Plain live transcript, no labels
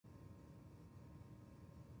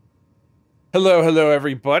Hello, hello,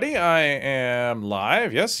 everybody. I am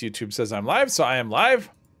live. Yes, YouTube says I'm live, so I am live.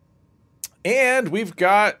 And we've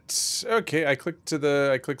got, okay, I clicked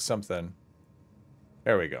something.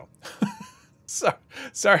 There we go. Sorry.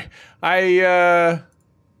 I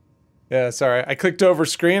clicked over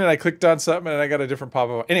screen and I clicked on something and I got a different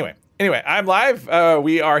pop-up. Anyway, I'm live.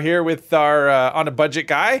 We are here with our on a budget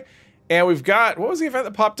guy. And we've got, what was the event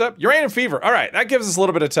that popped up? Uranium Fever. All right, that gives us a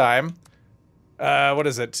little bit of time. What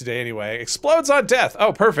is it today anyway? Explodes on death.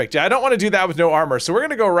 Oh, perfect. Yeah, I don't want to do that with no armor, so we're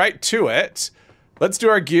gonna go right to it. Let's do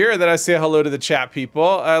our gear, and then I say hello to the chat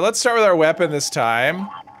people. Let's start with our weapon this time.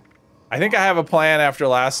 I think I have a plan after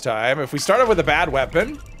last time. If we start off with a bad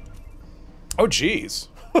weapon... Oh, geez.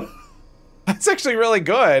 That's actually really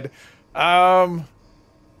good. Damn.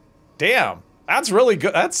 That's really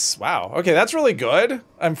good. That's... Wow. Okay, that's really good.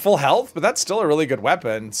 I'm full health, but that's still a really good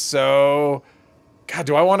weapon, so... God,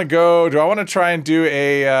 do I want to try and do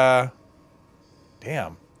a,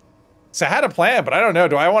 damn. So I had a plan, but I don't know.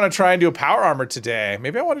 Do I want to try and do a power armor today?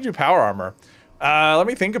 Maybe I want to do power armor. Let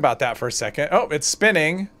me think about that for a second. Oh, it's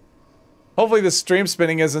spinning. Hopefully the stream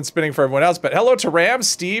spinning isn't spinning for everyone else, but hello to Ram,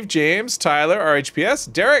 Steve, James, Tyler,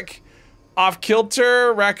 RHPS, Derek, Off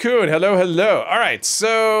Kilter, Raccoon. Hello, hello. All right,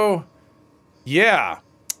 so, yeah.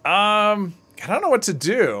 I don't know what to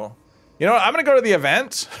do. You know what? I'm going to go to the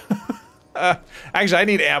event. Actually, I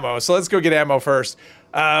need ammo, so let's go get ammo first.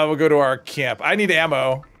 We'll go to our camp. I need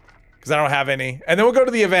ammo, because I don't have any. And then we'll go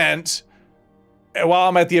to the event. And while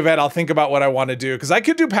I'm at the event, I'll think about what I want to do. Because I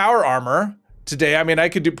could do power armor today. I mean, I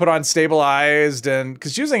could put on stabilized, and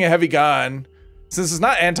because using a heavy gun, since it's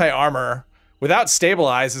not anti-armor, without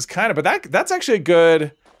stabilized is kind of, but that's actually a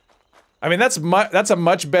good, I mean, that's a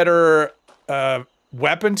much better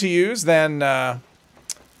weapon to use than,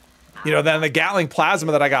 you know, than the Gatling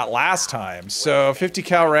plasma that I got last time. So 50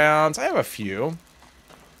 cal rounds, I have a few.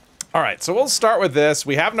 All right, so we'll start with this.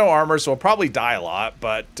 We have no armor, so we'll probably die a lot,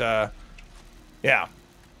 but yeah.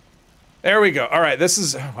 There we go. All right, this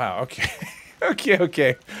is, wow, okay.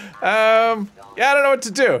 okay. Yeah, I don't know what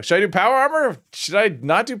to do. Should I do power armor? Should I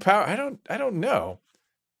not do power? I don't know.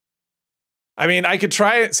 I mean, I could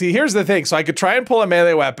try it. See, here's the thing. So I could try and pull a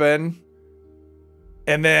melee weapon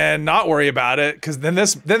and then not worry about it, because then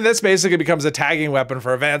this basically becomes a tagging weapon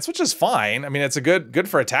for events, which is fine. I mean, it's a good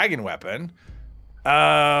for a tagging weapon.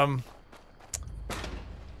 Okay.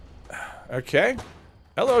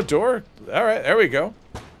 Hello, door. All right, there we go.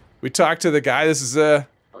 We talked to the guy. This is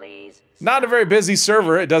not a very busy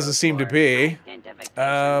server. It doesn't seem to be.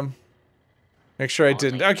 Make sure I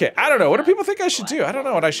didn't. Okay, I don't know. What do people think I should do? I don't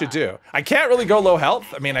know what I should do. I can't really go low health.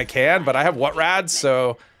 I mean, I can, but I have what rad,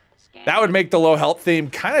 so that would make the low health theme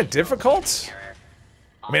kind of difficult.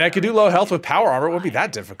 I mean, I could do low health with power armor. It wouldn't be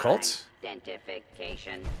that difficult.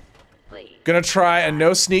 Gonna try a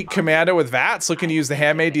no sneak commando with VATS. Looking to use the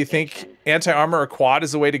handmade. Do you think anti-armor or quad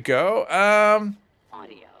is the way to go?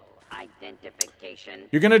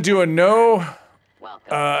 You're gonna do a no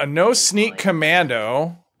sneak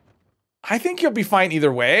commando. I think you'll be fine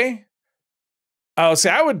either way. Oh, see,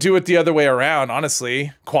 I would do it the other way around,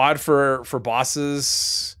 honestly. Quad for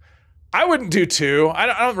bosses. I wouldn't do two. I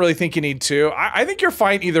don't really think you need two. I think you're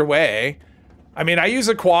fine either way. I mean, I use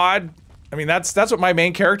a quad. I mean, that's what my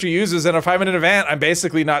main character uses, and if I'm in an event, I'm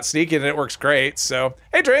basically not sneaking, and it works great. So,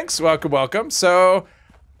 hey, Drinks, welcome. So,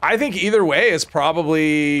 I think either way is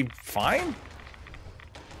probably fine.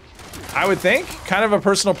 I would think. Kind of a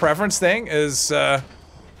personal preference thing is, yeah.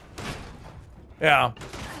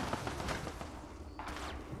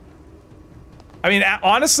 I mean,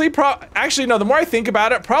 honestly, actually, no, the more I think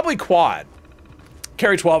about it, probably quad.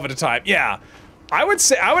 Carry 12 at a time, yeah. I would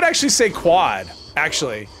actually say quad,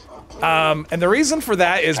 actually. And the reason for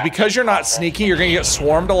that is because you're not sneaking, you're gonna get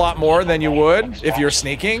swarmed a lot more than you would if you're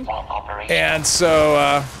sneaking. And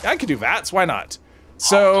so, I could do VATS, why not?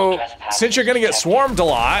 So, since you're gonna get swarmed a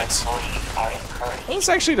lot, well, this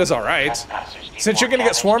actually does all right. Since you're gonna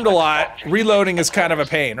get swarmed a lot, reloading is kind of a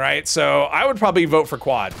pain, right? So, I would probably vote for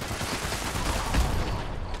quad.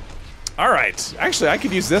 All right, actually, I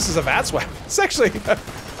could use this as a VATS weapon. It's actually,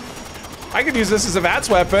 I could use this as a VATS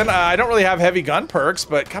weapon. I don't really have heavy gun perks,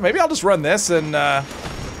 but God, maybe I'll just run this and,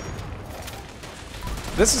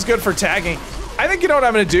 this is good for tagging. I think you know what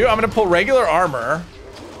I'm gonna do? I'm gonna pull regular armor,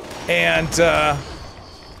 and,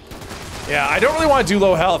 yeah, I don't really want to do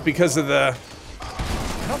low health because of the,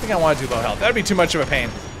 I don't think I want to do low health. That'd be too much of a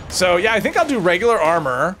pain. So, yeah, I think I'll do regular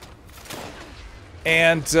armor,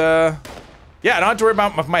 and, yeah, I don't have to worry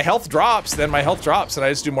about if my health drops, then my health drops and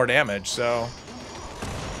I just do more damage, so.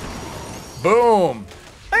 Boom.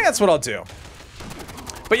 I think that's what I'll do.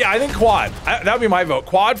 But yeah, I think quad. That would be my vote.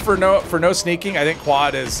 Quad for no sneaking. I think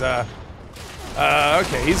quad is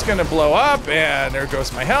Okay, he's gonna blow up, and there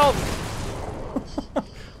goes my health.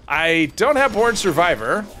 I don't have Born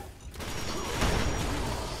Survivor.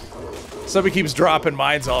 Somebody keeps dropping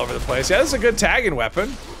mines all over the place. Yeah, this is a good tagging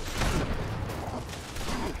weapon.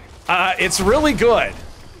 It's really good.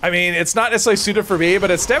 I mean, it's not necessarily suited for me, but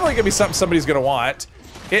it's definitely gonna be something somebody's gonna want.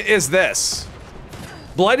 It is this.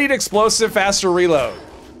 Bloodied explosive, faster reload.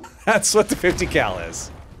 That's what the 50 cal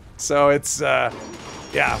is. So it's,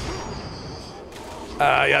 yeah.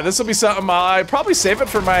 Yeah, this will be something I'd probably save it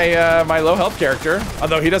for my my low health character.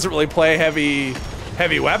 Although he doesn't really play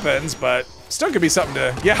heavy weapons, but still could be something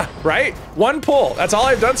to, yeah, right? One pull, that's all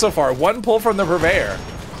I've done so far. One pull from the purveyor.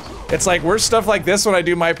 It's like, where's stuff like this when I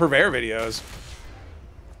do my purveyor videos?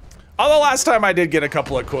 Although last time I did get a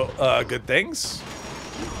couple of cool, good things.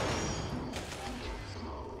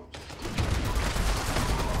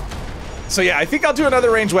 So yeah, I think I'll do another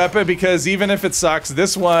ranged weapon because even if it sucks,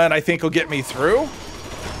 this one I think will get me through.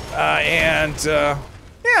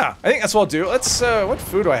 Yeah, I think that's what I'll do. Let's, what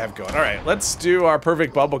food do I have going? All right, let's do our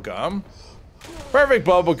perfect bubblegum. Perfect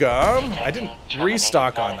bubblegum. I didn't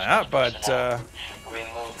restock on that, but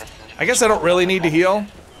I guess I don't really need to heal.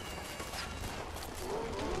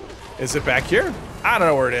 Is it back here? I don't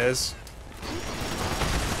know where it is.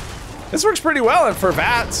 This works pretty well for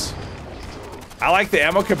VATS. I like the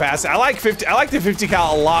ammo capacity. I like the 50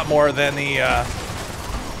 cal a lot more than the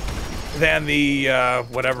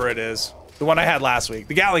whatever it is. The one I had last week,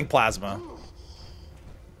 the Gatling plasma.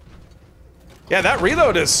 Yeah, that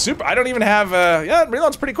reload is super. I don't even have yeah,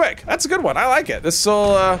 reload's pretty quick. That's a good one. I like it.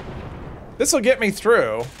 This'll get me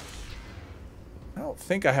through. I don't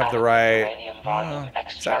think I have the right.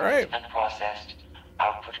 Is that right?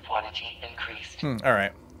 Output quantity increased. All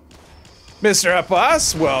right. Mr.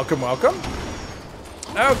 Boss, welcome, welcome.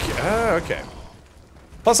 Okay, okay.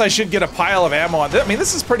 Plus, I should get a pile of ammo on this. I mean,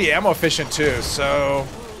 this is pretty ammo efficient too, so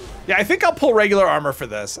yeah, I think I'll pull regular armor for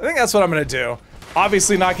this. I think that's what I'm gonna do.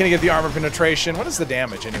 Obviously, not gonna get the armor penetration. What is the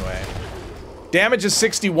damage anyway? Damage is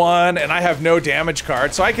 61, and I have no damage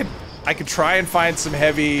card, so I could try and find some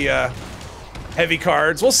heavy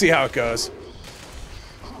cards. We'll see how it goes.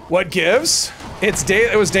 What gives?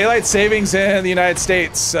 It was daylight savings in the United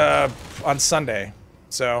States on Sunday,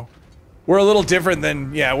 so we're a little different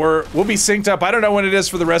than, yeah, we'll be synced up. I don't know when it is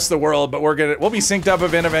for the rest of the world, but we'll be synced up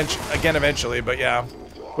again eventually. But yeah,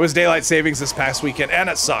 it was daylight savings this past weekend, and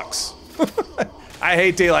it sucks. I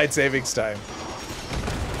hate daylight savings time.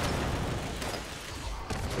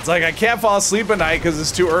 It's like I can't fall asleep at night because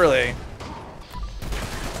it's too early.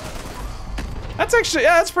 That's actually,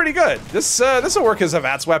 yeah, that's pretty good. This will work as a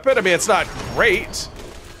VATS weapon. I mean, it's not great,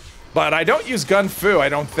 but I don't use gun fu, I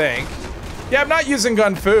don't think. Yeah, I'm not using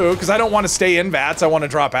gun fu because I don't want to stay in VATS. I want to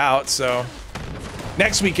drop out, so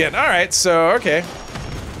next weekend. All right, so okay.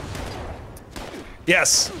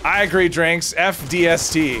 Yes, I agree, Drinks.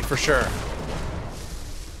 FDST for sure.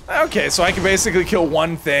 Okay, so I can basically kill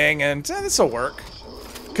one thing, and this will work.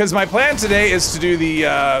 Because my plan today is to do the,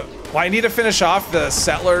 well, I need to finish off the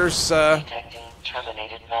Settlers,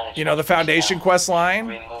 you know, the Foundation quest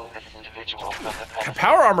line.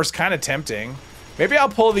 Power armor's kind of tempting. Maybe I'll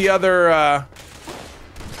pull the other,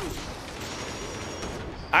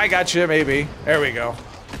 I got you, maybe. There we go.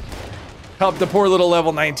 Help the poor little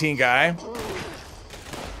level 19 guy.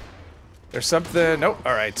 There's something, nope,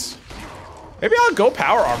 all right. Maybe I'll go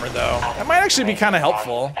power armor though. That might actually be kind of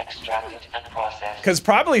helpful. Because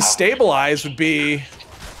probably stabilize would be,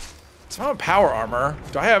 it's not power armor.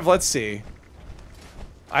 Do I have, let's see.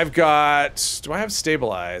 I've got, do I have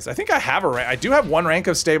stabilize? I think I have a rank. I do have one rank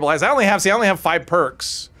of stabilize. I only have 5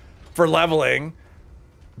 perks for leveling,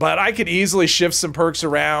 but I could easily shift some perks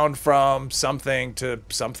around from something to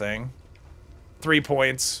something. 3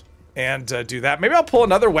 points and do that. Maybe I'll pull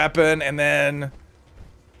another weapon and then,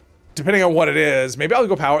 depending on what it is, maybe I'll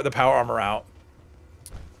go the power armor out.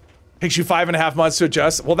 Takes you 5.5 months to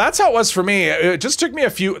adjust. Well, that's how it was for me. It just took me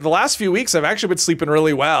the last few weeks I've actually been sleeping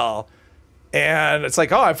really well. And it's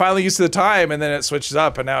like, oh, I'm finally used to the time, and then it switches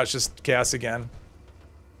up, and now it's just chaos again.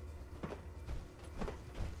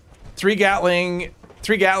 3 Gatlings,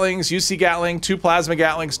 UC Gatling, 2 Plasma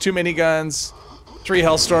Gatlings, 2 miniguns, 3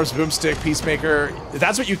 Hellstorms, Boomstick, Peacemaker.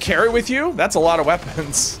 That's what you carry with you? That's a lot of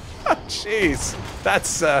weapons. Jeez.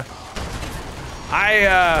 That's,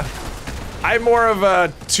 I'm more of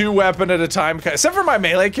a 2 weapon at a time, except for my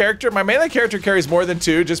melee character. My melee character carries more than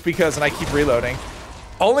 2 just because, and I keep reloading.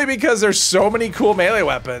 Only because there's so many cool melee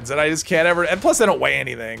weapons and I just can't ever, and plus they don't weigh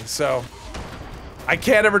anything, so I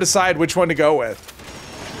can't ever decide which one to go with.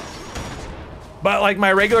 But like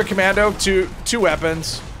my regular commando, two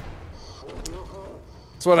weapons.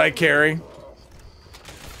 That's what I carry.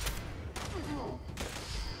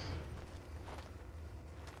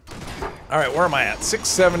 All right, where am I at?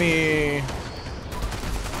 670. I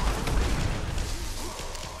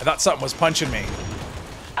thought something was punching me.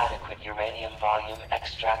 Adequate uranium volume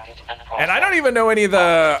extracted and processed. And I don't even know any of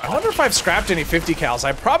the... I wonder if I've scrapped any 50 cals.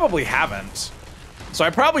 I probably haven't. So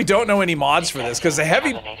I probably don't know any mods for this, because the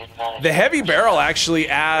heavy barrel actually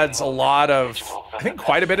adds a lot of... I think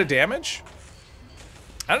quite a bit of damage.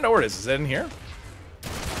 I don't know where it is. Is it in here?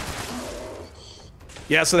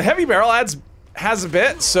 Yeah, so the heavy barrel has a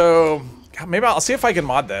bit, so... Maybe I'll see if I can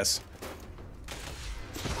mod this.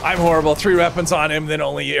 I'm horrible. 3 weapons on him, then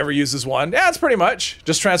only ever uses 1. Yeah, it's pretty much.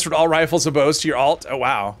 Just transferred all rifles of bows to your alt. Oh,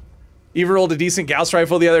 wow. Even rolled a decent Gauss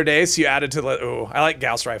rifle the other day, so you added to the... Ooh, I like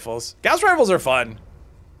Gauss rifles. Gauss rifles are fun.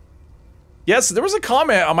 Yes, there was a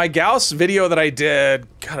comment on my Gauss video that I did.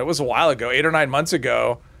 God, it was a while ago, 8 or 9 months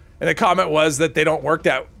ago. And the comment was that they don't work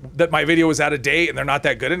that my video was out of date and they're not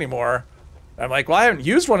that good anymore. I'm like, well, I haven't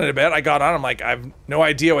used one in a bit. I got on, I'm like, I have no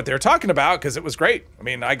idea what they're talking about because it was great. I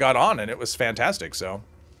mean, I got on and it was fantastic, so.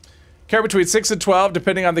 Care between 6 and 12,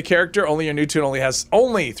 depending on the character. Only your new tune only has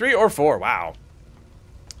 3 or 4. Wow.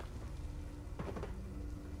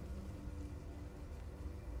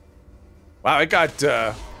 Wow, it got,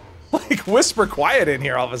 like, whisper quiet in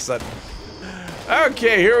here all of a sudden.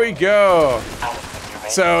 Okay, here we go.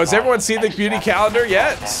 So, has everyone seen the beauty calendar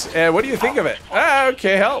yet? And what do you think of it? Ah,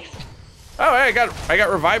 okay, help. Oh, hey, I got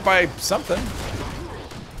revived by something.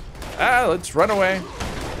 Ah, let's run away.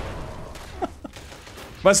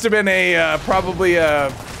 Must have been a, probably a,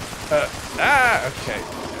 okay.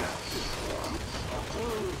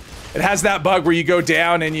 It has that bug where you go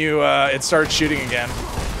down and you, it starts shooting again.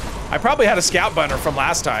 I probably had a scout bunner from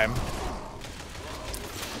last time.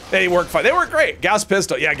 They work fine. They work great. Gauss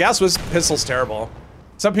pistol. Yeah, Gauss pistol's terrible.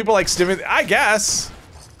 Some people like stimulate. I guess.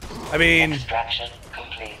 I mean,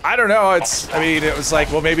 I don't know. It's. I mean, it was like,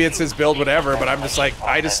 well, maybe it's his build, whatever. But I'm just like,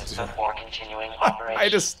 I just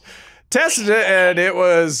tested it, and it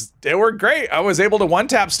worked great. I was able to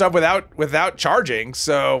one-tap stuff without charging.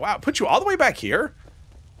 So wow, put you all the way back here.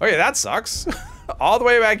 Okay, that sucks. All the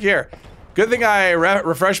way back here. Good thing I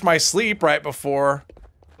refreshed my sleep right before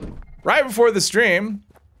the stream.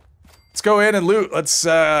 Let's go in and loot. Let's,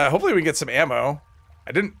 hopefully we can get some ammo.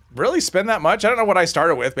 I didn't really spend that much. I don't know what I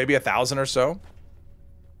started with. Maybe 1,000 or so.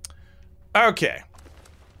 Okay.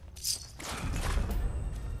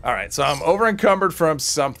 All right, so I'm over encumbered from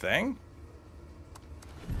something.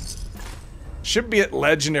 Should be at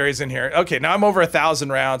legendaries in here. Okay, now I'm over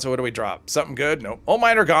 1,000 rounds. So what do we drop? Something good? Nope. Old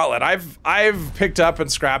Miner Gauntlet. I've picked up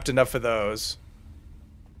and scrapped enough of those.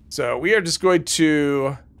 So we are just going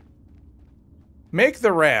to make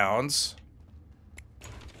the rounds.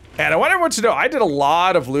 And I want everyone to know I did a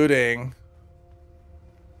lot of looting.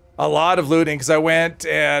 A lot of looting because I went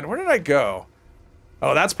and where did I go?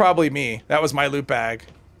 Oh, that's probably me. That was my loot bag.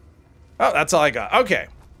 Oh, that's all I got. Okay.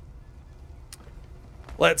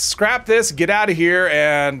 Let's scrap this, get out of here,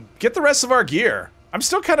 and get the rest of our gear. I'm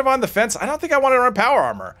still kind of on the fence. I don't think I want to run power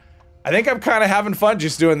armor. I think I'm kind of having fun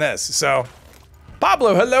just doing this. So,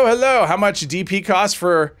 Pablo, hello, hello. How much DP cost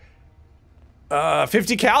for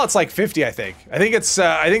 50 cal? It's like 50, I think. I think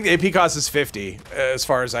the AP cost is 50, as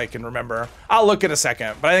far as I can remember. I'll look in a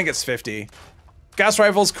second, but I think it's 50. Gas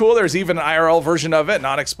rifle's cool. There's even an IRL version of it,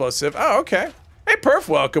 non-explosive. Oh, okay. Hey, Perf,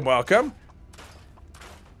 welcome, welcome.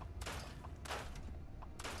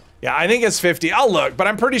 Yeah, I think it's 50. I'll look, but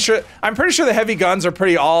I'm pretty sure the heavy guns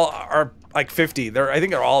are like 50. I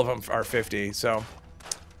think all of them are 50. So,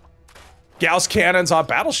 Gauss cannons on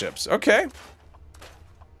battleships. Okay,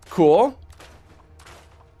 cool.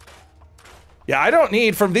 Yeah, I don't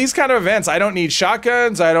need from these kind of events. I don't need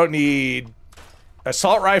shotguns. I don't need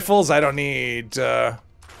assault rifles. I don't need. There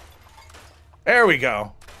we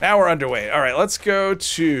go. Now we're underway. All right, let's go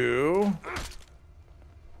to.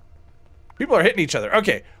 People are hitting each other.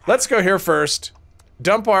 Okay, let's go here first.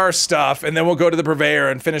 Dump our stuff, and then we'll go to the purveyor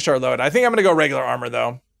and finish our load. I think I'm gonna go regular armor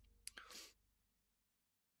though.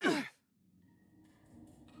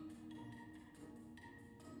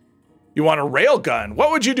 You want a railgun? What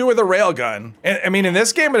would you do with a railgun? I mean, in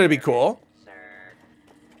this game, it'd be cool.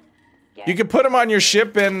 You could put them on your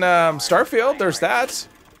ship in Starfield. There's that.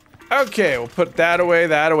 Okay, we'll put that away,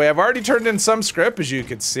 that away. I've already turned in some scrip, as you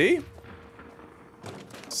can see.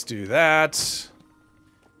 Let's do that.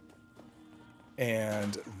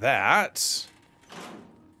 And that.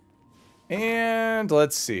 And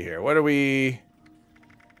let's see here. What do we...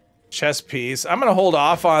 Chest piece. I'm gonna hold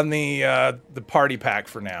off on the party pack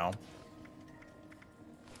for now.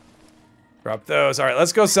 Drop those. All right,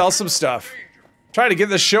 let's go sell some stuff. Try to get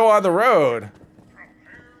the show on the road.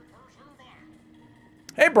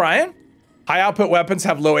 Hey, Brian. High output weapons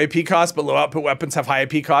have low AP costs, but low output weapons have high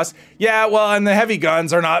AP costs. Yeah, well, and the heavy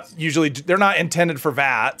guns are not usually, they're not intended for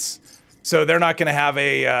VATs. So they're not going to have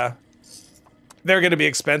a, they're going to be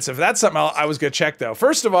expensive. That's something I was going to check though.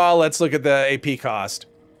 First of all, let's look at the AP cost.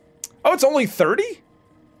 Oh, it's only 30?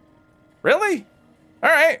 Really? All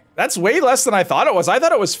right, that's way less than I thought it was. I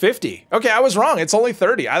thought it was 50. Okay, I was wrong. It's only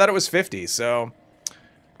 30. I thought it was 50. So,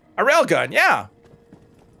 a railgun, yeah.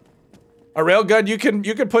 A railgun, you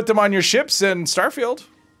can put them on your ships in Starfield.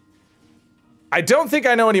 I don't think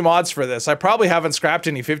I know any mods for this. I probably haven't scrapped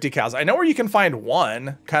any 50 cals. I know where you can find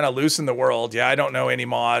one, kind of loose in the world. Yeah, I don't know any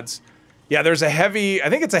mods. Yeah, there's a heavy, I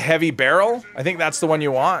think it's a heavy barrel. I think that's the one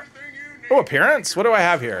you want. Oh, appearance? What do I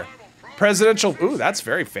have here? Presidential, ooh, that's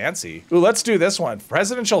very fancy. Ooh, let's do this one.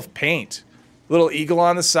 Presidential paint. Little eagle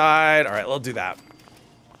on the side. All right, we'll do that.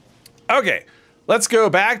 Okay, let's go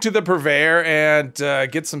back to the purveyor and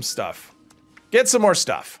get some stuff. Get some more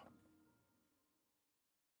stuff.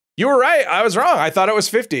 You were right, I was wrong. I thought it was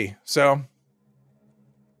 50, so.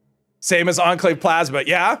 Same as Enclave Plasma,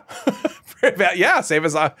 yeah. Yeah, same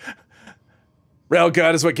as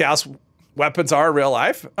Railgun is what gas weapons are in real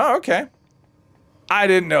life. Oh, okay. I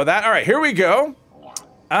didn't know that. All right, here we go.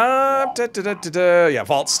 Yeah,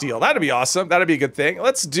 Vault Steel. That'd be awesome. That'd be a good thing.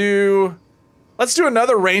 Let's do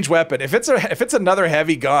another range weapon. If it's another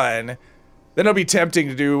heavy gun, then it'll be tempting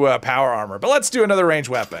to do power armor. But let's do another range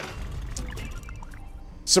weapon.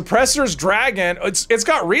 Suppressor's Dragon. It's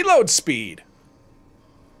got reload speed.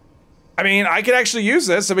 I mean, I could actually use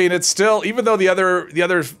this. I mean, it's still, even though the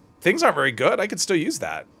other things aren't very good, I could still use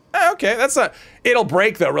that. Okay, that's not, it'll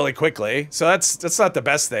break though really quickly, so that's not the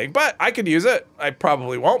best thing, but I could use it. I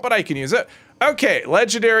probably won't, but I can use it. Okay,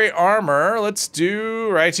 legendary armor, let's do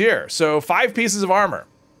right here. So 5 pieces of armor.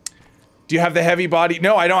 Do you have the heavy body?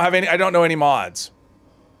 No, I don't have any, I don't know any mods.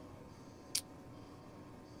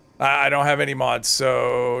 I don't have any mods,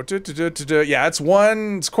 so, yeah, it's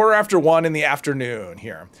 1:15 in the afternoon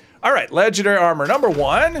here. All right, legendary armor, number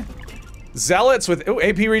 1. Zealots with, oh,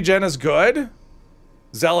 AP regen is good.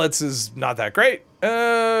 Zealots is not that great.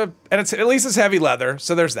 And it's at least it's heavy leather,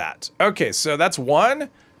 so there's that. Okay, so that's 1.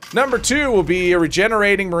 Number 2 will be a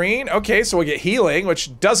regenerating marine. Okay, so we'll get healing,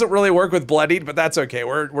 which doesn't really work with bloodied, but that's okay.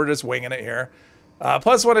 We're just winging it here.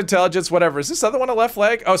 +1 intelligence, whatever. Is this other one a left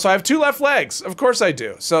leg? Oh, so I have 2 left legs. Of course I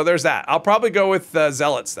do. So there's that. I'll probably go with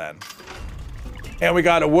Zealots then. And we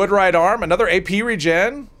got a wood right arm, another AP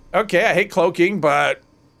regen. Okay, I hate cloaking, but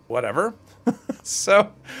whatever.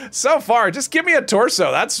 So far, just give me a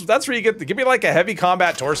torso. That's where you give me like a heavy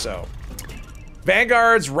combat torso.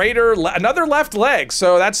 Vanguard's Raider, another left leg.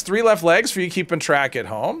 So that's 3 left legs for you keeping track at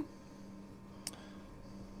home.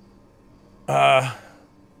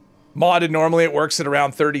 Modded normally it works at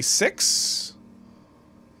around 36.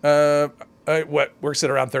 What works at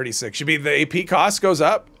around 36? Should be the AP cost goes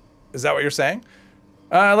up. Is that what you're saying?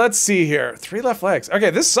 Let's see here. 3 left legs. Okay,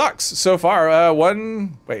 this sucks so far.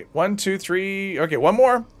 1, 2, 3. Okay, 1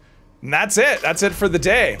 more. And that's it. That's it for the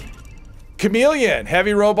day. Chameleon,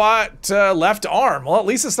 heavy robot, left arm. Well, at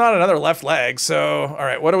least it's not another left leg. So, all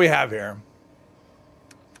right, what do we have here?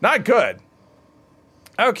 Not good.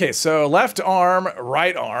 Okay, so left arm,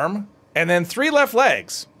 right arm, and then 3 left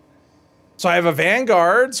legs. So I have a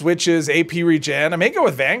Vanguards, which is AP regen. I may go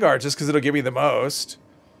with Vanguard just because it'll give me the most.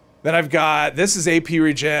 Then I've got, this is AP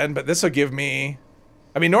regen, but this will give me,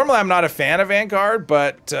 I mean, normally I'm not a fan of Vanguard,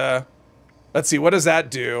 but let's see, what does that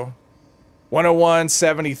do? 101,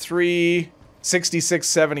 73, 66,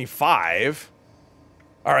 75.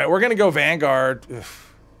 All right, we're gonna go Vanguard. Ugh,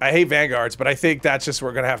 I hate Vanguards, but I think that's just what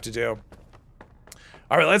we're gonna have to do.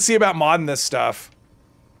 All right, let's see about modding this stuff.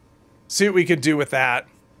 See what we can do with that.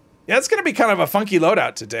 Yeah, it's gonna be kind of a funky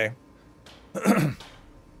loadout today.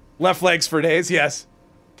 Left legs for days, yes.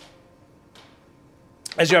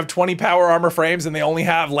 As you have 20 power armor frames and they only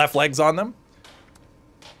have left legs on them.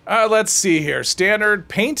 Let's see here. Standard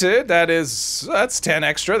painted, that's 10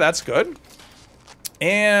 extra, that's good.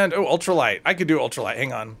 And, oh, ultralight. I could do ultralight,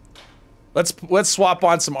 hang on. Let's swap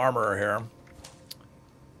on some armor here.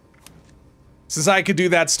 Since I could do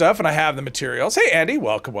that stuff and I have the materials. Hey, Andy,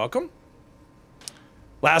 welcome, welcome.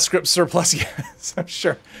 Last script surplus, yes, I'm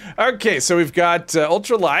sure. Okay, so we've got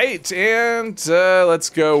ultralight and let's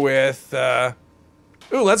go with,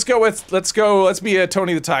 ooh, let's be a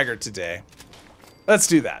Tony the Tiger today. Let's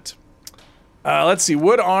do that. Let's see,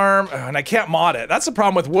 wood arm, and I can't mod it. That's the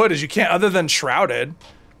problem with wood is you can't, other than shrouded.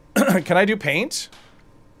 Can I do paint?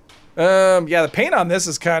 Yeah, the paint on this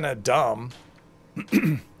is kind of dumb.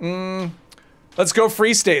 Let's go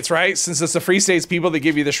free states, right? Since it's the free states people that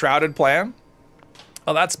give you the shrouded plan.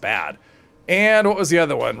 Oh, that's bad. And what was the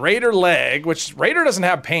other one? Raider leg, which Raider doesn't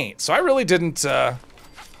have paint. So I really didn't,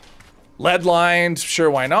 lead lined,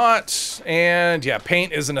 sure, why not? And yeah,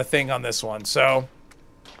 paint isn't a thing on this one. So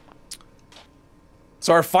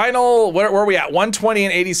our final, where are we at? 120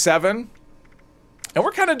 and 87. And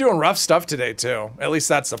we're kind of doing rough stuff today too. At least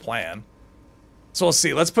that's the plan. So we'll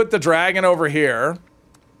see. Let's put the dragon over here.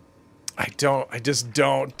 I don't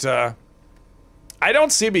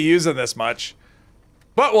see me using this much.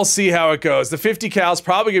 But we'll see how it goes. The 50 cal's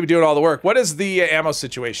probably gonna be doing all the work. What is the ammo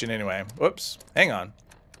situation anyway? Whoops, hang on.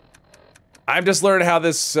 I'm just learning how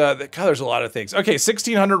this, God, there's a lot of things. Okay,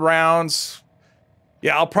 1,600 rounds.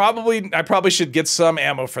 Yeah, I probably should get some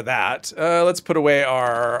ammo for that. Let's put away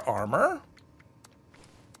our armor.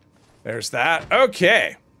 There's that.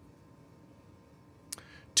 Okay.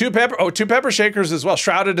 Two pepper shakers as well.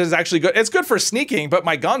 Shrouded is actually good. It's good for sneaking, but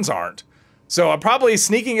my guns aren't. So probably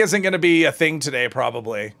sneaking isn't going to be a thing today,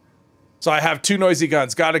 probably. So I have 2 noisy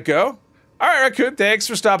guns. Gotta go. All right, Raccoon, thanks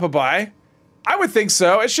for stopping by. I would think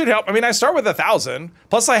so. It should help. I mean, I start with 1,000.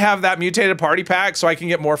 Plus I have that mutated party pack, so I can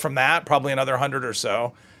get more from that. Probably another 100 or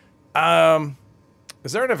so.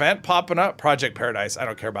 Is there an event popping up? Project Paradise. I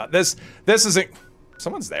don't care about this. This isn't...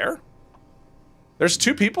 Someone's there? There's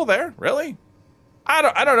 2 people there? Really? I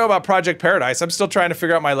don't know about Project Paradise. I'm still trying to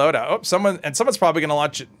figure out my loadout. Oh, someone's probably gonna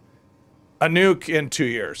launch a nuke in 2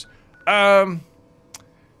 years.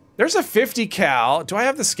 There's a 50 cal. Do I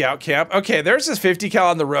have the scout camp? Okay, there's this 50 cal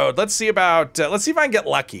on the road. Let's see about, let's see if I can get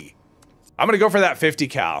lucky. I'm gonna go for that 50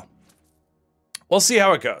 cal. We'll see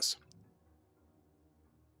how it goes.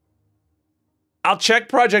 I'll check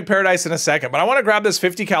Project Paradise in a second, but I want to grab this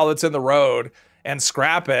 50 cal that's in the road and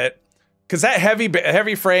scrap it. Because that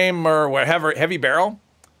heavy frame or whatever, heavy barrel,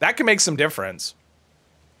 that can make some difference.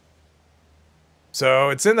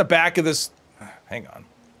 So it's in the back of this, hang on.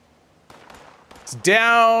 It's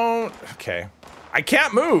down, okay. I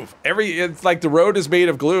can't move. It's like the road is made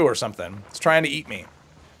of glue or something. It's trying to eat me.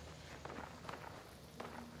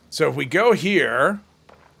 So if we go here,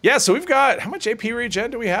 yeah, so we've got, how much AP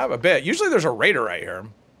regen do we have? A bit. Usually there's a raider right here.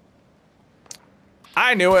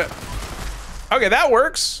 I knew it. Okay, that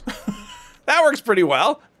works. That works pretty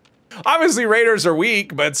well. Obviously raiders are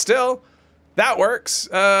weak, but still, that works.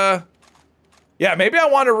 Yeah, maybe I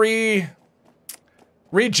want to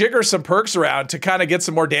rejigger some perks around to kind of get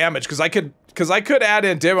some more damage, because I could add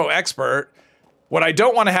in Demo Expert. What I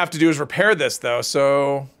don't want to have to do is repair this though,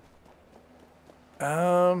 so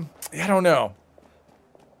I don't know.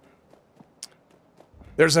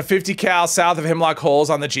 There's a 50 cal south of Hemlock Holes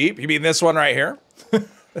on the Jeep. You mean this one right here?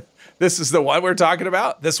 This is the one we're talking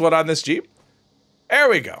about? This one on this Jeep? There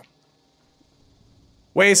we go.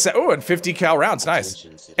 Oh, and 50 cal rounds,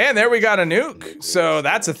 nice. And there we got a nuke, so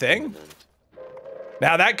that's a thing.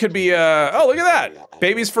 Now that could be, oh, look at that.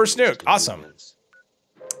 Baby's first nuke, awesome.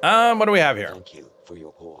 What do we have here?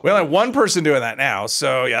 We only have 1 person doing that now,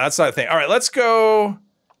 so yeah, that's not a thing. All right, let's go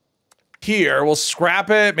here. We'll scrap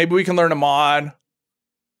it. Maybe we can learn a mod.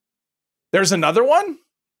 There's another one?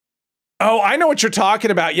 Oh, I know what you're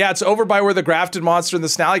talking about. Yeah, it's over by where the grafted monster and the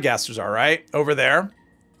snallygasters are, right? Over there.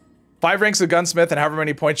 5 ranks of gunsmith and however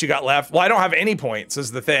many points you got left. Well, I don't have any points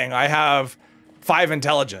is the thing. I have 5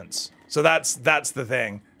 intelligence. So that's the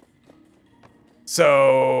thing.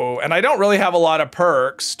 So, and I don't really have a lot of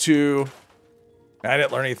perks to... I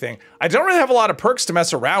didn't learn anything. I don't really have a lot of perks to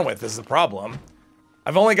mess around with is the problem.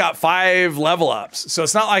 I've only got 5 level ups. So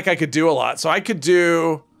it's not like I could do a lot. So I could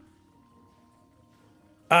do...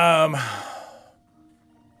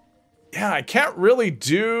 yeah, I can't really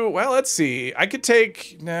do, well, let's see. I could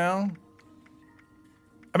take, no.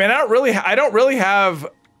 I mean, I don't really have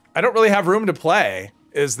room to play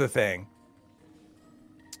is the thing.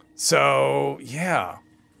 So, yeah.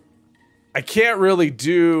 I can't really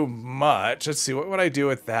do much. Let's see, what would I do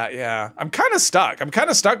with that? Yeah, I'm kind of stuck. I'm kind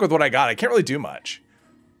of stuck with what I got. I can't really do much.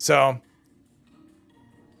 So,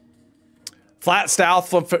 flat style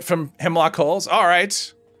from Hemlock Holes. All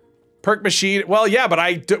right. Perk machine. Well, yeah,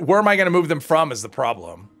 but where am I going to move them from is the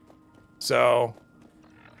problem. So,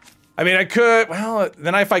 I mean, I could, well,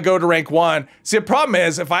 then if I go to rank 1, see, the problem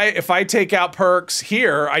is if I take out perks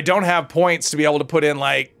here, I don't have points to be able to put in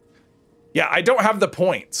like, yeah, I don't have the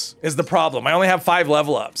points is the problem. I only have 5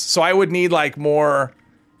 level ups. So I would need like more.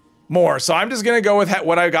 So I'm just going to go with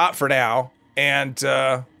what I got for now. And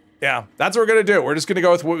yeah, that's what we're going to do. We're just going to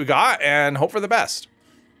go with what we got and hope for the best.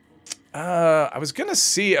 I was gonna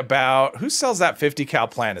see about who sells that 50 cal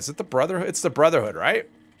plan. Is it the Brotherhood? It's the Brotherhood, right?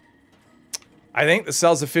 I think that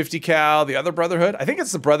sells the 50 cal. The other Brotherhood? I think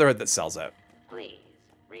it's the Brotherhood that sells it. Please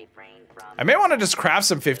refrain from I may want to just craft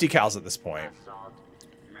some 50 cals at this point.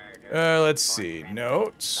 Let's see.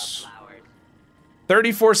 Notes.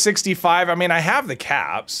 3465. I mean, I have the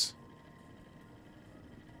caps.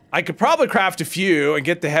 I could probably craft a few and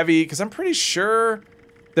get the heavy, because I'm pretty sure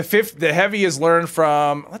the heavy is learned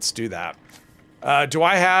from, let's do that. Do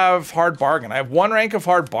I have hard bargain? I have 1 rank of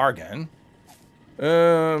hard bargain.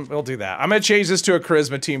 We'll do that. I'm gonna change this to a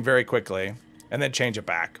charisma team very quickly and then change it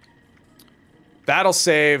back. That'll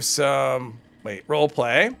save some, wait, role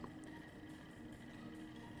play.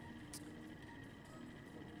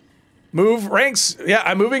 Move ranks. Yeah,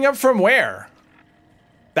 I'm moving up from where?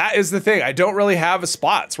 That is the thing. I don't really have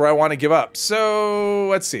spots where I want to give up. So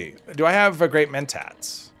let's see. Do I have a great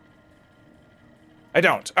mentats? I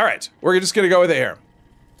don't. All right. We're just going to go with it here.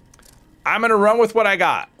 I'm going to run with what I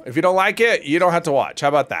got. If you don't like it, you don't have to watch. How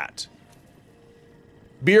about that?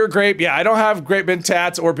 Beer grape. Yeah, I don't have great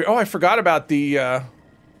mentats or beer. Oh, I forgot about the...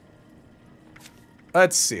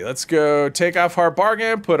 Let's see. Let's go take off hard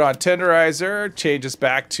bargain, put on tenderizer, change us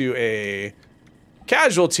back to a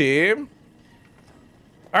casual team.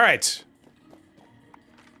 All right.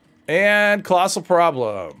 And colossal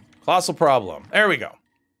problem. Colossal problem. There we go.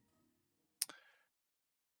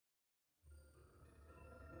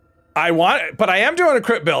 But I am doing a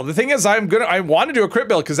crit build. The thing is, I want to do a crit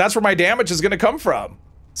build because that's where my damage is going to come from.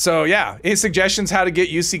 So yeah, any suggestions how to get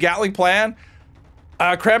UC Gatling plan?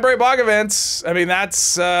 Cranberry Bog events. I mean,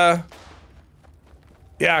 that's, yeah,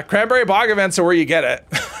 Cranberry Bog events are where you get it.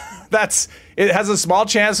 It has a small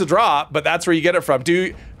chance to drop, but that's where you get it from.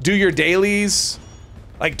 Do your dailies,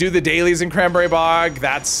 like do the dailies in Cranberry Bog.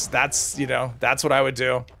 That's, you know, that's what I would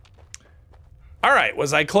do. All right,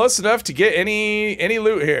 was I close enough to get any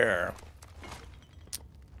loot here?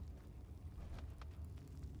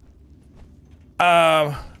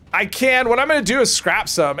 I can, what I'm gonna do is scrap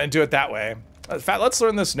some and do it that way. In fact, let's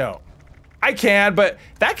learn this note. I can, but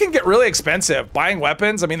that can get really expensive. Buying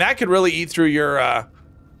weapons, I mean, that could really eat through your,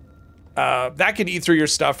 that could eat through your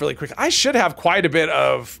stuff really quick. I should have quite a bit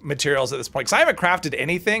of materials at this point, because I haven't crafted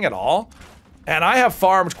anything at all, and I have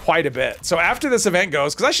farmed quite a bit. So after this event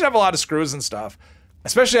goes, because I should have a lot of screws and stuff,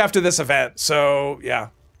 especially after this event. So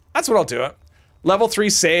yeah, that's what I'll do it. Level 3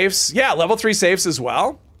 safes. Yeah, level 3 safes as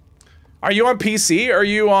well. Are you on PC? Or are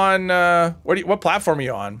you on, what platform are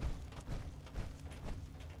you on?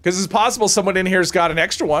 Because it's possible someone in here's got an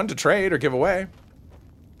extra one to trade or give away.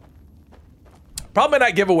 Probably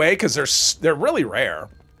not give away because they're really rare.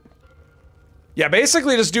 Yeah,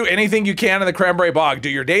 basically just do anything you can in the Cranberry Bog. Do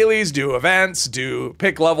your dailies, do events,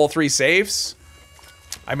 pick level 3 safes.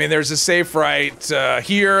 I mean, there's a safe right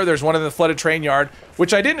here. There's one in the flooded train yard,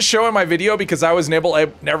 which I didn't show in my video because I was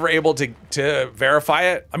never able to verify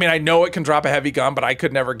it. I mean, I know it can drop a heavy gun, but I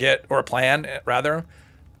could never get, or a plan, rather.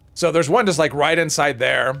 So there's one just like right inside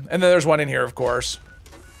there. And then there's one in here, of course.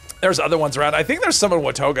 There's other ones around. I think there's some in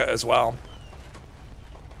Watoga as well.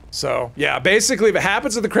 So yeah, basically if it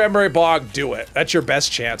happens at the Cranberry Bog, do it. That's your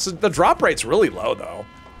best chance. The drop rate's really low though.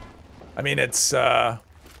 I mean, it's,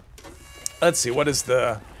 let's see, what is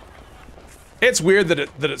the, it's weird that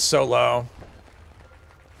it's so low.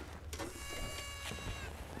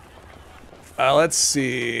 Let's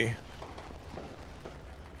see.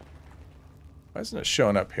 Why isn't it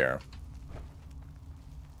showing up here?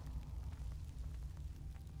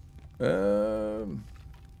 Oh,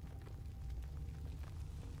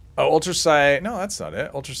 ultrasight. No, that's not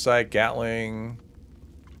it. Ultrasight Gatling.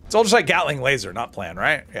 It's ultrasight Gatling laser, not plan,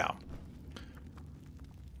 right? Yeah.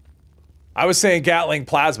 I was saying Gatling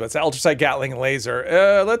plasma. It's ultrasight Gatling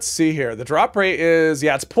laser. Let's see here. The drop rate is,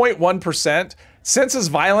 yeah, it's 0.1%. Since it's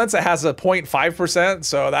violence, it has a 0.5%,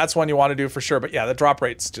 so that's one you want to do for sure. But yeah, the drop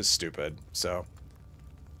rate's just stupid. So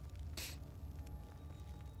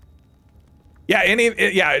yeah,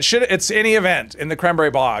 it's any event in the Cranberry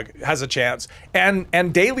Bog has a chance,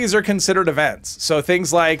 and dailies are considered events. So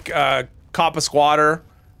things like Coppa Squatter,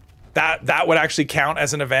 that would actually count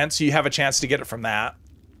as an event, so you have a chance to get it from that.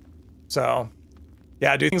 So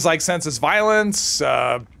yeah, do things like Senseless Violence.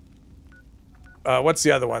 What's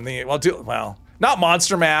the other one? Well, not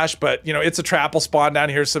Monster Mash, but you know, It's a Trap will spawn down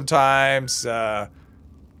here sometimes. Yeah,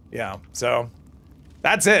 so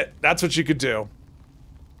that's it. That's what you could do.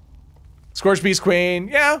 Scorched Beast Queen,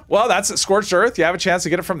 yeah, well, that's Scorched Earth. You have a chance to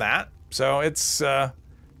get it from that. So it's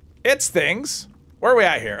things. Where are we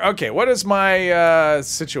at here? Okay, what is my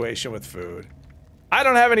situation with food? I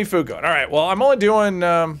don't have any food going. All right, well, I'm only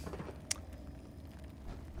doing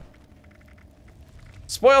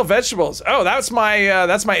spoiled vegetables. Oh, that's my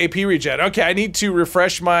AP regen. Okay, I need to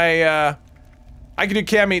refresh my I can do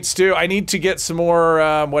cam meats too. I need to get some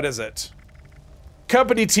more what is it?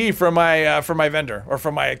 Company tea from my vendor, or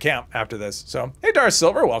from my camp after this. So, hey Dar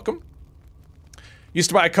Silver, welcome. Used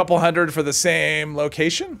to buy a couple hundred for the same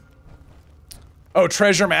location. Oh,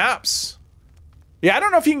 treasure maps? Yeah, I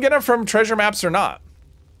don't know if you can get them from treasure maps or not.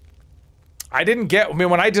 I mean,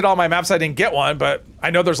 when I did all my maps, I didn't get one, but I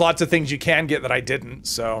know there's lots of things you can get that I didn't,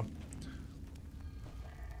 so.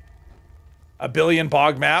 1 billion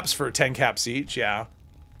bog maps for 10 caps each, yeah.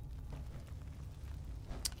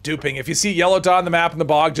 Duping. If you see yellow dot on the map in the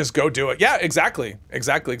bog, just go do it. Yeah, exactly.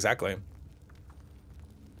 Exactly.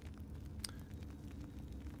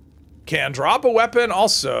 Can drop a weapon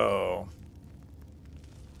also.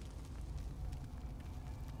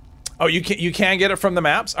 Oh, you can get it from the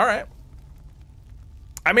maps? All right.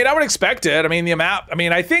 I mean, I would expect it. I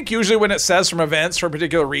mean, I think usually when it says from events for a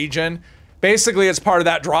particular region, basically it's part of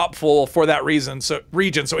that drop pool for that reason. So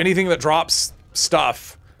anything that drops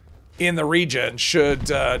stuff in the region should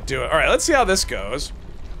do it. All right, let's see how this goes.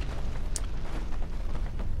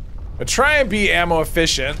 I'll try and be ammo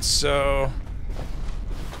efficient, so.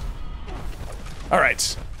 All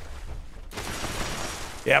right.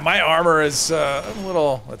 Yeah, my armor is a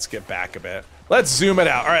little, let's get back a bit. Let's zoom it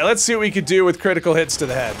out. All right, let's see what we could do with critical hits to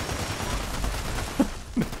the head.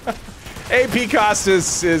 AP cost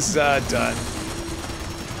is done.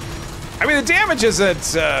 I mean, the damage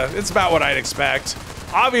isn't, it's about what I'd expect.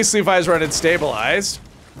 Obviously, if I was running stabilized.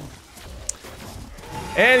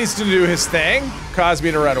 And he's gonna do his thing. Cause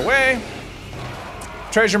me to run away.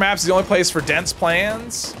 Treasure maps is the only place for dense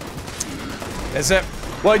plans. Is it?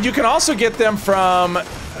 Well, you can also get them from,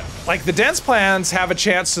 like, the dense plans have a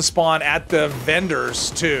chance to spawn at the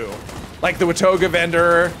vendors too. Like the Watoga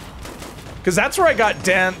vendor. Because that's where I got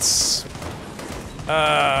dense.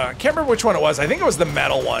 I can't remember which one it was. I think it was the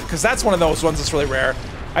metal one, because that's one of those ones that's really rare.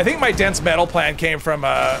 I think my dense metal plan came from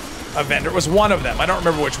a vendor. It was one of them. I don't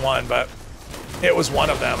remember which one, but it was one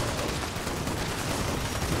of them.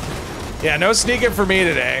 Yeah, no sneaking for me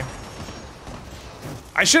today.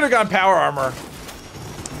 I should have gone power armor,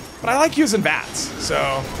 but I like using bats,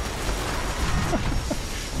 so.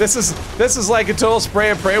 This is like a total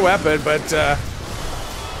spray and pray weapon, but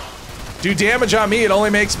do damage on me, it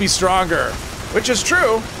only makes me stronger, which is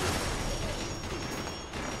true.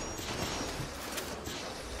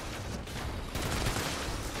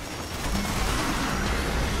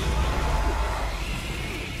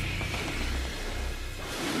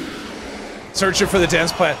 Searching for the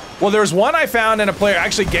dense plant. Well, there's one I found in a player,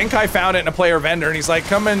 actually Genkai found it in a player vendor, and he's like,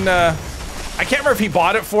 come and, I can't remember if he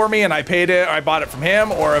bought it for me and I paid it, or I bought it from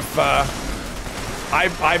him, or if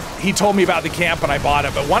he told me about the camp and I bought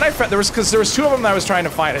it. But one I found, because there was two of them that I was trying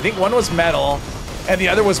to find. I think one was metal and the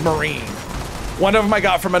other was marine. One of them I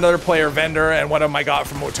got from another player vendor and one of them I got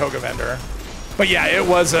from Watoga vendor. But yeah, it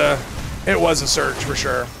was a search for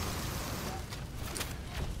sure.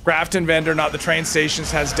 Grafton vendor, not the train stations,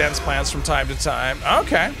 has dense plants from time to time.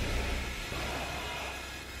 Okay.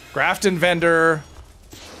 Grafton vendor.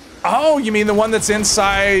 Oh, you mean the one that's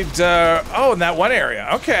inside, oh, in that one area.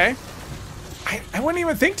 Okay. I wouldn't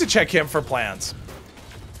even think to check him for plans.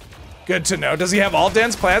 Good to know. Does he have all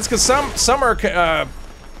dense plants? Because some are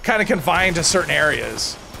kind of confined to certain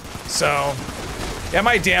areas. So, yeah,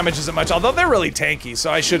 my damage isn't much, although they're really tanky, so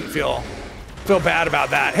I shouldn't feel bad about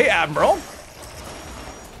that. Hey, Admiral.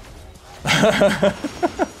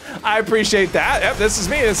 I appreciate that. Yep, this is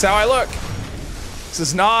me. This is how I look. This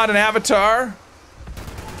is not an avatar.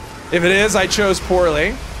 If it is, I chose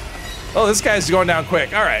poorly. Oh, this guy's going down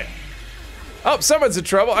quick. All right. Oh, someone's in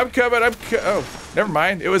trouble. I'm coming. Oh, never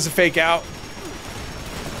mind. It was a fake out.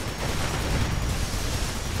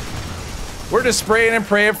 We're just spraying and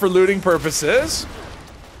praying for looting purposes.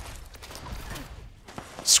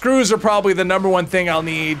 Screws are probably the #1 thing I'll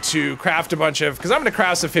need to craft a bunch of, because I'm going to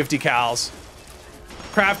craft some 50 cals.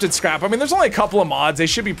 Crafted scrap. I mean, there's only a couple of mods. They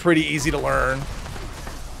should be pretty easy to learn.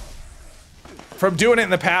 From doing it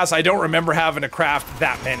in the past, I don't remember having to craft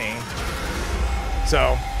that many.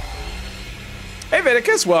 So. Hey,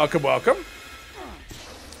 Viticus. Welcome, welcome.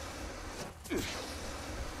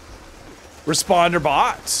 Responder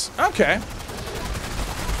bots. Okay.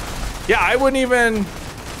 Yeah, I wouldn't even...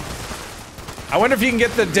 I wonder if you can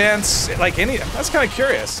get the dense, like any, that's kind of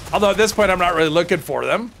curious. Although at this point, I'm not really looking for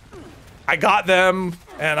them. I got them,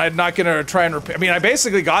 and I'm not gonna try and repair. I mean, I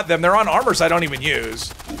basically got them. They're on armors I don't even use.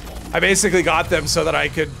 I basically got them so that I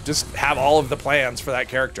could just have all of the plans for that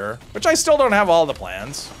character, which I still don't have all the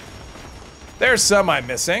plans. There's some I'm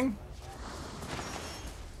missing.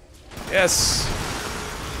 Yes.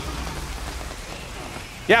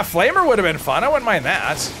 Yeah, Flamer would have been fun. I wouldn't mind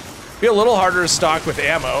that. Be a little harder to stock with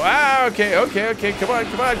ammo. Ah, okay. Come on.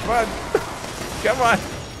 Come on.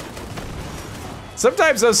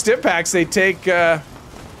 Sometimes those stim packs, they take, yeah,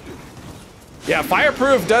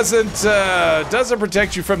 fireproof doesn't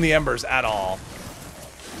protect you from the embers at all.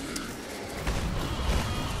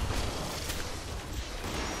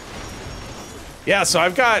 Yeah, so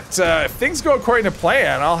I've got, if things go according to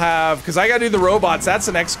plan, I'll have, because I got to do the robots. That's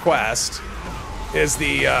the next quest. Is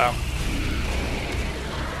the, all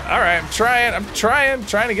right, I'm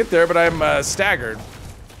trying to get there, but I'm staggered.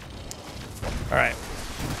 All right.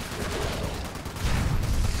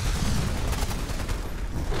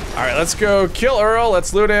 All right, let's go kill Earl.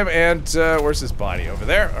 Let's loot him. And where's his body? Over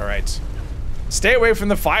there. All right. Stay away from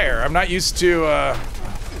the fire. I'm not used to,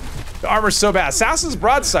 the armor's so bad. Assassin's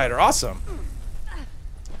Broadsider, awesome.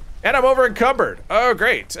 And I'm over encumbered. Oh,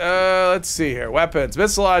 great. Let's see here. Weapons,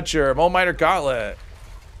 missile launcher, mole miner gauntlet.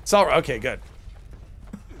 It's all, okay, good.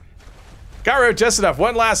 Got rid of just enough.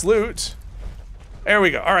 One last loot. There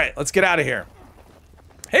we go. All right, let's get out of here.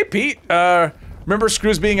 Hey, Pete. Remember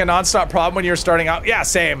screws being a nonstop problem when you were starting out? Yeah,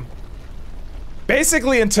 same.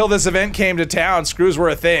 Basically, until this event came to town, screws were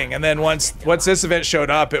a thing. And then once this event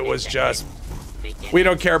showed up, it was just, we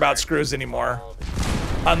don't care about screws anymore.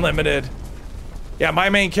 Unlimited. Yeah, my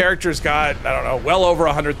main character's got, I don't know, well over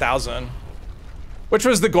 100,000. Which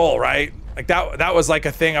was the goal, right? Like that was like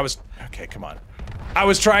a thing I was, okay, come on. I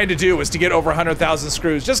was trying to do was to get over 100,000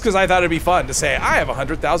 screws just because I thought it'd be fun to say, I have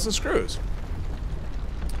 100,000 screws.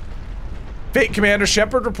 Fate Commander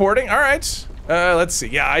Shepard reporting, all right. Let's see,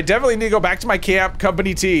 yeah, I definitely need to go back to my camp,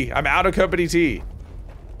 Company T. I'm out of Company T.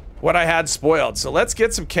 What I had spoiled. So let's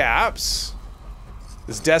get some caps.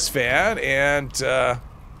 This desk fan and,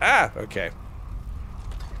 okay.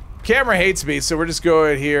 Camera hates me, so we're just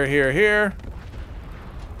going here, here, here.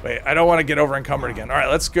 Wait, I don't want to get over encumbered again. All right,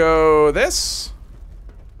 let's go this.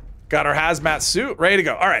 Got our hazmat suit, ready to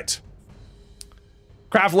go. All right.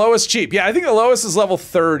 Craft lowest cheap. Yeah, I think the lowest is level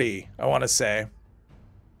 30, I want to say.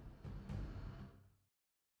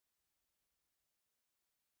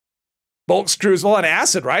 Bulk screws, well, and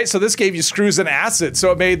acid, right? So this gave you screws and acid,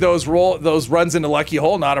 so it made those runs into Lucky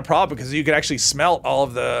Hole not a problem because you could actually smelt all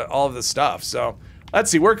of the stuff. So let's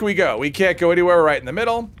see, where can we go? We can't go anywhere. We're right in the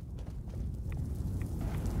middle.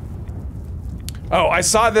 Oh, I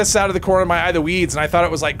saw this out of the corner of my eye, the weeds, and I thought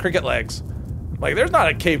it was like cricket legs. Like, there's not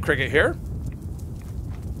a cave cricket here.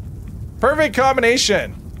 Perfect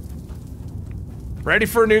combination. Ready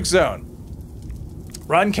for a nuke zone.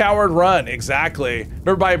 Run, coward, run. Exactly.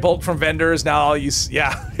 Remember buying bulk from vendors, now I'll use,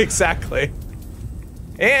 yeah, exactly.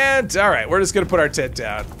 And, all right, we're just gonna put our tent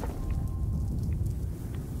down.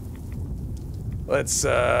 Let's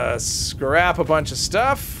scrap a bunch of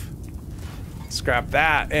stuff. Scrap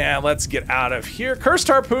that, and let's get out of here. Cursed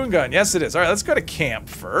harpoon gun, yes it is. All right, let's go to camp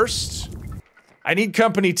first. I need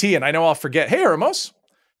Company T, and I know I'll forget. Hey, Ramos.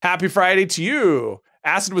 Happy Friday to you.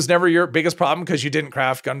 Acid was never your biggest problem because you didn't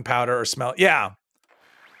craft gunpowder or smell. Yeah.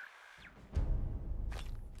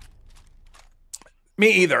 Me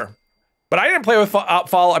either. But I didn't play without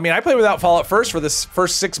Fallout. I mean, I played without Fallout first for this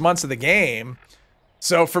first 6 months of the game.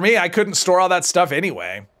 So for me, I couldn't store all that stuff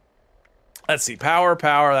anyway. Let's see, power,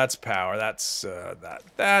 that's power, that's, that.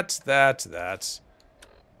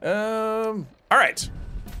 All right.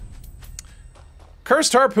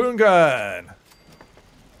 Cursed harpoon gun.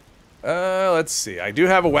 Let's see, I do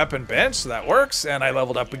have a weapon bench, so that works, and I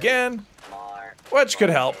leveled up again, which could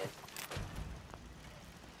help.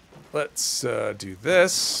 Let's, do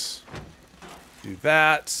this, do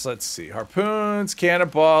that, let's see, harpoons,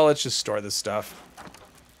 cannonball, let's just store this stuff.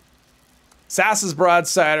 Sass's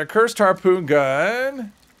broadsider, cursed harpoon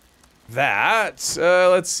gun. That,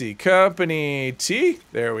 let's see, Company T.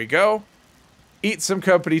 There we go. Eat some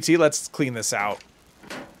Company T. Let's clean this out.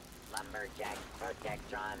 Lumberjack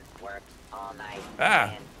Protectron works all night.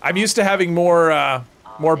 Ah, I'm used to having more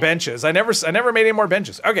benches. I never made any more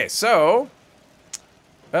benches. Okay, so,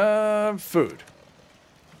 food.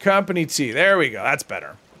 Company T. There we go. That's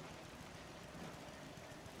better.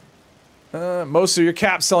 Most of your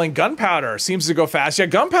caps selling gunpowder. Seems to go fast. Yeah,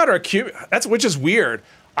 gunpowder which is weird.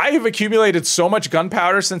 I have accumulated so much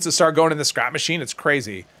gunpowder since it started going in the scrap machine. It's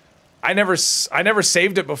crazy. I never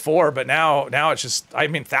saved it before, but now it's just, I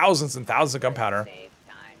mean, thousands and thousands of gunpowder.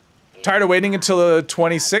 Tired of waiting until the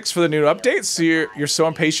 26th for the new updates? So you're so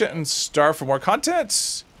impatient and starved for more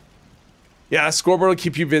content? Yeah, scoreboard will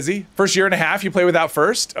keep you busy. First year and a half you play without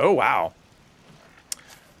first? Oh, wow.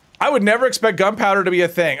 I would never expect gunpowder to be a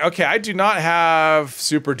thing. Okay, I do not have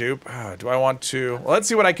super dupe. Do I want to? Well, let's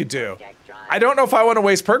see what I could do. I don't know if I want to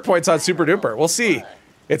waste perk points on super duper. We'll see.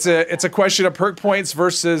 It's a question of perk points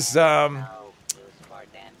versus oh,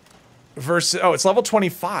 it's level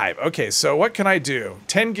 25. Okay, so what can I do?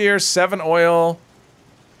 10 gear, 7 oil,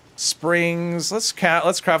 springs. Let's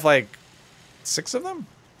craft like 6 of them?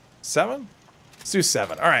 7? Let's do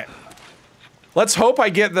 7. All right. Let's hope I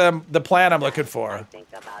get the plan I'm looking for. Think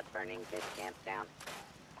about burning this camp down.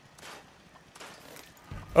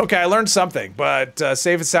 Okay, I learned something, but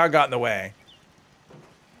safe and sound got in the way.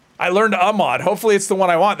 I learned a mod. Hopefully it's the one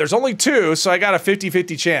I want. There's only 2, so I got a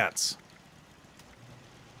 50-50 chance.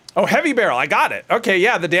 Oh, heavy barrel. I got it. Okay,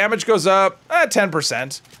 yeah, the damage goes up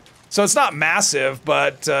 10%. So it's not massive,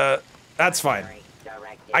 but that's fine.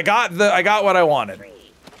 I got what I wanted.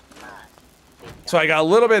 So I got a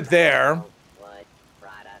little bit there.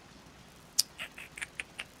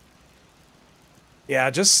 Yeah,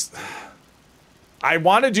 just I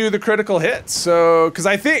want to do the critical hits. So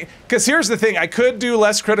because here's the thing, I could do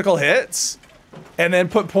less critical hits and then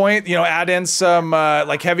put add in some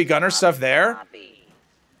like heavy gunner stuff there.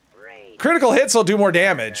 Critical hits will do more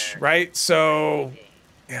damage, right? So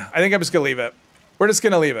yeah, I think I'm just gonna leave it. We're just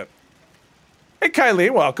gonna leave it. Hey Kylie,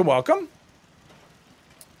 welcome, welcome.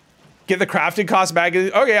 Get the crafting cost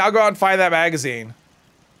magazine. Okay, I'll go out and find that magazine.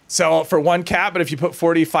 Sell it for 1 cap, but if you put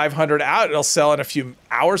 4,500 out, it'll sell in a few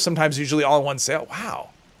hours, sometimes usually all in one sale. Wow.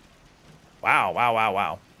 Wow, wow, wow,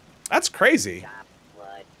 wow. That's crazy.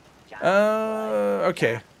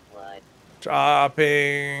 Okay.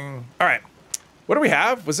 Dropping. All right. What do we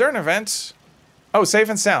have? Was there an event? Oh, safe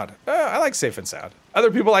and sound. I like safe and sound.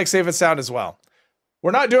 Other people like safe and sound as well.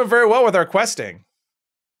 We're not doing very well with our questing.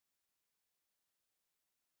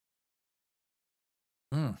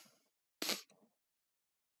 Hmm.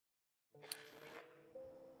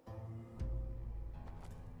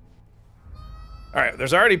 All right,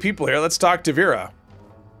 there's already people here. Let's talk to Vera.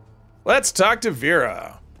 Let's talk to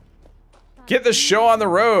Vera. Get the show on the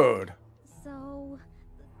road. So.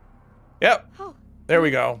 Yep. Oh, there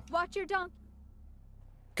we go. watch your donkey.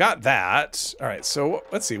 Got that. All right, so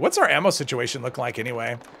let's see. What's our ammo situation look like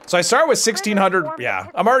anyway? So I start with 1,600. Yeah,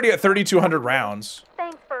 I'm already at 3,200 rounds.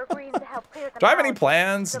 Thanks for agreeing to help clear them Do I have any out.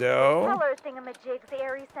 plans? No. Color thingamajigs the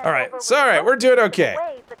Ares sent All right, over so was all right, we're doing supposed to okay. be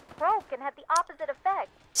away, but broke and had the opposite effect.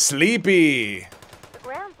 Sleepy. The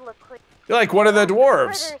grounds look clear. You're like one of the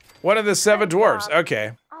dwarves. One of the 7 dwarves.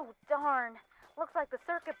 Okay. Oh darn! Looks like the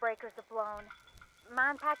circuit breakers have blown.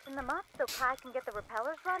 Mind patching them up so Kai can get the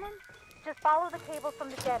repellers running? Just follow the cables from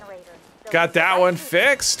the generator. They'll Got be that right one here.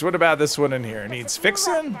 fixed. What about this one in here? Needs Just a few left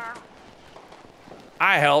fixing? now.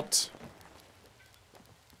 I helped.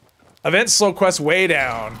 Event slow quest way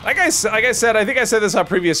down. Like I said, I think I said this on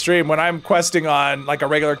previous stream. When I'm questing on like a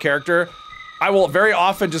regular character, I will very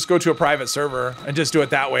often just go to a private server and just do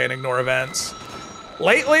it that way and ignore events.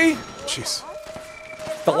 Lately, jeez,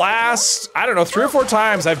 the last, I don't know, 3 or 4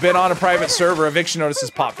 times I've been on a private server, eviction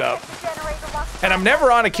notices popped up. And I'm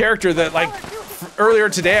never on a character that, like, earlier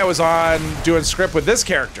today I was on doing script with this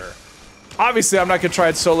character. Obviously, I'm not gonna try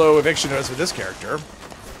and solo eviction notice with this character.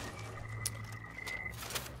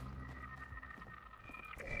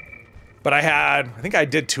 But I think I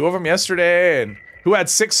did 2 of them yesterday, and who had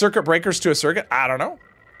 6 circuit breakers to a circuit? I don't know.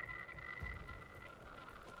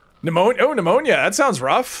 Pneumonia, oh, pneumonia, that sounds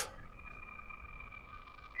rough.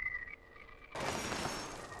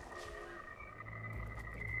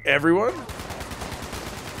 Everyone?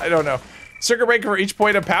 I don't know. Circuit breaker for each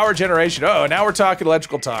point of power generation. Oh, now we're talking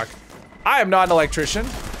electrical talk. I am not an electrician.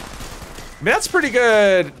 I mean, that's pretty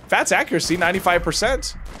good. FATS accuracy,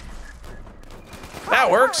 95%. That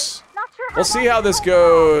works. We'll see how this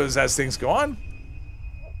goes as things go on.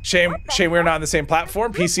 Shame we're not on the same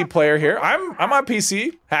platform. PC player here. I'm on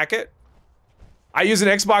PC. Hack it. I use an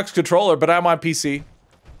Xbox controller, but I'm on PC.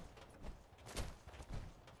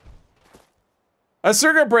 A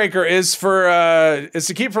circuit breaker is for is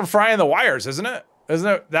to keep from frying the wires, isn't it? Isn't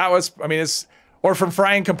it? That was, I mean, it's, or from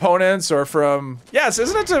frying components, or from, yes,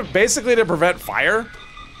 isn't it to basically to prevent fire?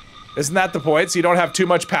 Isn't that the point? So you don't have too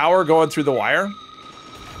much power going through the wire?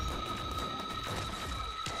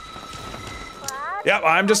 Yep,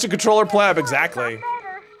 I'm just a controller pleb, exactly. You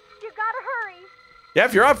gotta hurry. Yeah,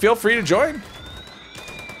 if you're up, feel free to join.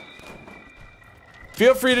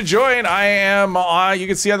 Feel free to join. I am, you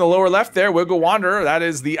can see on the lower left there, Wiggle Wanderer. That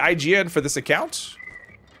is the IGN for this account.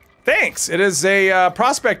 Thanks. It is a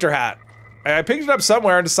prospector hat. I picked it up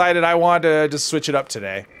somewhere and decided I wanted to just switch it up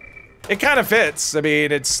today. It kind of fits. I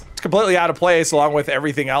mean, it's completely out of place along with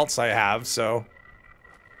everything else I have, so.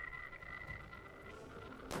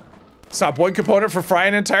 Stop one component for frying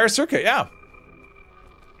an entire circuit, yeah.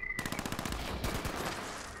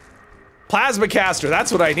 Plasma caster,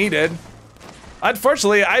 that's what I needed.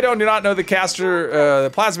 Unfortunately, I do not know the caster, the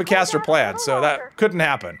plasma caster plan, so that couldn't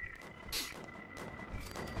happen.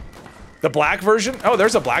 The black version? Oh,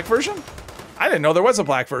 there's a black version? I didn't know there was a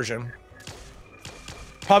black version.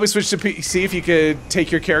 Probably switch to PC if you could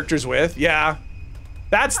take your characters with. Yeah,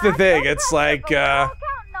 that's the thing. It's like, yeah.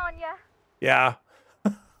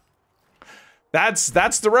 That's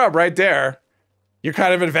the rub right there. You're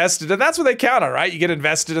kind of invested, and that's what they count on, right? You get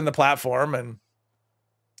invested in the platform, and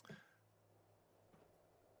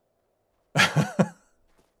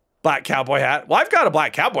black cowboy hat. Well, I've got a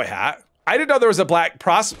black cowboy hat. I didn't know there was a black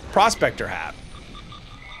prospector hat.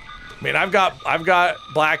 I mean, I've got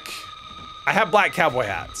black. I have black cowboy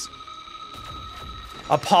hats.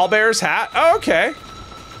 A pallbearer's hat. Oh, okay.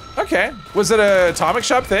 Okay. Was it a Atomic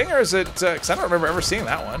Shop thing, or is it? Because I don't remember ever seeing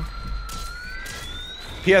that one.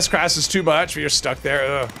 PS Crash is too much. You're stuck there.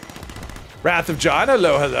 Ugh. Wrath of John.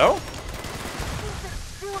 Hello, hello.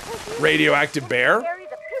 Radioactive bear.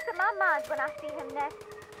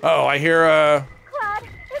 Oh, I hear. Clyde,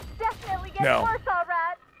 it's definitely getting No. worse, all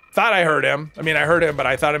right. Thought I heard him. I mean, I heard him, but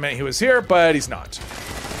I thought it meant he was here, but he's not.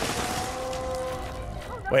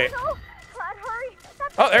 Oh, no, Wait. No, no. Clyde, hurry.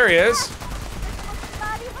 That's Oh, there he is.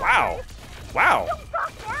 Clyde, Wow. Wow. Don't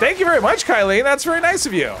stop now. Thank you very much, Kylie. That's very nice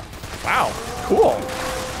of you. Wow. Cool.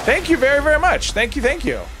 Thank you very, very much. Thank you, thank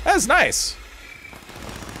you. That's nice.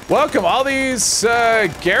 Welcome all these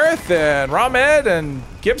Gareth and Rahmed and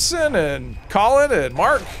Gibson and Colin and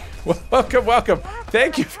Mark. Welcome, welcome.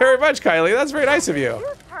 Thank you very much, Kylie. That's very nice of you.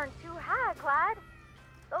 You turned too high, Clyde.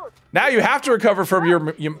 Those Now you have to recover from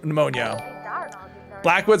your pneumonia.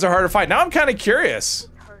 Blackwoods are hard to find. Now I'm kind of curious.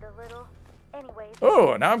 hurt a little. Anyways,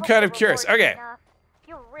 Oh, now I'm kind of curious. Okay.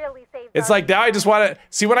 you really saved It's our like now I just want to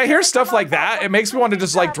see when I hear stuff like that, it makes me want to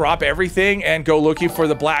just like drop everything and go looking for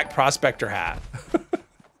the black prospector hat.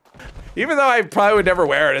 Even though I probably would never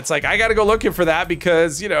wear it, it's like I got to go looking for that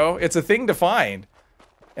because, you know, it's a thing to find.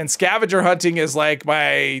 And scavenger hunting is like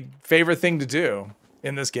my favorite thing to do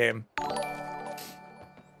in this game.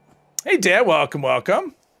 Hey Dan, welcome,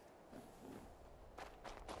 welcome.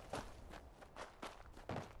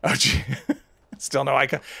 Oh gee. Still no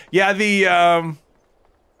icon. Yeah, the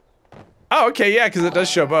oh, okay, yeah, because it does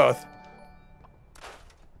show both.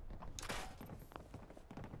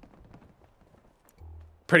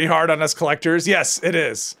 Pretty hard on us collectors. Yes, it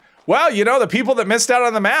is. Well, you know, the people that missed out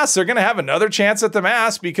on the mask, they're gonna have another chance at the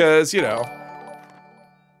mask because, you know,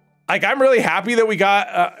 like I'm really happy that we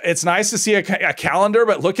got, it's nice to see a calendar,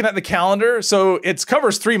 but looking at the calendar, so it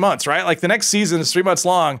covers 3 months, right? Like the next season is 3 months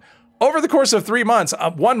long. Over the course of 3 months,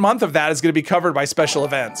 1 month of that is gonna be covered by special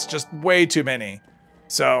events. Just way too many.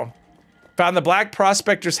 So, found the Black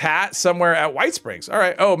Prospector's hat somewhere at White Springs. All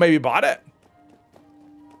right, oh, maybe bought it?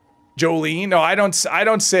 Jolene, no, I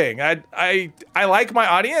don't sing. I like my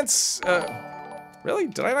audience. Really?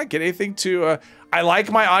 Did I not get anything to, I like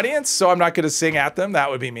my audience, so I'm not gonna sing at them. That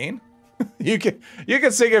would be mean. You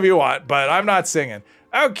can sing if you want, but I'm not singing.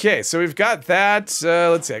 Okay, so we've got that.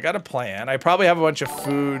 Let's see, I got a plan. I probably have a bunch of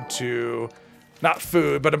food to, not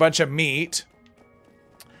food, but a bunch of meat.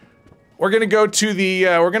 We're gonna go to the,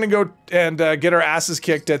 we're gonna go and get our asses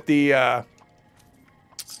kicked at the,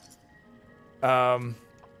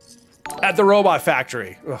 at the robot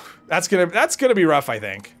factory. Ugh, that's gonna be rough, I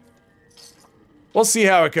think. We'll see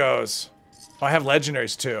how it goes. Oh, I have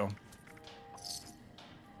legendaries too.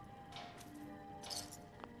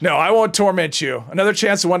 No, I won't torment you. Another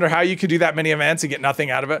chance to wonder how you could do that many events and get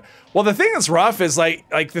nothing out of it. Well, the thing that's rough is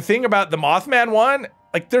like the thing about the Mothman one,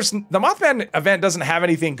 like the Mothman event doesn't have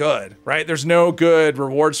anything good, right? There's no good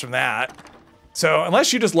rewards from that. So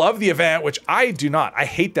unless you just love the event, which I do not, I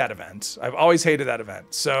hate that event. I've always hated that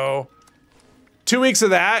event. So 2 weeks of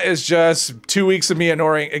that is just 2 weeks of me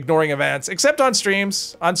ignoring events, except on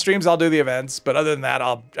streams. On streams, I'll do the events, but other than that,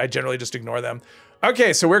 I generally just ignore them.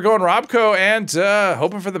 Okay, so we're going Robco and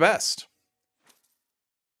hoping for the best.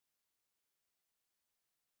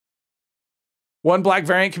 One black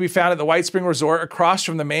variant can be found at the White Spring Resort across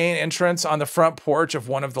from the main entrance on the front porch of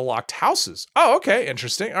one of the locked houses. Oh, okay,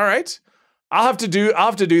 interesting. All right. I'll have to do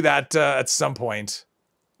that at some point.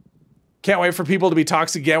 Can't wait for people to be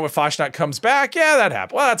toxic again when Foshnot comes back. Yeah, that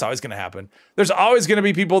happened. Well, that's always going to happen. There's always going to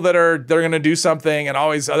be people that are going to do something, and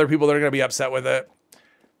always other people that are going to be upset with it.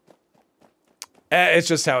 It's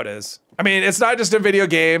just how it is. I mean, it's not just in video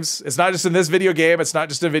games. It's not just in this video game. It's not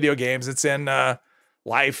just in video games. It's in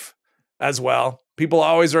life as well. People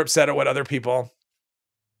always are upset at what other people.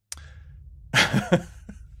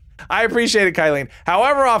 I appreciate it, Kylene.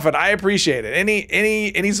 However often, I appreciate it.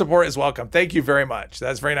 Any support is welcome. Thank you very much.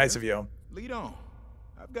 That's very nice of you. Lead on.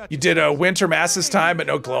 You did a winter mass this time, but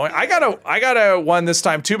no glowing. I got a one this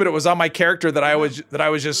time too, but it was on my character that I was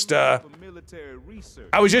just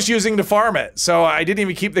using to farm it. So I didn't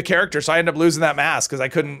even keep the character, so I ended up losing that mask because I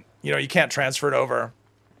couldn't, you know, you can't transfer it over.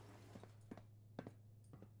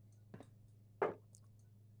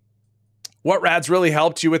 What rads really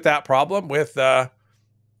helped you with that problem? With oh,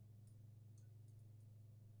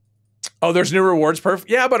 there's new rewards, perfect.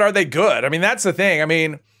 Yeah, but are they good? I mean, that's the thing. I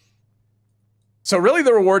mean, So really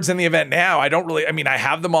the rewards in the event now, I mean, I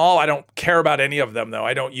have them all. I don't care about any of them though.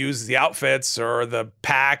 I don't use the outfits or the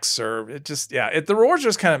packs or it just, yeah, the rewards are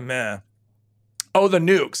just kind of meh. Oh, the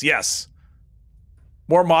nukes, yes.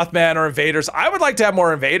 More Mothman or invaders. I would like to have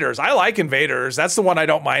more invaders. I like invaders. That's the one I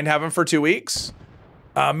don't mind having for 2 weeks.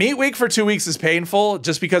 Meat week for 2 weeks is painful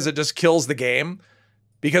just because it just kills the game.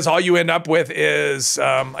 Because all you end up with is,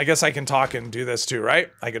 I guess I can talk and do this too, right?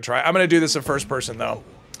 I could try. I'm going to do this in first person though.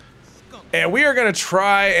 And we are going to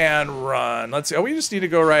try and run. Let's see. Oh, we just need to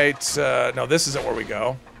go right. No, this isn't where we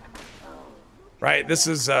go. Right, this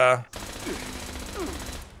is, there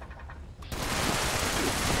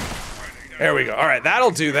we go. All right,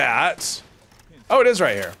 that'll do that. Oh, it is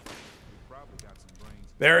right here.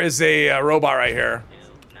 There is a robot right here.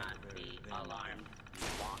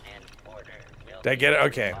 Did I get it?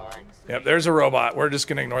 Okay. Yep, there's a robot. We're just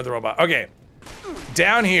gonna ignore the robot. Okay.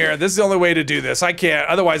 Down here, this is the only way to do this. I can't,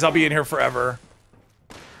 otherwise I'll be in here forever.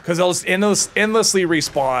 Because they'll just endlessly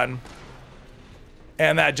respawn.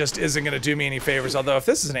 And that just isn't gonna do me any favors. Although if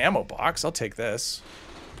this is an ammo box, I'll take this.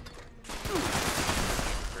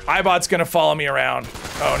 iBot's gonna follow me around.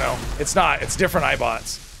 Oh no, it's not. It's different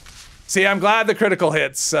iBots. See, I'm glad the critical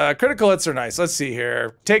hits. Critical hits are nice. Let's see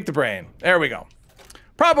here. Take the brain. There we go.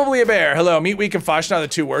 Probably a bear. Hello, Meat Week and Foshna are the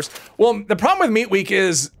two worst. Well, the problem with Meat Week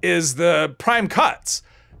is the prime cuts.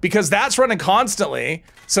 Because that's running constantly.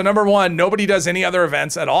 So number one, nobody does any other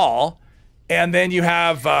events at all. And then you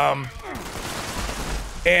have,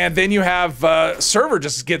 server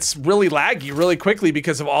just gets really laggy really quickly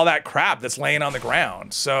because of all that crap that's laying on the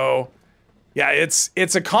ground. So, yeah, it's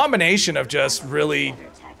a combination of just really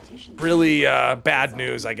bad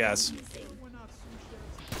news, I guess.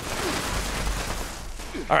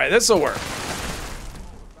 All right, this will work.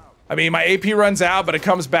 I mean, my AP runs out, but it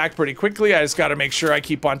comes back pretty quickly. I just got to make sure I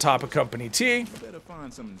keep on top of Company T.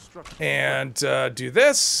 And do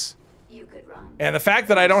this. And the fact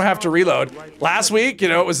that I don't have to reload. Last week, you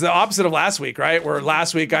know, it was the opposite of last week, right? Where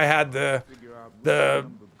last week I had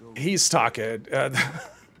he's talking.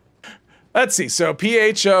 Let's see, so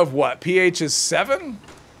pH of what? pH is 7?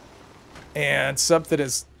 And something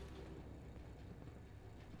is...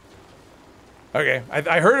 Okay,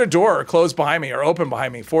 I heard a door close behind me or open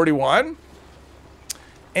behind me. 41.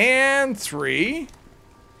 And 3.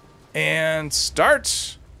 And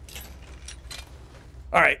start.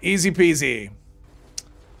 All right, easy peasy.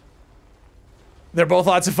 They're both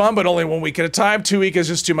lots of fun, but only 1 week at a time. 2 weeks is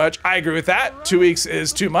just too much. I agree with that. 2 weeks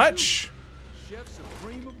is too much.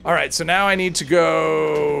 All right, so now I need to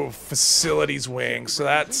go facilities wing. So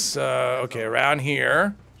that's, okay, around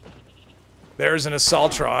here. There's an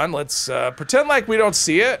Assaultron. Let's pretend like we don't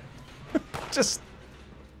see it.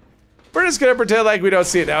 We're just gonna pretend like we don't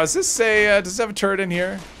see it. Now, is this a, does it have a turret in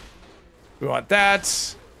here? We want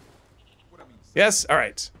that. Yes, all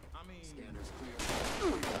right.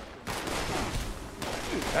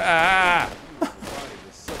 Ah.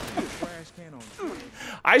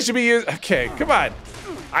 I should be using, okay, come on.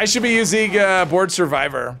 I should be using Board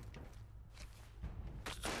Survivor.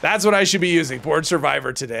 That's what I should be using, Board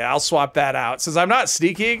Survivor today. I'll swap that out. Since I'm not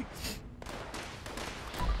sneaking.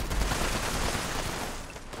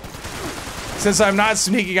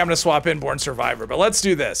 I'm gonna swap in Board Survivor. But let's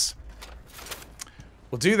do this.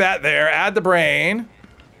 We'll do that there, add the brain.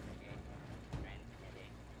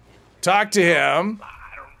 Talk to him.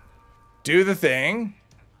 Do the thing.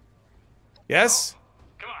 Yes?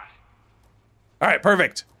 Come on. All right,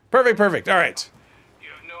 perfect. Perfect, all right. You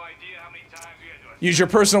have no idea how many times we had to Use your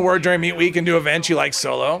personal word during Meat Week and do events you like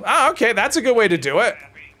solo. Ah, okay, that's a good way to do it.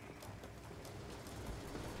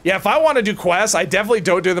 Yeah, if I want to do quests, I definitely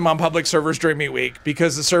don't do them on public servers during Meat Week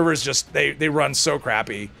because the servers just, they run so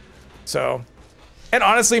crappy. So, and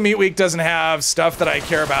honestly, Meat Week doesn't have stuff that I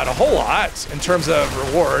care about a whole lot in terms of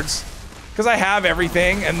rewards because I have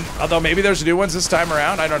everything, and although maybe there's new ones this time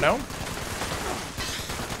around, I don't know.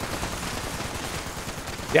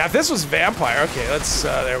 Yeah, if this was Vampire, okay, let's,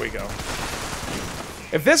 there we go.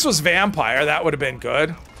 If this was Vampire, that would have been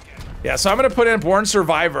good. Yeah, so I'm gonna put in Born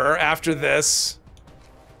Survivor after this,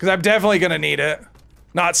 because I'm definitely gonna need it.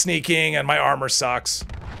 Not sneaking, and my armor sucks.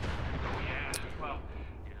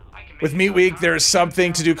 With Meat Week, there's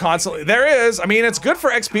something to do constantly. There is, I mean, it's good for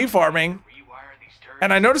XP farming.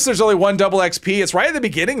 And I noticed there's only one double XP. It's right at the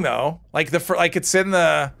beginning though. Like it's in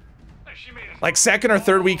the, like second or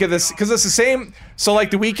third week of this, because it's the same. So like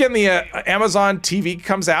the weekend the Amazon TV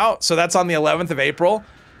comes out, so that's on the 11th of April.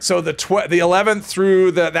 So the 11th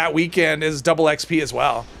through that weekend is double XP as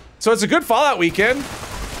well. So it's a good Fallout weekend.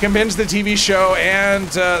 You can binge the TV show, and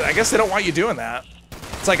I guess they don't want you doing that.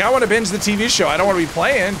 It's like, I want to binge the TV show. I don't want to be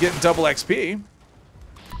playing, getting double XP.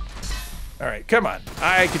 All right, come on.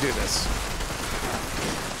 I can do this.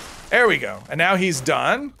 There we go. And now he's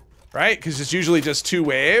done, right? Because it's usually just 2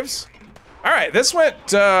 waves. All right, this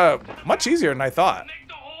went much easier than I thought.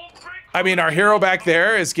 I mean, our hero back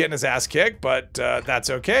there is getting his ass kicked, but that's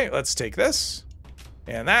okay. Let's take this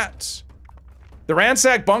and that. The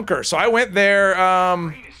ransack bunker. So I went there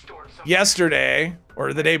yesterday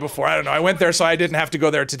or the day before. I don't know. I went there so I didn't have to go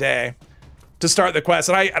there today to start the quest,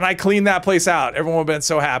 and I cleaned that place out. Everyone would have been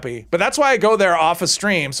so happy. But that's why I go there off a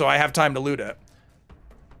stream, so I have time to loot it.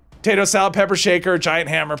 Potato salad, pepper shaker, giant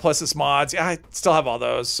hammer, plus its mods. Yeah, I still have all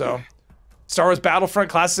those. So, Star Wars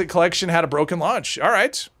Battlefront Classic Collection had a broken launch. All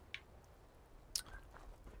right.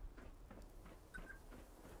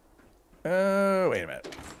 Wait a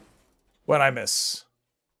minute. What'd I miss?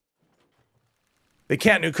 They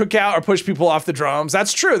can't new cookout or push people off the drums.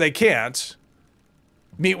 That's true. They can't.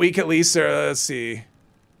 Meat week at least. Let's see.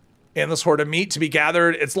 Endless horde of meat to be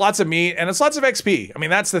gathered. It's lots of meat and it's lots of XP. I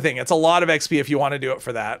mean, that's the thing. It's a lot of XP if you want to do it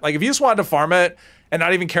for that. Like if you just wanted to farm it and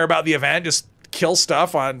not even care about the event, just kill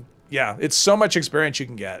stuff on, yeah, it's so much experience you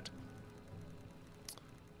can get.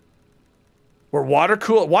 Where water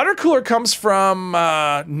cooler comes from,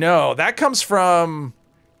 no, that comes from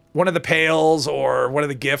one of the pails or one of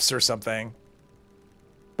the gifts or something.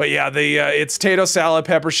 But yeah, it's potato salad,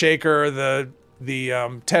 pepper shaker, the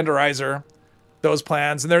tenderizer, those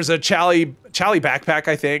plans, and there's a Chally backpack,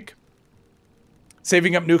 I think.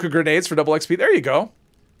 Saving up nuka grenades for double XP. There you go.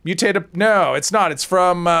 Mutated. No, it's not. It's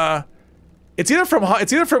from. It's either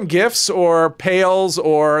from gifts or pails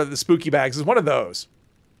or the spooky bags. It's one of those.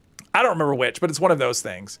 I don't remember which, but it's one of those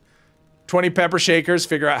things. 20 pepper shakers.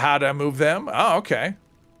 Figure out how to move them. Oh, okay.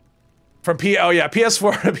 From oh yeah,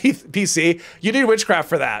 PS4 to PC. You need witchcraft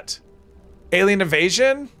for that. Alien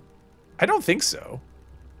invasion. I don't think so.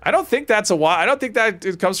 I don't think that's I don't think that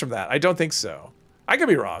it comes from that. I don't think so. I could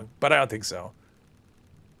be wrong, but I don't think so.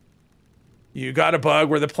 You got a bug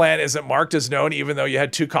where the plan isn't marked as known even though you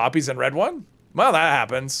had 2 copies and read one? Well, that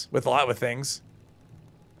happens with a lot with things.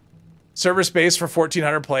 Server space for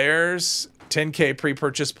 1,400 players. 10K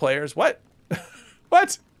pre-purchase players. What?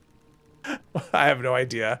 What? I have no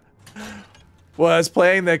idea. Was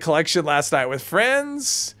playing the collection last night with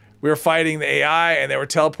friends. We were fighting the AI and they were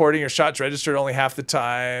teleporting. Your shots registered only half the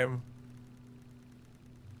time.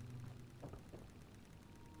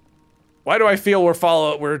 Why do I feel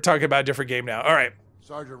we're talking about a different game now? All right.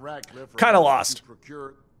 Sergeant Ratcliffe. Kind of lost.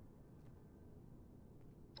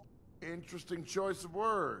 Interesting choice of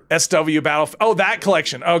words. SW Battle. Oh, that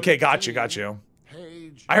collection. Okay, got you.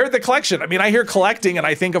 I heard the collection. I mean, I hear collecting and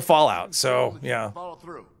I think of Fallout. So, yeah.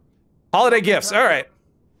 Holiday gifts. All right.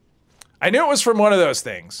 I knew it was from one of those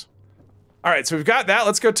things. All right, so we've got that.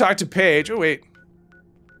 Let's go talk to Paige. Oh, wait.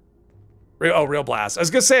 Real Blast. I was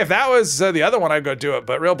going to say, if that was the other one, I'd go do it.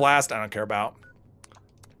 But Real Blast, I don't care about.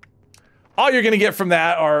 All you're going to get from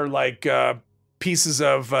that are, like, pieces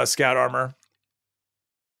of scout armor.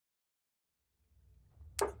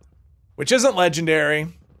 Which isn't legendary.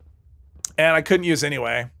 And I couldn't use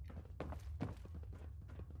anyway.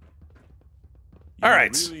 All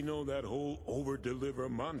right. You really know that whole over-deliver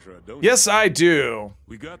mantra, don't Yes, I do.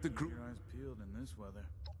 We got the group.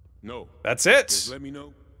 No. That's it. Just let me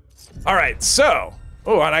know. All right, so.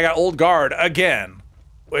 Oh, and I got Old Guard again,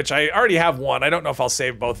 which I already have one. I don't know if I'll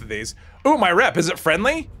save both of these. Ooh, my rep. Is it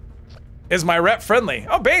friendly? Is my rep friendly?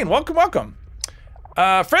 Oh, Bane, welcome, welcome.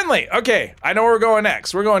 Friendly. Okay, I know where we're going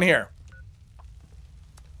next. We're going here.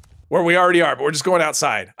 Where we already are, but we're just going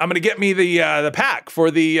outside. I'm gonna get me the pack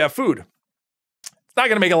for the food. It's not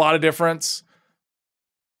gonna make a lot of difference,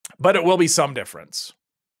 but it will be some difference.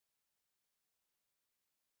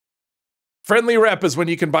 Friendly rep is when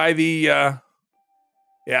you can buy the,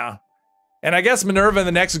 yeah. And I guess Minerva in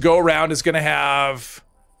the next go round is gonna have,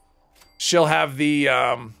 she'll have the,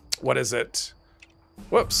 what is it?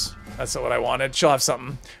 Whoops, that's not what I wanted. She'll have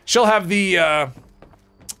something. She'll have the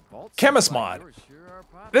chemist mod.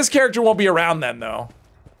 This character won't be around then though.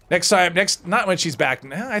 Next time, not when she's back.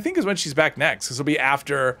 I think is when she's back next, because it'll be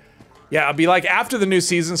after, yeah, it'll be like after the new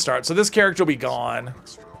season starts. So this character will be gone.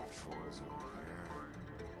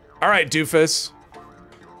 All right, doofus.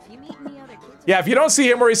 Yeah, if you don't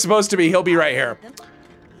see him where he's supposed to be, he'll be right here.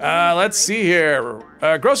 Let's see here.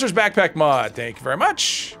 Grocer's backpack mod. Thank you very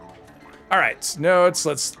much. All right, notes.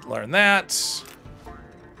 Let's learn that.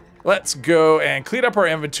 Let's go and clean up our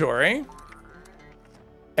inventory.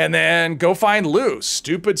 And then go find Lou.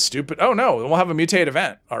 Stupid. Oh no, we'll have a mutate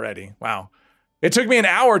event already. Wow. It took me an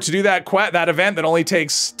hour to do that event that only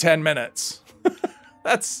takes 10 minutes.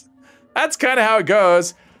 That's kind of how it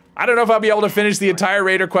goes. I don't know if I'll be able to finish the entire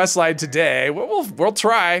Raider quest line today. We'll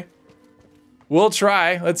try. We'll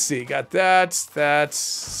try. Let's see. Got that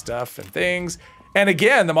stuff and things. And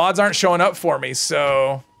again, the mods aren't showing up for me,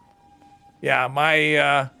 so yeah,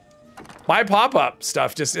 my pop-up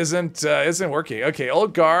stuff just isn't working. Okay,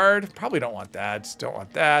 old guard. Probably don't want that. Don't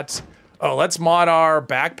want that. Oh, let's mod our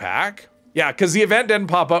backpack. Yeah, because the event didn't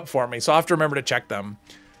pop up for me, so I'll have to remember to check them.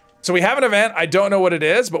 So we have an event. I don't know what it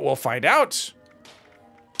is, but we'll find out.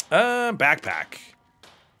 Backpack.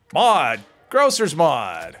 Mod. Grocer's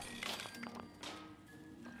mod.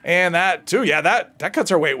 And that too, yeah, that cuts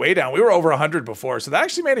our weight way down. We were over 100 before, so that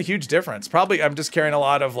actually made a huge difference. Probably I'm just carrying a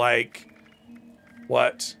lot of like,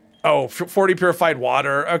 what? Oh, 40 purified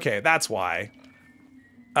water. Okay, that's why.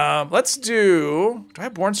 Let's do I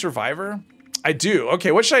have Born Survivor? I do.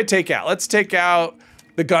 Okay, what should I take out? Let's take out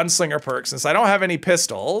the Gunslinger perk since I don't have any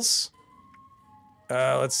pistols.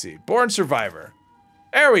 Let's see. Born Survivor.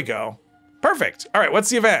 There we go. Perfect. All right, what's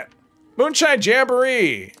the event? Moonshine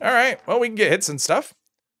Jamboree. All right, well, we can get hits and stuff.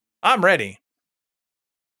 I'm ready.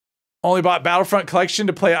 Only bought Battlefront Collection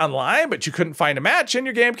to play online, but you couldn't find a match and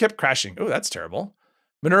your game kept crashing. Oh, that's terrible.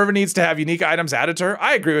 Minerva needs to have unique items added to her.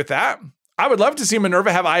 I agree with that. I would love to see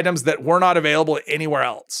Minerva have items that were not available anywhere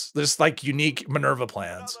else. There's like unique Minerva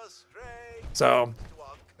plans. So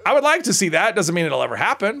I would like to see that. Doesn't mean it'll ever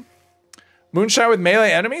happen. Moonshine with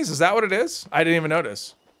melee enemies? Is that what it is? I didn't even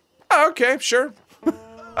notice. Oh, okay, sure.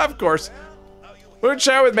 Of course.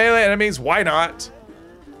 Moonshine with melee enemies, why not?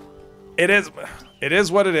 It is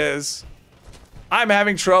what it is. I'm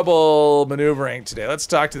having trouble maneuvering today. Let's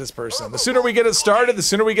talk to this person. The sooner we get it started, the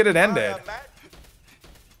sooner we get it ended.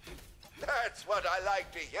 That's what I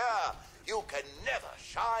like to hear. You can never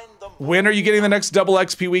shine the moon. When are you getting the next double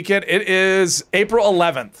XP weekend? It is April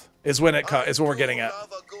 11th is when we're getting it.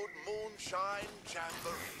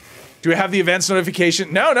 Do we have the events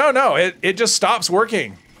notification? No. It just stops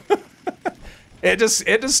working. It just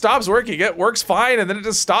stops working. It works fine and then it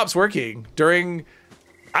just stops working during,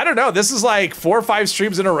 I don't know, this is like 4 or 5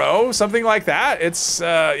 streams in a row, something like that. It's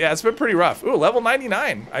yeah, it's been pretty rough. Ooh, level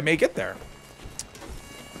 99. I may get there.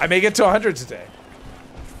 I may get to 100 today.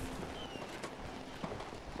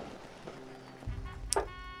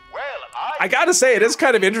 I gotta say, it is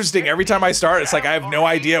kind of interesting. Every time I start, it's like I have no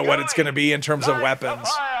idea what it's gonna be in terms of weapons.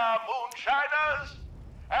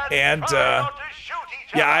 And yeah,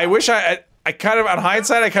 I wish I kind of, on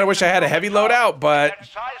hindsight, I kind of wish I had a heavy loadout, but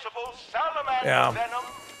yeah.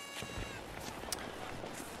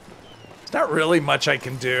 There's not really much I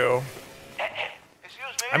can do.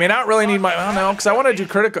 I mean, I don't really need my, I don't know, because I want to do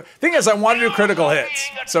critical, thing is, I want to do critical hits.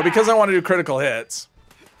 So because I want to do critical hits,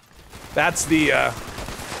 that's the,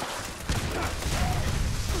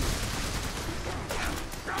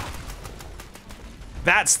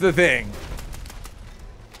 that's the thing.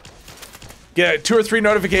 Get 2 or 3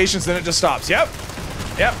 notifications, then it just stops. Yep,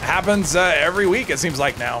 happens every week, it seems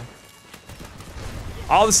like now.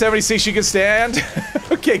 All the 76 you can stand.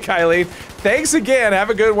 Okay, Kylie, thanks again, have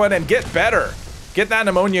a good one, and get better. Get that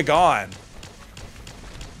pneumonia gone.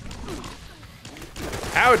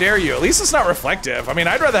 How dare you? At least it's not reflective. I mean,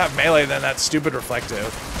 I'd rather have melee than that stupid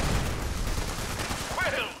reflective.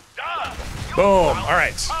 Boom, all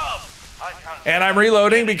right. And I'm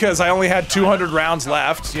reloading because I only had 200 rounds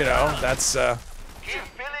left, you know, that's,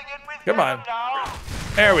 come on.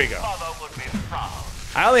 There we go.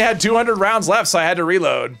 I only had 200 rounds left, so I had to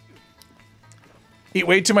reload. Eat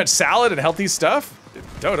way too much salad and healthy stuff?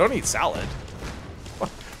 Don't eat salad.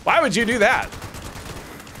 Why would you do that?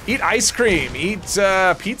 Eat ice cream, eat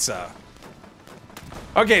pizza.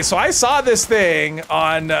 Okay, so I saw this thing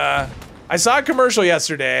on, I saw a commercial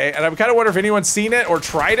yesterday, and I'm kind of wondering if anyone's seen it or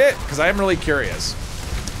tried it, because I am really curious.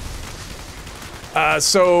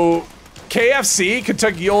 So,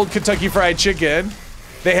 KFC, old Kentucky Fried Chicken,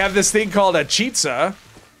 they have this thing called a chizza,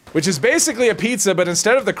 which is basically a pizza, but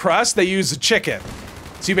instead of the crust, they use a chicken.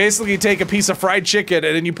 So you basically take a piece of fried chicken,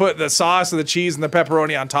 and then you put the sauce and the cheese and the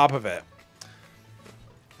pepperoni on top of it.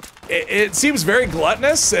 It seems very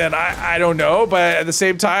gluttonous, and I don't know, but at the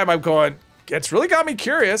same time, I'm going, it's really got me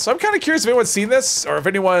curious. So I'm kind of curious if anyone's seen this or if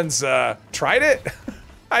anyone's tried it.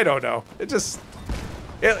 I don't know. It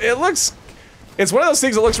looks, it's one of those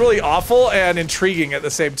things that looks really awful and intriguing at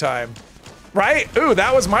the same time. Right? Ooh,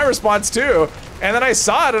 that was my response too. And then I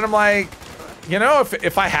saw it and I'm like, you know,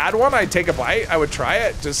 if I had one, I'd take a bite. I would try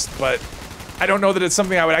it, but I don't know that it's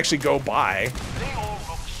something I would actually go buy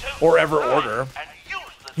or ever order.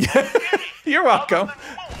 You're welcome.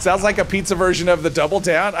 Sounds like a pizza version of the Double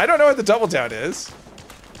Down. I don't know what the Double Down is.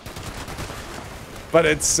 But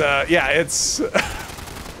it's, yeah, it's,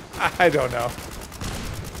 I don't know.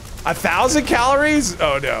 1,000 calories?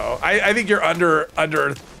 Oh no. I think you're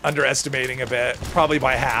underestimating a bit, probably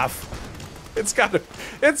by half. It's got to,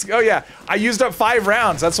 oh yeah, I used up 5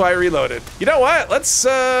 rounds. That's why I reloaded. You know what? Let's,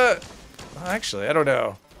 actually, I don't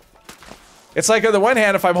know. It's like on the one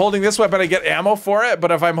hand, if I'm holding this weapon, I get ammo for it.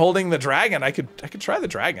 But if I'm holding the dragon, I could try the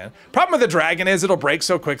dragon. Problem with the dragon is it'll break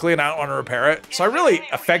so quickly and I don't want to repair it. So I really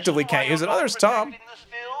effectively can't use it. Oh, there's Tom.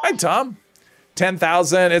 Hi, Tom.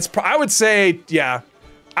 10,000. It's, I would say, yeah,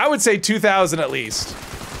 I would say 2,000 at least.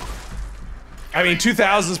 I mean,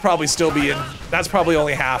 2,000 is probably still being, that's probably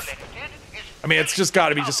only half. I mean, it's just got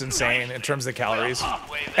to be just insane in terms of the calories.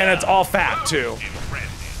 And it's all fat, too.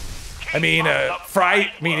 I mean,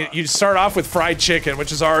 you start off with fried chicken,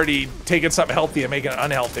 which is already taking something healthy and making it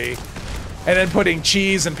unhealthy. And then putting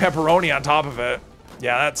cheese and pepperoni on top of it.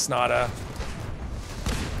 Yeah, that's not a...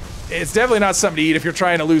 It's definitely not something to eat if you're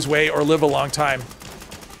trying to lose weight or live a long time.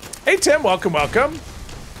 Hey, Tim, welcome, welcome.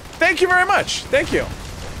 Thank you very much. Thank you.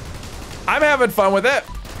 I'm having fun with it.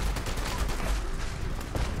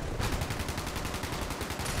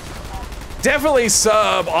 Definitely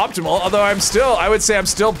suboptimal, although I would say I'm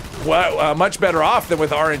still much better off than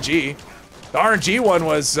with RNG. The RNG one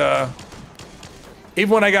was, even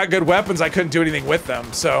when I got good weapons, I couldn't do anything with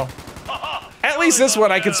them, so. At least this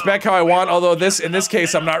one I can spec how I want, although in this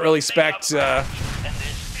case, I'm not really spec'd,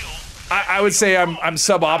 I would say I'm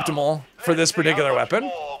suboptimal for this particular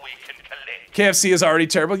weapon. KFC is already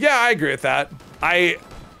terrible. Yeah, I agree with that. I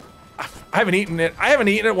haven't eaten it. I haven't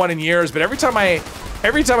eaten one in years, but every time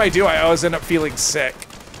I do, I always end up feeling sick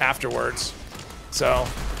afterwards. So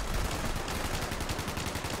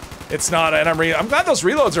it's not, and I'm glad those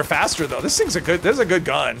reloads are faster though. This is a good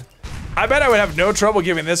gun. I bet I would have no trouble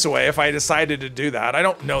giving this away if I decided to do that. I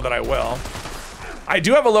don't know that I will. I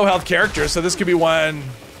do have a low health character, so this could be one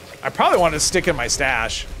I probably want to stick in my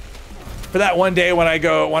stash for that one day when I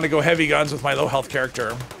want to go heavy guns with my low health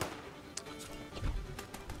character.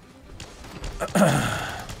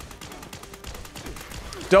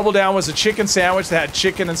 Double Down was a chicken sandwich that had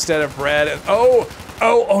chicken instead of bread. And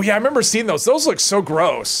oh yeah, I remember seeing those. Those look so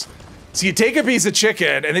gross. So you take a piece of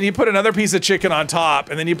chicken and then you put another piece of chicken on top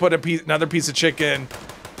and then you put another piece of chicken.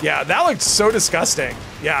 Yeah, that looked so disgusting.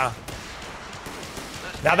 Yeah.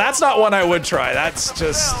 Now that's not one I would try. That's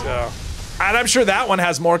just, and I'm sure that one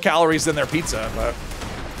has more calories than their pizza, but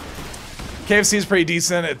KFC is pretty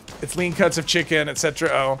decent. It's lean cuts of chicken, etc.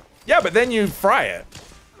 Oh, yeah, but then you fry it.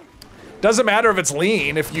 Doesn't matter if it's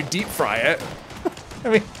lean if you deep fry it. I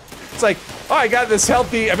mean, it's like, oh, I got this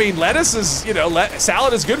healthy. I mean, lettuce is, you know,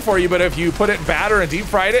 salad is good for you, but if you put it in batter and deep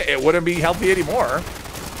fried it, it wouldn't be healthy anymore.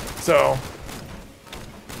 So,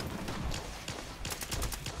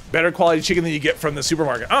 better quality chicken than you get from the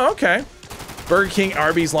supermarket. Oh, okay. Burger King,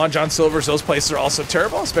 Arby's, Long John Silver's, those places are also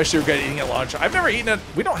terrible, especially if you're eating at Long John. I've never eaten it.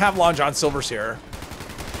 We don't have Long John Silver's here.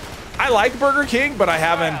 I like Burger King, but I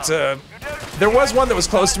haven't. There was one that was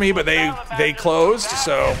close to me, but they closed,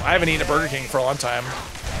 so I haven't eaten at Burger King for a long time.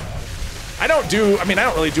 I don't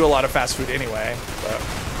really do a lot of fast food anyway, but.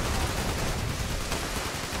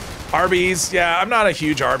 Arby's, yeah, I'm not a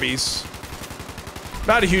huge Arby's.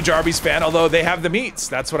 Not a huge Arby's fan, although they have the meats.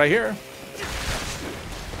 That's what I hear.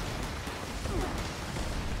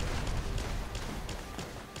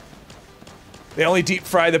 They only deep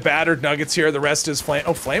fry the battered nuggets here. The rest is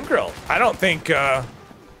flame grill. I don't think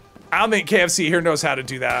KFC here knows how to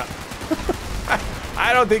do that.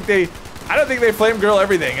 I don't think they flame grill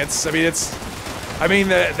everything. The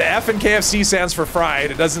F in KFC stands for fried.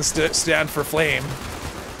 It doesn't stand for flame.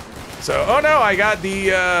 So, oh no, I got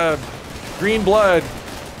the green blood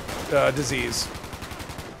disease.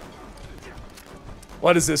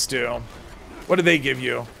 What does this do? What do they give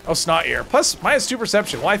you? Oh, snot ear. Plus, -2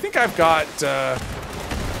 perception. Well, I think I've got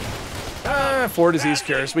 4 disease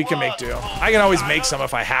cures. We can make do. I can always make some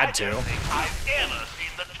if I had to.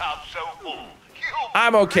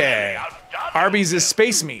 I'm okay. Arby's is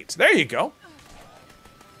space meat. There you go.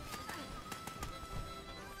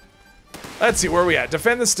 Let's see, where are we at?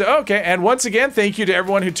 Defend the okay, and once again, thank you to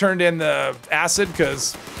everyone who turned in the acid,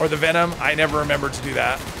 or the venom. I never remembered to do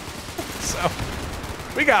that. So,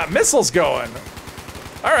 we got missiles going.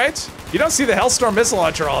 All right. You don't see the Hellstorm missile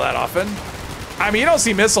launcher all that often. I mean, you don't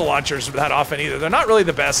see missile launchers that often either. They're not really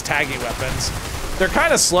the best tagging weapons. They're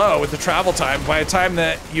kind of slow with the travel time. By the time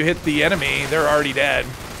that you hit the enemy, they're already dead.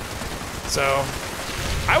 So,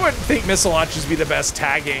 I wouldn't think missile launchers be the best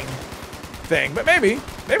tagging thing, but maybe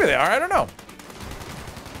they are. I don't know.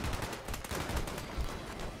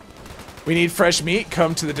 We need fresh meat.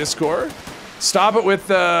 Come to the Discord. Stop it with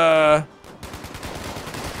the.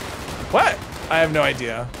 What? I have no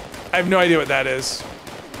idea. I have no idea what that is.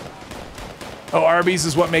 Oh, Arby's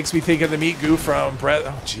is what makes me think of the meat goo from Breath.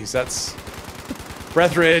 Oh, jeez, that's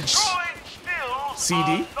Breathridge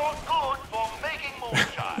CD.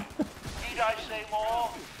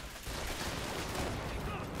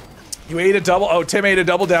 You ate a double. Oh, Tim ate a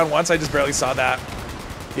double down once. I just barely saw that.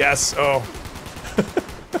 Yes. Oh.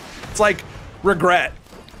 It's like regret.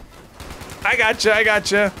 I gotcha. I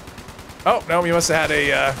gotcha. Oh, no, he must have had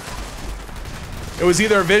a... it was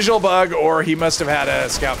either a visual bug or he must have had a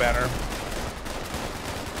scout banner.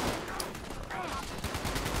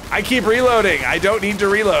 I keep reloading. I don't need to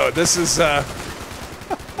reload. This is...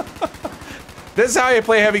 This is how I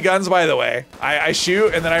play heavy guns, by the way. I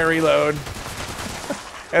shoot and then I reload.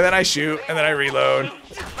 And then I shoot and then I reload.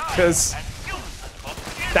 Because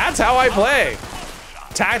that's how I play.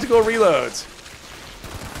 Tactical reloads.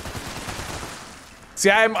 See,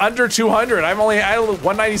 I'm under 200. I have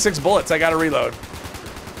 196 bullets. I gotta reload.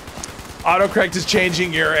 Autocorrect is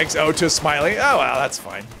changing your XO to a smiley. Oh, well, that's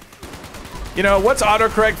fine. You know, what's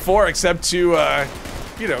autocorrect for except to,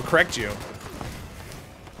 you know, correct you?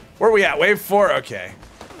 Where are we at? Wave 4? Okay.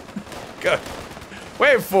 Good.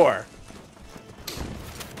 Wave 4.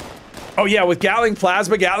 Oh, yeah, with Gatling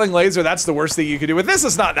Plasma, Gatling Laser, that's the worst thing you could do. With this,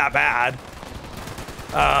 it's not that bad.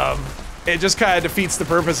 It just kind of defeats the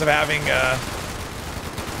purpose of having,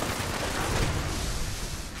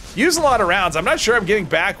 use a lot of rounds. I'm not sure I'm getting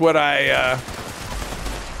back what I,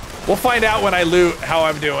 we'll find out when I loot how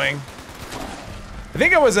I'm doing. I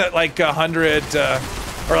think I was at like 100,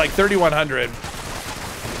 or like 3,100.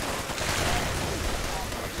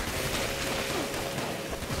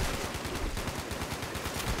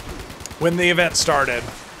 When the event started.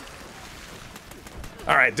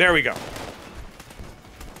 All right, there we go.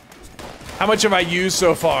 How much have I used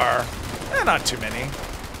so far? Not too many.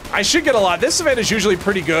 I should get a lot. This event is usually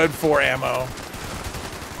pretty good for ammo.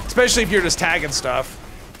 Especially if you're just tagging stuff.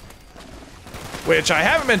 Which I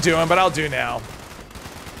haven't been doing, but I'll do now.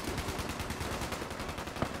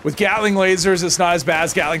 With Gatling lasers, it's not as bad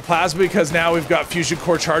as Gatling Plasma because now we've got Fusion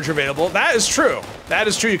Core Charger available. That is true. That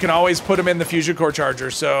is true. You can always put them in the Fusion Core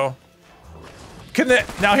Charger, so...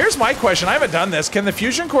 Now here's my question. I haven't done this. Can the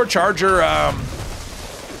Fusion Core Charger,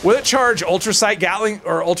 will it charge Ultrasight Gatling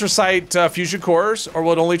or Ultrasight Fusion Cores, or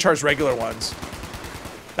will it only charge regular ones?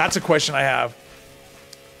 That's a question I have.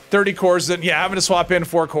 30 cores, then yeah, having to swap in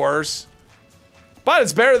 4 cores. But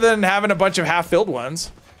it's better than having a bunch of half-filled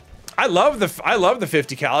ones. I love the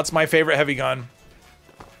 50 cal. It's my favorite heavy gun.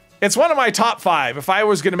 It's one of my top 5. If I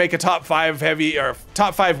was going to make a top 5 heavy or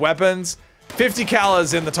top 5 weapons, 50 cal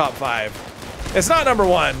is in the top 5. It's not number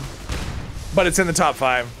 1, but it's in the top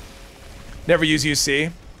 5. Never use UC.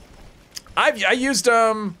 I used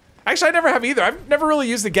actually I never have either. I've never really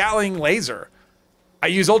used the Gatling laser. I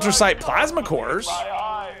use Ultrasight plasma cores,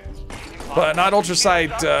 but not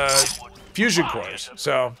Ultrasight fusion cores.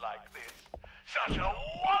 So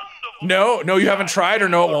no, you haven't tried, or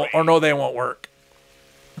no, it won't, or no, they won't work.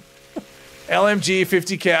 LMG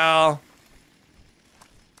 50 cal.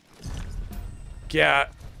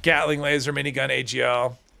 Gatling laser minigun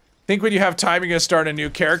AGL. Think when you have time, you're gonna start a new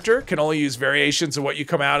character. Can only use variations of what you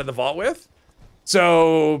come out of the vault with.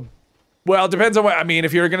 So, well, it depends on what, I mean,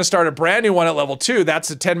 if you're gonna start a brand new one at level 2, that's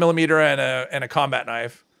a 10mm and a combat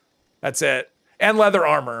knife. That's it. And leather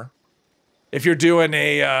armor. If you're doing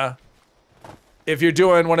a, if you're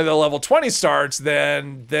doing one of the level 20 starts,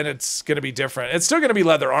 then it's gonna be different. It's still gonna be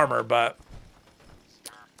leather armor, but...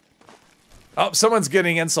 Oh, someone's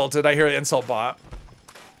getting insulted. I hear an insult bot.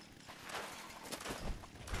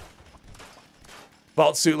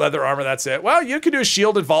 Vault suit, leather armor, that's it. Well, you could do a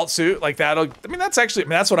shielded vault suit like that. I mean, that's actually, I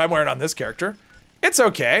mean, that's what I'm wearing on this character. It's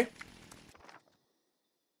okay.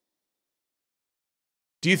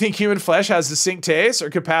 Do you think human flesh has distinct taste or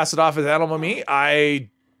could pass it off as animal meat?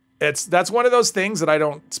 That's one of those things that I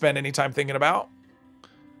don't spend any time thinking about.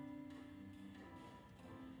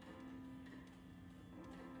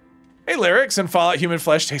 Hey, lyrics and Fallout, human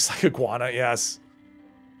flesh tastes like iguana. Yes.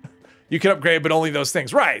 You can upgrade, but only those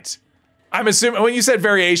things. Right. I'm assuming, when you said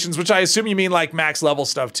variations, which I assume you mean like max level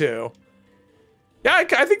stuff too. Yeah,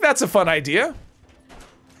 I think that's a fun idea.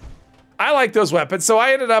 I like those weapons. So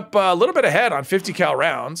I ended up a little bit ahead on 50 cal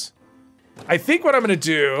rounds. I think what I'm gonna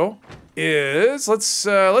do is, let's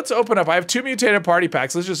open up. I have 2 mutated party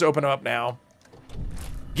packs. Let's just open them up now.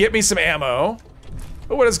 Get me some ammo.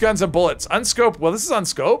 Oh, what is guns and bullets? Unscoped, well, this is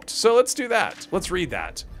unscoped, so let's do that. Let's read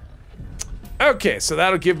that. Okay, so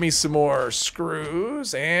that'll give me some more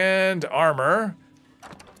screws and armor.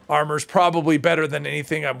 Armor's probably better than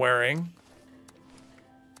anything I'm wearing.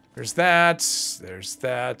 There's that. There's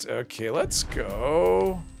that. Okay, let's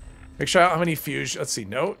go. Make sure how many fusion. Let's see,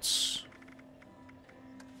 notes.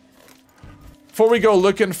 Before we go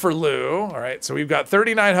looking for Lou. All right, so we've got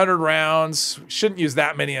 3,900 rounds. We shouldn't use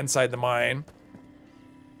that many inside the mine.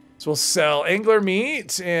 So we'll sell angler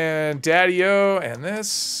meat and daddy-o and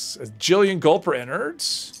this. A jillion gulper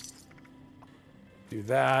innards. Do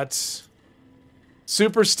that.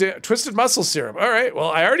 Twisted muscle serum. All right. Well,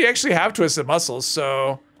 I already actually have twisted muscles,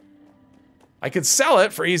 so I could sell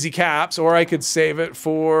it for easy caps, or I could save it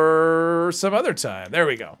for some other time. There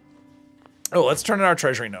we go. Oh, let's turn in our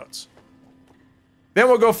treasury notes. Then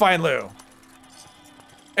we'll go find Lou.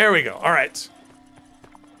 There we go. All right.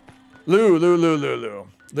 Lou.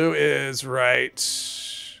 Lou is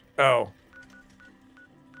right. Oh.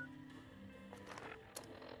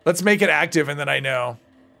 Let's make it active and then I know.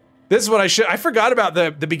 This is what I forgot about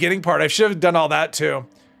the beginning part. I should have done all that too.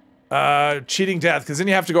 Cheating death, because then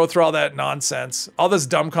you have to go through all that nonsense. All this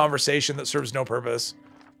dumb conversation that serves no purpose.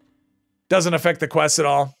 Doesn't affect the quest at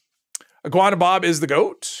all. Iguana Bob is the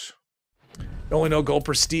goat. Only no gold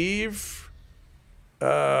per Steve.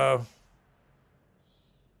 AA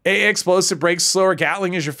explosive breaks slower.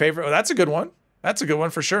 Gatling is your favorite. Oh, that's a good one. That's a good one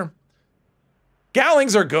for sure.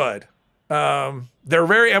 Gatlings are good. They're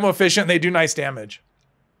very ammo efficient. And they do nice damage.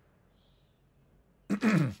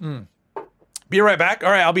 Be right back. All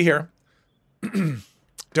right, I'll be here.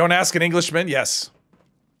 Don't ask an Englishman. Yes.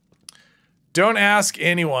 Don't ask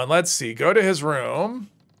anyone. Let's see. Go to his room.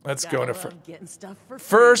 Let's go into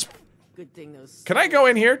first. Good thing those. Can I go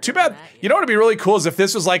in here? Too bad. You know what would be really cool is if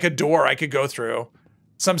this was like a door I could go through.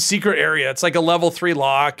 Some secret area. It's like a level 3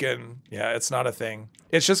 lock, and yeah, it's not a thing.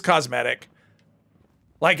 It's just cosmetic.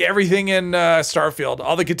 Like everything in Starfield.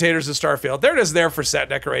 All the containers of Starfield. They're just there for set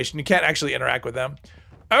decoration. You can't actually interact with them.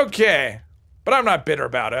 Okay. But I'm not bitter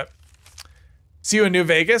about it. See you in New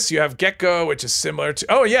Vegas. You have Gecko, which is similar to...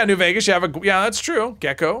 Oh, yeah, New Vegas. You have a... Yeah, that's true.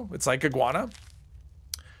 Gecko. It's like iguana.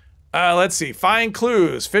 Let's see. Find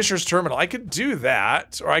clues. Fisher's Terminal. I could do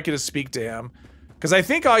that. Or I could just speak to him. Because I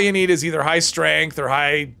think all you need is either high strength or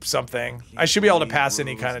high something. I should be able to pass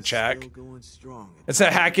any kind of check. It's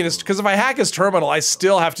that hacking is... Because if I hack his terminal, I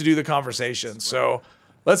still have to do the conversation. So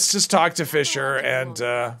let's just talk to Fisher and...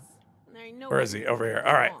 where is he? Over here.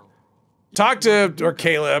 All right. Talk to... Or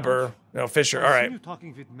Caleb or... No, Fisher. All right.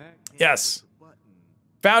 Yes.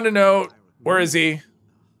 Found a note. Where is he?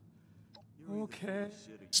 Okay.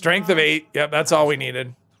 Strength of 8. Yep, that's all we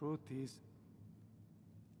needed.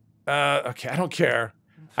 Okay, I don't care.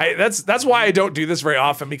 That's why I don't do this very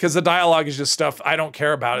often, because the dialogue is just stuff I don't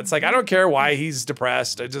care about. It's like, I don't care why he's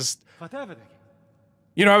depressed. I just...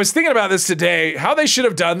 You know, I was thinking about this today, how they should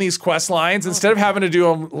have done these quest lines instead of having to do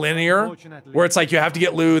them linear, where it's like you have to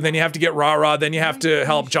get Lou, then you have to get Rara, then you have to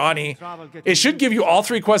help Johnny. It should give you all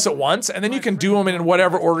 3 quests at once, and then you can do them in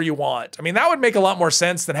whatever order you want. I mean, that would make a lot more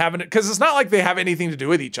sense than having it, because it's not like they have anything to do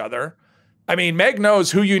with each other. I mean, Meg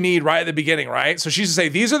knows who you need right at the beginning, right? So she should say,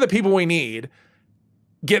 these are the people we need.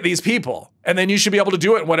 Get these people. And then you should be able to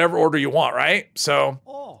do it in whatever order you want, right? So...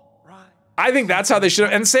 I think that's how they should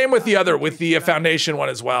have, and same with the Foundation one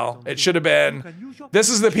as well. It should have been, this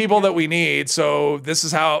is the people that we need, so this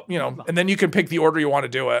is how, you know, and then you can pick the order you want to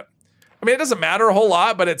do it. I mean, it doesn't matter a whole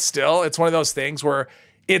lot, but it's one of those things where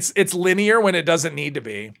it's linear when it doesn't need to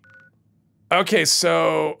be. Okay,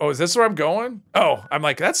 so, oh, is this where I'm going? Oh, I'm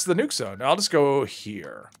like, that's the nuke zone. I'll just go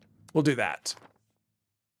here. We'll do that.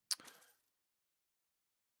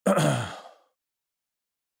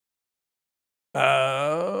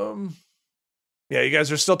 Yeah, you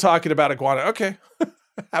guys are still talking about iguana. Okay.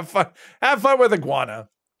 Have fun. Have fun with iguana.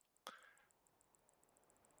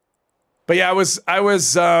 But yeah, I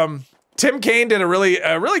was Tim Kaine did a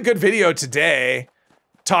really good video today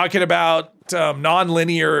talking about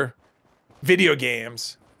non-linear video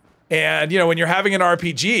games. And you know, when you're having an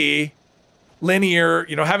RPG, linear,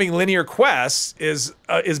 you know, having linear quests is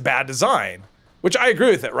bad design, which I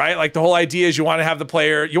agree with it, right? Like the whole idea is you want to have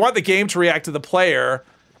you want the game to react to the player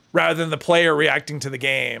rather than the player reacting to the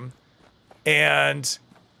game. And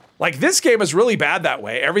like this game is really bad that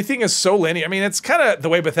way. Everything is so linear. I mean, it's kind of the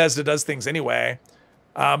way Bethesda does things anyway.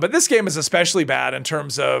 But this game is especially bad in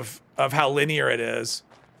terms of how linear it is.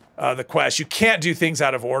 The quest, you can't do things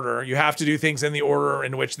out of order. You have to do things in the order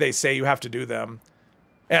in which they say you have to do them.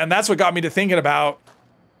 And that's what got me to thinking about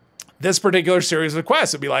this particular series of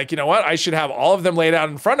quests. It'd be like, you know what? I should have all of them laid out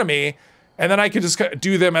in front of me, and then I could just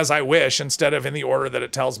do them as I wish instead of in the order that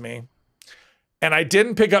it tells me. And I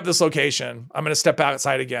didn't pick up this location. I'm going to step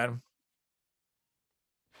outside again.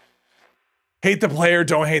 Hate the player,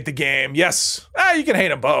 don't hate the game. Yes, you can hate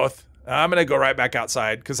them both. I'm going to go right back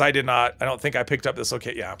outside because I don't think I picked up this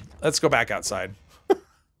location. Yeah, let's go back outside.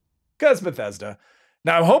 Because Bethesda.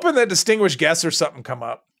 Now I'm hoping that distinguished guests or something come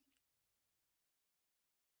up.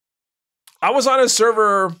 I was on a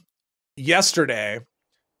server yesterday,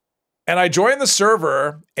 and I joined the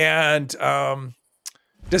server, and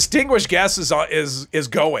distinguished guest is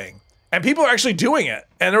going, And people are actually doing it.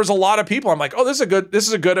 And there's a lot of people. I'm like, oh, this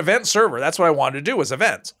is a good event server. That's what I wanted to do was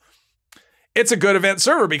events. It's a good event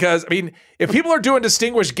server because, I mean, if people are doing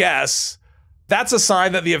distinguished guests, that's a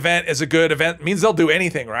sign that the event is a good event. It means they'll do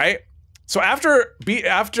anything, right? So after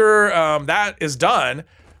that is done,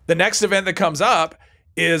 the next event that comes up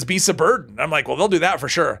is Beasts of Burden. I'm like, well, they'll do that for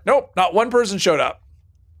sure. Nope, not one person showed up.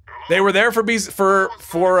 They were there for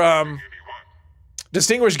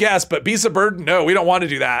distinguished guests, but Beasts of Burden, no, we don't want to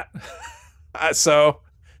do that. So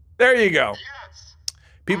there you go.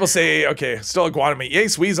 People say, okay, still iguana meat.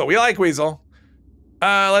 Yes, Weasel. We like Weasel.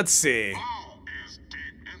 Let's see.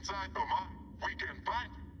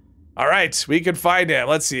 All right, we can find him.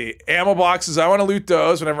 Let's see. Ammo boxes. I want to loot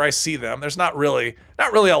those whenever I see them. There's not really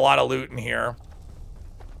a lot of loot in here.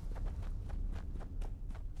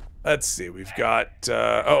 Let's see. We've got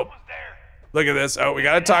oh, look at this. Oh, we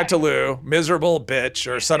got to talk to Lou. Miserable bitch,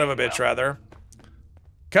 or son of a bitch rather.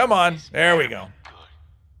 Come on. There we go.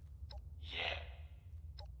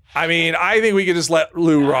 I mean, I think we could just let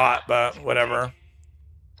Lou rot, but whatever.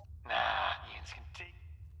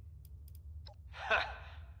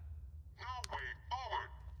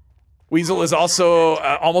 Weasel is also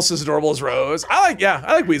almost as adorable as Rose. I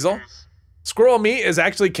like Weasel. Squirrel meat is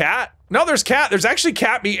actually cat. No, there's cat. There's actually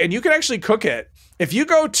cat meat, and you can actually cook it. If you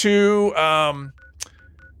go to,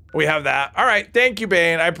 we have that. All right, thank you,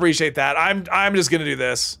 Bane. I appreciate that. I'm just gonna do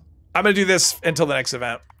this. I'm gonna do this until the next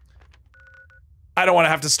event. I don't want to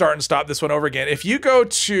have to start and stop this one over again. If you go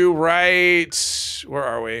to where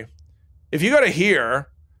are we? If you go to here,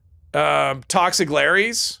 Toxic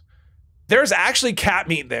Larry's, there's actually cat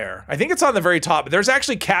meat there. I think it's on the very top, but there's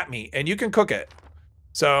actually cat meat and you can cook it.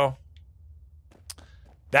 So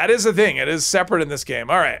that is the thing. It is separate in this game.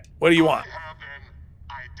 All right, what do you want?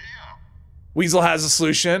 Weasel has a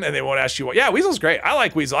solution and they won't ask you what. Yeah, Weasel's great. I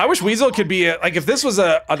like Weasel. I wish Weasel could be, like if this was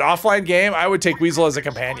an offline game, I would take Weasel as a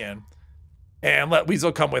companion and let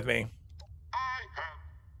Weasel come with me.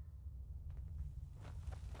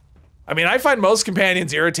 I mean, I find most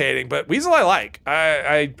companions irritating, but Weasel I like.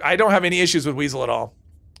 I don't have any issues with Weasel at all.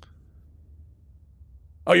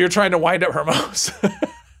 Oh, you're trying to wind up Hermos.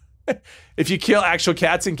 If you kill actual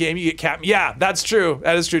cats in game, you get cat meat. Yeah, that's true.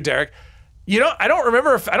 That is true, Derek. You know, I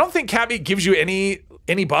don't think cat meat gives you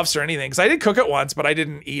any buffs or anything, because I did cook it once, but I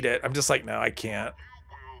didn't eat it. I'm just like, no, I can't.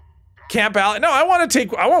 Camp ally. No, I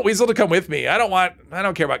want Weasel to come with me. I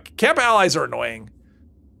don't care about camp allies are annoying.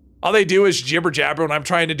 All they do is jibber jabber when I'm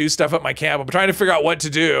trying to do stuff at my camp. I'm trying to figure out what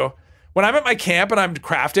to do. When I'm at my camp and I'm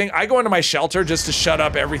crafting, I go into my shelter just to shut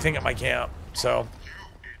up everything at my camp. So,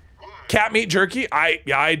 cat meat jerky?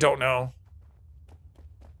 I don't know.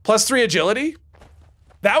 +3 agility?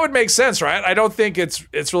 That would make sense, right? I don't think it's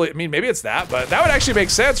really, I mean, maybe it's that, but that would actually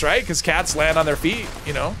make sense, right? Because cats land on their feet,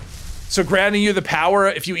 you know? So granting you the power,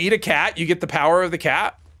 if you eat a cat, you get the power of the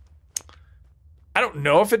cat. I don't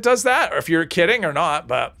know if it does that or if you're kidding or not,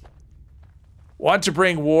 but want to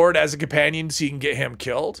bring Ward as a companion so you can get him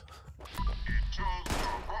killed.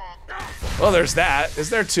 Well, there's that. Is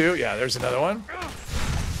there two? Yeah, there's another one.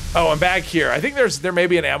 Oh, and back here. I think there may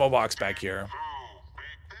be an ammo box back here.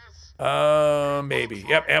 Maybe.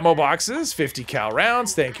 Yep, ammo boxes, 50 cal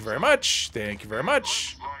rounds. Thank you very much. Thank you very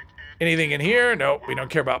much. Anything in here? Nope, we don't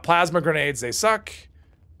care about plasma grenades. They suck.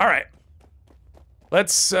 All right.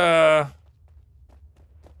 Let's go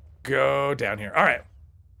down here. All right.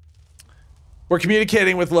 We're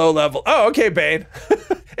communicating with low level. Oh, okay, Bane.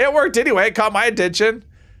 It worked anyway. It caught my attention.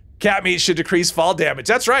 Cat meat should decrease fall damage.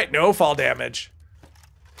 That's right. No fall damage.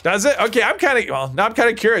 Does it? Okay, now I'm kind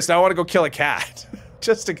of curious. Now I want to go kill a cat.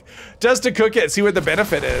 just to cook it and see what the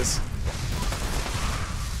benefit is.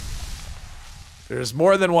 There's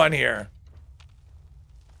more than one here.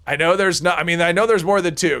 I know there's not, I know there's more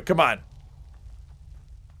than two. Come on.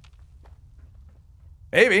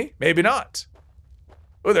 Maybe, maybe not.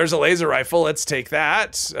 Oh, there's a laser rifle. Let's take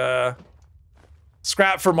that.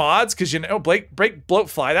 Scrap for mods, because you know, break bloat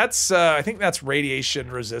fly. That's I think that's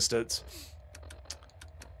radiation resistance.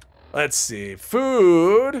 Let's see.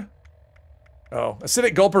 Food. Oh,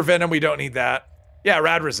 acidic gulper venom. We don't need that. Yeah,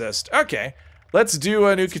 rad resist. Okay. Let's do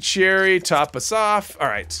a Nuka Cherry. Top us off. All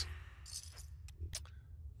right.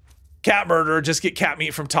 Cat murder. Just get cat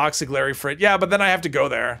meat from Toxic Larry Frit. Yeah, but then I have to go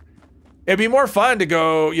there. It'd be more fun to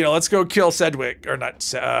go, you know, let's go kill Sedgwick, or not,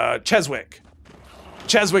 Cheswick.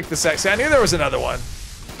 Cheswick the Sexy. I knew there was another one.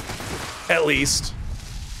 At least.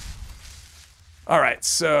 All right,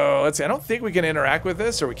 so let's see. I don't think we can interact with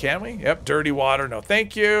this, or can we? Yep, dirty water. No,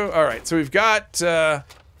 thank you. All right, so we've got,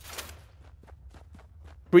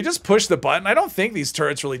 we just push the button. I don't think these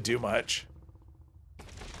turrets really do much.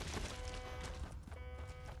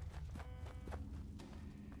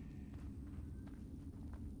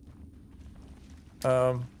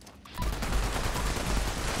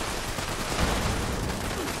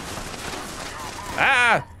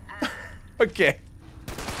 Ah! Okay.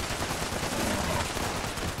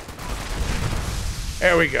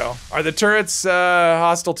 There we go. Are the turrets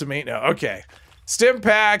hostile to me? No. Okay. Stim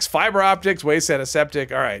packs, fiber optics, waste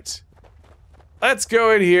antiseptic. All right. Let's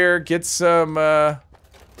go in here, get some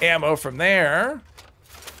ammo from there.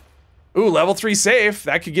 Ooh, level 3 safe.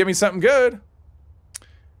 That could give me something good.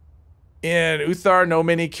 In Uthar, no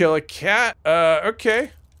mini kill a cat.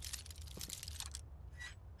 Okay.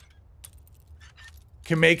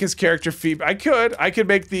 Can make his character female. I could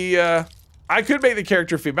make the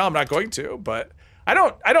character female. I'm not going to, but I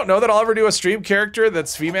don't know that I'll ever do a stream character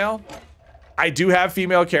that's female. I do have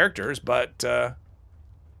female characters, but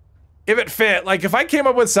if it fit, like if I came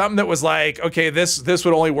up with something that was like, okay, this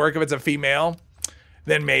would only work if it's a female,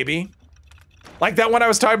 then maybe. Like that one I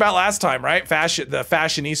was talking about last time, right? The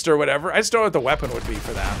fashionista or whatever. I just don't know what the weapon would be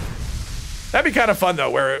for that. That'd be kind of fun though,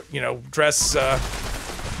 where, you know, dress,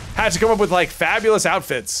 had to come up with like fabulous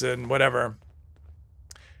outfits and whatever.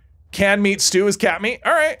 Canned meat stew is cat meat?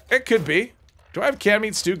 All right, it could be. Do I have canned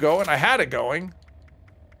meat stew going? I had it going.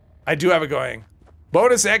 I do have it going.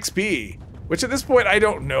 Bonus XP, which at this point I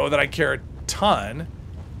don't know that I care a ton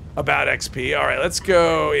about XP. All right, let's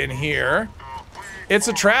go in here. It's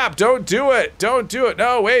a trap. Don't do it. Don't do it.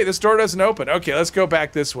 No, wait, this door doesn't open. Okay, let's go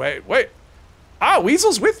back this way. Wait. Ah,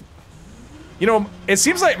 Weasel's with... You know, it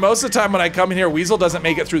seems like most of the time when I come in here, Weasel doesn't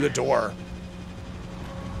make it through the door.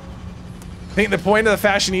 I think the point of the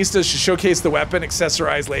fashionista is to showcase the weapon,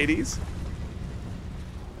 accessorize ladies.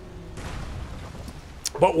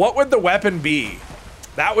 But what would the weapon be?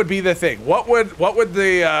 That would be the thing. What would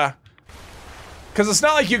the, because it's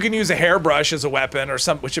not like you can use a hairbrush as a weapon or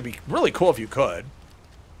something, which would be really cool if you could.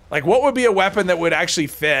 Like, what would be a weapon that would actually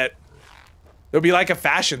fit? It would be like a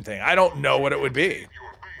fashion thing. I don't know what it would be.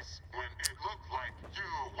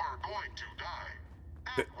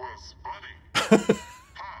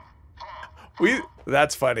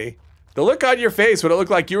 That's funny. The look on your face when it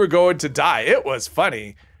looked like you were going to die. It was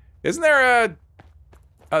funny. Isn't there a...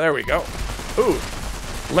 Oh, there we go. Ooh.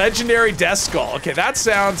 Legendary Death Skull. Okay, that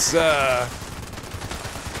sounds, yeah,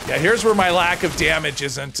 here's where my lack of damage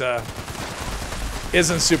isn't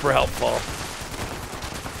super helpful.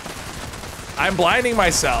 I'm blinding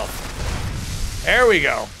myself. There we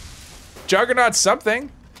go. Juggernaut's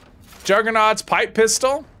something. Juggernaut's pipe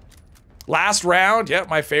pistol. Last round, yep,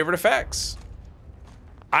 my favorite effects.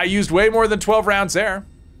 I used way more than 12 rounds there.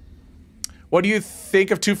 What do you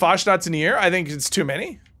think of 2 Foshnauts in a year? I think it's too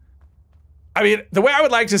many. I mean, the way I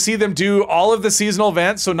would like to see them do all of the seasonal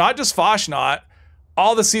events, so not just Foshnaut,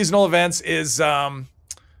 all the seasonal events is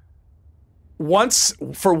once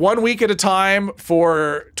for 1 week at a time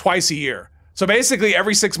for twice a year. So basically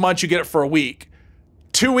every 6 months you get it for a week.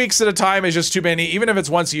 2 weeks at a time is just too many. Even if it's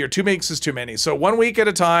once a year, 2 weeks is too many. So 1 week at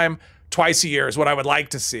a time, twice a year is what I would like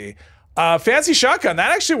to see. Fancy shotgun,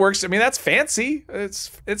 that actually works. I mean, that's fancy.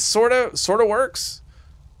 It's sort of works.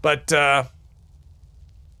 But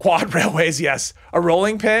quad railways, yes. A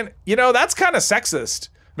rolling pin, you know, that's kind of sexist,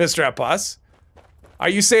 Mr. Epos. Are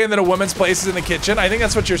you saying that a woman's place is in the kitchen? I think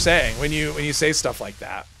that's what you're saying when you say stuff like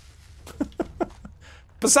that.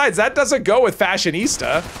 Besides, that doesn't go with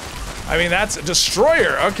fashionista. I mean, that's a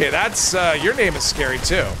destroyer. Okay, that's your name is scary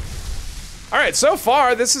too. All right, so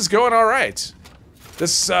far this is going all right.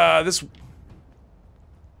 This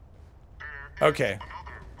okay.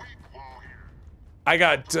 I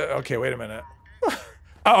got okay. Wait a minute.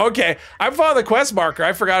 Oh, okay. I'm following the quest marker.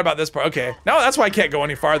 I forgot about this part. Okay, no, that's why I can't go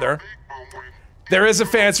any farther. There is a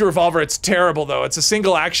fancy revolver. It's terrible though. It's a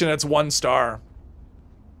single action. It's 1 star.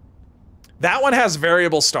 That one has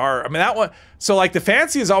variable star. I mean, that one. So like the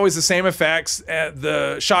fancy is always the same effects.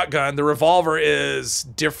 The shotgun, the revolver is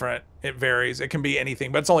different. It varies. It can be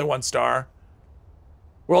anything, but it's only 1 star.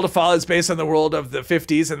 World of Fall is based on the world of the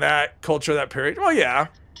 50s and that culture, that period. Well, yeah.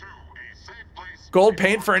 Gold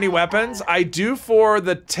paint for any weapons. I do for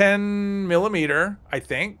the 10mm, I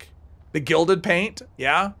think. The gilded paint,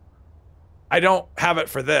 yeah. I don't have it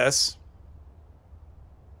for this.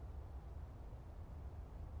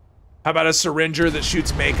 How about a syringer that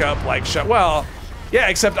shoots makeup like shot? Well, yeah,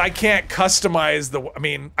 except I can't customize the, I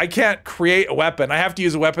mean, I can't create a weapon. I have to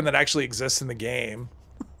use a weapon that actually exists in the game.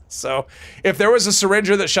 So if there was a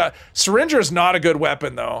syringer that shot, syringer is not a good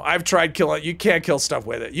weapon though. I've tried killing, you can't kill stuff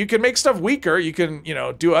with it. You can make stuff weaker. You can, you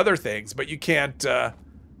know, do other things, but you can't,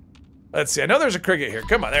 let's see. I know there's a cricket here.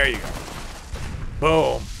 Come on, there you go.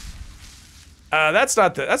 Boom. That's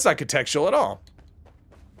not contextual at all.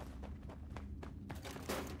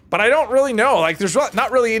 But I don't really know. Like, there's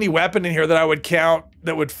not really any weapon in here that I would count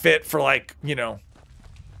that would fit for, like, you know,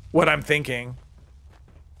 what I'm thinking.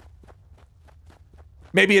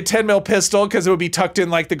 Maybe a 10 mil pistol because it would be tucked in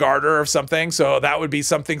like the garter or something. So that would be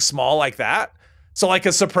something small like that. So like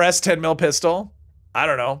a suppressed 10 mil pistol. I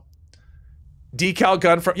don't know. Decal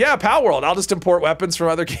gun from, yeah, Pal World. I'll just import weapons from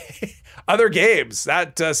other other games.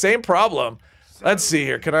 That same problem. Let's see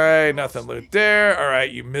here. Can I, nothing loot there. All right,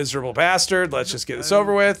 you miserable bastard. Let's just get this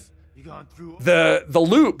over with. The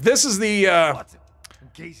loop. This is the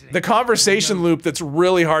conversation loop that's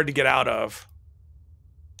really hard to get out of.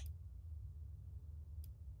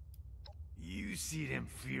 You see them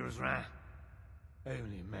fears, right?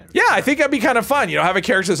 Yeah, I think that'd be kind of fun. You know, have a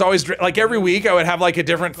character that's always, like every week I would have like a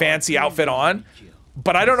different fancy outfit on,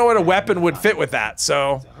 but I don't know what a weapon would fit with that.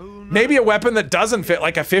 So maybe a weapon that doesn't fit,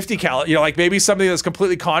 like a 50 cal, you know, like maybe something that's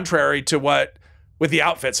completely contrary to what, with the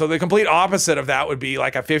outfit. So the complete opposite of that would be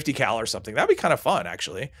like a 50 cal or something. That'd be kind of fun,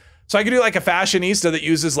 actually. So I could do like a fashionista that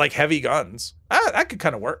uses like heavy guns. That could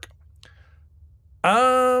kind of work.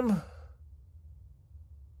 I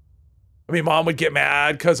mean, Mom would get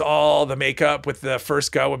mad because all the makeup with the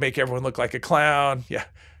first gun would make everyone look like a clown. Yeah.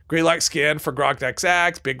 Gray like skin for Grok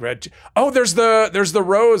XX, big red. Oh, there's the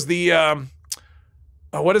rose, the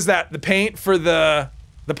what is that? The paint for the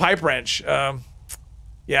pipe wrench. Yeah.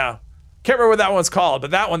 Can't remember what that one's called,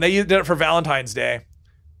 but that one, they did it for Valentine's Day.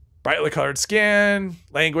 Brightly colored skin,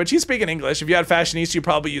 language. He's speaking English. If you had fashionista, you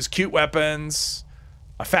probably use cute weapons,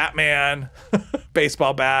 a fat man,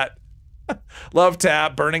 baseball bat. Love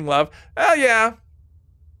tap, burning love. Oh yeah.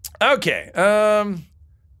 Okay. Okay,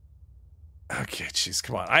 jeez,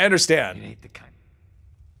 come on. I understand.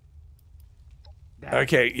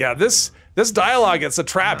 Okay, yeah, this dialogue, it's a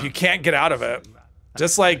trap. You can't get out of it.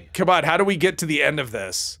 Just like, come on, how do we get to the end of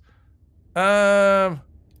this? I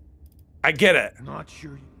get it. Not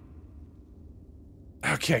sure.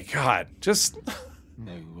 Okay, God. Just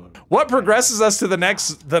what progresses us to the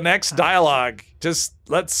next dialogue? Just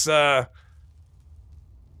let's okay.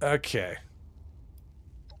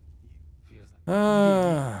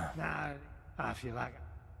 I feel like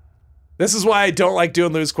This is why I don't like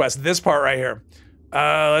doing lose quests. This part right here.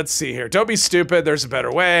 Let's see here. Don't be stupid. There's a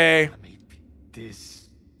better way.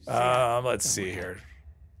 Let's see here.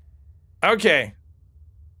 Okay.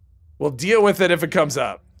 We'll deal with it if it comes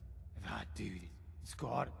up.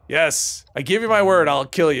 Yes. I give you my word. I'll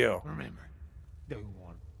kill you. Remember, don't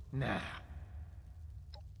want nah.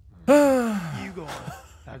 You go on.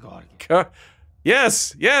 I gotta get.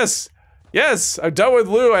 Yes, yes, yes. I'm done with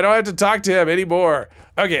Lou. I don't have to talk to him anymore.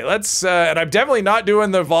 Okay, let's. And I'm definitely not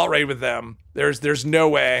doing the vault raid with them. There's no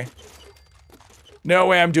way. No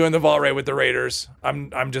way I'm doing the vault raid with the raiders.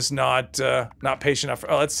 I'm just not patient enough.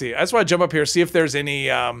 Oh, let's see. I just want to jump up here, see if there's any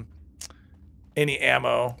ammo.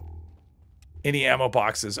 Any ammo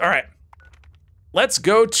boxes. All right. Let's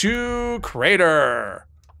go to Crater.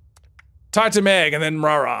 Talk to Meg and then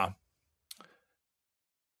Rara.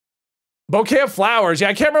 Bouquet of flowers. Yeah,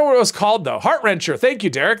 I can't remember what it was called though. Heart Wrencher. Thank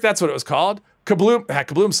you, Derek. That's what it was called. Kabloom.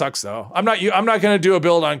 Kabloom sucks though. I'm not gonna do a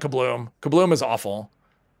build on Kabloom. Kabloom is awful.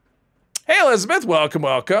 Hey Elizabeth, welcome,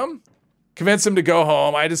 welcome. Convince him to go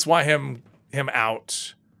home. I just want him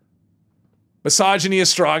out. Misogyny is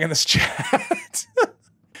strong in this chat.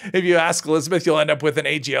 If you ask Elizabeth, you'll end up with an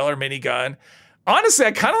AGL or minigun. Honestly,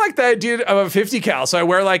 I kind of like the idea of a 50 cal. So I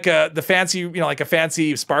wear like the fancy, you know, like a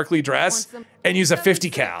fancy sparkly dress and use a 50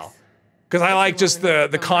 cal. Because I like just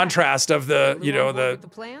the contrast of the, you know,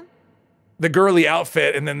 the girly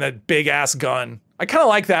outfit and then the big ass gun. I kind of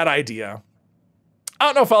like that idea. I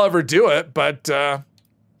don't know if I'll ever do it, but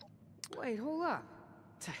wait, hold up.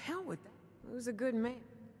 To hell with that. He was a good man.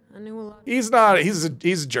 I knew a lot. He's not. He's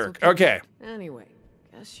a jerk. Okay. Anyway,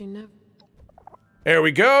 guess you never. There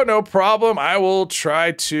we go. No problem. I will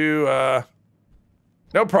try to.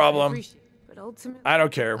 No problem. But ultimately, I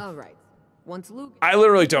don't care. all right. Once Luke. I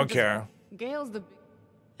literally don't care. Gale's the.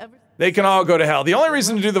 They can all go to hell. The only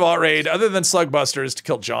reason to do the vault raid, other than Slugbuster, is to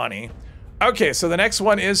kill Johnny. Okay, so the next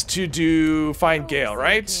one is to find Gale,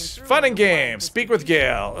 right? Fun and games. Speak with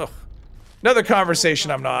Gale. Ugh. Another conversation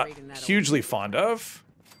I'm not hugely fond of.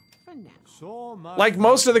 Like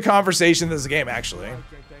most of the conversations in this game, actually.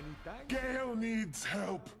 Gale needs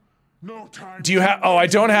help. No time. Do you have? Oh, I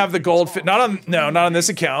don't have the gold fit. Not on this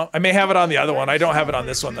account. I may have it on the other one. I don't have it on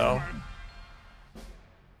this one though.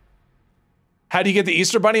 How do you get the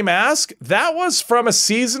Easter Bunny mask? That was from a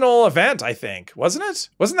seasonal event, I think. Wasn't it?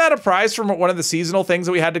 Wasn't that a prize from one of the seasonal things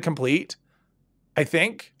that we had to complete? I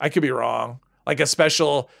think. I could be wrong. Like a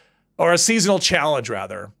special, or a seasonal challenge,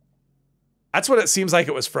 rather. That's what it seems like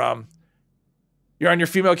it was from. You're on your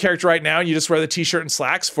female character right now, and you just wear the t-shirt and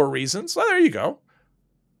slacks for reasons. Well, there you go.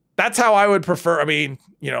 that's how I would prefer. I mean,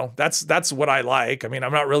 you know, that's what I like. I mean,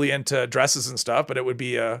 I'm not really into dresses and stuff, but it would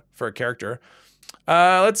be for a character.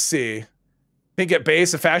 Let's see. I think at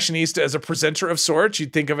base, a fashionista is a presenter of sorts.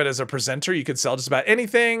 You'd think of it as a presenter. You could sell just about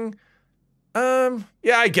anything.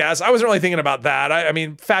 Yeah, I guess. I wasn't really thinking about that. I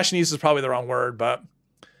mean, fashionista is probably the wrong word, but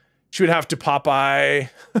she would have to Popeye.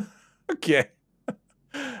 Okay.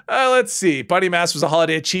 Let's see. Bunny Mask was a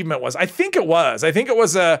holiday achievement. I think it was. I think it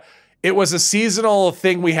was a seasonal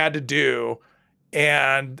thing we had to do.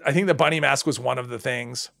 And I think the Bunny Mask was one of the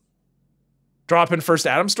things. Drop in first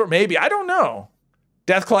Adam store? Maybe. I don't know.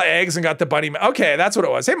 Deathclaw eggs and got the bunny. Okay, that's what it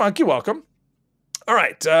was. Hey, monkey, welcome. All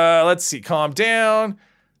right, let's see. Calm down.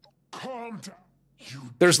 Calm down.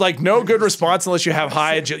 There's like no good response unless you have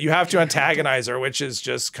high. You have to antagonize her, which is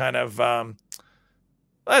just kind of.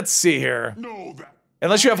 Let's see here.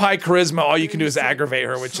 Unless you have high charisma, all you can do is aggravate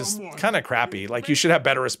her, which is kind of crappy. Like you should have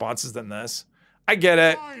better responses than this. I get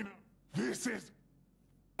it.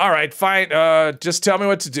 All right, fine. Just tell me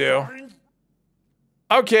what to do.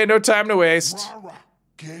 Okay, no time to waste.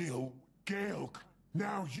 Gale,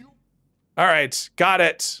 now you. All right, got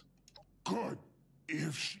it. Good.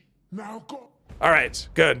 If she now go. All right,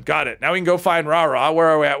 good, got it. Now we can go find Rara. Where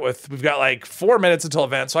are we at with? We've got like 4 minutes until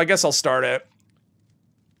event, so I guess I'll start it.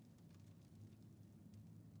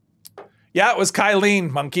 Yeah, it was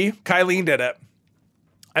Kylene, monkey. Kylene did it.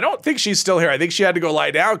 I don't think she's still here. I think she had to go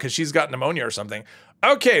lie down because she's got pneumonia or something.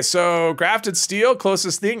 Okay, so Grafted Steel,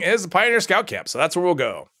 closest thing is the Pioneer Scout Camp, so that's where we'll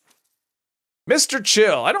go. Mr.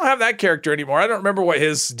 Chill. I don't have that character anymore. I don't remember what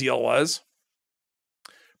his deal was.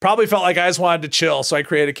 Probably felt like I just wanted to chill, so I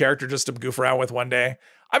created a character just to goof around with one day.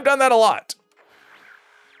 I've done that a lot.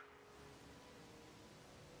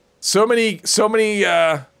 So many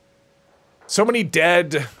dead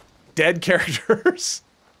characters.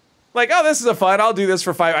 Like, oh, this is a fun. I'll do this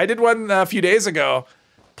for 5. I did one a few days ago.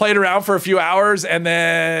 Played around for a few hours, and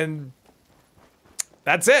then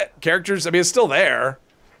that's it. Characters, I mean, it's still there.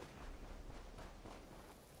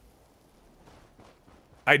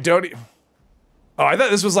 I don't... Oh, I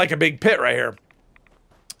thought this was like a big pit right here.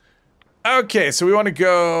 Okay, so we want to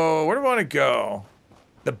go... Where do we want to go?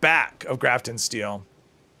 The back of Grafton Steel.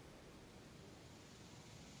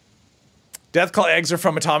 Deathclaw eggs are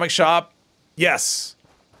from Atomic Shop. Yes.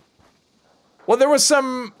 Well, there was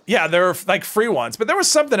some... Yeah, there were like free ones, but there was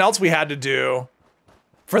something else we had to do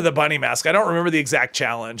for the bunny mask. I don't remember the exact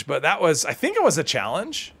challenge, but that was... I think it was a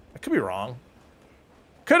challenge. I could be wrong.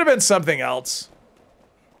 Could have been something else.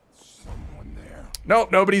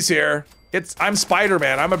 Nope, nobody's here. I'm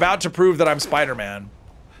Spider-Man. I'm about to prove that I'm Spider-Man.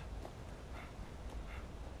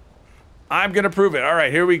 I'm gonna prove it. All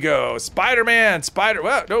right, here we go. Spider-Man,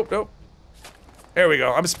 well, nope. There we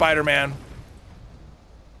go. I'm Spider-Man.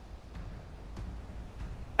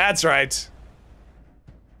 That's right.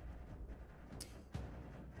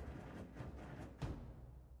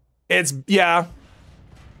 It's, yeah.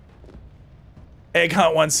 Egg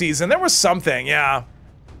Hunt 1 season. There was something, yeah.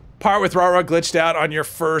 Part with Rara glitched out on your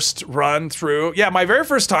first run through. Yeah, my very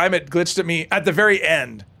first time it glitched at me at the very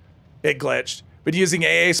end. It glitched. But using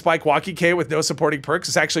AA Spike Walkie K with no supporting perks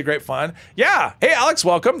is actually great fun. Yeah. Hey, Alex,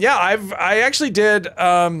 welcome. Yeah, I actually did,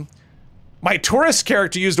 my tourist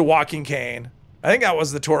character used a walking cane. I think that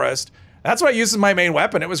was the tourist. That's what I used as my main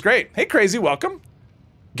weapon. It was great. Hey, Crazy, welcome.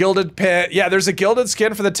 Gilded Pit. Yeah, there's a gilded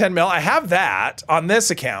skin for the 10 mil. I have that on this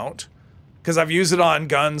account because I've used it on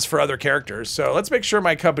guns for other characters. So let's make sure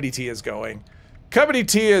my Company T is going. Company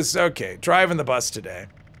T is, okay, driving the bus today.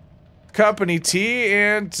 Company tea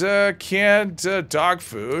and canned dog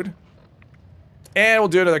food. And we'll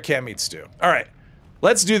do another canned meat stew. All right,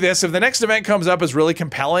 let's do this. If the next event comes up is really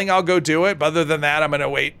compelling, I'll go do it. But other than that, I'm gonna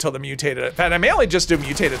wait till the mutated. In fact, I may only just do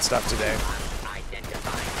mutated stuff today.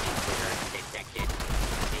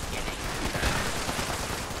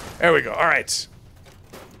 There we go, all right.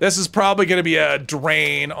 This is probably gonna be a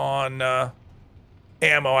drain on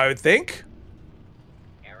ammo, I would think.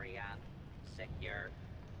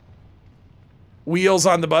 Wheels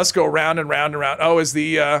on the bus go round and round and round. Oh, is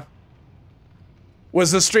the,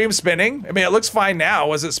 was the stream spinning? I mean, it looks fine now.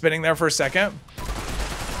 Was it spinning there for a second?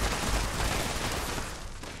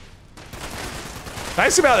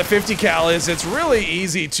 Nice about the 50 cal is it's really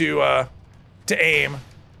easy to aim.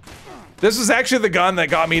 This was actually the gun that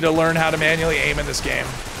got me to learn how to manually aim in this game.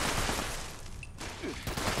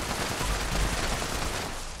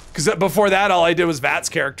 Because before that, all I did was VATS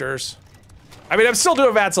characters. I mean, I'm still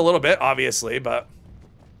doing VATS a little bit, obviously, but...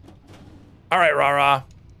 All right, Rara.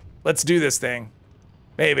 Let's do this thing.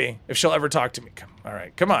 Maybe, if she'll ever talk to me. All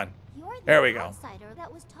right, come on. There we go.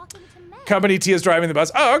 Company T is driving the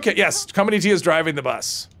bus. Oh, okay, yes. Company T is driving the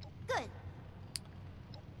bus. Good.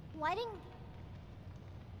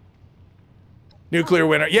 Nuclear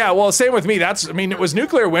Winter. Yeah, well, same with me. I mean, it was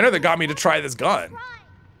Nuclear Winter that got me to try this gun.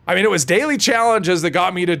 I mean, it was daily challenges that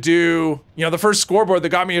got me to do, you know, the first scoreboard that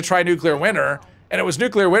got me to try Nuclear Winter, and it was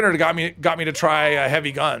Nuclear Winter that got me to try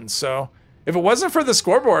heavy guns. So if it wasn't for the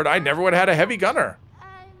scoreboard, I never would have had a heavy gunner.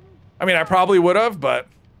 I mean, I probably would have, but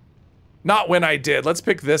not when I did. Let's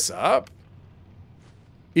pick this up.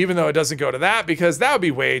 Even though it doesn't go to that, because that would be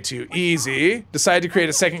way too easy. Decide to create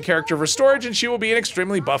a second character for storage, and she will be an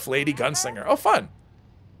extremely buff lady gunslinger. Oh, fun.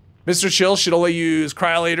 Mr. Chill should only use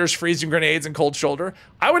cryolators, freezing grenades, and cold shoulder.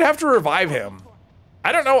 I would have to revive him.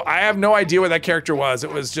 I don't know. I have no idea what that character was.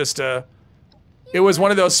 It was just it was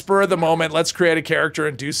one of those spur of the moment, let's create a character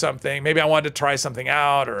and do something. Maybe I wanted to try something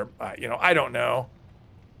out, or, you know, I don't know.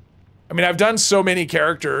 I mean, I've done so many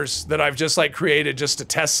characters that I've just like created just to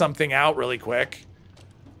test something out really quick.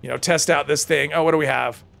 You know, test out this thing. Oh, what do we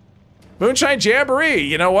have? Moonshine Jamboree.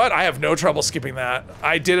 You know what? I have no trouble skipping that.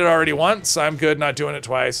 I did it already once. I'm good not doing it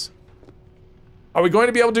twice. Are we going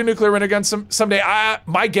to be able to do Nuclear Winter Gun someday?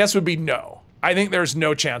 My guess would be no. I think there's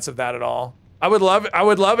no chance of that at all. I would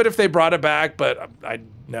love it if they brought it back, but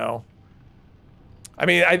no. I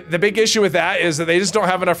mean, the big issue with that is that they just don't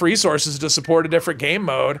have enough resources to support a different game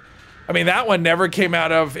mode. I mean, that one never came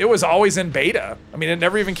out of, it was always in beta. I mean, it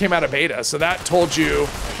never even came out of beta. So that told you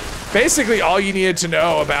basically all you needed to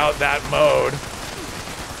know about that mode.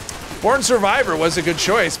 Born Survivor was a good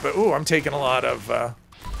choice, but ooh, I'm taking a lot of,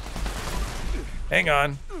 hang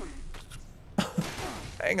on.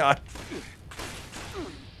 Hang on.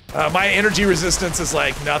 My energy resistance is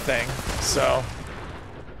like nothing, so.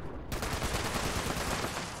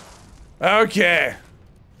 Okay.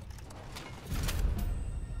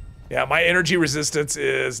 Yeah, my energy resistance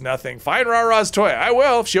is nothing. Find Rara's toy. I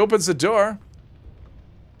will if she opens the door.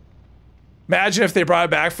 Imagine if they brought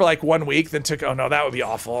it back for like 1 week, then took, oh no, that would be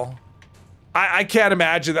awful. I can't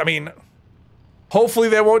imagine. I mean, hopefully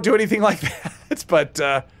they won't do anything like that,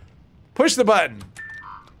 but push the button.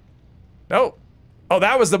 Nope. Oh,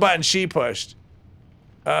 that was the button she pushed.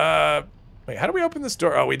 Wait, how do we open this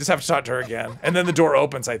door? Oh, we just have to talk to her again. And then the door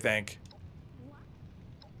opens, I think.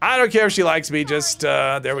 I don't care if she likes me, just,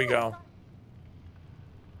 there we go.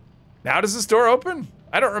 Now does this door open?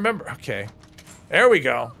 I don't remember. Okay. There we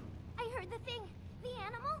go. I heard the thing. The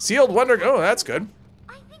animal. Sealed Wonder. Oh, that's good.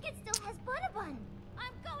 I think it still has Bun.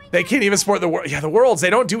 I'm going. They can't even support the world. Yeah, the worlds. They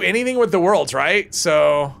don't do anything with the worlds, right?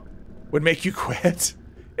 So, would make you quit.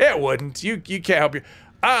 It wouldn't. You can't help you.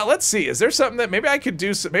 Let's see. Is there something that maybe I could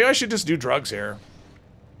do? Maybe I should just do drugs here.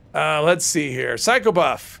 Let's see here. Psycho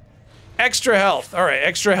buff. Extra health. All right,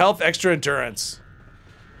 extra health, extra endurance.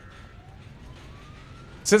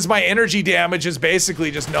 Since my energy damage is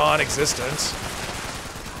basically just non-existent.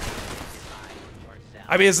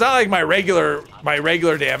 I mean, it's not like my regular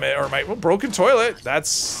damage or my broken toilet.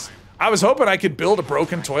 That's. I was hoping I could build a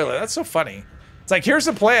broken toilet. That's so funny. It's like, here's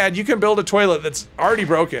a plan. You can build a toilet that's already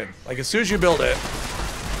broken. Like, as soon as you build it,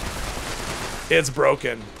 it's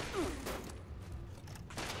broken.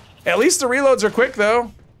 At least the reloads are quick,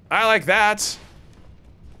 though. I like that.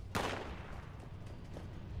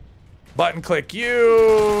 Button click you.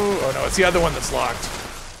 Oh no, it's the other one that's locked.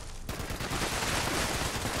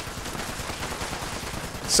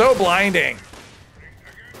 So blinding.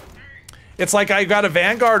 It's like I've got a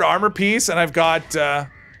Vanguard armor piece and I've got, and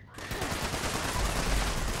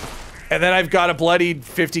then I've got a bloodied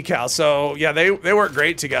 50 cal. So yeah, they work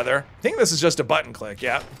great together. I think this is just a button click,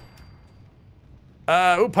 yeah.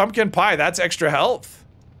 Ooh, pumpkin pie, that's extra health.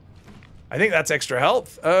 I think that's extra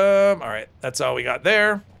health. All right, that's all we got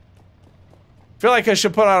there. Feel like I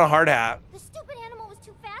should put on a hard hat. The stupid animal was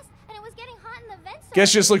too fast, and it was getting hot in the vents.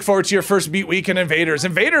 Guess just look forward to your first meet week in Invaders.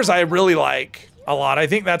 Invaders I really like a lot. I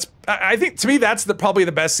think to me that's probably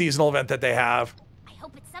the best seasonal event that they have. I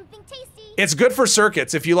hope it's something tasty. It's good for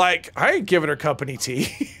circuits if you like. I ain't giving her company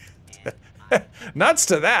tea. Nuts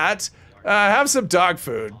to that. Have some dog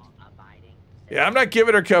food. Yeah, I'm not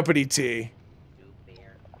giving her company tea.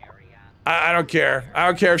 I don't care. I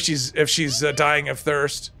don't care if she's dying of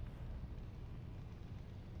thirst.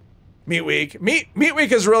 Meat week. Meat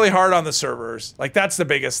week is really hard on the servers. Like, that's the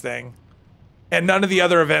biggest thing. And none of the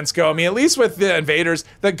other events go. I mean, at least with the Invaders,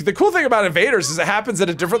 the cool thing about Invaders is it happens at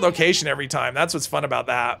a different location every time. That's what's fun about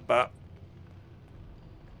that. But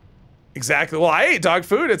exactly. Well, I ate dog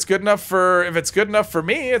food. It's good enough for, if it's good enough for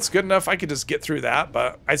me, it's good enough. I could just get through that.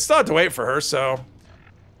 But I still have to wait for her, so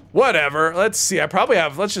whatever. Let's see. I probably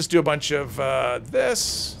have, let's just do a bunch of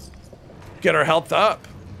this. Get our health up.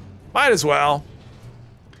 Might as well.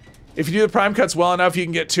 If you do the prime cuts well enough, you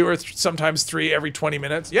can get 2 or sometimes 3 every 20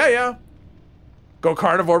 minutes. Yeah, yeah. Go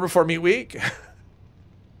carnivore before meat week.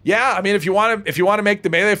 Yeah, I mean, if you want to make the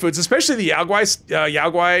melee foods, especially the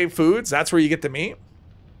Yaogwai foods, that's where you get the meat.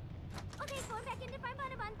 Okay, going back into Bye.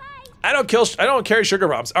 I don't carry sugar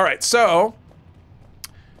bombs. All right, so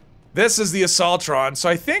this is the Assaultron. So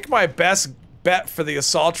I think my best bet for the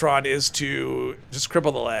Assaultron is to just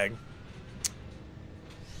cripple the leg.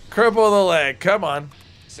 Cripple the leg. Come on.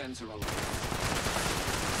 Sensor alert.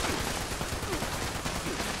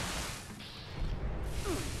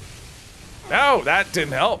 No, that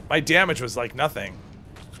didn't help. My damage was like nothing.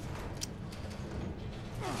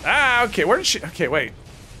 Ah, okay. Where did she? Okay, wait.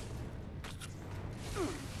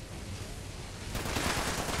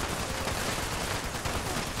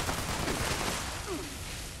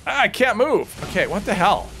 Ah, I can't move. Okay, what the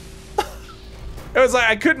hell? It was like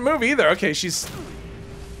I couldn't move either. Okay, she's.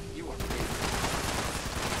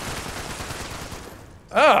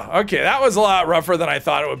 Oh, okay. That was a lot rougher than I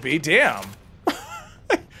thought it would be. Damn.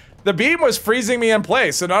 The beam was freezing me in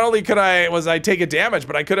place, so not only was I taking damage,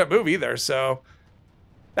 but I couldn't move either, so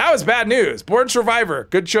that was bad news. Born Survivor,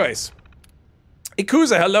 good choice.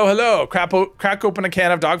 Ikuza, hello. Crack open a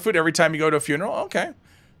can of dog food every time you go to a funeral. Okay.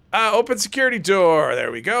 Open security door.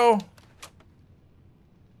 There we go.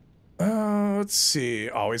 Let's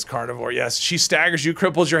see. Always carnivore. Yes, she staggers you,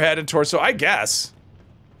 cripples your head and torso. I guess.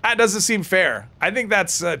 That doesn't seem fair. I think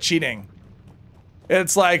that's cheating.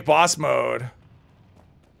 It's like boss mode.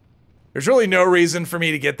 There's really no reason for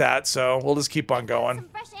me to get that, so we'll just keep on going.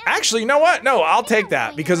 Actually, you know what? No, I'll take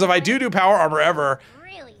that, because if I do power armor ever,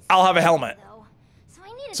 I'll have a helmet.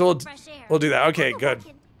 So we'll do that. Okay, good.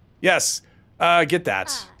 Yes, get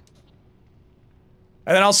that.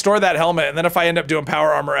 And then I'll store that helmet, and then if I end up doing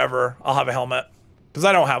power armor ever, I'll have a helmet. Because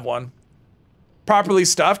I don't have one. Properly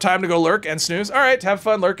stuffed, time to go lurk and snooze. All right, have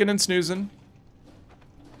fun lurking and snoozing.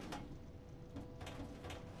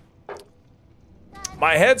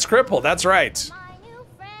 My head's crippled, that's right.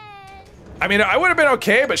 I mean, I would have been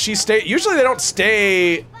okay, but she stayed. Usually they don't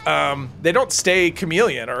stay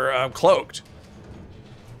chameleon or cloaked.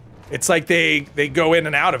 It's like they go in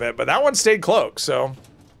and out of it, but that one stayed cloaked, so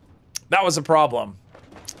that was a problem.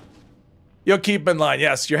 You'll keep in line.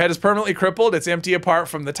 Yes, your head is permanently crippled. It's empty apart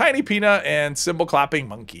from the tiny peanut and cymbal clapping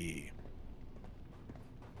monkey.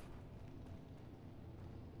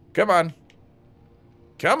 Come on.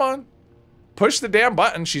 Come on. Push the damn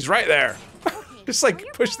button. She's right there. Just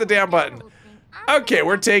like push the damn button. Okay,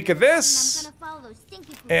 we're taking this.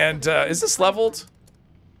 And is this leveled?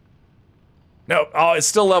 No, oh, it's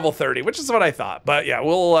still level 30, which is what I thought. But yeah,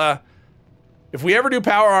 we'll, if we ever do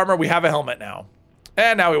power armor, we have a helmet now.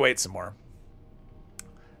 And now we wait some more.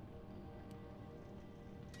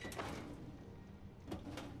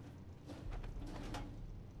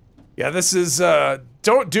 Yeah, this is,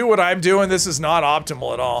 don't do what I'm doing. This is not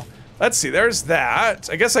optimal at all. Let's see, there's that.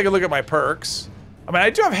 I guess I could look at my perks. I mean, I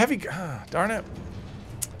do have heavy, darn it.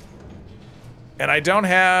 And I don't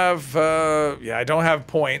have, yeah, I don't have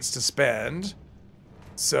points to spend.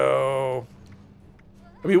 So,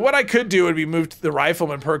 I mean, what I could do would be move the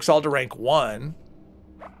rifleman perks all to rank 1.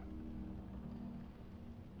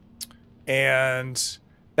 And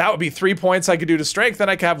that would be 3 points I could do to strength. Then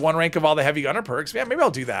I could have 1 rank of all the heavy gunner perks. Yeah, maybe I'll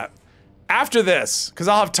do that. After this, because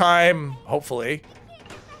I'll have time, hopefully,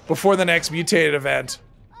 before the next mutated event.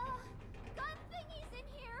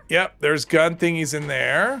 Yep, there's gun thingies in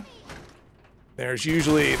there. There's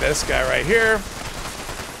usually this guy right here.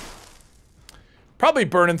 Probably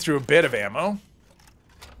burning through a bit of ammo.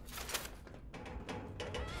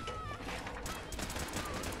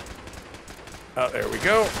 Oh, there we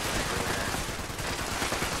go.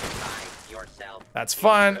 That's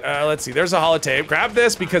fun. Let's see, there's a holotape. Grab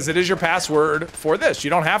this because it is your password for this. You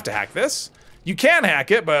don't have to hack this. You can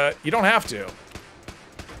hack it, but you don't have to.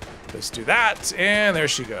 Just do that, and there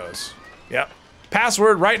she goes. Yep.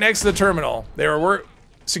 Password right next to the terminal. There were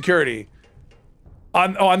security.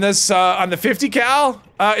 On this on the 50 cal,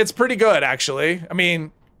 it's pretty good actually. I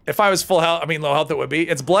mean, if I was full health, I mean low health, it would be.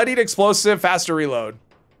 It's bloodied, explosive, faster reload.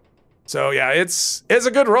 So yeah, it's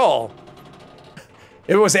a good roll.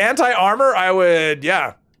 If it was anti-armor, I would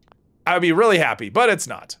be really happy, but it's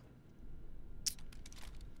not.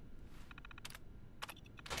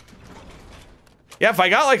 Yeah, if I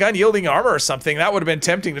got like unyielding armor or something, that would have been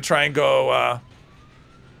tempting to try and go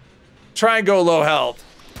low health.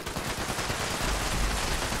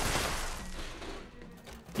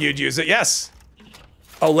 You'd use it, yes.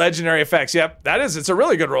 Oh, legendary effects. Yep, it's a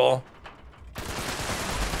really good roll.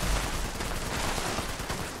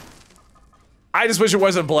 I just wish it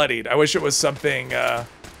wasn't bloodied. I wish it was something,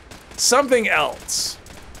 something else.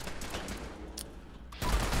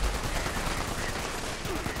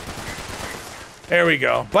 There we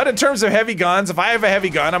go. But in terms of heavy guns, if I have a heavy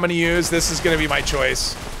gun I'm going to use, this is going to be my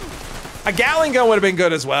choice. A Gatling gun would have been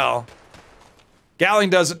good as well. Gatling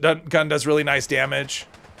gun does really nice damage.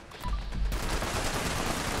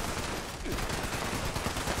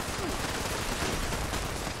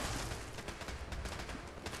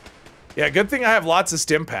 Yeah, good thing I have lots of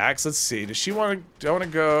stim packs. Let's see. Does she want to? Do I want to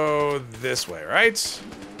go this way, right?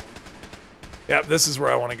 Yep, this is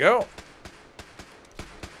where I want to go.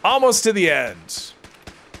 Almost to the end.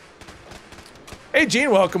 Hey, Gene,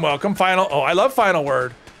 welcome, welcome. Final. Oh, I love Final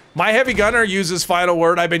Word. My heavy gunner uses Final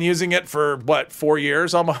Word. I've been using it for what, 4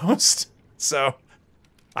 years almost. So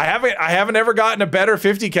I haven't ever gotten a better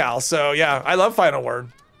 50 cal. So yeah, I love Final Word.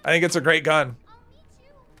 I think it's a great gun.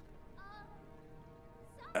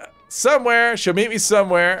 Somewhere. She'll meet me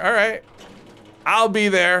somewhere. All right. I'll be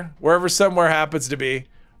there. Wherever somewhere happens to be.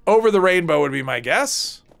 Over the rainbow would be my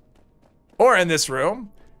guess. Or in this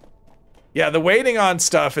room. Yeah, the waiting on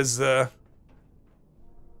stuff is the...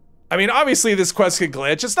 I mean, obviously this quest can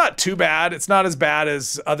glitch. It's not too bad. It's not as bad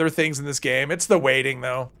as other things in this game. It's the waiting,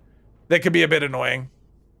 though, that could be a bit annoying.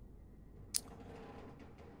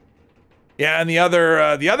 Yeah, and the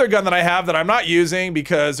other gun that I have that I'm not using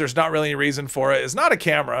because there's not really a reason for it is not a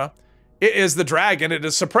camera. It is the Dragon. It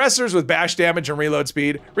is suppressors with bash damage and reload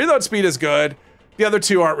speed. Reload speed is good. The other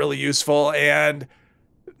two aren't really useful, and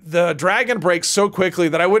the Dragon breaks so quickly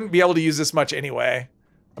that I wouldn't be able to use this much anyway.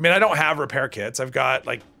 I mean, I don't have repair kits. I've got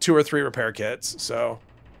like 2 or 3 repair kits, so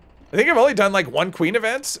I think I've only done like 1 queen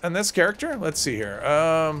event on this character. Let's see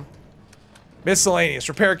here. Miscellaneous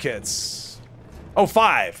repair kits. Oh,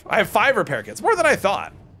 5. I have 5 repair kits. More than I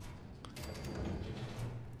thought.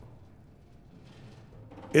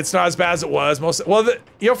 It's not as bad as it was. Well,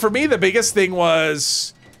 you know, for me, the biggest thing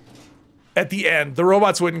was at the end. The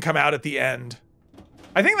robots wouldn't come out at the end.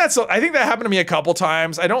 I think that happened to me a couple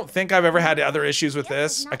times. I don't think I've ever had other issues with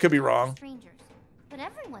this. I could be wrong. But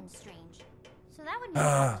everyone's strange. So that would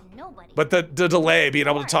mean nobody. But the delay, being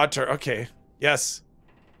able to talk to her. Okay. Yes.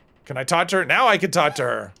 Can I talk to her? Now I can talk to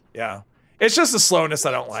her. Yeah. It's just the slowness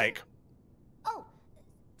I don't like. Oh,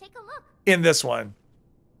 take a look. In this one.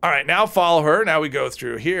 All right, now follow her. Now we go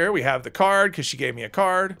through here. We have the card because she gave me a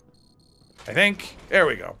card. I think. There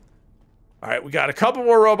we go. All right, we got a couple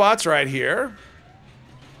more robots right here.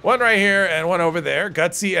 One right here and one over there.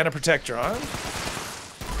 Gutsy and a Protectron.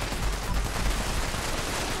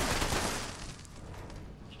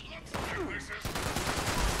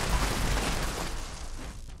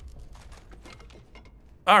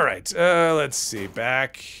 All right, let's see.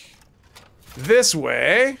 Back this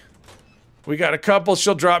way. We got a couple.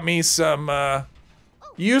 She'll drop me some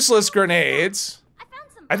useless grenades.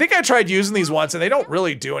 I think I tried using these once and they don't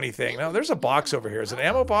really do anything. No, there's a box over here. Is it an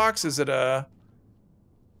ammo box? Is it a...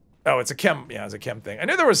 Oh, it's a chem. Yeah, it's a chem thing. I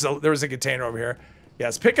knew there was a container over here.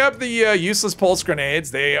 Yes, pick up the useless pulse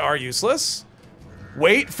grenades. They are useless.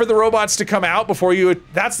 Wait for the robots to come out before you...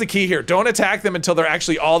 That's the key here. Don't attack them until they're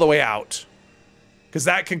actually all the way out. Because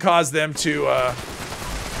that can cause them to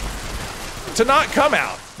not come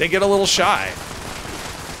out. They get a little shy.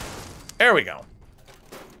 There we go.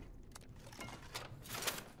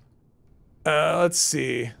 Let's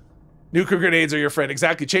see. Nuclear grenades are your friend.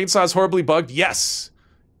 Exactly. Chainsaw's horribly bugged. Yes,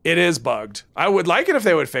 it is bugged. I would like it if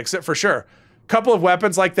they would fix it for sure. Couple of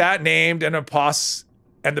weapons like that named and and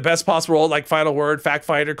the best possible role like Final Word, Fact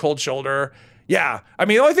Finder, Cold Shoulder. Yeah. I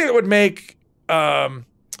mean, the only thing that would make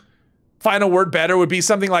Final Word better would be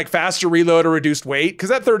something like faster reload or reduced weight, because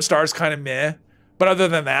that 3rd star is kind of meh. But other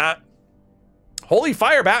than that, Holy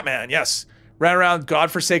Fire Batman, yes. Ran around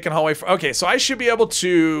godforsaken hallway. Okay, so I should be able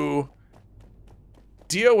to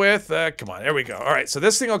deal with, come on, there we go. All right, so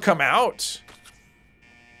this thing will come out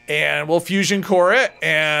and we'll fusion core it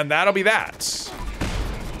and that'll be that.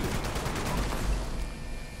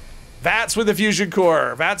 That's with the fusion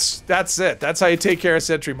core. That's it. That's how you take care of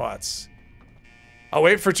sentry mods. I'll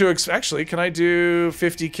wait for actually, can I do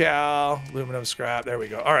 50 cal, aluminum scrap? There we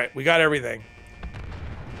go. All right, we got everything.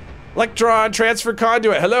 Electron transfer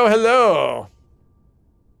conduit. Hello, hello.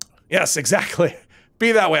 Yes, exactly.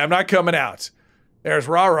 Be that way. I'm not coming out. There's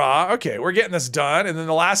rah. Okay, we're getting this done. And then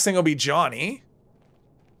the last thing will be Johnny.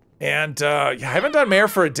 And yeah, I haven't done Mayor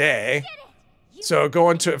for a day. So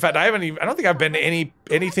going to, in fact, I don't think I've been to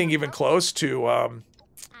anything even close to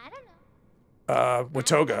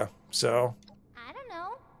Watoga. So. I don't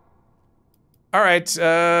know. All right,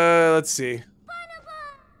 let's see.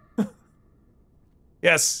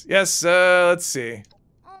 Yes, let's see.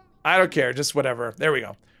 I don't care, just whatever. There we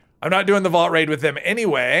go. I'm not doing the vault raid with them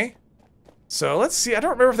anyway. So let's see, I don't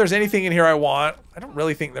remember if there's anything in here I want. I don't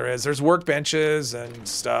really think there is. There's workbenches and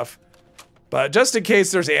stuff. But just in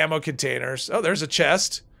case there's ammo containers. Oh, there's a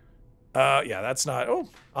chest. Yeah, that's not... Oh,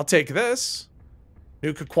 I'll take this.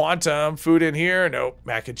 Nuka Quantum. Food in here. Nope.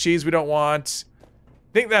 Mac and cheese we don't want.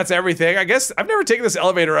 I think that's everything. I guess I've never taken this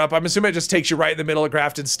elevator up. I'm assuming it just takes you right in the middle of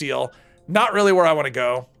Grafton Steel. Not really where I want to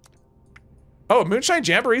go. Oh, Moonshine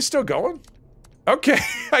Jamboree's still going? Okay.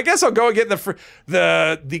 I guess I'll go and get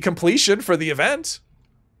the completion for the event.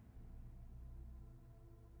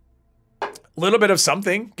 A little bit of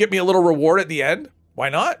something. Get me a little reward at the end. Why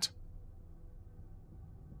not?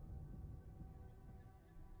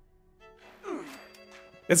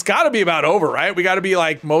 It's got to be about over, right? We got to be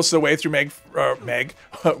like most of the way through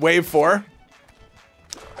Wave 4.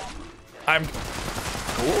 I'm...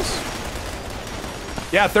 Ghouls?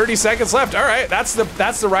 Yeah, 30 seconds left. All right, that's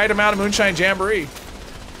the right amount of Moonshine Jamboree.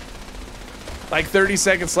 Like 30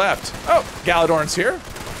 seconds left. Oh, Galadorn's here.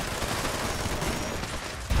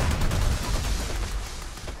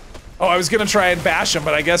 Oh, I was gonna try and bash him,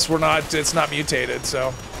 but I guess we're not. It's not mutated,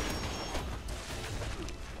 so.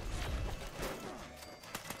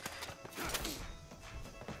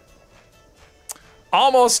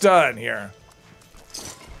 Almost done here.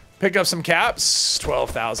 Pick up some caps.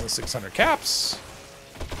 12,600 caps.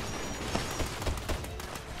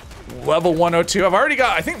 Level 102. I've already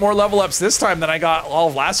got, I think, more level ups this time than I got all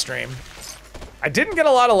of last stream. I didn't get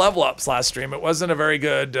a lot of level ups last stream. It wasn't a very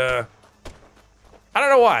good, I don't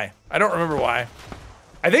know why. I don't remember why.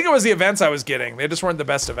 I think it was the events I was getting. They just weren't the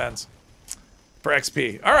best events for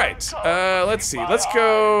XP. All right, let's see. Let's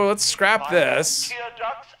go, let's scrap this.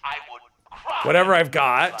 Whatever I've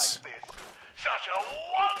got.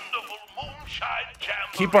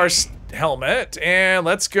 Keep our helmet, and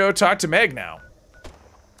let's go talk to Meg now.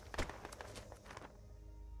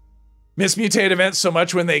 Miss Mutate events so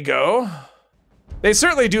much when they go. They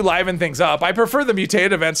certainly do liven things up. I prefer the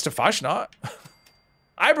Mutate events to Fashnot.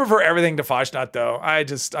 I prefer everything to Fashnot though.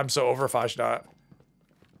 I'm so over Fashnot.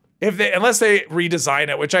 Unless they redesign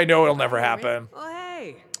it, which I know it'll never happen. Well,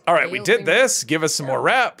 hey. All right, we did this. Give us some more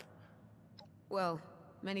rep. Well,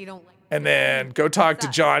 many don't like. And then go talk to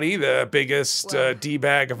Johnny, the biggest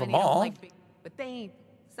D-bag of them all. But they ain't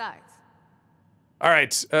size. All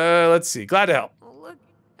right, let's see. Glad to help. Oh, look,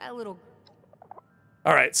 that little.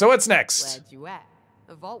 All right, so what's next? Glad you at.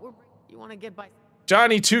 The vault you want to get by.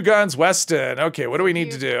 Johnny Two Guns Weston. Okay, what do we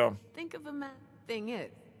need to do? Think of a man. Thing is,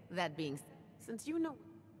 that being said, since you know.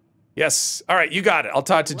 Yes. All right, you got it. I'll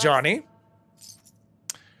talk to Johnny.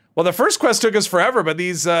 Well, the first quest took us forever, but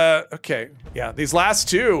these, okay. Yeah, these last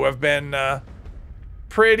two have been,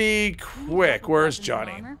 pretty quick. Where's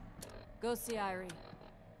Johnny? Go see Irie.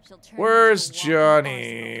 Where's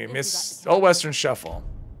Johnny? Miss Old Western Shuffle.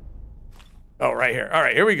 Oh, right here. All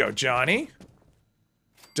right, here we go, Johnny.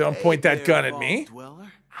 Don't point that gun at me.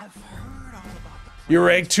 You're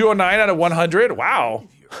ranked 209 out of 100. Wow.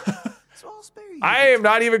 I am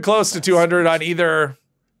not even close to 200 on either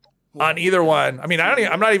one. I mean,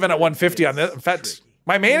 I'm not even at 150 on this. In fact,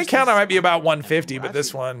 my main account I might be about 150, but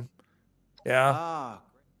this one, yeah.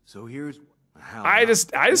 So here's how I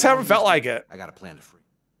just haven't felt like it. I got a plan to free.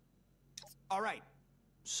 All right.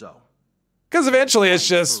 So, because eventually it's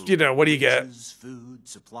just, you know, what do you get? Food,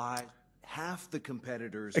 supplies. Half the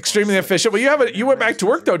competitors extremely efficient. Well, you went back to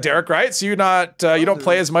work though, Derek, right? So you don't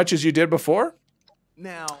play as much as you did before.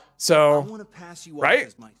 Now, so I want to pass you right?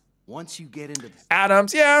 As my, once you get into this.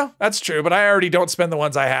 Adams, yeah, that's true, but I already don't spend the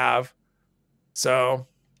ones I have. So.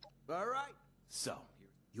 All right. So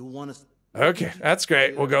you'll want to. Okay, that's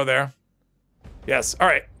great. We'll go there. Yes. All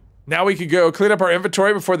right. Now we can go clean up our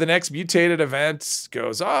inventory before the next mutated event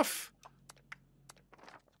goes off.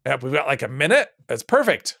 Yep, we've got like a minute. That's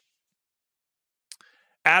perfect.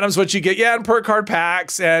 Adams, what you get, yeah, and perk card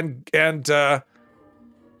packs, and I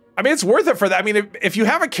mean, it's worth it for that. I mean, if you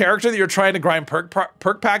have a character that you're trying to grind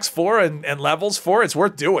perk packs for and levels for, it's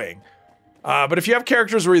worth doing. But if you have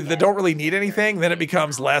characters that don't really need anything, then it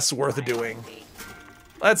becomes less worth doing.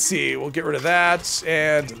 Let's see, we'll get rid of that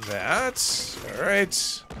and that. All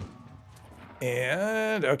right.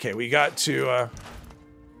 And, okay, we got to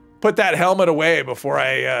put that helmet away before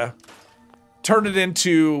I turn it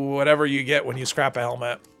into whatever you get when you scrap a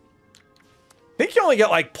helmet. I think you only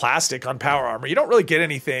get like plastic on power armor. You don't really get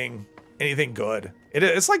anything good.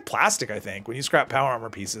 It's like plastic, I think, when you scrap power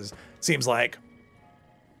armor pieces. Seems like.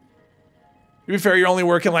 To be fair, you're only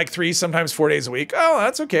working like 3, sometimes 4 days a week. Oh,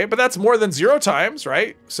 that's okay, but that's more than 0 times,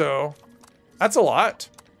 right? So that's a lot.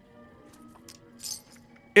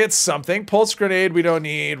 It's something. Pulse grenade we don't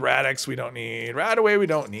need. Radix we don't need. Radaway we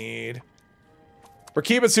don't need. We're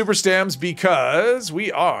keeping super stems because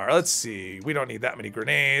we are. Let's see. We don't need that many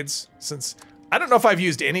grenades since I don't know if I've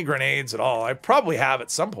used any grenades at all. I probably have at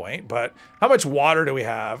some point, but how much water do we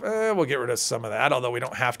have? We'll get rid of some of that, although we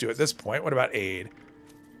don't have to at this point. What about aid?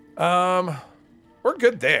 We're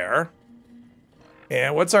good there.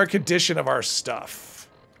 And what's our condition of our stuff?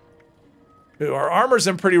 Ooh, our armor's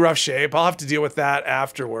in pretty rough shape. I'll have to deal with that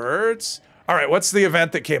afterwards. All right, what's the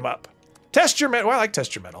event that came up? Test your metal. Well, I like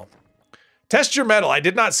test your metal. Test your metal. I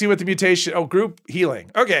did not see what the mutation. Oh, group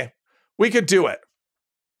healing. Okay, we could do it.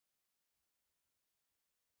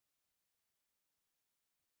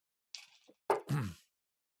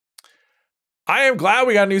 I am glad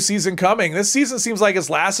we got a new season coming. This season seems like it's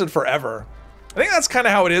lasted forever. I think that's kind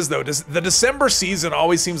of how it is, though. The December season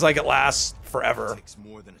always seems like it lasts forever. It takes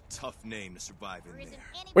more than a tough name to survive in there.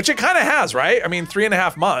 Which it kind of has, right? I mean,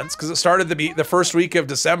 3.5 months, because it started the first week of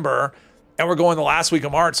December, and we're going the last week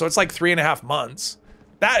of March, so it's like 3.5 months.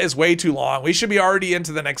 That is way too long. We should be already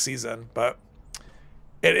into the next season, but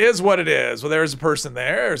it is what it is. Well, there's a person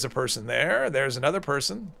there. There's a person there. There's another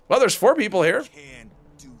person. Well, there's 4 people here. Can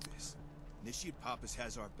do this. Initiate Pappas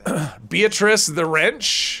has our back. Beatrice the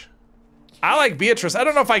Wrench. I like Beatrice. I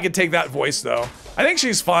don't know if I could take that voice, though. I think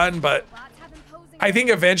she's fun, but I think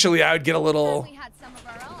eventually I would get a little...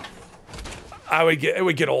 it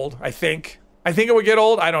would get old, I think. I think it would get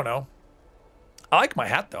old. I don't know. I like my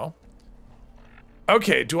hat, though.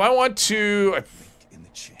 Okay, do I want to...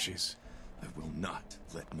 Jeez. I will not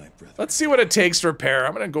let my brother... Let's see what it takes to repair.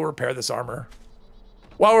 I'm going to go repair this armor.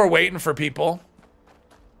 While we're waiting for people.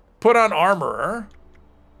 Put on armorer.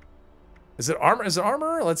 Is it armor? Is it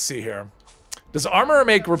armorer? Let's see here. Does armor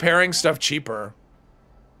make repairing stuff cheaper?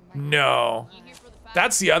 No.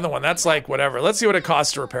 That's the other one. That's like whatever. Let's see what it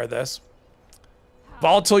costs to repair this.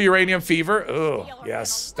 Volatile uranium fever. Oh,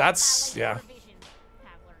 yes. That's, yeah.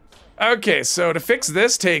 Okay, so to fix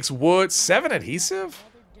this takes wood. 7 adhesive?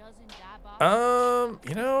 You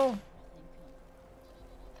know.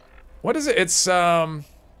 What is it? It's, I'm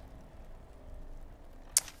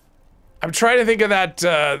trying to think of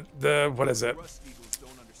that, what is it?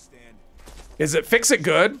 Is it Fix It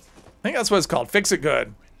Good? I think that's what it's called. Fix It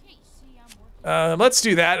Good. Let's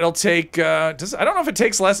do that. It'll take, I don't know if it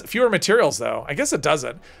takes fewer materials though. I guess it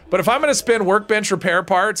doesn't. But if I'm gonna spend workbench repair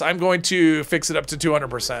parts, I'm going to fix it up to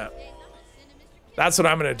 200%. That's what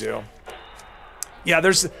I'm gonna do. Yeah,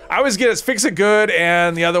 I always get it's Fix It Good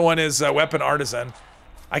and the other one is Weapon Artisan.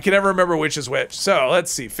 I can never remember which is which. So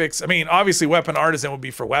let's see, obviously Weapon Artisan would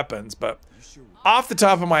be for weapons, but off the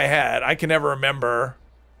top of my head, I can never remember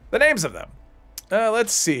the names of them.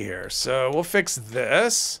 Let's see here. So we'll fix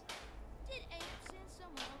this.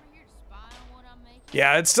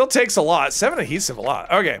 Yeah, it still takes a lot. 7 adhesive, a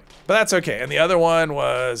lot. Okay, but that's okay. And the other one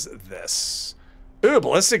was this. Ooh,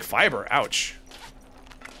 ballistic fiber. Ouch.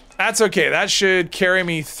 That's okay. That should carry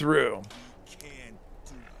me through.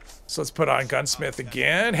 So let's put on gunsmith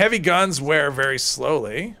again. Heavy guns wear very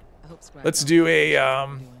slowly. Let's do a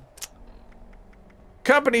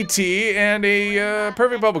company tea and a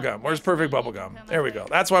perfect bubblegum. Where's perfect bubblegum? There we go.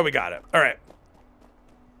 That's why we got it. All right.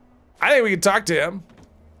 I think we can talk to him.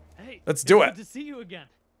 Hey, let's do it. Good to see you again.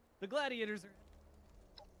 The gladiators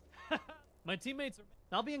are... My teammates are...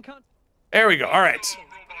 I'll be in contact. There we go. All right.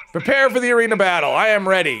 Prepare for the arena battle. I am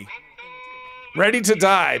ready. Ready to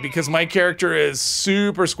die because my character is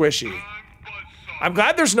super squishy. I'm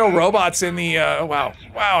glad there's no robots in the, wow.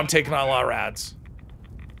 Wow, I'm taking on a lot of rads.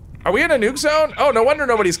 Are we in a nuke zone? Oh, no wonder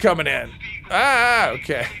nobody's coming in. Ah,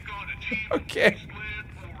 okay. Okay.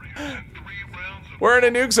 We're in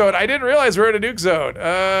a nuke zone. I didn't realize we're in a nuke zone.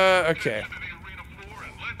 Okay.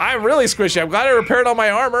 I'm really squishy. I'm glad I repaired all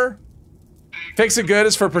my armor. Fix It Good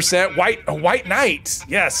is for percent. A White Knight.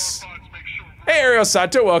 Yes. Hey, Ariel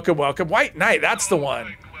Sato. Welcome, welcome. White Knight. That's the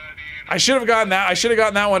one. I should have gotten that. I should have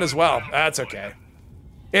gotten that one as well. That's okay.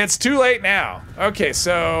 It's too late now. Okay,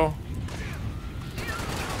 so...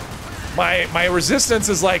 My resistance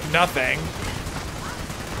is like nothing.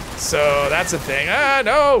 So that's a thing. Ah,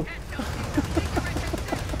 no!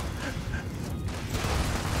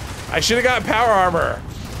 I should have got power armor.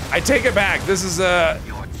 I take it back. This is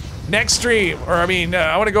next stream, or I mean,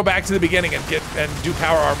 I want to go back to the beginning and do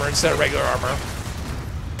power armor instead of regular armor.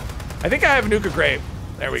 I think I have Nuka Grape.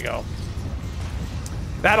 There we go.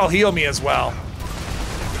 That'll heal me as well.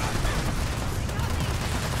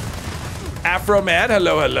 Afro Man,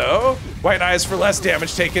 hello, hello. White Eyes for less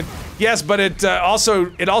damage taken. Yes, but it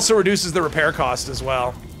also reduces the repair cost as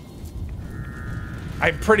well.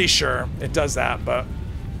 I'm pretty sure it does that, but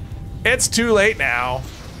it's too late now.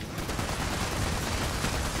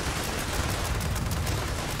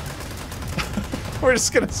 We're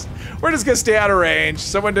just gonna stay out of range.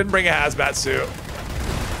 Someone didn't bring a hazmat suit.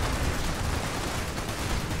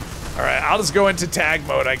 All right, I'll just go into tag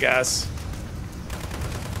mode, I guess.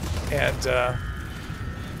 And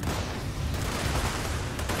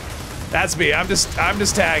that's me. I'm just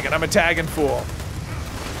tagging. I'm a tagging fool.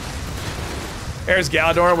 There's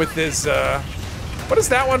Galador with his what is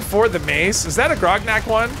that one for? The mace? Is that a Grognak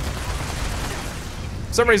one?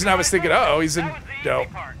 For some reason I was thinking, oh, he's in. No,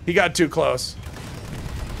 he got too close.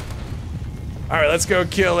 All right, let's go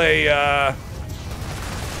kill a.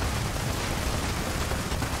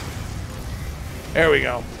 There we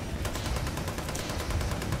go.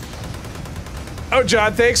 Oh,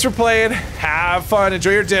 John, thanks for playing. Have fun.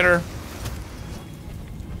 Enjoy your dinner.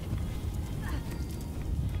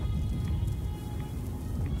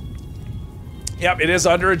 Yep, it is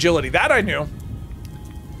under agility. That I knew.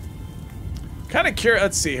 Kind of curious.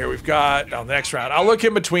 Let's see here. We've got the next round. I'll look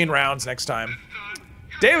in between rounds next time.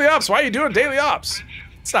 Daily ops. Why are you doing daily ops?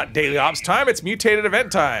 It's not daily ops time. It's mutated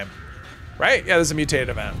event time. Right? Yeah, this is a mutated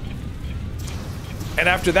event. And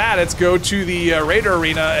after that, it's go to the Raider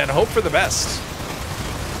Arena and hope for the best.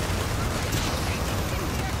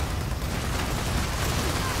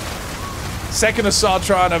 Second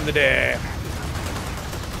Assaultron of the day.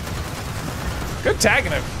 Good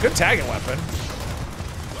tagging weapon.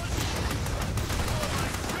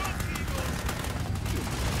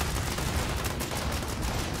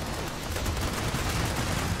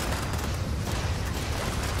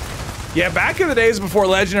 Yeah, back in the days before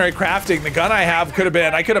legendary crafting, the gun I have could have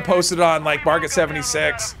been, I could have posted it on like Market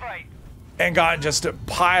 76 and gotten just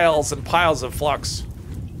piles and piles of flux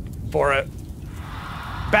for it.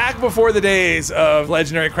 Back before the days of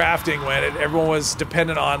legendary crafting when everyone was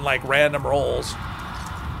dependent on like random rolls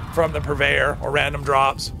from the purveyor or random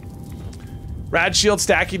drops. Rad Shield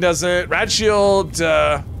stacking doesn't, Rad Shield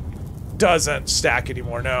doesn't stack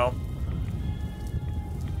anymore, no.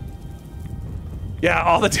 Yeah,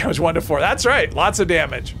 all the damage 1 to 4. That's right, lots of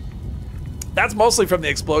damage. That's mostly from the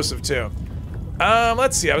explosive too.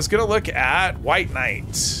 Let's see, I was gonna look at White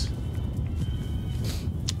Knight.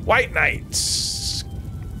 White Knight.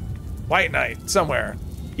 White Knight, somewhere.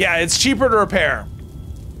 Yeah, it's cheaper to repair.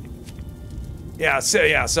 Yeah,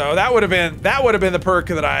 so that would have been the perk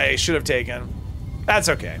that I should have taken. That's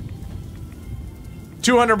okay.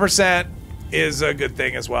 200% is a good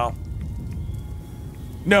thing as well.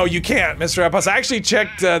 No, you can't, Mr. Epos. I actually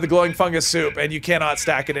checked the glowing fungus soup, and you cannot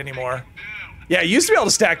stack it anymore. Yeah, you used to be able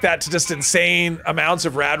to stack that to just insane amounts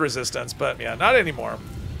of rad resistance, but yeah, not anymore.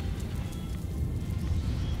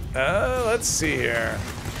 Let's see here.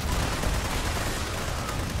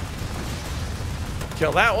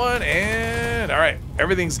 Kill that one, and all right,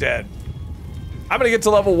 everything's dead. I'm gonna get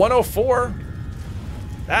to level 104.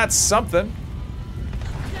 That's something.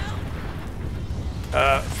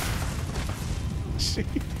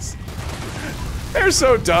 Jeez. They're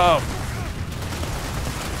so dumb.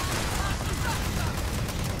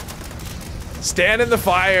 Stand in the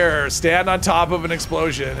fire, stand on top of an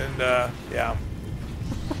explosion, and yeah.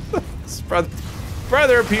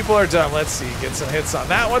 Brother, people are dumb. Let's see, get some hits on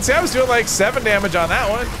that one. See, I was doing like 7 damage on that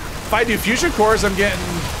one. If I do fusion cores, I'm getting,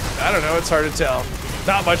 I don't know, it's hard to tell.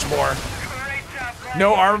 Not much more.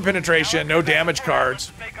 No armor penetration, no damage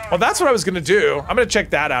cards. Well, that's what I was gonna do. I'm gonna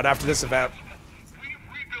check that out after this event.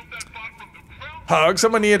 Hug,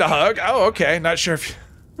 someone needed a hug? Oh, okay, not sure if you...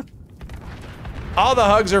 All the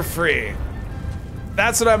hugs are free.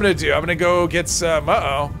 That's what I'm gonna do. I'm gonna go get some,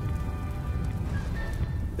 uh-oh.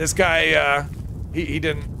 This guy, he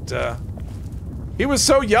didn't, he was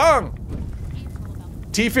so young.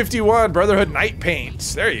 T51, Brotherhood Night Paint.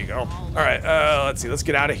 There you go. All right, let's see, let's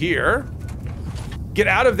get out of here. Get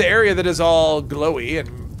out of the area that is all glowy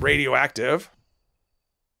and radioactive.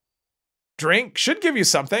 Drink should give you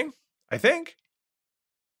something, I think.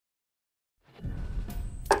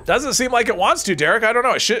 Doesn't seem like it wants to, Derek. I don't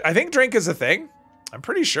know. It should. I think drink is a thing. I'm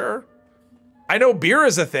pretty sure. I know beer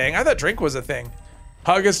is a thing. I thought drink was a thing.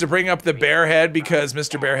 Hug is to bring up the bear head because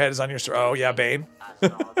Mr. Bearhead is on your server. Oh, yeah, Bane.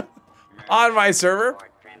 On my server.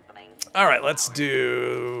 All right, let's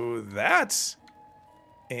do that.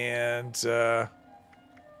 And,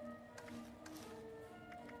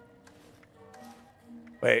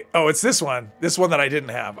 wait. Oh, it's this one. This one that I didn't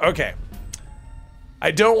have. Okay. I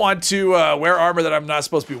don't want to wear armor that I'm not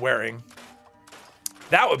supposed to be wearing.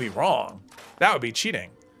 That would be wrong. That would be cheating.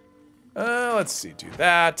 Let's see. Do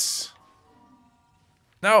that.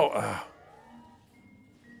 No.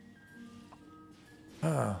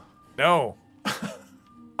 No.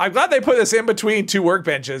 I'm glad they put this in between 2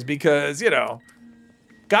 workbenches because, you know,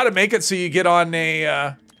 got to make it so you get on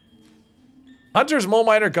a Hunter's Mole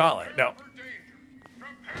Miner Gauntlet. No.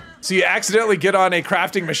 So you accidentally get on a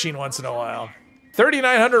crafting machine once in a while.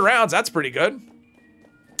 3,900 rounds, that's pretty good.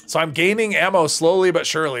 So I'm gaining ammo slowly but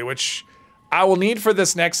surely, which I will need for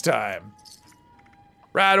this next time.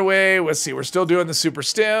 Right away, let's see, we're still doing the super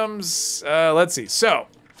stims. Let's see, so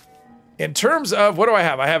in terms of, what do I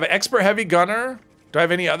have? I have an expert heavy gunner. Do I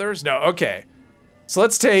have any others? No, okay. So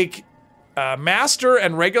let's take master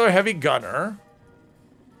and regular heavy gunner.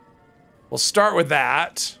 We'll start with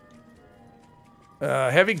that.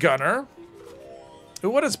 Heavy gunner. Ooh,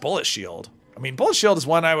 what is bullet shield? I mean, bullet shield is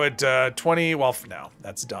one I would, 20, well, no,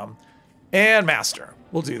 that's dumb. And master,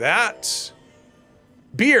 we'll do that.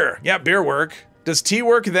 Beer, yeah, beer work. Does tea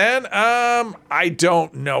work then? I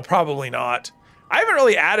don't know, probably not. I haven't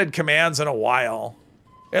really added commands in a while.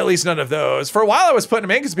 At least none of those. For a while I was putting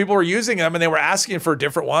them in because people were using them and they were asking for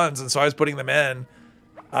different ones, and so I was putting them in.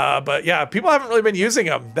 But yeah, people haven't really been using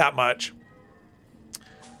them that much.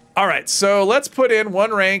 All right, so let's put in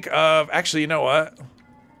one rank of, actually, you know what?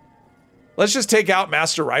 Let's just take out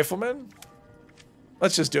Master Rifleman.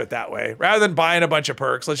 Let's just do it that way. Rather than buying a bunch of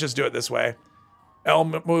perks, let's just do it this way. I'll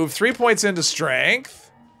move 3 points into strength.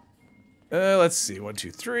 Let's see, 1,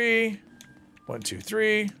 2, 3. 1, 2,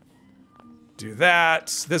 3. Do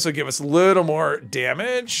that. This will give us a little more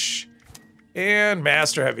damage. And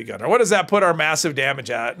Master Heavy Gunner. What does that put our massive damage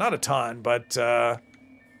at? Not a ton, but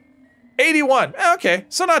 81. Okay,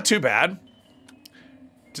 so not too bad.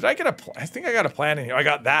 Did I get a I think I got a plan in here. I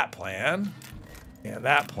got that plan. And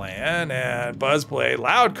that plan. And Buzzblade.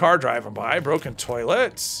 Loud car driving by. Broken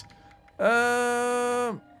toilets.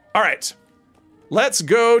 All right. Let's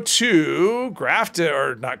go to Grafton,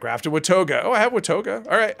 or not Grafton, Watoga. Oh, I have Watoga.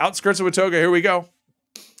 All right, outskirts of Watoga. Here we go.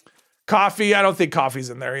 Coffee. I don't think coffee's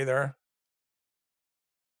in there either.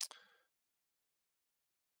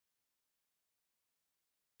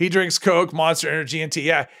 He drinks Coke, Monster Energy, and tea.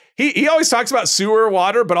 Yeah, he always talks about sewer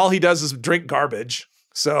water, but all he does is drink garbage.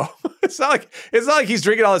 So it's not like he's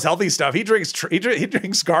drinking all this healthy stuff. He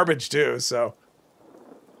drinks garbage too. So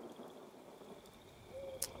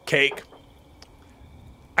cake.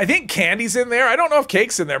 I think candy's in there. I don't know if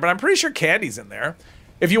cake's in there, but I'm pretty sure candy's in there.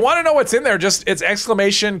 If you want to know what's in there, just it's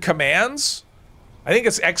exclamation commands. I think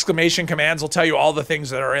it's exclamation commands will tell you all the things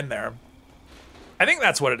that are in there. I think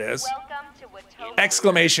that's what it is.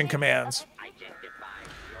 Exclamation commands.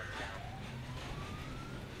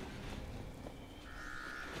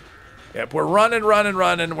 Yep, we're running.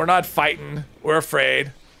 We're not fighting. We're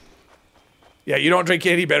afraid. Yeah, you don't drink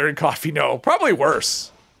any better than coffee. No, probably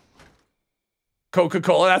worse.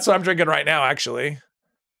 Coca-Cola, that's what I'm drinking right now, actually.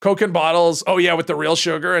 Coke in bottles. Oh yeah, with the real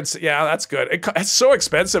sugar. And yeah, that's good. It's so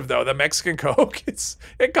expensive though, the Mexican Coke.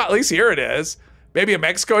 At least here it is. Maybe in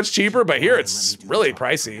Mexico it's cheaper, but here it's really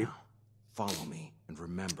pricey. Follow me and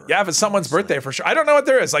remember. Yeah, if it's someone's birthday for sure. I don't know what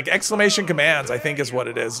there is. Like exclamation commands, I think is what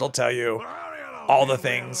it is. It'll tell you all the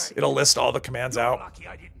things. It'll list all the commands out.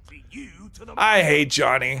 I hate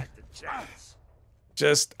Johnny.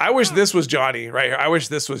 I wish this was Johnny right here. I wish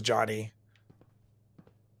this was Johnny.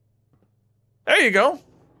 There you go.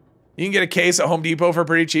 You can get a case at Home Depot for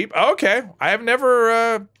pretty cheap. Okay. I would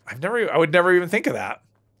never even think of that.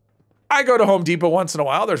 I go to Home Depot once in a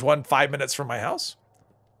while. There's one 5 minutes from my house.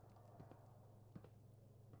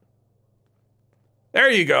 There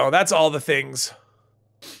you go. That's all the things.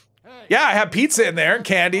 Yeah, I have pizza in there,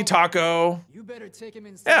 candy, taco. You better take him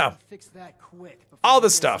inside yeah. And fix that quick all the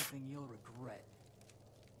stuff. No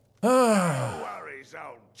worries,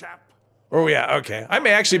 old chap. Oh yeah, okay. I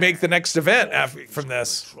may actually make the next event from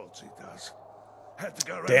this.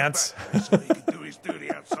 Dance.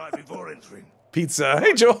 Pizza.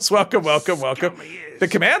 Hey Jules, welcome. The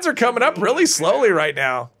commands are coming up really slowly right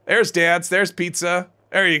now. There's dance, there's pizza.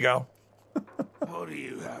 There you go. What do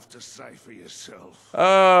you have to say for yourself?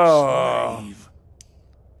 Oh. Slave?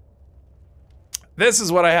 This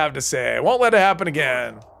is what I have to say. I won't let it happen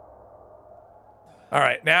again. All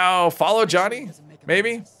right, now follow Johnny,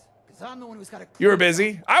 maybe? You were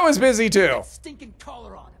busy. I was busy too.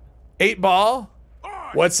 8 ball.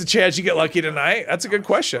 What's the chance you get lucky tonight? That's a good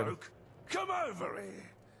question. Come over here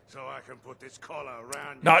so I can put this collar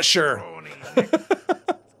around. Not sure.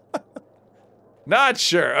 Not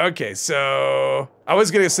sure. Okay, so I was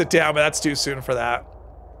gonna sit down, but that's too soon for that.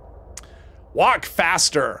 Walk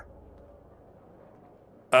faster.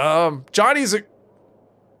 Johnny's a.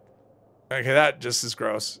 Okay, that just is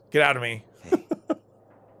gross. Get out of me. Hey,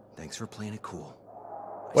 thanks for playing it cool.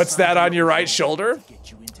 What's that on your right shoulder?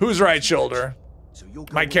 Whose right shoulder? So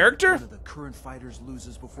my character? One of the current fighters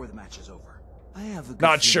loses before the match is over. I have a good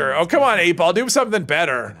Not sure. Oh, come on, 8 ball. Do something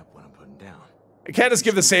better. I can't just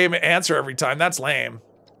give the same answer every time. That's lame.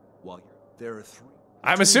 Well, there are 3.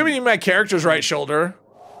 I'm assuming my character's right shoulder.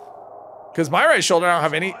 Because my right shoulder, I don't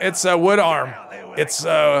have any. It's a wood arm. It's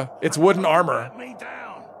wooden armor.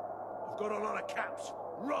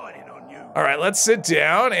 All right, let's sit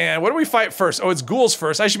down. And what do we fight first? Oh, it's ghouls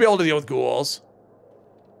first. I should be able to deal with ghouls.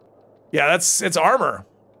 Yeah, it's armor.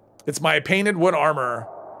 It's my painted wood armor.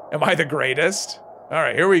 Am I the greatest? All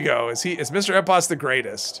right, here we go. Is Mr. Epos the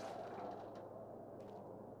greatest?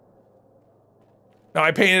 No,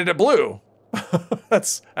 I painted it blue.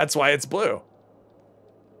 That's why it's blue.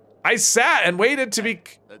 I sat and waited to be.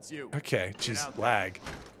 That's you. Okay, jeez, lag.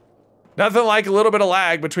 Nothing like a little bit of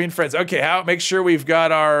lag between friends. Okay, make sure we've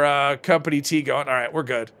got our company tea going. All right, we're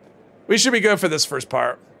good. We should be good for this first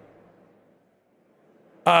part.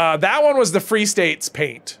 That one was the Free States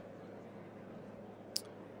paint.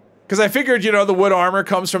 Because I figured, you know, the wood armor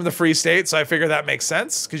comes from the Free State, so I figured that makes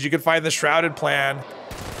sense. Because you could find the shrouded plan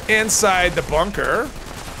inside the bunker.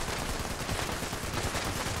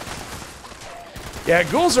 Yeah,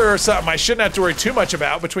 ghouls are something I shouldn't have to worry too much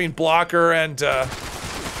about. Between blocker and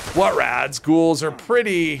what rads, ghouls are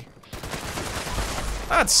pretty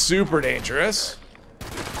not super dangerous.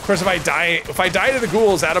 Of course, if I die to the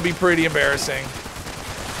ghouls, that'll be pretty embarrassing.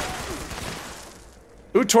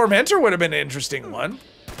 Ooh, Tormentor would have been an interesting one.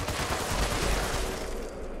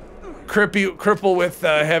 Cripple with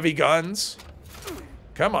heavy guns.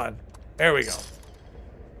 Come on. There we go.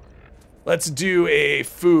 Let's do a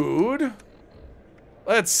food.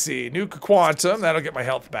 Let's see. Nuke Quantum. That'll get my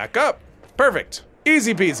health back up. Perfect.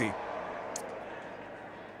 Easy peasy.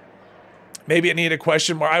 Maybe I need a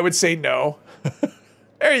question more. I would say no.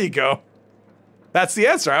 There you go. That's the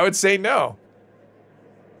answer. I would say no.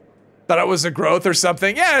 Thought it was a growth or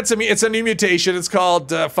something. Yeah, it's a new mutation. It's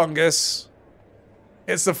called fungus.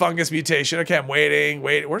 It's the fungus mutation. Okay, I'm waiting.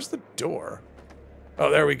 Wait, where's the door? Oh,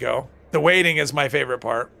 there we go. The waiting is my favorite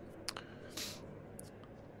part.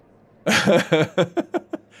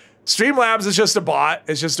 Streamlabs is just a bot.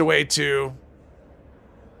 It's just a way to...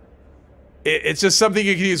 It's just something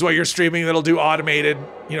you can use while you're streaming that'll do automated,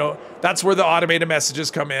 you know, that's where the automated messages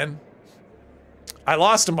come in. I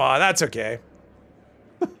lost him on. That's okay.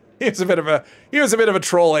 He was a bit of a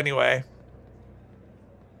troll anyway.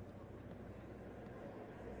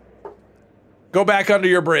 Go back under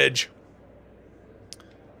your bridge.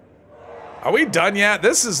 Are we done yet?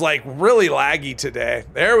 This is like really laggy today.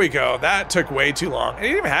 There we go. That took way too long. I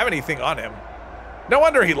didn't even have anything on him. No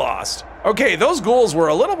wonder he lost. Okay, those ghouls were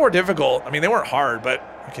a little more difficult. I mean, they weren't hard, but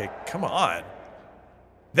okay, come on.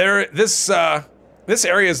 This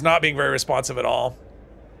area is not being very responsive at all.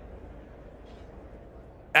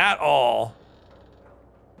 At all.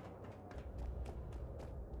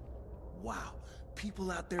 Wow.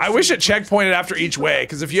 People out there. I wish it checkpointed after each way,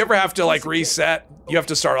 because if you ever have to like reset, you have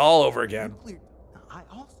to start all over again.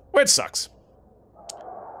 Which sucks.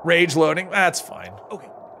 Rage loading, that's fine. Okay.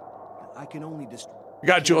 I can only destroy. We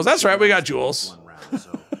got jewels. That's right, we got jewels.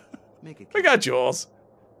 We got jewels.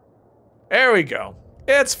 There we go.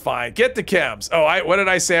 It's fine. Get the chems. Oh, what did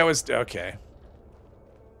I say I was? Okay.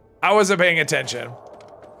 I wasn't paying attention.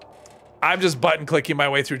 I'm just button clicking my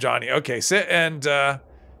way through Johnny. Okay, sit and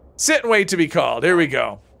wait to be called. Here we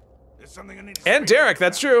go. And Derek,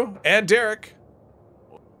 that's true. And Derek.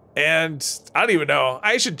 And I don't even know.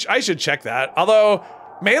 I should check that. Although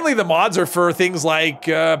mainly the mods are for things like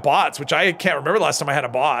bots, which I can't remember the last time I had a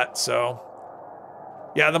bot. So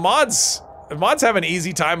yeah, the mods have an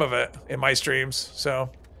easy time of it in my streams.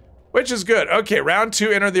 So, which is good. Okay, round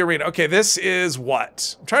 2, enter the arena. Okay, this is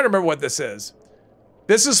what? I'm trying to remember what this is.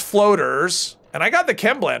 This is floaters, and I got the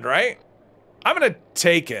chem blend, right? I'm gonna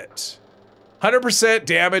take it. 100%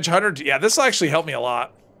 damage, 100, yeah, this will actually help me a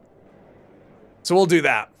lot. So we'll do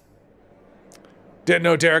that. Didn't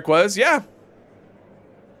know Derek was, yeah.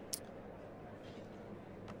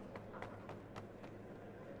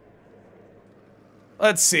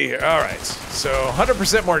 Let's see here, all right. So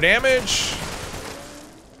 100% more damage.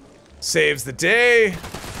 Saves the day.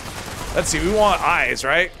 Let's see, we want eyes,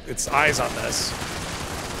 right? It's eyes on this.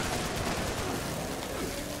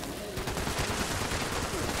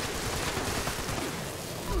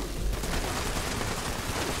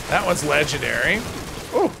 That one's legendary.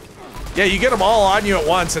 Ooh. Yeah, you get them all on you at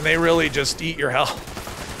once and they really just eat your health.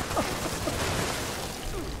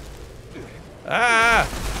 Ah!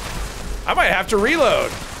 I might have to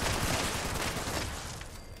reload.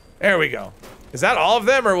 There we go. Is that all of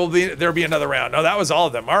them or will there be another round? No, that was all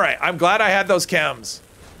of them. All right, I'm glad I had those chems.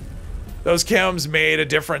 Those chems made a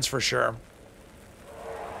difference for sure.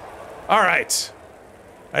 All right.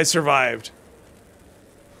 I survived.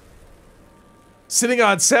 Sitting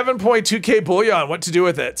on 7.2k bullion, what to do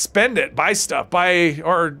with it? Spend it, buy stuff,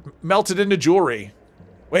 or melt it into jewelry.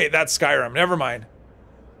 Wait, that's Skyrim, never mind.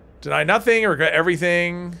 Deny nothing, regret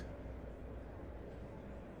everything.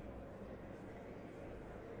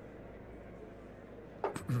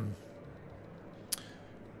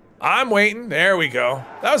 I'm waiting. There we go.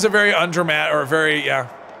 That was a very undramatic, or a very, yeah.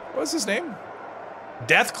 What was his name?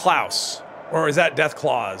 Death Klaus. Or is that Death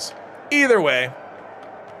Claws? Either way.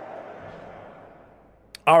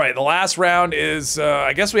 All right, the last round is,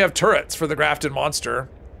 I guess we have turrets for the Grafted Monster.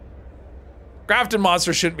 Grafted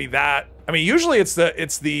Monster shouldn't be that. I mean, usually it's the,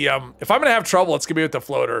 if I'm gonna have trouble, it's gonna be with the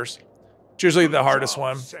floaters. It's usually the hardest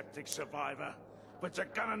one. Septic survivor, but you're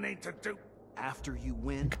gonna need to do. After you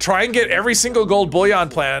win, Try and get every single gold bullion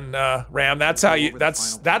plan, Ram. That's how you,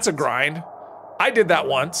 that's a grind. I did that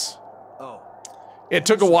once. oh, It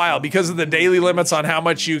took a while because of the daily limits on how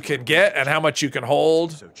much you can get and how much you can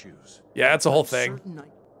hold. so choose. Yeah, it's a whole thing. Certain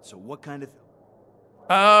night. So what kind of?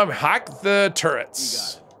 Hack the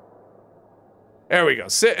turrets. There we go.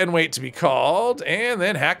 Sit and wait to be called, and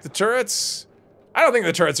then hack the turrets. I don't think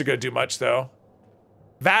the turrets are gonna do much though.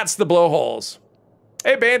 That's the blowholes.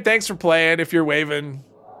 Hey Bane, thanks for playing. If you're waving.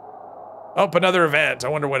 Oh, another event. I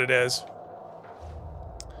wonder what it is.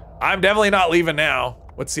 I'm definitely not leaving now.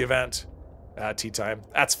 What's the event? Tea time.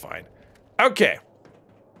 That's fine. Okay.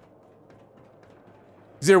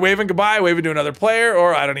 Is either waving goodbye, waving to another player,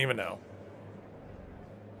 or I don't even know.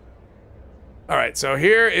 All right, so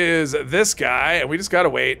here is this guy, and we just gotta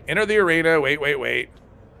wait. Enter the arena, wait, wait, wait.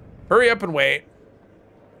 Hurry up and wait.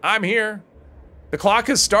 I'm here. The clock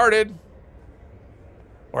has started.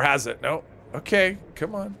 Or has it? No. Okay,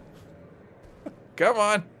 come on. Come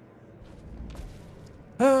on.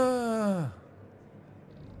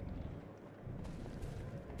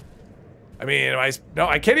 I mean, no,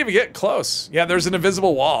 I can't even get close. Yeah, there's an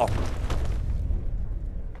invisible wall.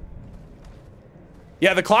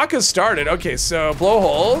 Yeah, the clock has started. Okay, so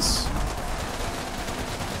blowholes.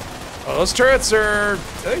 Oh, those turrets are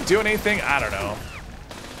they doing anything? I don't know.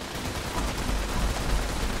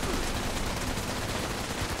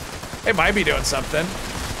 They might be doing something.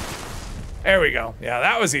 There we go. Yeah,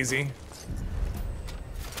 that was easy.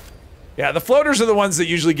 Yeah, the floaters are the ones that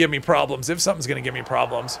usually give me problems, if something's gonna give me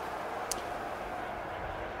problems.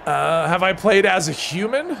 Have I played as a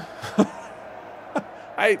human?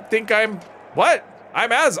 I think I'm, what? I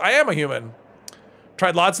am a human.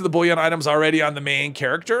 Tried lots of the bullion items already on the main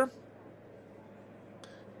character.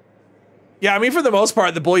 Yeah, I mean, for the most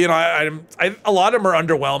part, the bullion item, a lot of them are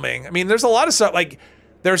underwhelming. I mean, there's a lot of stuff, like,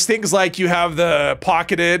 there's things like you have the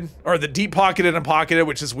pocketed, or the deep pocketed and pocketed,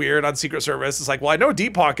 which is weird on Secret Service. It's like, well, I know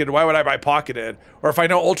deep pocketed, why would I buy pocketed? Or if I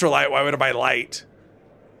know ultralight, why would I buy light?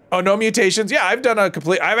 Oh, no mutations? Yeah, I've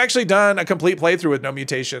actually done a complete playthrough with no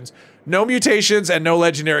mutations. No mutations and no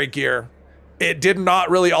legendary gear. It did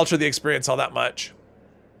not really alter the experience all that much.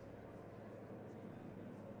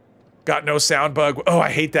 Got no sound bug. Oh,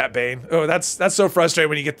 I hate that, Bane. Oh, that's so frustrating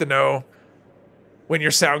when you get the no, when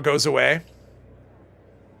your sound goes away.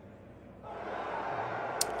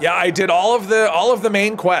 Yeah, I did all of the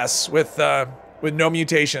main quests with no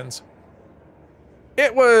mutations.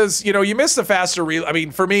 It was, you know, you miss the faster I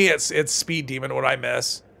mean, for me, it's Speed Demon what I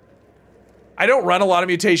miss. I don't run a lot of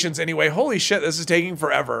mutations anyway. Holy shit, this is taking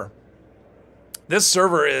forever. This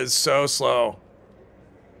server is so slow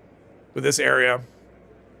with this area.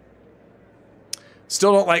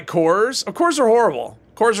 Still don't like cores. Oh, cores are horrible.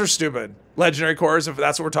 Cores are stupid. Legendary cores, if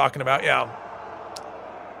that's what we're talking about, yeah.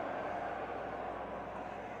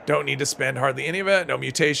 Don't need to spend hardly any of it. No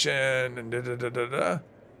mutation. And da, da, da, da, da.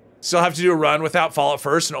 Still have to do a run without Fallout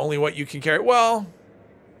first and only what you can carry. Well,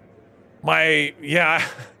 yeah,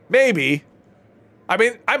 maybe. I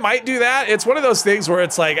mean, I might do that. It's one of those things where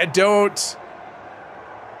it's like,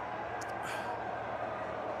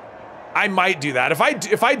 I might do that. If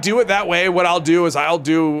I do it that way, what I'll do is I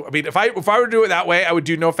mean, if I were to do it that way, I would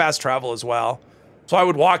do no fast travel as well. So I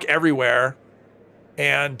would walk everywhere.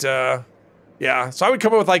 And, yeah, so I would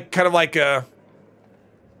come up with like, kind of like a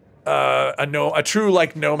true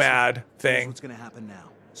like nomad thing. What's gonna happen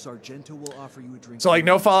now? Sargento will offer you a drink. So like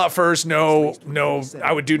no Fallout first, no,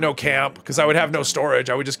 I would do no camp because I would have no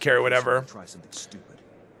storage. I would just carry whatever. Try something stupid.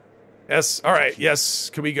 Yes, all right,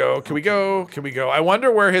 yes, can we go? Can we go? Can we go? I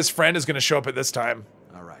wonder where his friend is gonna show up at this time.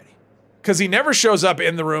 Alrighty. Because he never shows up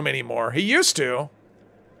in the room anymore. He used to,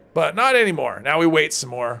 but not anymore. Now we wait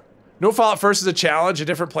some more. No Fallout first is a challenge, a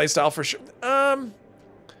different playstyle for sure.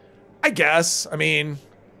 I guess. I mean,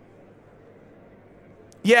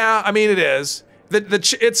 yeah. I mean, it is.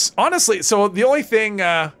 It's honestly. So the only thing.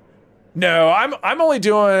 No, I'm only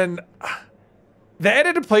doing the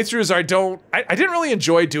edited playthroughs. I didn't really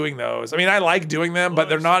enjoy doing those. I mean, I like doing them, but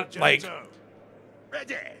they're not like.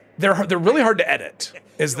 They're really hard to edit.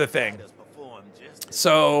 Is the thing.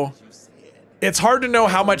 So. It's hard to know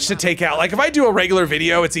how much to take out. Like if I do a regular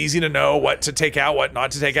video, it's easy to know what to take out, what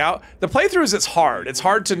not to take out. The playthroughs, it's hard. It's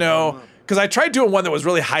hard to know because I tried doing one that was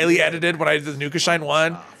really highly edited when I did the Nukashine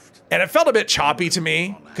one, and it felt a bit choppy to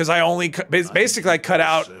me because I only basically I cut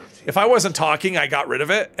out, if I wasn't talking, I got rid of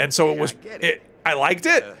it, and so I liked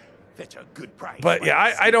it. But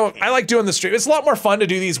yeah, I like doing the stream. It's a lot more fun to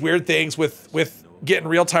do these weird things with getting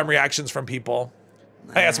real-time reactions from people.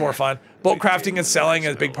 I think that's more fun. Bolt crafting and selling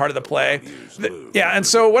is a big part of the play. Yeah, and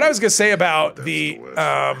so what I was gonna say about the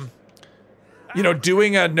you know,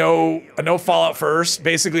 doing a no Fallout first,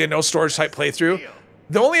 basically a no storage type playthrough.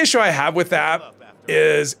 The only issue I have with that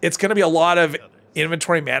is it's gonna be a lot of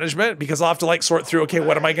inventory management because I'll have to like sort through, okay,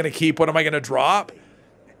 what am I gonna keep? What am I gonna drop?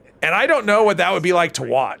 And I don't know what that would be like to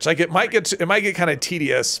watch. Like it might get kind of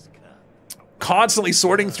tedious constantly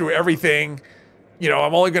sorting through everything. You know,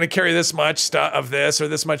 I'm only going to carry this much stuff of this or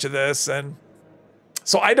this much of this. And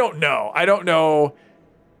so I don't know. I don't know.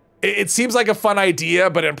 It seems like a fun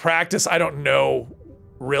idea, but in practice, I don't know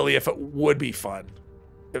really if it would be fun.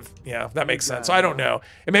 If that makes sense. So I don't know.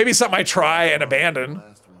 It may be something I try and abandon.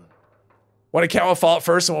 One account with Fallout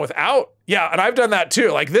first and one without. Yeah, and I've done that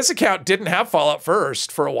too. Like this account didn't have Fallout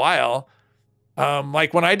first for a while.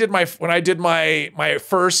 Like when I did my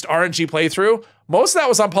first RNG playthrough, most of that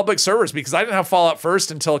was on public servers because I didn't have Fallout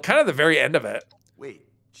first until kind of the very end of it. Wait,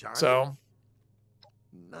 Johnny? So,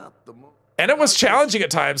 Not the and it was challenging at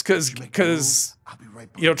times because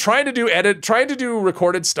you know, trying to do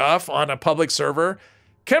recorded stuff on a public server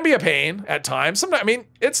can be a pain at times. Sometimes, I mean,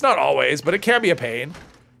 it's not always, but it can be a pain.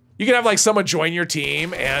 You can have like someone join your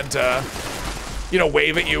team and you know,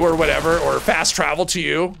 wave at you or whatever, or fast travel to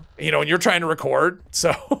you, you know, and you're trying to record.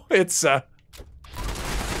 So it's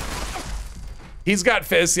he's got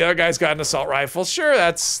fists, the other guy's got an assault rifle. Sure,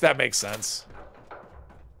 that makes sense.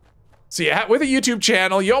 So yeah, with a YouTube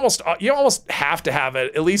channel, you almost have to have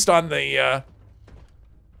it, at least on the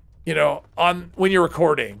you know, on when you're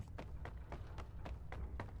recording.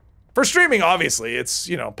 For streaming, obviously, it's,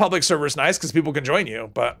 you know, public server's nice because people can join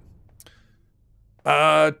you, but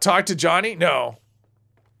talk to Johnny? No.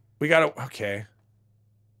 We gotta, okay.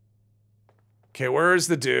 Okay, where's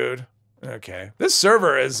the dude? Okay. This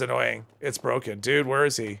server is annoying. It's broken. Dude, where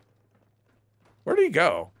is he? Where did he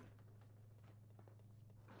go?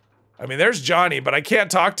 I mean, there's Johnny, but I can't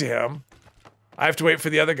talk to him. I have to wait for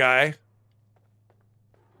the other guy.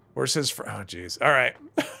 Where's his oh, jeez. All right.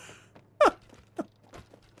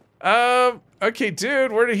 Okay,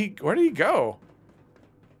 dude, where did he go?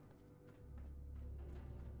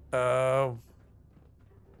 Oh.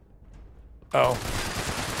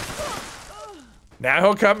 Now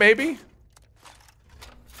he'll come, maybe?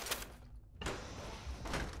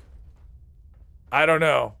 I don't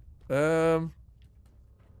know.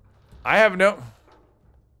 I have no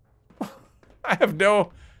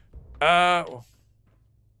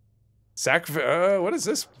what is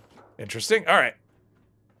this? Interesting. All right.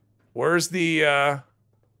 Where's the, I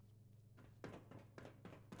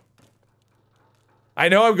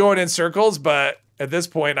know I'm going in circles, but at this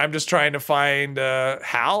point, I'm just trying to find,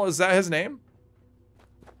 Hal, is that his name?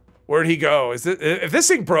 Where'd he go? If this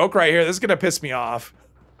thing broke right here, this is gonna piss me off.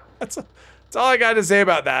 That's all I got to say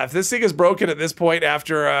about that. If this thing is broken at this point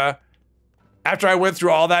after I went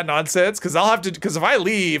through all that nonsense, because if I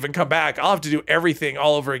leave and come back, I'll have to do everything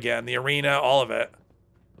all over again. The arena, all of it.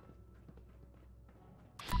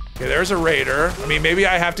 Okay, there's a raider. I mean, maybe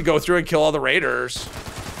I have to go through and kill all the raiders.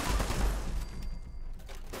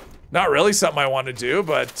 Not really something I want to do,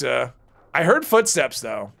 but I heard footsteps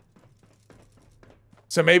though.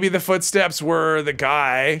 So maybe the footsteps were the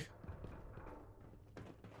guy.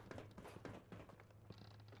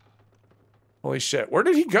 Holy shit, where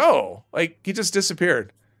did he go? Like, he just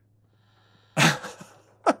disappeared. You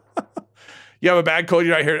have a bad cold,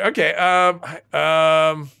 you're not here. Okay,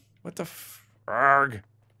 what the frog?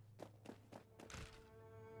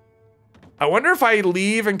 I wonder if I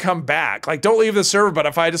leave and come back. Like, don't leave the server, but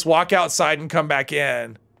if I just walk outside and come back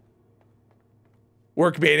in.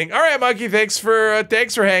 Work baiting. All right, Monkey, thanks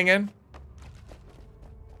for hanging.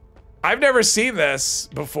 I've never seen this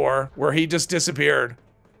before, where he just disappeared.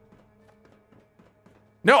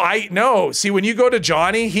 No, see, when you go to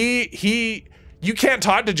Johnny, you can't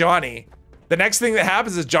talk to Johnny. The next thing that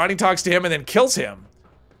happens is Johnny talks to him and then kills him.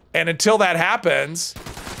 And until that happens,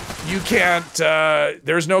 you can't,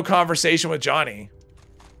 there's no conversation with Johnny.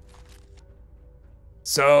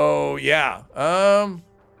 So, yeah. I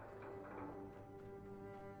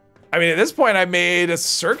mean, at this point, I made a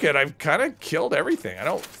circuit. I've kind of killed everything. I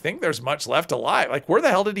don't think there's much left alive. Like, where the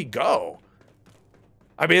hell did he go?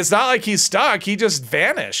 I mean, it's not like he's stuck. He just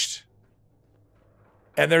vanished.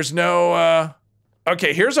 And there's no,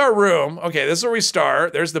 okay, here's our room. Okay, this is where we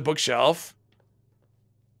start. There's the bookshelf.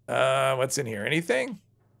 What's in here? Anything?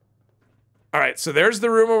 All right, so there's the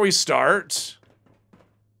room where we start.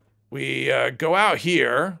 We go out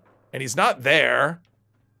here, and he's not there.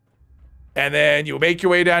 And then you make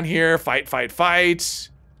your way down here, fight, fight, fight.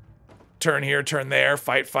 Turn here, turn there,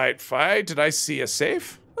 fight, fight, fight. Did I see a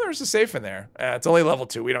safe? Oh, there's a safe in there. It's only level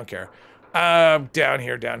 2, we don't care. Down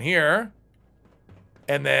here, down here.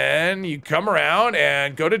 And then you come around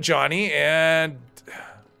and go to Johnny and...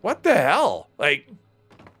 What the hell? Like...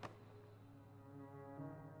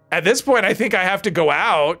 At this point, I think I have to go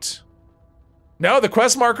out. No, the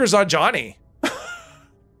quest marker's on Johnny.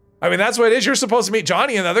 I mean, that's what it is. You're supposed to meet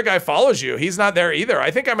Johnny and the other guy follows you. He's not there either.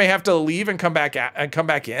 I think I may have to leave and come back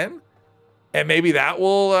in. And maybe that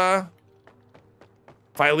will,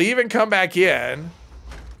 if I leave and come back in,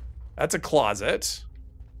 that's a closet.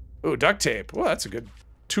 Ooh, duct tape. Well, that's a good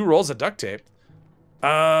 2 rolls of duct tape.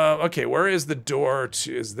 Okay, where is the door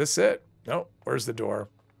to, is this it? No, where's the door?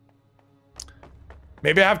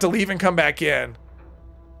 Maybe I have to leave and come back in.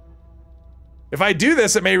 If I do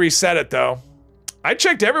this, it may reset it though. I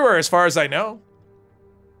checked everywhere as far as I know.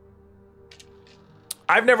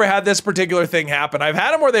 I've never had this particular thing happen. I've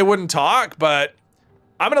had them where they wouldn't talk, but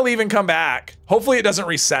I'm gonna leave and come back. Hopefully it doesn't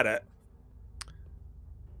reset it.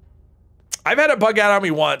 I've had it bug out on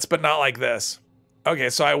me once, but not like this. Okay,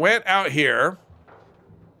 so I went out here.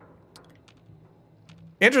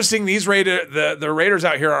 Interesting, these the raiders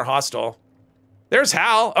out here aren't hostile. There's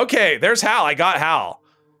Hal. Okay, there's Hal. I got Hal.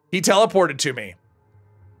 He teleported to me.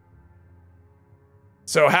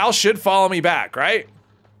 So Hal should follow me back, right?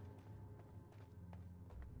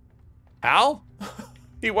 Hal?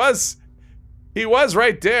 He was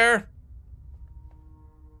right there.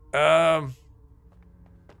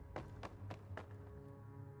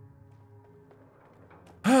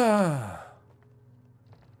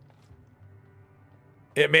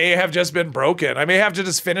 It may have just been broken. I may have to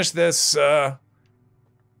just finish this,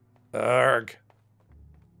 arg.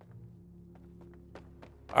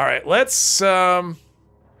 All right, let's,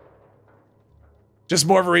 just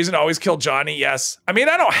more of a reason to always kill Johnny, yes. I mean,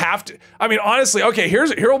 I don't have to. I mean, honestly, okay, here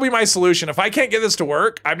will be my solution. If I can't get this to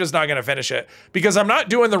work, I'm just not gonna finish it. Because I'm not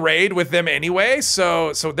doing the raid with them anyway,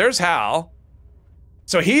 so there's Hal.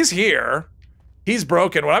 So he's here. He's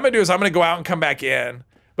broken. What I'm gonna do is I'm gonna go out and come back in.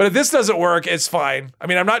 But if this doesn't work, it's fine. I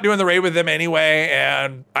mean, I'm not doing the raid with them anyway,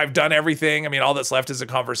 and I've done everything. I mean, all that's left is a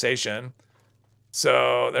conversation.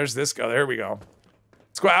 So there's this go. There we go.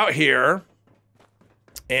 Let's go out here.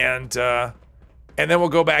 And then we'll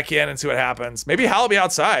go back in and see what happens. Maybe Hal will be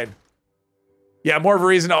outside. Yeah, more of a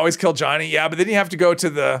reason to always kill Johnny. Yeah, but then you have to go to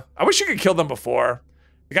the... I wish you could kill them before.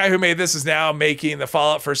 The guy who made this is now making the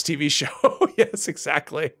Fallout First TV show. Yes,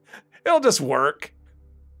 exactly. It'll just work.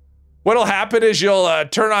 What'll happen is you'll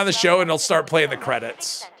turn on the show and it'll start playing the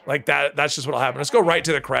credits. Like that. That's just what'll happen. Let's go right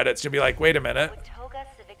to the credits. You'll be like, wait a minute.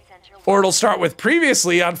 Or it'll start with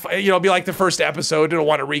previously on, it'll be like the first episode. It'll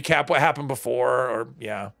want to recap what happened before, or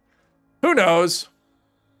yeah. Who knows?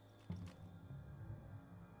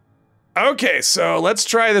 Okay, so let's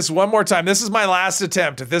try this one more time. This is my last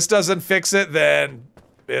attempt. If this doesn't fix it, then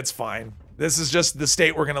it's fine. This is just the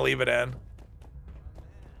state we're gonna leave it in.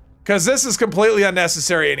 Because this is completely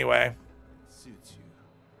unnecessary anyway.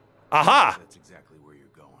 Aha! That's exactly where you're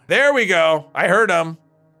going. There we go. I heard him.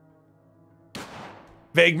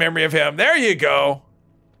 Vague memory of him. There you go.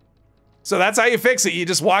 So that's how you fix it. You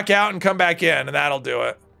just walk out and come back in, and that'll do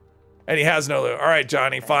it. And he has no loot. All right,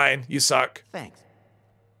 Johnny, fine. You suck. Thanks.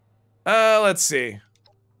 Let's see.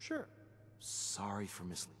 Sure. Sorry for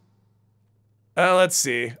misleading. Let's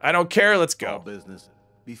see. I don't care. Let's All go. business.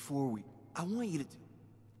 Before we... I want you to do...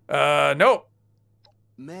 Nope.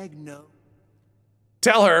 Meg, no.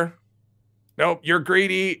 Tell her. Nope, you're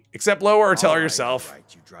greedy. Accept lower or tell her All yourself. Right,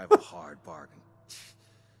 you drive a hard bargain.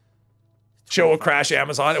 Show will crash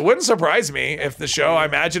Amazon. It wouldn't surprise me if the show, I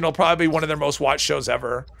imagine it'll probably be one of their most watched shows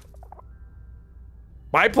ever.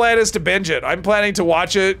 My plan is to binge it. I'm planning to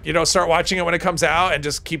watch it, you know, start watching it when it comes out and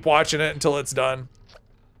just keep watching it until it's done.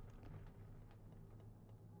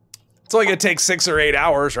 It's only gonna take 6 or 8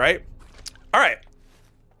 hours, right? All right.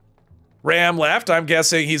 Ram left. I'm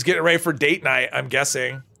guessing he's getting ready for date night, I'm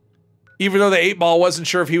guessing. Even though the 8-ball wasn't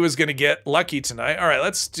sure if he was gonna get lucky tonight. All right,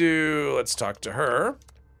 let's talk to her.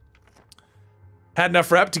 Had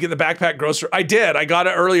enough rep to get the backpack grocery. I did. I got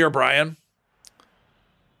it earlier, Brian.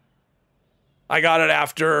 I got it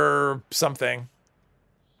after something.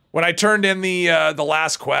 When I turned in the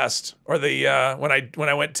last quest, or the when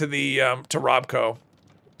I went to the to Robco.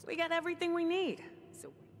 We got everything we need.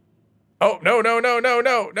 So Oh no.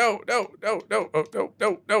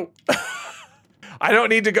 I don't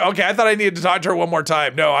need to go. Okay, I thought I needed to talk to her one more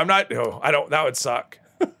time. No, I'm not. No, I don't. That would suck.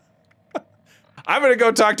 I'm gonna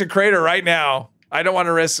go talk to Crater right now. I don't want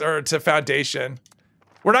to risk, or to Foundation.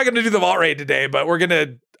 We're not gonna do the vault raid today, but we're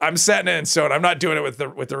gonna. I'm setting it in stone. I'm not doing it with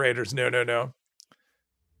the Raiders. No, no, no.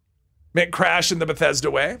 Might crash in the Bethesda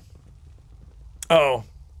way. Oh.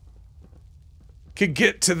 Could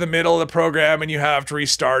get to the middle of the program and you have to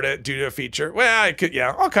restart it due to a feature. Well, I could,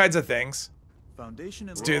 yeah, all kinds of things. Foundation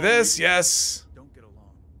Let's do this. Yes. Don't get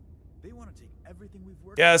along. They want to take everything we've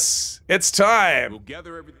worked. Yes, it's time. We'll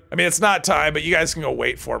gather everything. I mean, it's not time, but you guys can go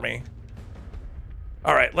wait for me.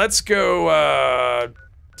 All right, let's go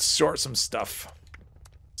sort some stuff.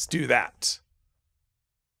 Let's do that.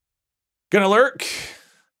 Gonna lurk.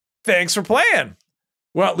 Thanks for playing.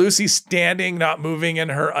 Want Lucy standing, not moving in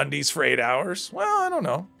her undies for 8 hours? Well, I don't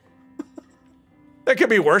know. There could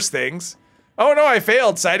be worse things. Oh no, I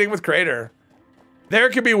failed siding with Crater. There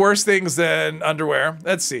could be worse things than underwear.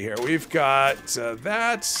 Let's see here. We've got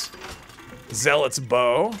that. Zealot's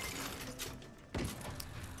bow.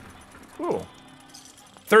 Ooh.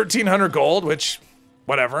 1,300 gold, which,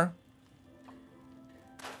 whatever.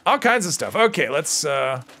 All kinds of stuff. Okay, let's,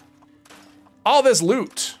 all this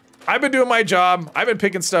loot. I've been doing my job. I've been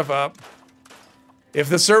picking stuff up. If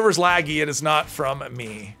the server's laggy, it is not from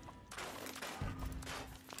me.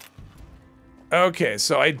 Okay,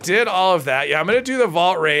 so I did all of that. Yeah, I'm gonna do the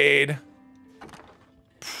vault raid.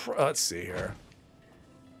 Let's see here.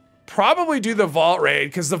 Probably do the vault raid,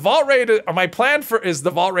 because the vault raid, my plan is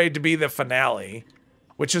the vault raid to be the finale,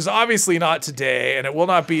 which is obviously not today, and it will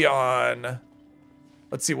not be on,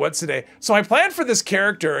 let's see, what's today? So my plan for this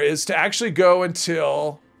character is to actually go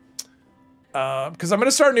until, because I'm going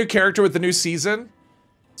to start a new character with the new season.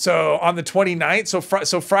 So on the 29th,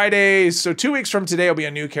 so Friday, so 2 weeks from today will be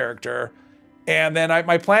a new character. And then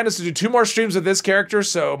my plan is to do 2 more streams with this character,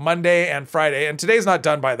 so Monday and Friday. And today's not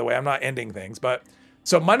done, by the way. I'm not ending things, but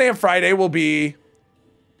so Monday and Friday will be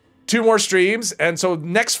 2 more streams. And so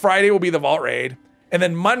next Friday will be the vault raid. And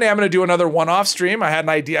then Monday, I'm going to do another one-off stream. I had an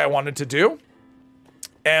idea I wanted to do.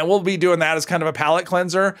 And we'll be doing that as kind of a palate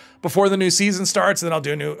cleanser before the new season starts. And then I'll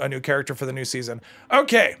do a new character for the new season.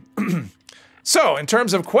 Okay. So in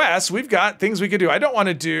terms of quests, we've got things we could do. I don't want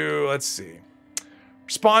to do, let's see.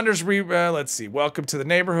 Responders, let's see. Welcome to the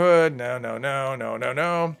neighborhood. No, no, no, no, no,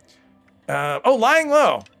 no. Oh, lying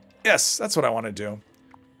low. Yes, that's what I want to do.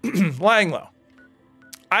 Lying low.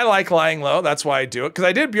 I like lying low. That's why I do it. Because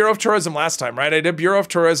I did Bureau of Tourism last time, right? I did Bureau of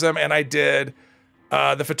Tourism and I did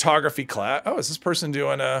the photography class. Oh, is this person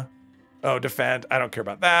doing a... Oh, defend. I don't care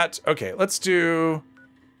about that. Okay, let's do...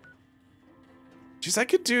 Jeez, I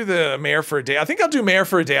could do the mayor for a day. I think I'll do mayor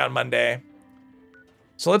for a day on Monday.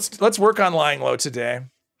 So let's work on lying low today.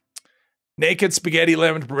 Naked spaghetti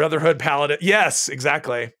limbed brotherhood paladin. Yes,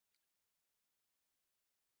 exactly.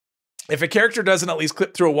 If a character doesn't at least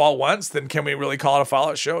clip through a wall once, then can we really call it a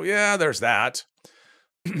Fallout show? Yeah, there's that.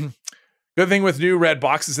 Good thing with new red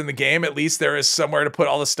boxes in the game, at least there is somewhere to put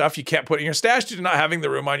all the stuff you can't put in your stash due to not having the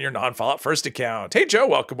room on your non-Fallout First account. Hey Joe,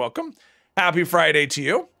 welcome, welcome. Happy Friday to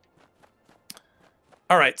you.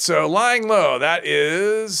 All right, so lying low, that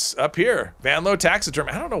is up here. Van Low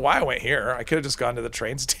Taxidermy. I don't know why I went here. I could have just gone to the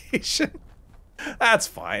train station. That's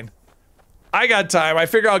fine. I got time. I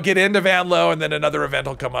figure I'll get into Van Low and then another event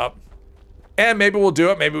will come up. And maybe we'll do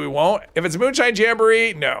it, maybe we won't. If it's Moonshine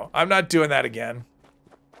Jamboree, no, I'm not doing that again.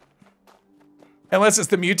 Unless it's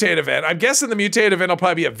the Mutate event. I'm guessing the Mutate event will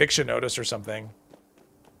probably be eviction notice or something.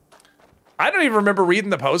 I don't even remember reading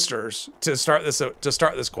the posters to start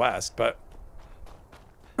this quest, but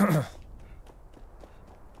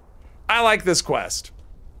I like this quest.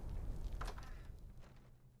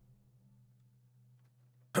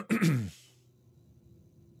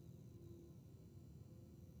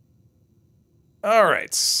 All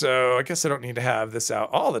right, so I guess I don't need to have this out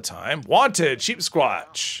all the time. Wanted, Sheep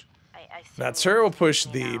Squatch. That's her. We'll push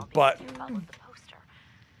the button.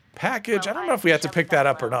 Package. I don't know if we have to pick that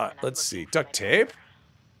up or not. Let's see. Duct tape.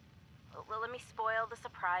 Well, let me spoil the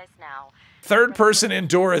surprise now. Third person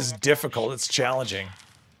indoor is difficult. It's challenging.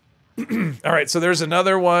 All right, so there's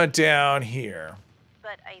another one down here.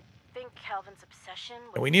 But I think Calvin's obsession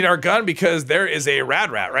with And we need our gun because there is a rad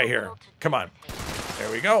rat right here. Come on.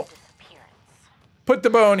 There we go. Put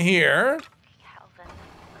the bone here.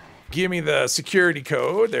 Give me the security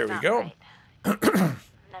code. There we go. Never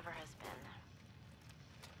has been.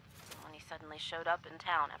 When he suddenly showed up in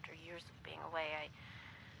town after years of being away,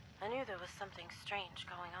 I knew there was something strange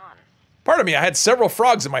going on. Pardon me, I had several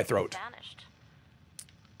frogs in my throat. Vanished.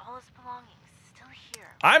 All his belongings still here.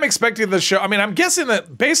 I'm expecting the show. I mean, I'm guessing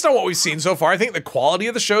that based on what we've seen so far, I think the quality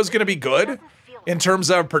of the show is going to be good in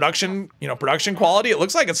terms of production, production quality. It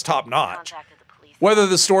looks like it's top notch. Whether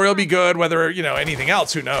the story will be good, whether, anything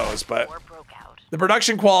else, who knows, but War broke out. The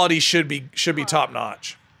production quality should be top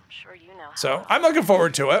notch. Sure you know. So I'm looking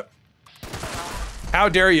forward to it. How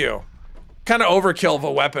dare you? Kind of overkill of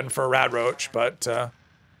a weapon for a rad roach, but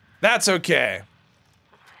that's okay.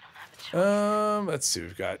 Let's see.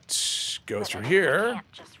 We've got go through here.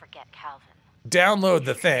 Just forget Calvin. Download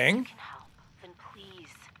the thing.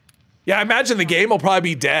 Yeah, I imagine the game will probably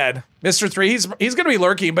be dead. Mr. 3, he's gonna be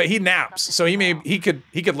lurking, but he naps, so he could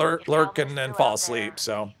lurk and then fall asleep.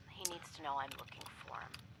 So. He needs to know I'm looking for him.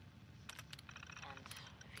 And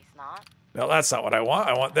if he's not, No, that's not what I want.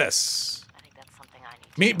 I want this. I think that's something I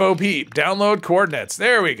need. Meet Bo Peep. Download coordinates.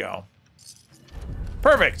 There we go.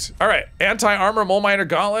 Perfect. All right. Anti-armor mole miner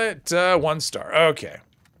gauntlet. 1 star. Okay.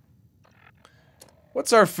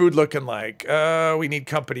 What's our food looking like? We need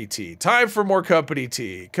company tea. Time for more company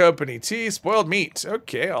tea. Company tea. Spoiled meat.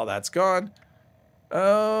 Okay. All that's gone.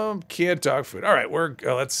 Canned dog food. All right.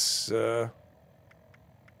 Let's.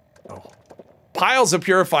 Piles of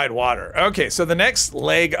purified water. Okay. So the next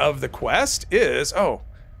leg of the quest is a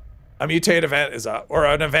mutate event is up, or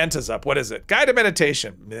an event is up. What is it? Guided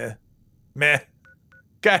meditation. Meh.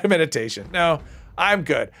 Guided meditation. No, I'm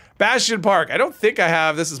good. Bastion Park. I don't think I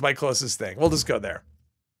have. This is my closest thing. We'll just go there.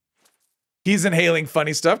 He's inhaling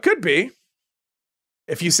funny stuff. Could be.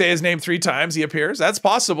 If you say his name 3 times, he appears. That's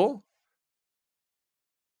possible.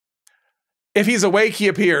 If he's awake, he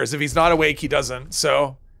appears. If he's not awake, he doesn't.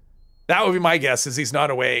 So that would be my guess, is he's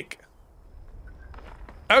not awake.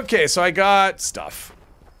 Okay, so I got stuff.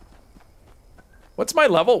 What's my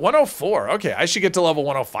level? 104. Okay, I should get to level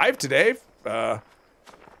 105 today.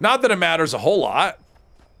 Not that it matters a whole lot.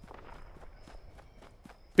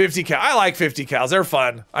 50 cal. I like 50 cals. They're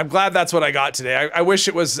fun. I'm glad that's what I got today. I wish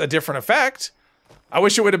it was a different effect. I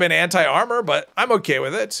wish it would have been anti-armor, but I'm okay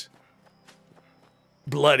with it.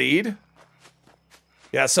 Bloodied.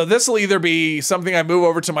 Yeah, so this will either be something I move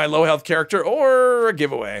over to my low health character or a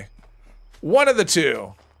giveaway. One of the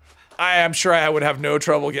two. I am sure I would have no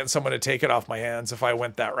trouble getting someone to take it off my hands if I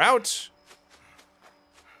went that route.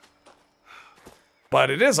 But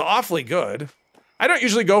it is awfully good. I don't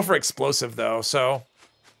usually go for explosive though, so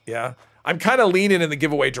yeah. I'm kind of leaning in the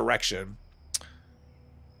giveaway direction.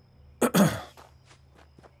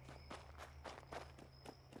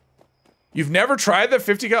 You've never tried the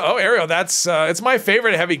 50 cal? Oh, Ariel, that's it's my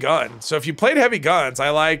favorite heavy gun. So if you played heavy guns, I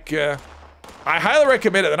highly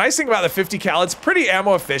recommend it. The nice thing about the 50 cal, it's pretty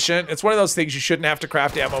ammo efficient. It's one of those things you shouldn't have to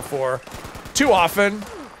craft ammo for too often.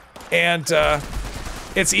 And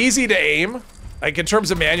it's easy to aim. Like in terms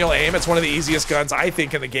of manual aim, it's one of the easiest guns I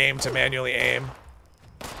think in the game to manually aim.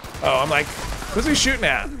 Oh, I'm like, who's he shooting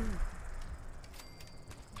at?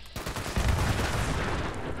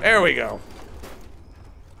 There we go.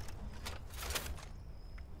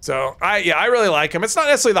 So, I really like them. It's not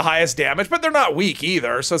necessarily the highest damage, but they're not weak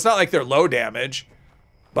either, so it's not like they're low damage.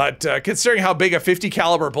 But considering how big a 50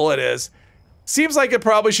 caliber bullet is, seems like it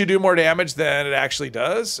probably should do more damage than it actually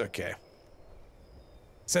does. Okay.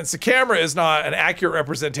 Since the camera is not an accurate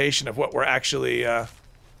representation of what we're actually, is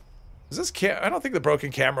this I don't think the broken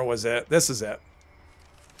camera was it. This is it.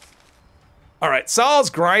 All right, Saul's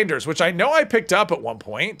grinders, which I know I picked up at one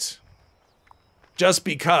point. Just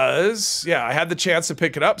because, yeah, I had the chance to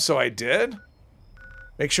pick it up, so I did.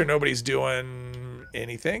 Make sure nobody's doing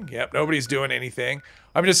anything. Yep, nobody's doing anything.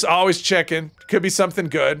 I'm just always checking. Could be something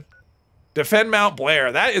good. Defend Mount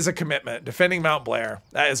Blair. That is a commitment. Defending Mount Blair.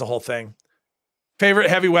 That is a whole thing.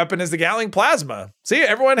 Favorite heavy weapon is the Gatling Plasma. See,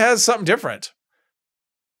 everyone has something different.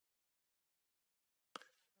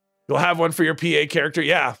 You'll have one for your PA character.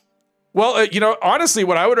 Yeah. Well, you know, honestly,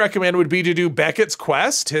 what I would recommend would be to do Beckett's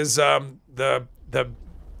quest. His, the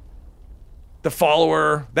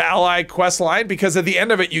follower, the ally quest line, because at the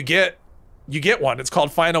end of it, you get one. It's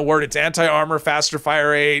called Final Word. It's anti-armor, faster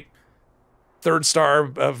fire rate, 3rd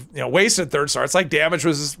star of, you know, wasted 3rd star. It's like damage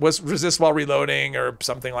resist while reloading or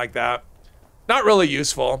something like that. Not really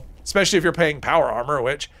useful, especially if you're paying power armor,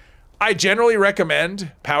 which I generally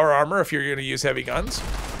recommend power armor if you're going to use heavy guns.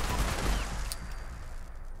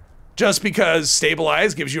 Just because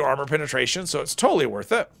stabilize gives you armor penetration, so it's totally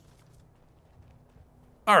worth it.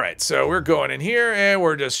 All right, so we're going in here and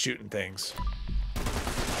we're just shooting things.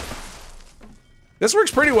 This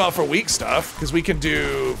works pretty well for weak stuff because we can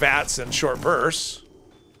do VATs and short bursts.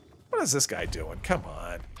 What is this guy doing? Come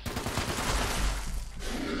on.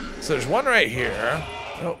 So there's one right here.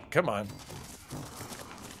 Oh, come on.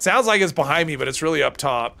 Sounds like it's behind me, but it's really up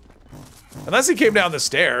top. Unless he came down the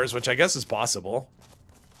stairs, which I guess is possible.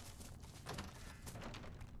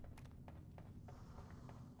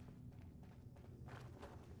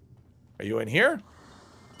 Are you in here?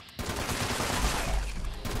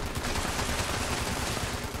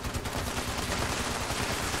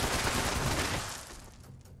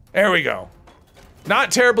 There we go.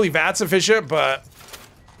 Not terribly VATS efficient, but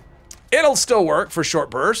it'll still work for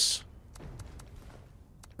short bursts.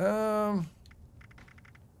 Screw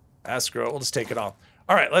it. We'll just take it all.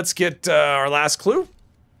 All right, let's get our last clue.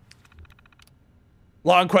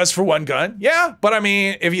 Long quest for one gun. Yeah, but I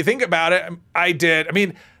mean, if you think about it, I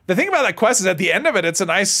mean, the thing about that quest is at the end of it, it's a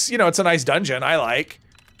nice, you know, it's a nice dungeon. I like.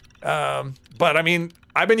 But I mean,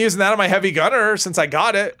 I've been using that on my heavy gunner since I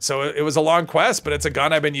got it. So it was a long quest, but it's a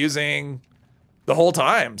gun I've been using the whole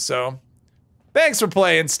time. So thanks for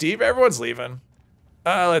playing, Steve. Everyone's leaving.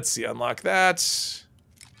 Let's see. Unlock that.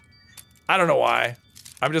 I don't know why.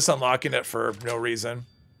 I'm just unlocking it for no reason.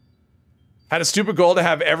 Had a stupid goal to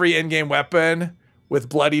have every in-game weapon with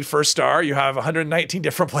bloodied first star. You have 119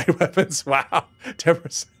 different blade weapons. Wow.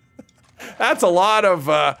 10%. That's a lot of,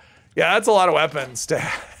 yeah, that's a lot of weapons to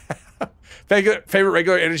have. Favorite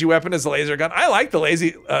regular energy weapon is the laser gun. I like the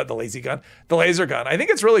laser gun. I think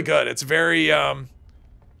it's really good. It's very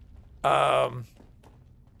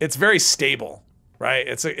stable, right?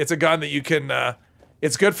 It's a gun that you can,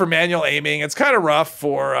 it's good for manual aiming. It's kind of rough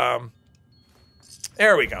for,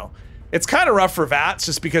 there we go. It's kind of rough for VATS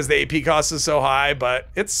just because the AP cost is so high, but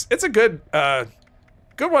it's a good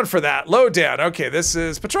one for that. Load down. Okay, this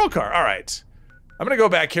is patrol car. All right. I'm gonna go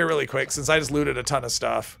back here really quick since I just looted a ton of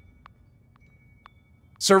stuff.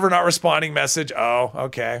 Server not responding message. Oh,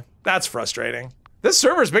 okay. That's frustrating. This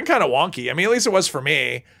server's been kind of wonky. I mean, at least it was for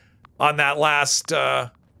me on that last,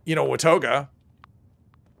 you know, Watoga.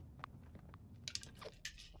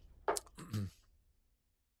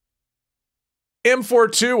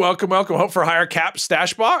 M42, welcome, welcome. Hope for higher cap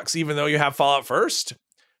stash box, even though you have Fallout first.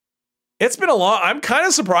 It's been a long, I'm kind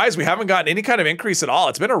of surprised we haven't gotten any kind of increase at all.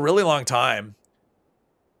 It's been a really long time.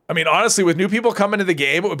 I mean, honestly, with new people coming to the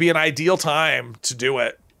game, it would be an ideal time to do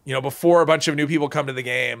it, you know, before a bunch of new people come to the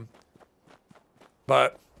game.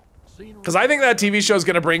 But, because I think that TV show is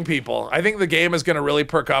going to bring people. I think the game is going to really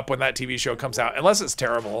perk up when that TV show comes out, unless it's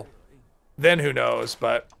terrible. Then who knows?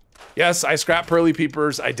 But yes, I scrapped Pearly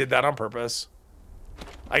Peepers. I did that on purpose.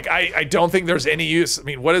 Like, I don't think there's any use. I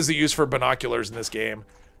mean, what is the use for binoculars in this game?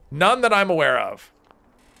 None that I'm aware of.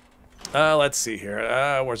 Let's see here.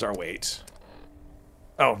 Where's our weight?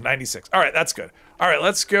 Oh, 96. All right, that's good. All right,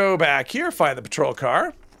 let's go back here, find the patrol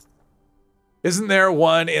car. Isn't there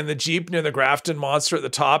one in the Jeep near the Grafton monster at the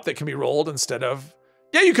top that can be rolled instead of...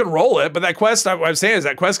 Yeah, you can roll it, but that quest, what I'm saying is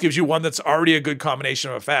that quest gives you one that's already a good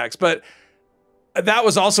combination of effects. But that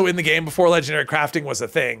was also in the game before legendary crafting was a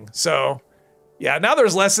thing. So, yeah, now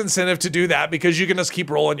there's less incentive to do that because you can just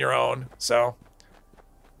keep rolling your own. So,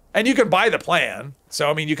 and you can buy the plan. So,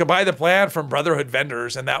 I mean, you can buy the plan from Brotherhood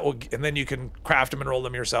vendors and that will, and then you can craft them and roll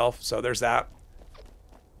them yourself. So there's that.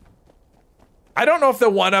 I don't know if the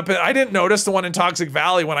one up, I didn't notice the one in Toxic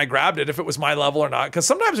Valley when I grabbed it, if it was my level or not. Because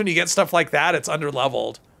sometimes when you get stuff like that, it's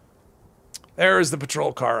under-leveled. There's the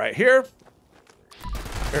patrol car right here.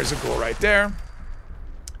 There's a ghoul right there.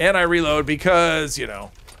 And I reload because, you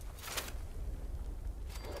know.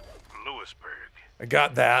 I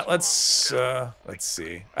got that. Let's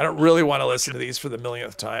see. I don't really want to listen to these for the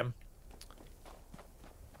millionth time.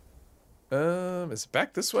 Is it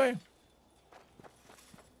back this way?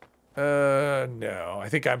 No. I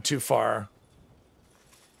think I'm too far.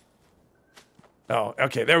 Oh,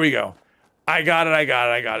 okay. There we go. I got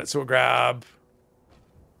it. So we'll grab...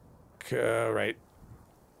 right.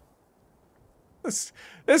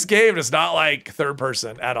 This game is not like third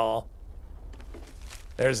person at all.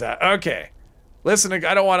 There's that. Okay. Listen to,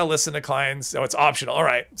 I don't want to listen to clients. Oh, it's optional. All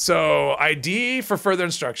right. So ID for further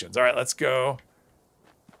instructions. All right, let's go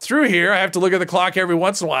through here. I have to look at the clock every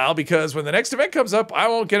once in a while because when the next event comes up, I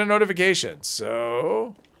won't get a notification.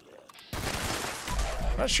 So,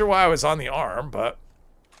 not sure why I was on the arm, but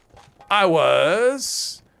I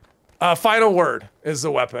was. Final word is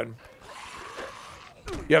the weapon.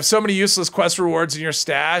 You have so many useless quest rewards in your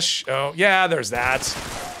stash. Oh, yeah, there's that.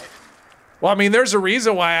 Well, I mean, there's a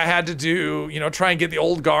reason why I had to do, you know, try and get the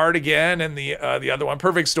old guard again and the other one,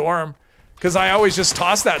 Perfect Storm, because I always just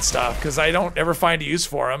toss that stuff because I don't ever find a use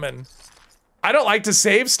for them, and I don't like to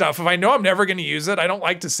save stuff. If I know I'm never going to use it, I don't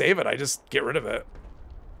like to save it. I just get rid of it.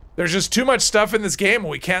 There's just too much stuff in this game and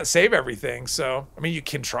we can't save everything, so, I mean, you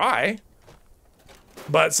can try.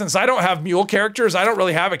 But since I don't have mule characters, I don't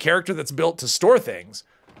really have a character that's built to store things.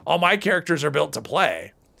 All my characters are built to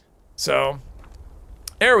play. So,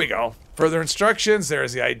 there we go. Further instructions,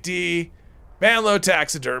 there's the ID. Manlow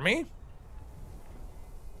taxidermy.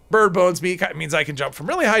 Bird bones meat means I can jump from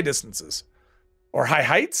really high distances. Or high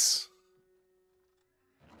heights.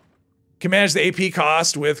 Can manage the AP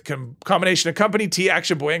cost with combination of Company T,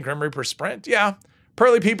 Action Boy, and Grim Reaper Sprint. Yeah.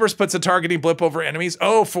 Pearly Peepers puts a targeting blip over enemies.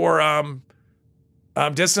 Oh, for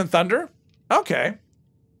Distant Thunder? Okay.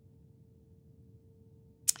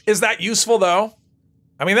 Is that useful though?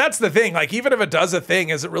 I mean, that's the thing. Like, even if it does a thing,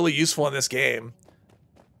 is it really useful in this game?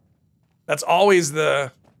 That's always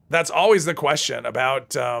the question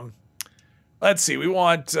about, let's see, we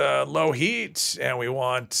want low heat, and we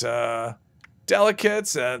want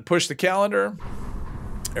delicates, and push the calendar.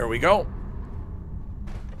 There we go.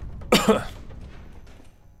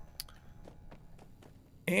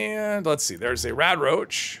 And let's see, there's a rad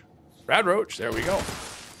roach. Rad roach, there we go.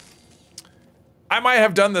 I might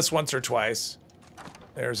have done this once or twice.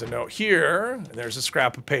 There's a note here, and there's a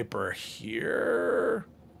scrap of paper here.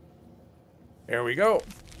 There we go.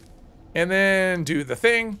 And then do the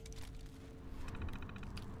thing.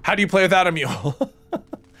 How do you play without a mule?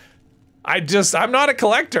 I'm not a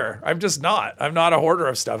collector. I'm just not. I'm not a hoarder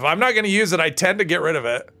of stuff. If I'm not going to use it, I tend to get rid of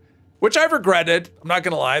it, which I've regretted. I'm not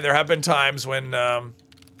going to lie. There have been times when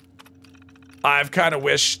I've kind of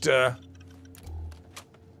wished...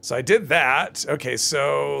 So I did that. Okay,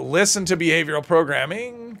 so listen to behavioral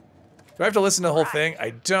programming. Do I have to listen to the whole thing? I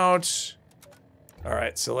don't. All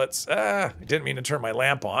right, so let's, I didn't mean to turn my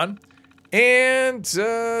lamp on. And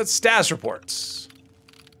status reports.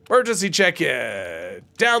 Emergency check-in.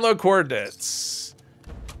 Download coordinates.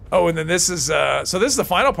 Oh, and then this is, so this is the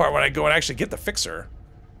final part when I go and actually get the fixer.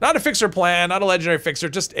 Not a fixer plan, not a legendary fixer,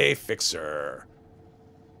 just a fixer.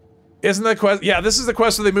 Isn't the quest, yeah, this is the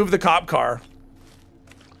quest where they move the cop car.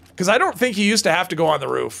 Because I don't think you used to have to go on the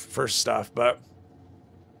roof for stuff, but...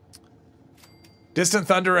 Distant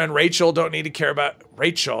Thunder and Rachel don't need to care about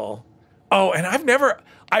Rachel. Oh, and I've never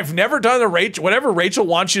done the Rachel, whatever Rachel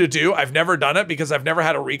wants you to do, I've never done it because I've never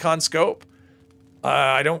had a recon scope.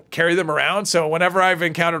 I don't carry them around, so whenever I've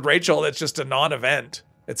encountered Rachel, it's just a non-event.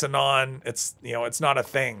 It's not a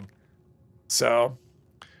thing. So,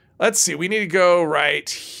 let's see, we need to go right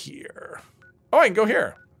here. Oh, I can go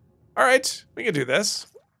here. All right, we can do this.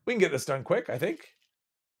 We can get this done quick, I think.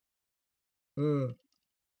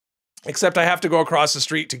 Except I have to go across the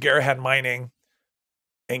street to Garrahan Mining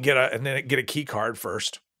and get a key card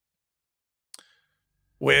first.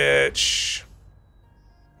 Which,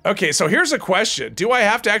 okay, so here's a question. Do I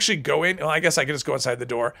have to actually go in? Well, I guess I could just go inside the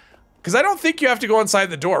door. Because I don't think you have to go inside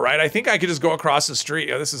the door, right? I think I could just go across the street.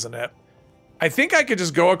 Oh, this isn't it. I think I could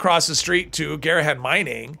just go across the street to Garrahan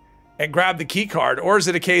Mining and grab the key card. Or is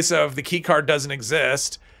it a case of the key card doesn't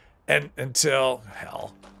exist and until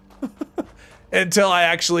I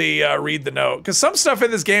actually read the note? Because some stuff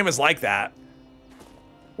in this game is like that,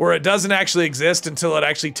 where it doesn't actually exist until it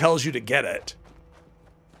actually tells you to get it.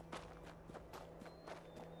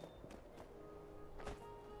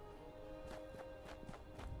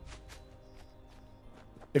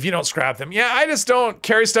 If you don't scrap them. Yeah, I just don't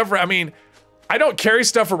carry stuff around. I mean, I don't carry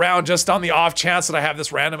stuff around just on the off chance that I have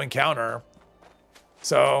this random encounter.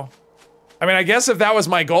 So, I mean, I guess if that was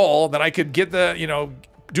my goal, then I could get the, you know,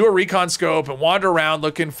 do a recon scope and wander around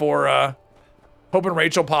looking for, hoping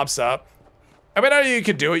Rachel pops up. I mean, I know you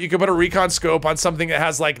could do it. You could put a recon scope on something that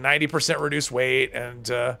has like 90% reduced weight and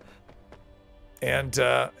then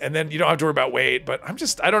you don't have to worry about weight, but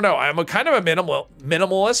I don't know. I'm a kind of a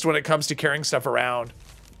minimalist when it comes to carrying stuff around.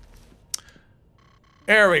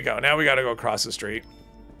 There we go. Now we got to go across the street.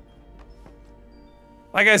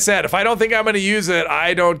 Like I said, if I don't think I'm going to use it,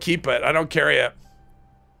 I don't keep it. I don't carry it.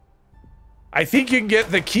 I think you can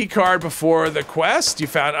get the key card before the quest. You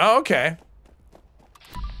found, oh, okay.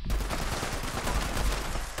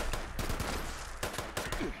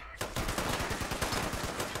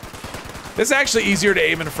 It's actually easier to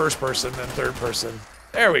aim in first person than third person.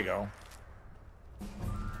 There we go.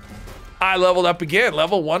 I leveled up again,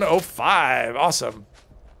 level 105. Awesome.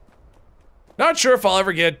 Not sure if I'll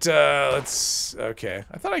ever get, okay.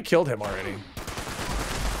 I thought I killed him already.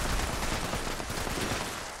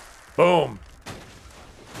 Boom.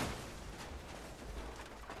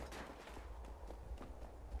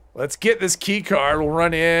 Let's get this key card. We'll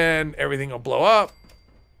run in. Everything will blow up.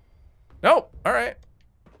 Nope. All right.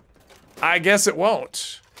 I guess it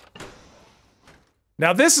won't.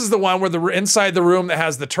 Now this is the one where the inside the room that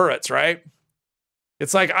has the turrets, right?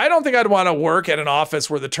 It's like, I don't think I'd want to work at an office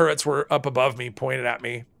where the turrets were up above me, pointed at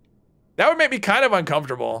me. That would make me kind of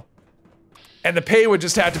uncomfortable. And the pay would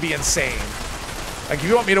just have to be insane. Like, if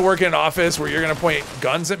you want me to work in an office where you're going to point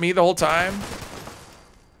guns at me the whole time,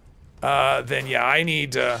 then yeah, I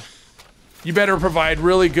need, you better provide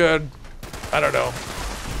really good, I don't know,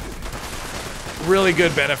 really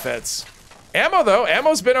good benefits. Ammo, though,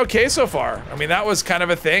 ammo's been okay so far. I mean, that was kind of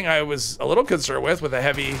a thing I was a little concerned with a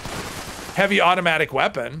heavy automatic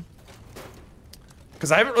weapon.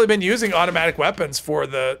 Because I haven't really been using automatic weapons for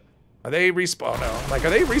the... Are they respawn? No. I'm like, are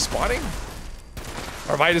they respawning?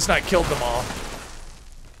 Or have I just not killed them all?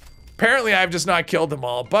 Apparently I've just not killed them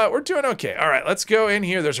all, but we're doing okay. All right, let's go in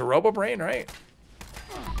here. There's a robo brain, right?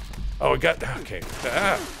 Oh, we got... Okay.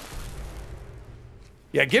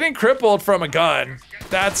 Yeah, getting crippled from a gun.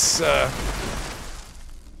 That's...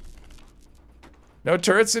 No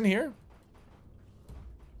turrets in here?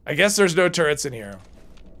 I guess there's no turrets in here.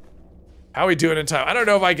 How are we doing in time? I don't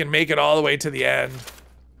know if I can make it all the way to the end.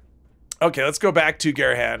 Okay, let's go back to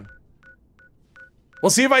Garahan.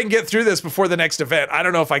 We'll see if I can get through this before the next event. I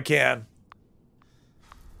don't know if I can.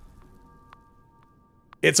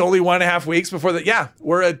 It's only 1.5 weeks before the... Yeah,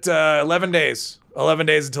 we're at 11 days. 11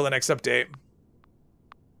 days until the next update.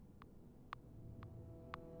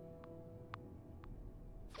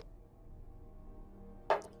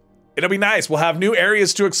 It'll be nice. We'll have new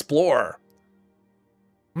areas to explore.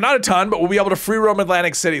 Not a ton, but we'll be able to free roam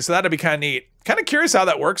Atlantic City, so that'll be kind of neat. Kind of curious how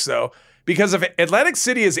that works, though, because if Atlantic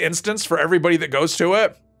City is instanced for everybody that goes to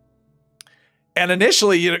it, and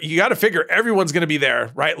initially, you got to figure everyone's going to be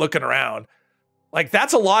there, right, looking around. Like,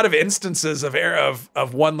 that's a lot of instances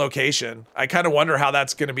of one location. I kind of wonder how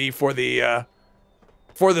that's going to be for the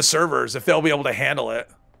servers, if they'll be able to handle it.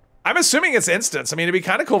 I'm assuming it's instance. I mean, it'd be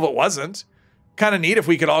kind of cool if it wasn't. Kind of neat if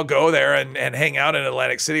we could all go there and hang out in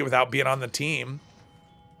Atlantic City without being on the team.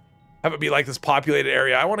 Have it be like this populated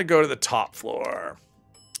area. I want to go to the top floor.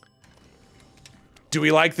 Do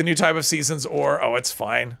we like the new type of seasons or... Oh, it's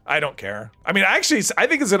fine. I don't care. I mean, I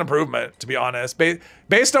think it's an improvement, to be honest.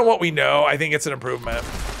 Based on what we know, I think it's an improvement.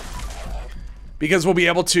 Because we'll be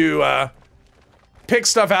able to pick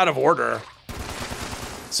stuff out of order.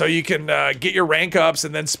 So you can get your rank ups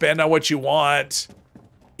and then spend on what you want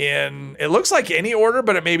in... It looks like any order,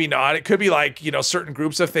 but it maybe not. It could be like, you know, certain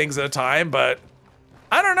groups of things at a time, but...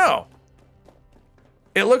 I don't know.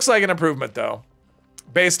 It looks like an improvement, though.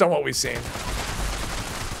 Based on what we've seen.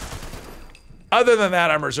 Other than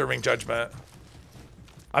that, I'm reserving judgment.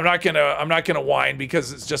 I'm not gonna whine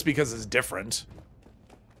because it's just because it's different.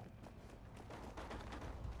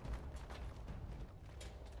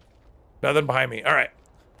 Nothing behind me. All right.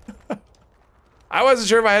 I wasn't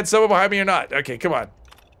sure if I had someone behind me or not. Okay, come on.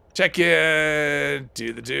 Check in.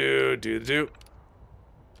 Do the do.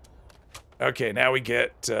 Okay, now we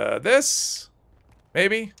get this.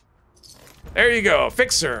 Maybe. There you go.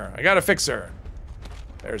 Fixer. I got a fixer.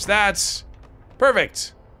 There's that.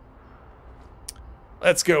 Perfect.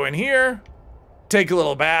 Let's go in here. Take a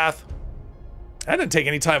little bath. That didn't take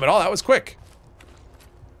any time at all. That was quick.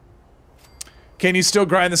 Can you still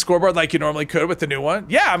grind the scoreboard like you normally could with the new one?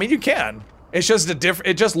 Yeah, I mean, you can. It's just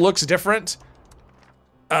it just looks different.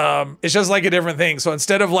 It's just like a different thing. So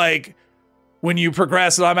instead of like when you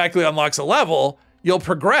progress, it automatically unlocks a level. You'll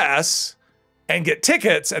progress and get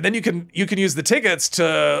tickets, and then you can use the tickets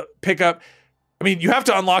to pick up. I mean, you have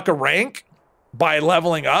to unlock a rank by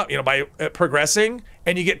leveling up, you know, by progressing,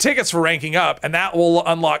 and you get tickets for ranking up, and that will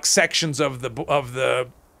unlock sections of the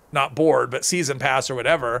not board, but season pass or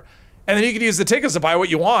whatever. And then you can use the tickets to buy what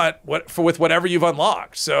you want with whatever you've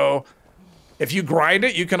unlocked. So if you grind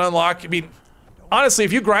it, you can unlock. I mean, honestly,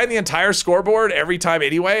 if you grind the entire scoreboard every time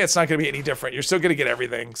anyway, it's not going to be any different. You're still going to get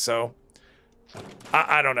everything. So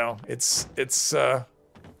I don't know. It'll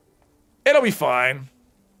be fine.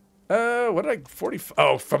 What did I 40?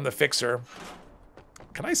 Oh, from the fixer.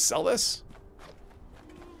 Can I sell this?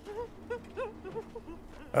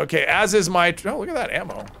 Okay, as is my... Oh, look at that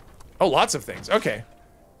ammo. Oh, lots of things. Okay.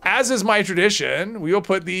 As is my tradition, we will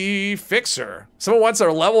put the fixer. Someone wants a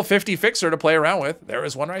level 50 fixer to play around with. There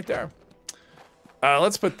is one right there.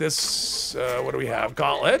 Let's put this... what do we have?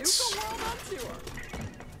 Gauntlets.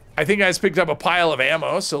 I think I just picked up a pile of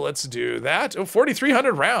ammo, so let's do that. Oh,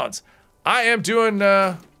 4,300 rounds. I am doing...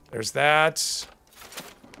 there's that.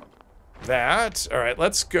 That. All right,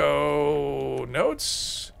 let's go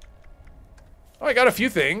notes. Oh, I got a few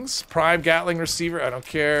things. Prime Gatling receiver, I don't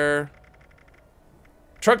care.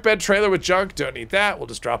 Truck bed trailer with junk, don't need that. We'll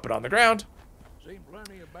just drop it on the ground.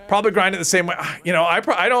 Probably grind it the same way. You know,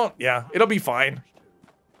 I don't, yeah, it'll be fine.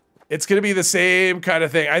 It's gonna be the same kind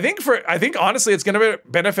of thing. I think honestly, it's gonna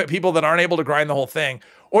benefit people that aren't able to grind the whole thing,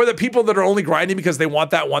 or the people that are only grinding because they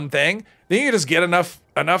want that one thing. Then you can just get enough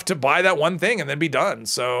to buy that one thing and then be done.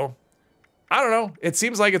 So, I don't know. It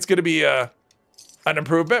seems like it's gonna be an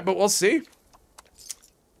improvement, but we'll see.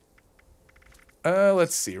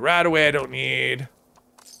 Let's see. Radaway, I don't need.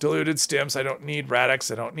 Diluted stims, I don't need. Radix,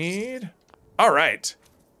 I don't need. All right.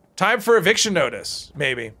 Time for eviction notice,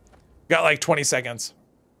 maybe. Got like 20 seconds.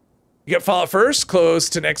 You get Fallout first, close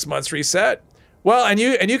to next month's reset. Well, and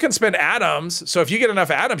you can spend atoms. So if you get enough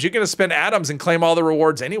atoms, you can just spend atoms and claim all the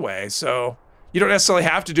rewards anyway. So you don't necessarily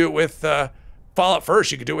have to do it with Fallout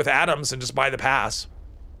first. You could do it with atoms and just buy the pass.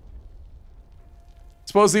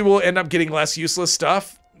 Supposedly we'll end up getting less useless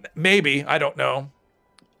stuff. Maybe, I don't know.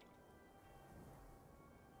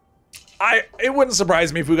 It wouldn't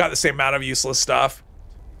surprise me if we got the same amount of useless stuff.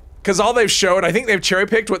 Because all they've showed, I think they've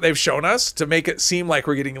cherry-picked what they've shown us to make it seem like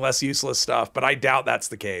we're getting less useless stuff, but I doubt that's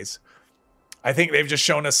the case. I think they've just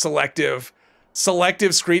shown us selective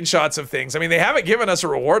screenshots of things. I mean, they haven't given us a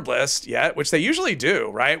reward list yet, which they usually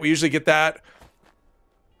do, right? We usually get that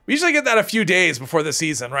a few days before the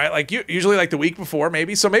season, right? Like usually like the week before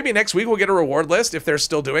maybe. So maybe next week we'll get a reward list if they're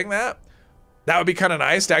still doing that. That would be kind of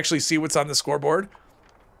nice to actually see what's on the scoreboard.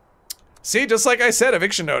 See, just like I said,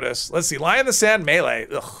 eviction notice. Let's see, lie in the sand melee.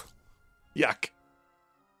 Ugh, yuck.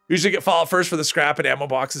 Usually get Fallout first for the scrap and ammo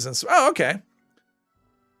boxes and oh, okay.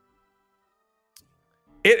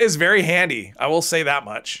 It is very handy, I will say that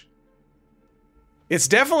much. It's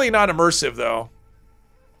definitely not immersive though.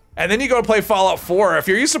 And then you go play Fallout 4. If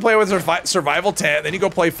you're used to playing with survival tent, then you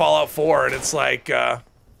go play Fallout 4 and it's like, yeah,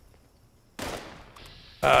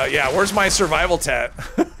 where's my survival tent?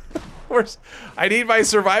 I need my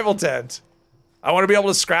survival tent. I want to be able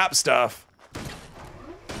to scrap stuff.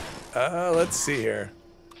 Let's see here.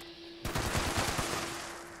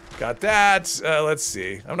 Got that. Let's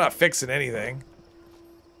see. I'm not fixing anything.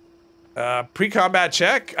 Pre-combat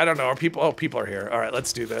check? I don't know. Are people? Oh, people are here. All right,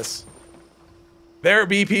 let's do this. There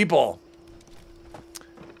be people.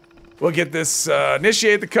 We'll get this,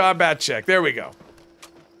 initiate the combat check. There we go.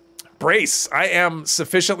 Brace. I am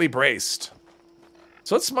sufficiently braced.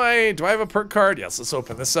 So what's my, do I have a perk card? Yes, let's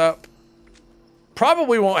open this up.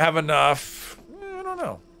 Probably won't have enough. I don't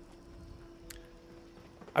know.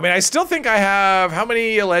 I mean, I still think I have, how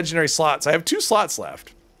many legendary slots? I have 2 slots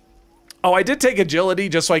left. Oh, I did take agility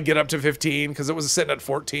just so I get up to 15 because it was sitting at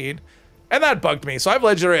 14. And that bugged me. So I have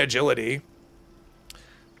legendary agility.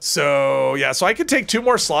 So yeah, so I could take 2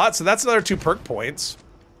 more slots. So that's another 2 perk points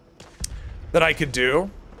that I could do.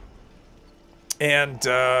 And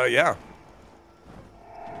yeah.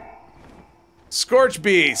 Scorch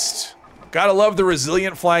Beast. Gotta love the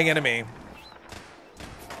resilient flying enemy.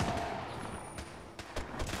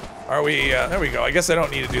 Are we, there we go. I guess I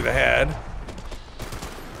don't need to do the head.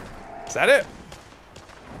 Is that it?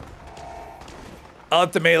 I'll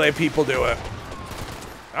let the melee people do it.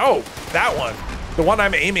 Oh, that one. The one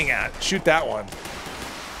I'm aiming at. Shoot that one.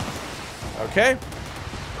 Okay.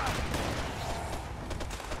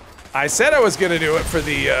 I said I was gonna do it for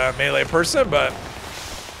the melee person, but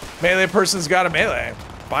melee person's got a melee.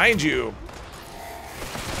 Find you.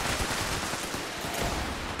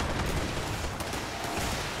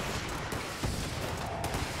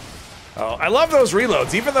 Oh, I love those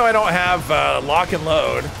reloads, even though I don't have lock and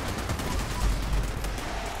load.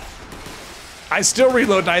 I still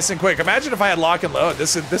reload nice and quick. Imagine if I had lock and load.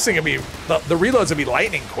 This thing would be, the reloads would be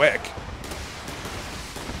lightning quick.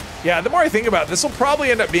 Yeah, the more I think about it, this will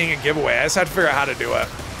probably end up being a giveaway. I just have to figure out how to do it.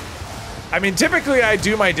 I mean, typically I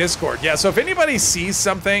do my Discord. Yeah, so if anybody sees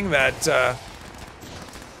something that,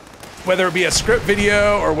 whether it be a script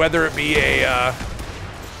video or whether it be a,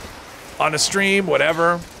 on a stream,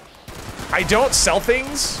 whatever. I don't sell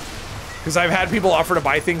things, because I've had people offer to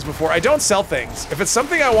buy things before. I don't sell things. If it's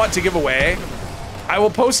something I want to give away, I will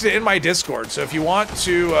post it in my Discord. So if you want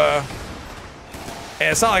to, and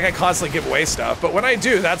it's not like I constantly give away stuff, but when I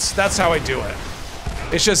do, that's how I do it.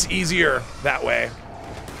 It's just easier that way.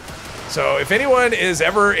 So if anyone is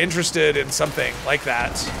ever interested in something like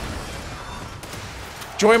that,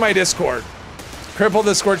 join my Discord. Cripple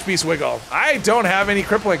the Scorch Beast Wiggle. I don't have any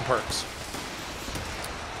crippling perks.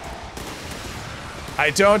 I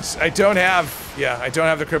don't have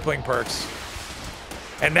the crippling perks.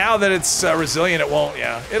 And now that it's resilient, it won't,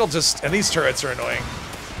 yeah. It'll just, and these turrets are annoying.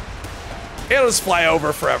 It'll just fly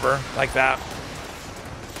over forever, like that.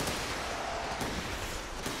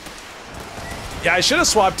 Yeah, I should have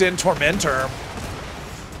swapped in Tormentor.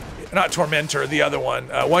 Not Tormentor, the other one.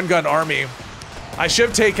 One Gun Army. I should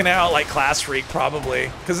have taken out, like, Class Freak, probably.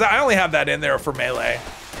 Because I only have that in there for melee.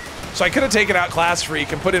 So I could have taken out Class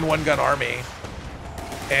Freak and put in One Gun Army.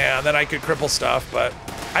 And then I could cripple stuff, but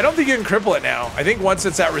I don't think you can cripple it now. I think once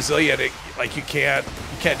it's at resilient, like you can't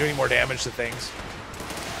do any more damage to things.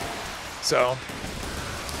 So,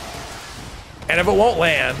 and if it won't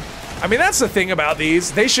land, I mean, that's the thing about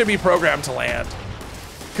these. They should be programmed to land.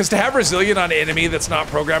 Because to have resilient on an enemy that's not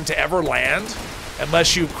programmed to ever land,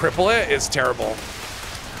 unless you cripple it, is terrible.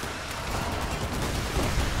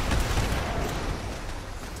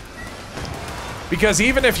 Because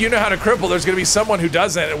even if you know how to cripple, there's going to be someone who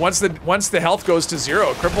doesn't. And once the health goes to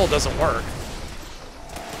 0, cripple doesn't work.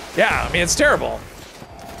 Yeah, I mean, it's terrible.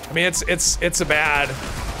 I mean, it's a bad.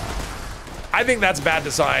 I think that's bad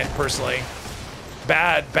design, personally.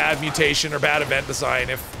 Bad mutation or bad event design.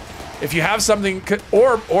 If you have something,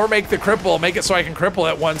 or make the cripple, make it so I can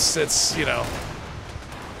cripple it once it's, you know.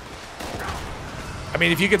 I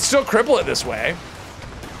mean, if you could still cripple it this way.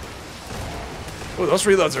 Oh, those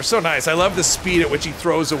reloads are so nice. I love the speed at which he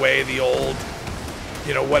throws away the old,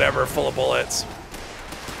 you know, whatever, full of bullets.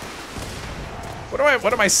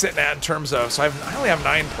 What am I sitting at in terms of? So I only have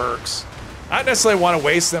 9 perks. I don't necessarily want to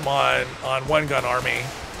waste them on one gun army.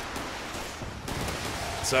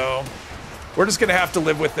 So we're just gonna have to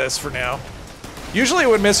live with this for now. Usually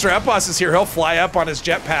when Mr. Epos is here, he'll fly up on his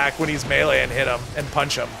jetpack when he's melee and hit him and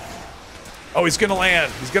punch him. Oh, he's gonna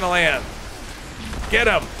land. He's gonna land. Get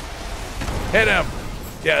him. Hit him.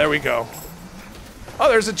 Yeah, there we go. Oh,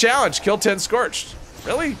 there's a challenge. Kill 10 Scorched.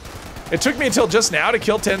 Really? It took me until just now to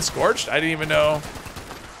kill 10 Scorched? I didn't even know.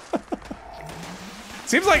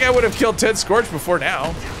 Seems like I would have killed 10 Scorched before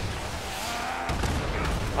now.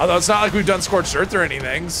 Although it's not like we've done Scorched Earth or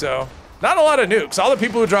anything, so. Not a lot of nukes. All the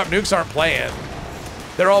people who drop nukes aren't playing.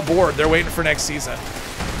 They're all bored. They're waiting for next season.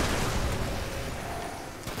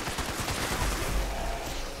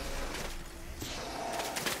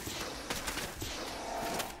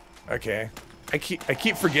 Okay. I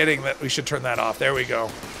keep forgetting that we should turn that off. There we go.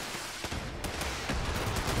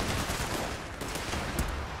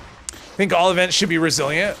 I think all events should be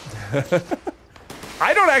resilient.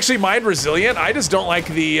 I don't actually mind resilient. I just don't like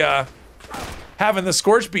the having the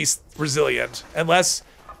Scorch Beast resilient. Unless,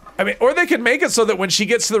 I mean, or they can make it so that when she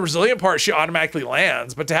gets to the resilient part, she automatically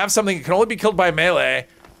lands. But to have something that can only be killed by melee,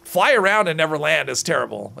 fly around and never land is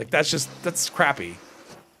terrible. Like, that's crappy.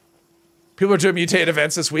 People are doing mutated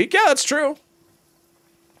events this week. Yeah, that's true.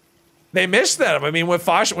 They missed them. I mean, when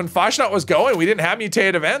Foshnot was going, we didn't have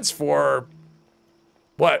mutated events for,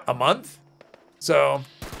 what, a month? So,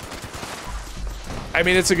 I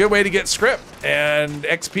mean, it's a good way to get scrip and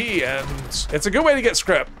XP, and it's a good way to get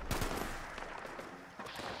scrip.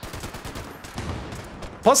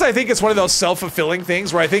 Plus, I think it's one of those self-fulfilling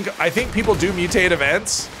things where I think people do mutate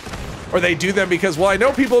events, or they do them because, well, I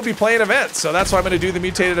know people will be playing events, so that's why I'm going to do the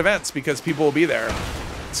mutated events, because people will be there.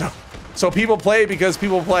 So people play because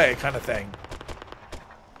people play, kind of thing.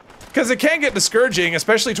 Because it can get discouraging,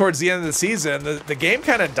 especially towards the end of the season. The game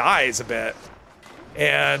kind of dies a bit.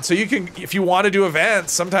 And so you can, if you want to do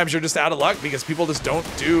events, sometimes you're just out of luck because people just don't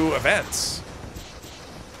do events.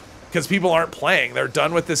 Because people aren't playing. They're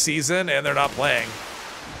done with the season and they're not playing.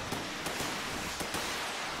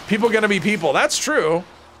 People gonna be people. That's true.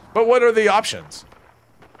 But what are the options?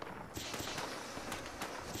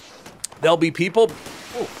 There'll be people.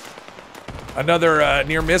 Ooh. Another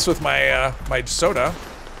near miss with my my soda.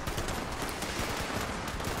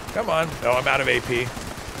 Come on. No, I'm out of AP.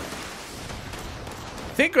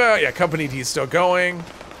 I think, yeah, Company D is still going.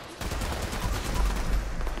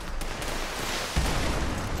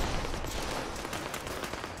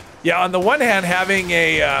 Yeah, on the one hand, having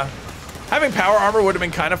power armor would have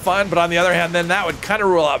been kind of fun, but on the other hand, then that would kind of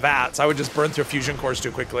rule out VATS. I would just burn through fusion cores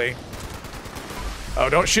too quickly. Oh,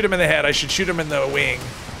 don't shoot him in the head. I should shoot him in the wing.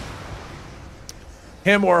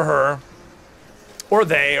 Him or her. Or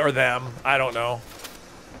they or them. I don't know.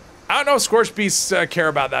 I don't know if Scorched Beasts care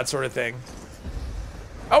about that sort of thing.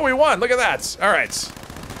 Oh, we won. Look at that. All right.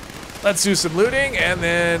 Let's do some looting, and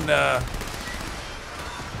then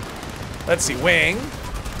let's see, wing.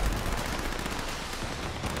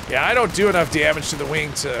 Yeah, I don't do enough damage to the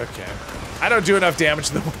wing to, okay. I don't do enough damage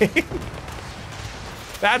to the wing.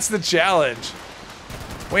 That's the challenge.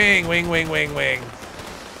 Wing, wing, wing, wing, wing.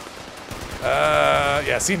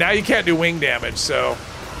 Yeah, see, now you can't do wing damage, so.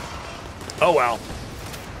 Oh, well.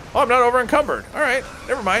 Oh, I'm not over encumbered. All right,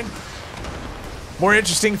 never mind. More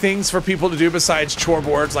interesting things for people to do besides chore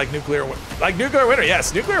boards like nuclear winter.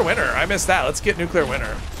 Yes, nuclear winter. I missed that. Let's get nuclear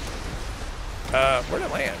winter. Where'd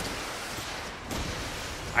it land?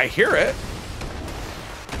 I hear it.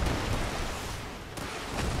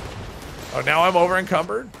 Oh, now I'm over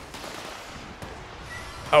encumbered.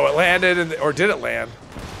 Oh, it landed, or did it land?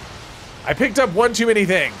 I picked up one too many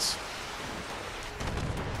things.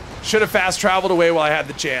 Should have fast traveled away while I had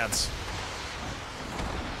the chance.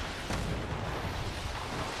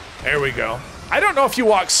 There we go. I don't know if you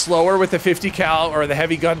walk slower with the 50 cal or the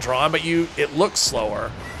heavy gun drawn, but it looks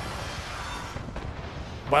slower.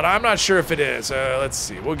 But I'm not sure if it is. Let's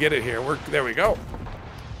see. We'll get it here. There we go.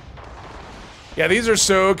 Yeah, these are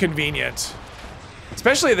so convenient.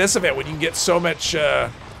 Especially at this event when you can get so much,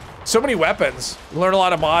 so many weapons. Learn a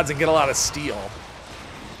lot of mods and get a lot of steel.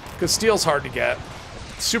 Because steel's hard to get.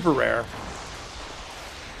 Super rare.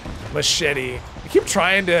 Machete. I keep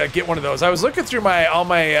trying to get one of those. I was looking through all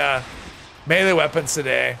my melee weapons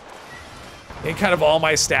today. In kind of all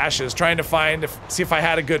my stashes, trying to see if I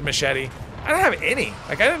had a good machete. I don't have any.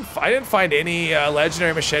 Like I didn't find any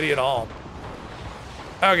legendary machete at all.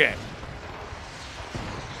 Okay.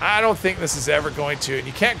 I don't think this is ever going to. And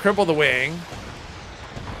you can't cripple the wing.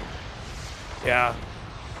 Yeah.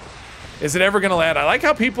 Is it ever gonna land? I like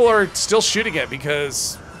how people are still shooting it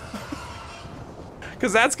because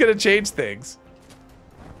that's gonna change things.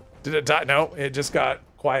 Did it die? No, it just got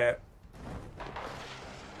quiet.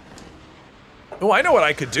 Oh, I know what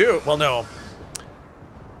I could do. Well, no.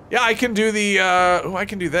 Yeah, I can do the, I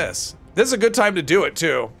can do this. This is a good time to do it,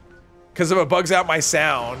 too. Because if it bugs out my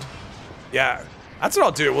sound. Yeah, that's what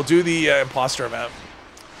I'll do. We'll do the imposter event.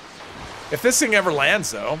 If this thing ever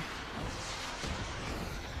lands, though.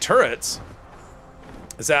 Turrets?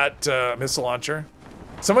 Is that missile launcher?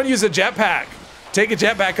 Someone use a jetpack. Take a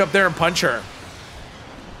jetpack up there and punch her.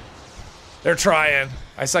 They're trying.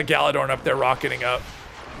 I saw Galadorn up there rocketing up.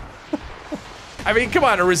 I mean, come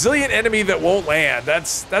on, a resilient enemy that won't land.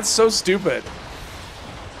 That's so stupid.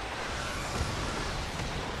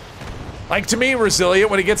 Like, to me, resilient,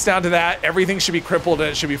 when it gets down to that, everything should be crippled and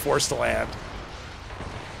it should be forced to land.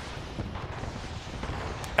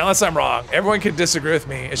 Unless I'm wrong. Everyone can disagree with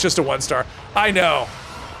me. It's just a 1-star. I know.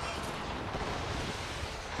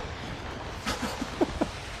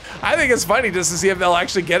 I think it's funny just to see if they'll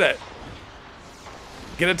actually get it.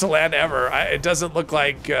 Get it to land ever. It doesn't look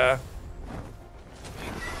like...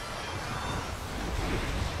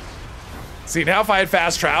 See, now if I had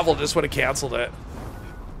fast travel, just would have canceled it.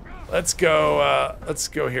 Let's go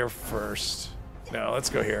here first. No, let's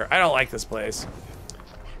go here. I don't like this place.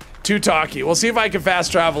 Too talky. We'll see if I can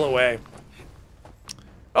fast travel away.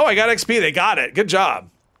 Oh, I got XP. They got it. Good job.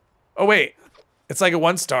 Oh, wait. It's like a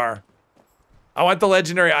 1-star. I want the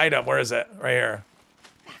legendary item. Where is it? Right here.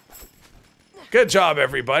 Good job,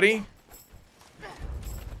 everybody.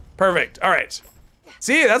 Perfect. All right.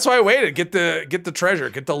 See, that's why I waited. Get the treasure.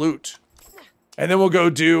 Get the loot. And then we'll go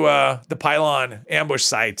do the pylon ambush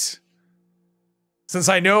site. Since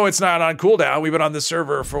I know it's not on cooldown, we've been on this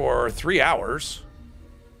server for 3 hours.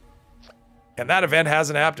 And that event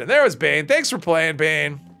hasn't happened. There was Bane. Thanks for playing,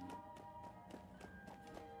 Bane.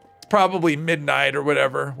 It's probably midnight or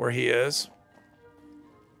whatever where he is.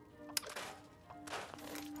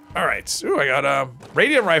 All right. Ooh, I got a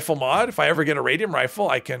radium rifle mod. If I ever get a radium rifle,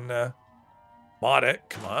 I can mod it.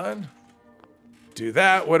 Come on. Do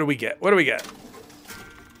that. What do we get? What do we get?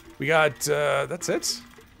 We got, that's it.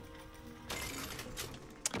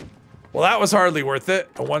 Well, that was hardly worth it.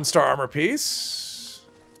 A 1-star armor piece.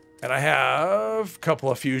 And I have a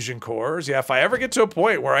couple of fusion cores. Yeah, if I ever get to a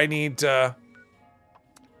point where I need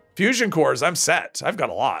fusion cores, I'm set. I've got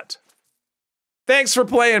a lot. Thanks for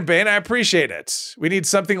playing, Bane. I appreciate it. We need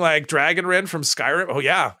something like Dragon Rend from Skyrim. Oh,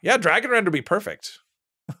 yeah. Yeah, Dragon Rend would be perfect.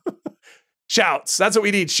 Shouts. That's what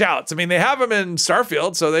we need, shouts. I mean, they have them in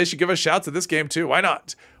Starfield, so they should give us shouts at this game, too. Why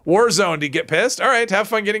not? Warzone, do you get pissed? All right, have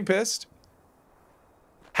fun getting pissed.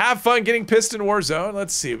 Have fun getting pissed in Warzone.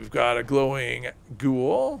 Let's see. We've got a glowing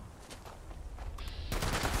ghoul.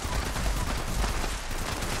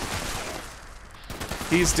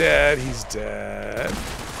 He's dead. He's dead.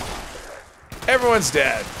 Everyone's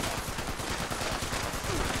dead.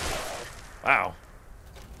 Wow.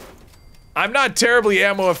 I'm not terribly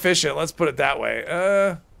ammo efficient, let's put it that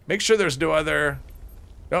way. Make sure there's no other...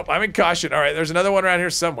 Nope, I'm in caution. All right, there's another one around here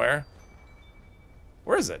somewhere.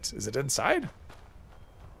 Where is it? Is it inside?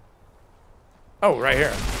 Oh, right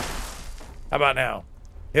here. How about now?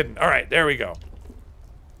 Hidden. All right, there we go.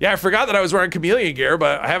 Yeah, I forgot that I was wearing chameleon gear,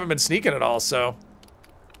 but I haven't been sneaking at all, so...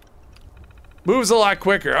 Moves a lot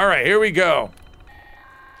quicker. All right, here we go.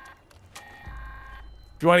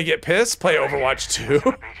 If you want to get pissed, play Overwatch 2.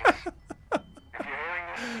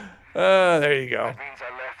 There you go. That means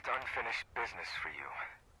I left unfinished business for you.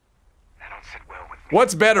 That don't sit well with me.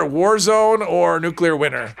 What's better, Warzone or Nuclear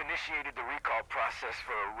Winter? Just initiated the recall process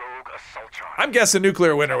for a rogue assaultron. I'm guessing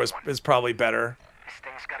Nuclear Winter is probably better. This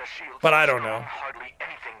thing's got a shield, but I don't know. Hardly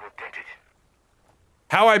anything will dent it.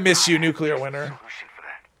 How I miss you, Nuclear Winter. Solution for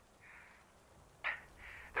that.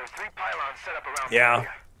 There's 3 pylons set up around Yeah. the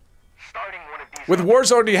area. Starting one of these With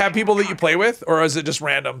Warzone, do you have people that you play with, or is it just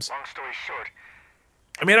randoms? Long story short,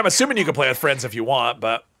 I mean, I'm assuming you can play with friends if you want,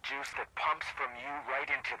 but... juice that pumps from you right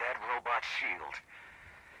into that robot shield.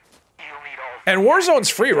 You'll need all... And Warzone's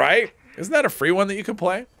free, right? Isn't that a free one that you can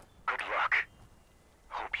play? Good luck.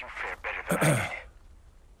 Hope you fare better than I did.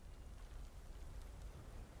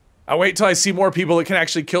 I'll wait till I see more people that can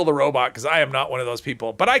actually kill the robot, because I am not one of those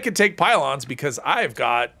people. But I can take pylons because I've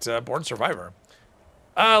got Born Survivor.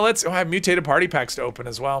 I have mutated party packs to open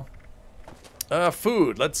as well.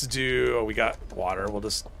 Food. Let's do. Oh, we got water. We'll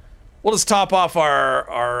just top off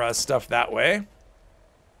our stuff that way.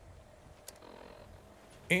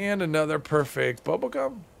 And another perfect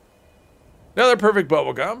bubblegum. Another perfect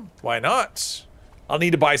bubblegum. Why not? I'll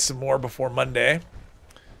need to buy some more before Monday.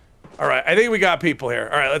 All right, I think we got people here.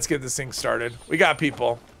 All right, let's get this thing started. We got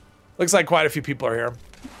people. Looks like quite a few people are here.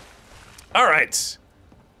 All right.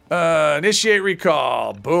 Initiate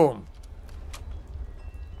recall. Boom.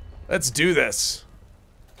 Let's do this.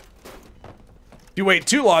 If you wait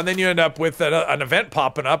too long, then you end up with an event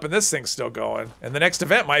popping up, and this thing's still going. And the next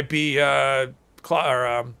event might be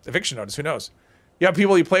eviction notice. Who knows? You have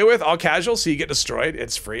people you play with, all casual, so you get destroyed.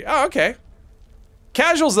 It's free. Oh, okay.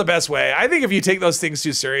 Casual's the best way. I think if you take those things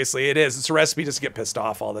too seriously, it is. It's a recipe just to get pissed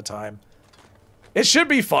off all the time. It should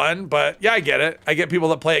be fun, but yeah, I get it. I get people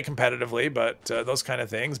that play it competitively, but those kind of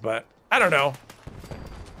things, but I don't know.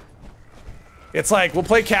 It's like, we'll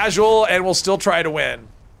play casual and we'll still try to win.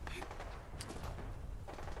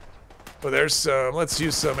 But there's some, let's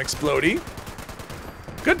use some explodey.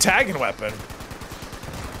 Good tagging weapon.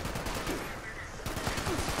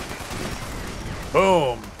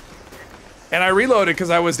 Boom. And I reloaded because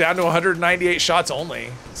I was down to 198 shots only.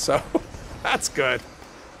 So, that's good.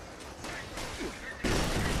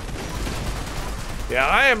 Yeah,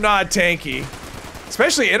 I am not tanky.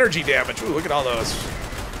 Especially energy damage. Ooh, look at all those.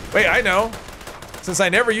 Wait, I know. Since I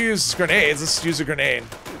never use grenades, let's use a grenade.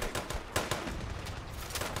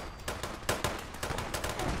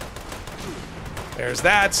 There's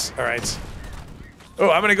that. All right. Oh,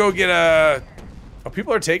 I'm gonna go get a... Oh,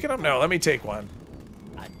 people are taking them? No, let me take one.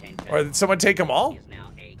 Or did someone take them all?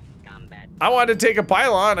 I wanted to take a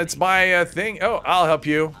pylon. It's my thing. Oh, I'll help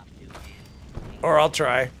you. Or I'll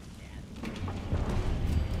try.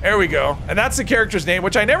 There we go. And that's the character's name,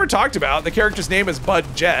 which I never talked about. The character's name is Bud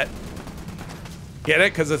Jet. Get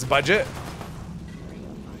it? Because it's budget.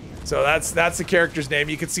 So that's the character's name.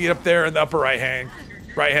 You can see it up there in the upper right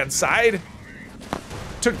hand side.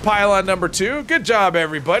 Took pylon number 2. Good job,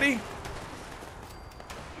 everybody.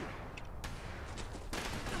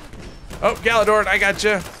 Oh, Galador, I got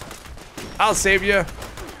you. I'll save you.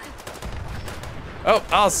 Oh,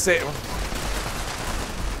 I'll save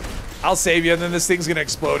you, and then this thing's gonna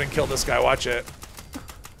explode and kill this guy. Watch it.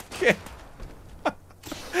 Okay.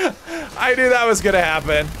 I knew that was gonna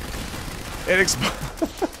happen. It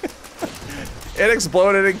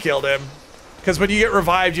exploded and killed him. Because when you get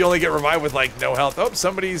revived, you only get revived with like no health. Oh,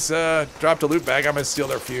 somebody's dropped a loot bag. I'm gonna steal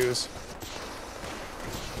their fuse.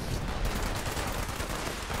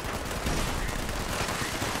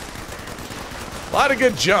 A lot of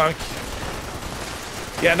good junk.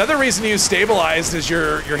 Yeah, another reason to use stabilized is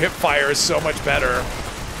your hip fire is so much better.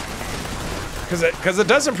 Because it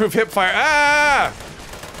does improve hip fire. Ah!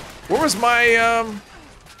 Where was my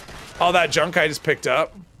all that junk I just picked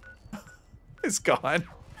up? It's gone.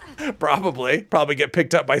 Probably get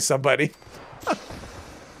picked up by somebody.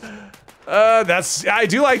 I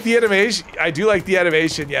do like the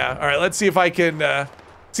animation. Yeah. All right, let's see if I can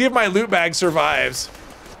see if my loot bag survives.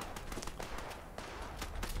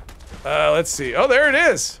 Let's see. Oh, there it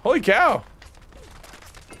is. Holy cow.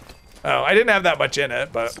 Oh, I didn't have that much in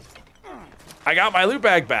it, but I got my loot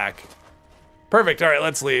bag back. Perfect. All right,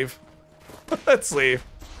 let's leave. Let's leave.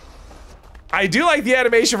 I do like the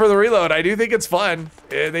animation for the reload. I do think it's fun.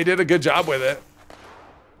 They did a good job with it.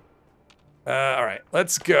 All right,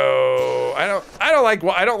 let's go. I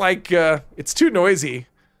don't like it's too noisy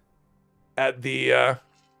at the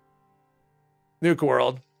Nuke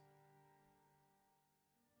World.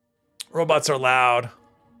 Robots are loud.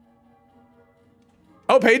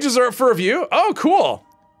 Oh, pages are up for review? Oh, cool.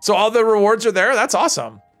 So all the rewards are there? That's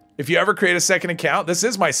awesome. If you ever create a second account, this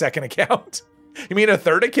is my second account. You mean a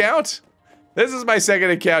third account? This is my second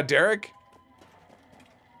account, Derek.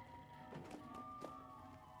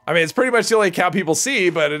 I mean, it's pretty much the only account people see,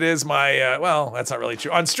 but it is my, well, that's not really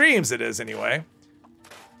true. On streams, it is anyway.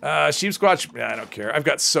 Sheep Squatch, I don't care. I've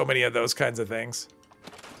got so many of those kinds of things.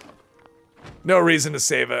 No reason to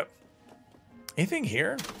save it. Anything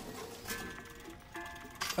here?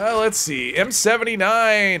 Let's see.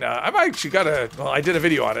 M79. I've actually got well, I did a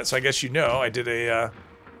video on it, so I guess you know. I did a,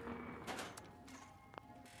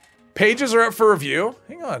 pages are up for review.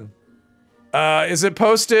 Hang on. Is it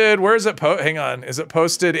posted? Where is it hang on. Is it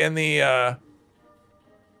posted in the, I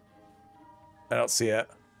don't see it.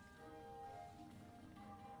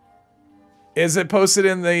 Is it posted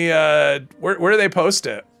in the, where do they post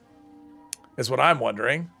it? Is what I'm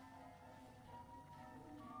wondering.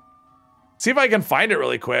 See if I can find it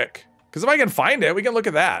really quick. Because if I can find it, we can look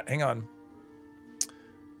at that. Hang on.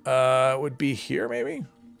 It would be here, maybe?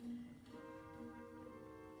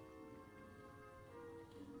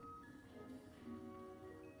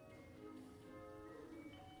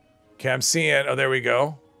 Okay, I'm seeing... Oh, there we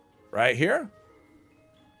go. Right here.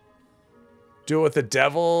 Duel with the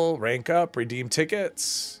devil. Rank up. Redeem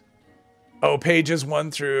tickets. Oh, pages 1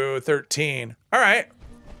 through 13. All right.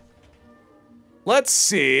 Let's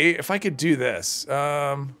see if I could do this.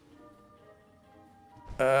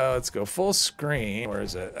 Let's go full screen. Where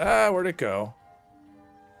is it? Where'd it go?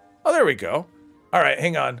 Oh, there we go. All right,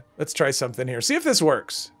 hang on. Let's try something here. See if this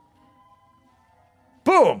works.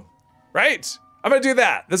 Boom. Right? I'm gonna do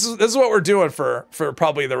that. This is what we're doing for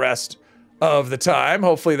probably the rest of the time.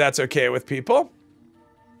 Hopefully that's okay with people.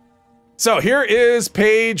 So here is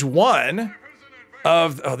page 1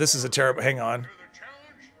 of... Oh, this is a terrible... Hang on.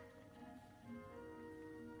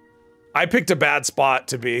 I picked a bad spot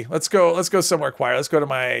to be. Let's go somewhere quiet. Let's go to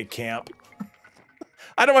my camp.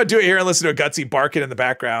 I don't want to do it here and listen to a gutsy barking in the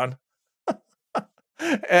background.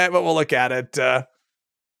 But we'll look at it.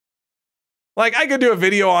 Like, I could do a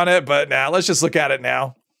video on it, but nah, let's just look at it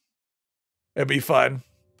now. It'd be fun.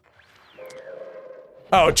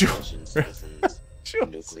 Oh, Jules.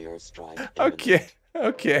 Nuclear strike. Okay.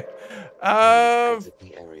 Okay. Exit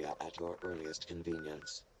the area at your earliest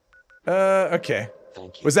convenience. Okay.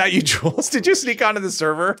 Thank you. Was that you, Jules? Did you sneak onto the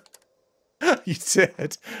server? You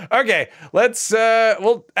did. Okay, let's,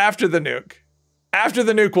 well, after the nuke. After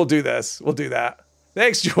the nuke, we'll do this. We'll do that.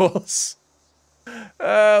 Thanks, Jules.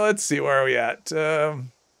 Let's see, where are we at?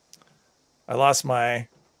 I lost my...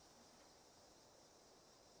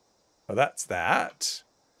 Oh, that's that.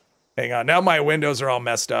 Hang on, now my windows are all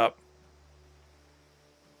messed up.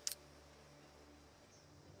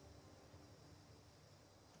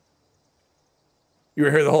 You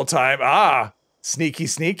were here the whole time. Ah, sneaky,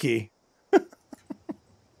 sneaky.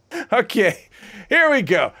 Okay, here we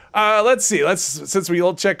go. Let's see. Since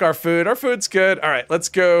we'll check our food. Our food's good. All right, let's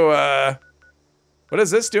go. What is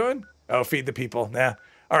this doing? Oh, feed the people. Nah.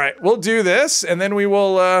 All right, we'll do this, and then we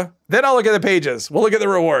will. Then I'll look at the pages. We'll look at the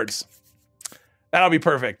rewards. That'll be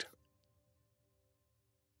perfect.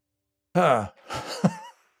 Huh.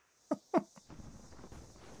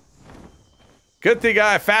 Good thing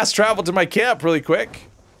I fast traveled to my camp really quick.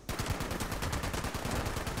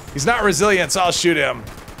 He's not resilient, so I'll shoot him.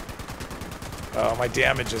 Oh, my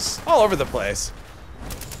damage is all over the place.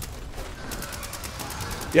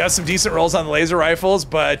 You have some decent rolls on the laser rifles,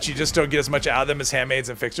 but you just don't get as much out of them as handmaids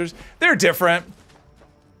and fixers. They're different.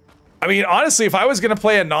 I mean, honestly, if I was gonna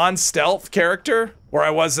play a non-stealth character, where I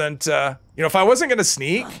wasn't, you know, if I wasn't gonna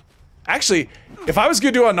sneak, actually, if I was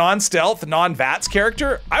gonna do a non-stealth, non-VATS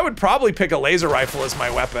character, I would probably pick a laser rifle as my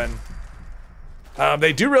weapon.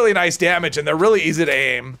 They do really nice damage, and they're really easy to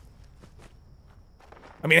aim.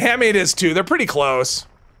 I mean, handmade is too. They're pretty close.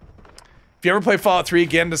 If you ever play Fallout 3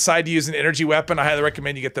 again, decide to use an energy weapon, I highly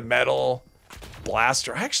recommend you get the metal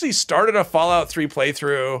blaster. I actually started a Fallout 3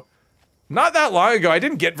 playthrough not that long ago. I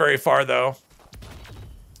didn't get very far, though.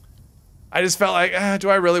 I just felt like, do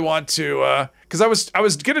I really want to, because I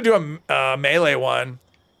was gonna do a melee one,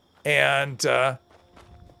 and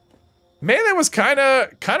melee was kind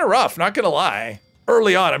of rough, not gonna lie.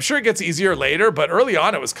 Early on, I'm sure it gets easier later, but early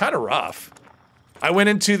on it was kind of rough. I went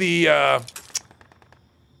into the, you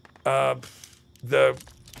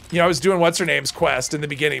know, I was doing what's-her-name's quest in the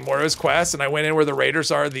beginning, Moira's quest, and I went in where the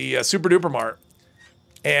raiders are, the Super Duper Mart.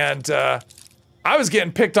 And I was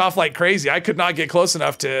getting picked off like crazy. I could not get close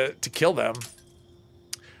enough to kill them.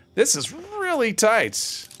 This is really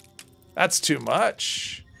tight. That's too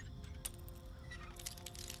much.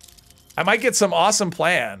 I might get some awesome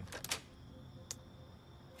plan.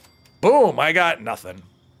 Boom, I got nothing.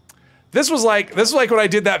 This was like when I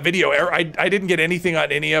did that video. I didn't get anything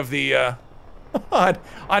on any of the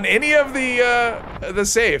on any of the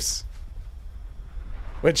safes.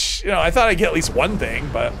 Which, you know, I thought I'd get at least one thing,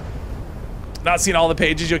 but not seeing all the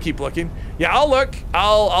pages. You'll keep looking. Yeah, I'll look.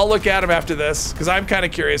 I'll look at them after this because I'm kind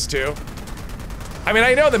of curious too. I mean,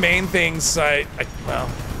 I know the main things. Well,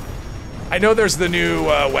 I know there's the new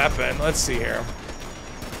weapon. Let's see here.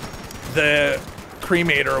 The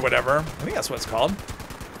cremator or whatever. I think that's what it's called.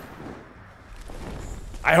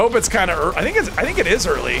 I hope it's kind of. I think it is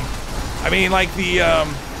early. I mean, like the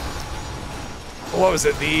what was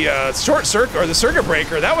it? The short circuit or the circuit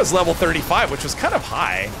breaker. That was level 35, which was kind of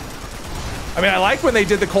high. I mean, I like when they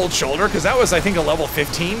did the cold shoulder because that was, I think, a level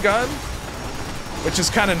 15 gun, which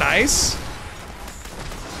is kind of nice.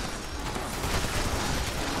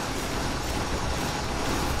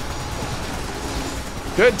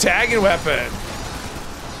 Good tagging weapon.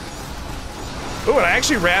 Ooh, and I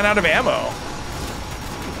actually ran out of ammo.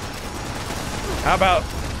 How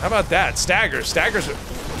about that? Staggers. Staggers.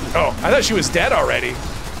 Oh, I thought she was dead already.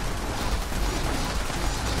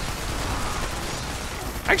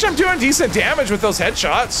 Actually, I'm doing decent damage with those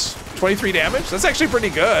headshots. 23 damage. That's actually pretty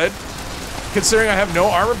good, considering I have no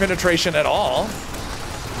armor penetration at all.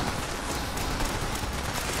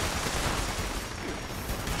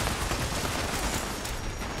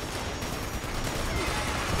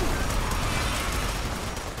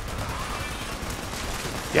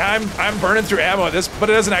 Yeah, I'm burning through ammo at this, but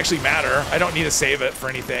it doesn't actually matter. I don't need to save it for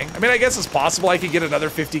anything. I mean, I guess it's possible I could get another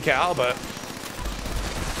 50 cal, but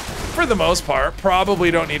for the most part, probably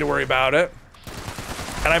don't need to worry about it.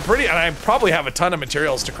 And I probably have a ton of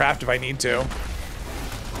materials to craft if I need to.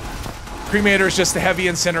 Cremator is just the heavy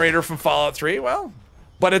incinerator from Fallout 3. Well,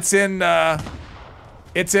 but it's in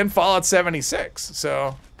Fallout 76,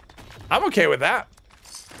 so I'm okay with that.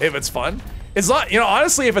 If it's fun. It's not, you know,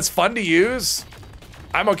 honestly, if it's fun to use,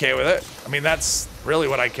 I'm okay with it. I mean, that's really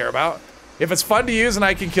what I care about. If it's fun to use and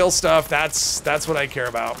I can kill stuff, that's what I care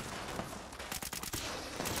about.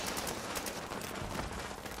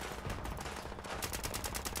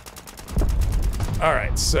 All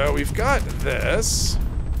right, so we've got this.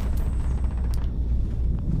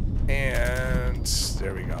 And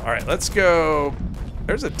there we go. All right, let's go.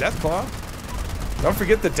 There's a Deathclaw. Don't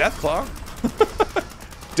forget the Deathclaw.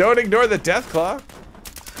 Don't ignore the Deathclaw.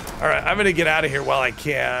 All right, I'm gonna get out of here while I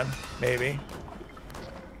can, maybe.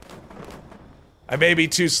 I may be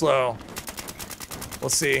too slow.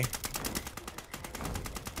 We'll see.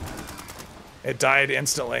 It died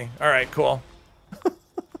instantly. All right, cool.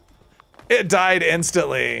 It died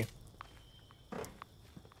instantly.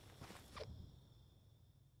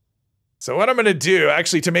 So what I'm gonna do,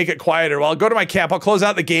 actually, to make it quieter, well, I'll go to my camp. I'll close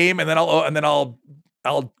out the game, and then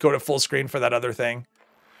I'll go to full screen for that other thing.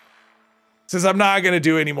 Since I'm not gonna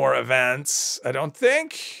do any more events, I don't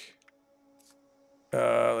think.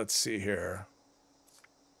 Let's see here.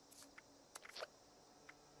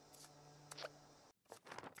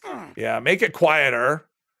 Yeah, make it quieter.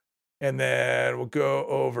 And then we'll go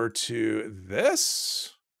over to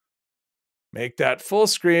this. Make that full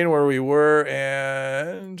screen where we were,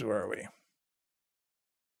 and where are we?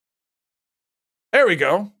 There we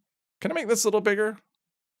go. Can I make this a little bigger?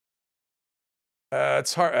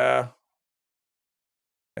 It's hard.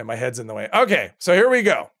 And my head's in the way. Okay, so here we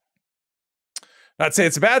go. Not say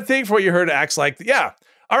it's a bad thing for what you heard acts like. Yeah.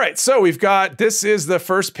 All right, so we've got, this is the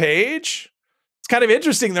first page. It's kind of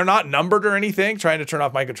interesting. They're not numbered or anything. Trying to turn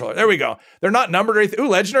off my controller. There we go. They're not numbered or anything. Ooh,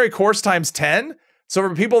 legendary cores times 10. So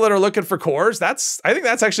for people that are looking for cores, I think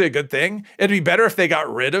that's actually a good thing. It'd be better if they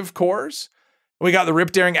got rid of cores. We got the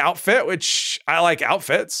Rip Daring outfit, which I like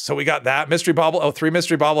outfits. So we got that. Mystery bobble. Oh, 3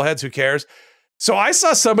 mystery bobbleheads. Who cares? So I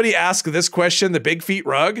saw somebody ask this question, the Big Feet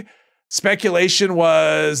rug. Speculation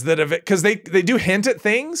was that if it, because they do hint at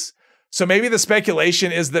things. So maybe the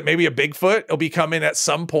speculation is that maybe a Bigfoot will be coming at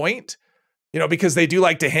some point. You know, because they do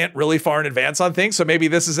like to hint really far in advance on things. So maybe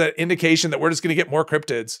this is an indication that we're just going to get more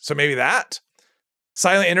cryptids. So maybe that.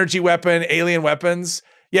 Silent energy weapon, alien weapons.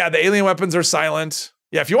 Yeah, the alien weapons are silent.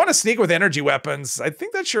 Yeah, if you want to sneak with energy weapons, I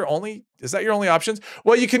think that's your only, is that your only options?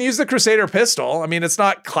 Well, you can use the Crusader pistol. I mean, it's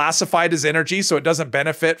not classified as energy, so it doesn't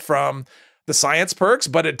benefit from the science perks,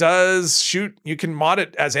 but it does shoot, you can mod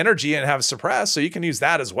it as energy and have suppress, so you can use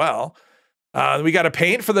that as well. We got a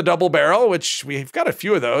paint for the double barrel, which we've got a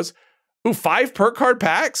few of those. Ooh, 5 perk card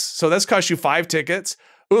packs. So this costs you 5 tickets.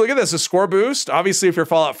 Ooh, look at this, a score boost. Obviously, if you're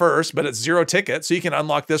Fallout first, but it's 0 tickets, so you can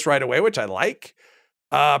unlock this right away, which I like.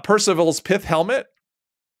 Percival's Pith helmet.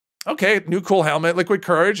 Okay, new cool helmet. Liquid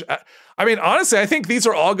courage. I mean, honestly, I think these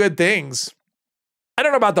are all good things. I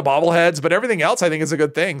don't know about the bobbleheads, but everything else I think is a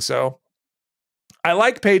good thing. So I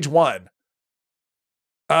like page 1.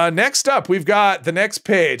 Next up, we've got the next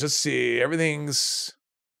page. Let's see. Everything's...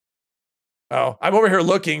 Oh, I'm over here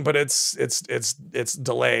looking, but it's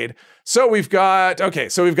delayed. So we've got, okay,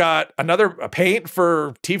 so we've got a paint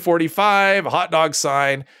for T45, a hot dog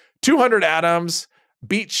sign, 200 atoms,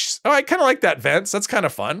 beach. Oh, I kind of like that vents. That's kind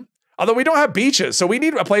of fun. Although we don't have beaches, so we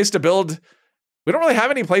need a place to build. We don't really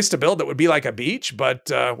have any place to build that would be like a beach,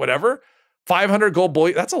 but whatever. 500 gold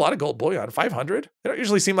bullion. That's a lot of gold bullion. 500. They don't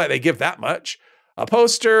usually seem like they give that much. A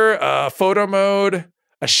poster, photo mode,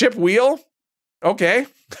 a ship wheel. Okay.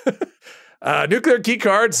 Nuclear key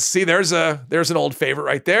cards. See, there's an old favorite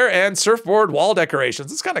right there. And surfboard wall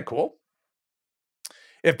decorations. It's kind of cool.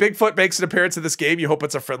 If Bigfoot makes an appearance in this game, you hope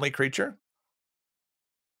it's a friendly creature.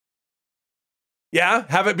 Yeah,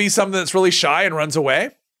 have it be something that's really shy and runs away.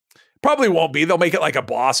 Probably won't be. They'll make it like a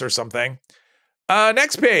boss or something.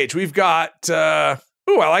 Next page, we've got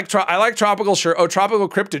Ooh, I like tropical shirt. Oh, tropical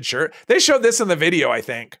cryptid shirt. They showed this in the video, I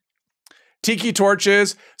think. Tiki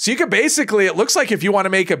torches. So you could basically, it looks like if you want to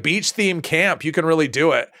make a beach themed camp, you can really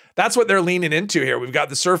do it. That's what they're leaning into here. We've got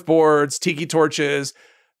the surfboards, tiki torches,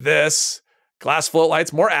 this, glass float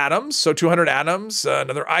lights, more atoms. So 200 atoms,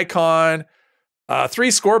 another icon,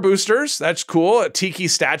 3 score boosters. That's cool. Tiki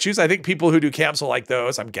statues. I think people who do camps will like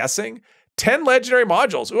those, I'm guessing. 10 legendary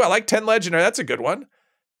modules. Ooh, I like 10 legendary. That's a good one.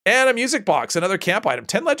 And a music box, another camp item.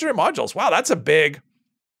 10 legendary modules. Wow, that's a big,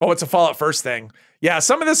 oh, it's a Fallout First thing. Yeah,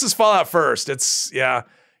 some of this is Fallout First. It's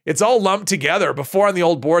all lumped together. Before on the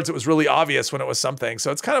old boards, it was really obvious when it was something.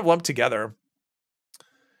 So it's kind of lumped together.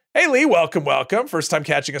 Hey, Lee, welcome, welcome. First time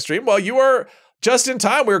catching a stream. Well, you are just in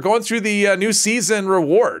time. We were going through the new season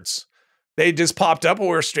rewards. They just popped up while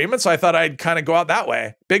we were streaming, so I thought I'd kind of go out that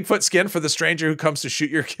way. Bigfoot skin for the stranger who comes to shoot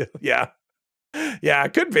your kill. Yeah. Yeah,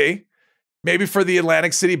 it could be. Maybe for the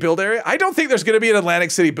Atlantic City build area. I don't think there's going to be an Atlantic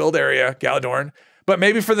City build area, Galadorn. But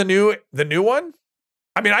maybe for the new one?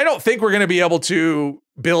 I mean, I don't think we're going to be able to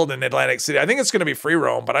build in Atlantic City. I think it's going to be free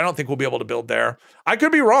roam, but I don't think we'll be able to build there. I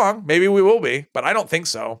could be wrong. Maybe we will be, but I don't think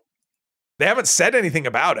so. They haven't said anything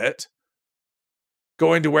about it.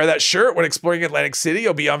 Going to wear that shirt when exploring Atlantic City.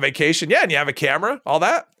 You'll be on vacation. Yeah, and you have a camera, all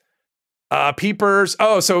that. Peepers.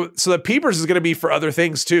 Oh, so the peepers is going to be for other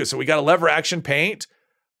things too. So we got a lever action paint.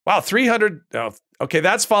 Wow, 300. Oh, okay,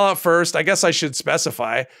 that's Fallout First. I guess I should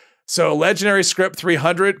specify. So legendary script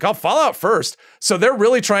 300, called Fallout First. So they're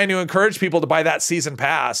really trying to encourage people to buy that season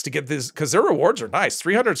pass to get this, because their rewards are nice.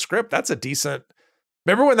 300 script, that's a decent.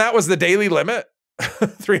 Remember when that was the daily limit?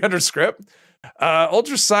 300 script.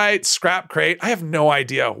 Ultrasight scrap crate. I have no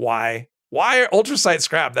idea why. Why ultrasight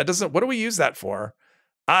scrap? That doesn't, what do we use that for?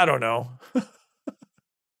 I don't know.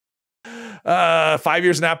 5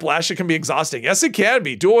 years in Appalachia can be exhausting. Yes, it can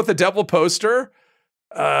be. Duel with the Devil poster.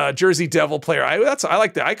 Jersey Devil player. I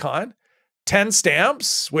like the icon. 10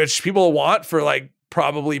 stamps, which people want for like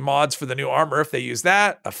probably mods for the new armor if they use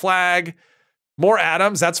that. A flag. More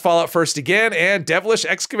atoms. That's Fallout First again. And devilish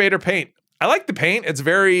excavator paint. I like the paint.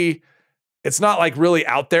 It's not like really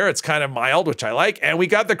out there. It's kind of mild, which I like. And we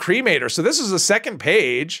got the cremator. So this is the second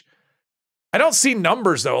page. I don't see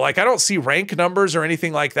numbers though. Like I don't see rank numbers or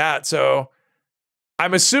anything like that. So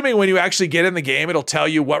I'm assuming when you actually get in the game, it'll tell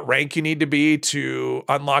you what rank you need to be to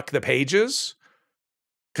unlock the pages.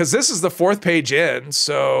 Because this is the 4th page in,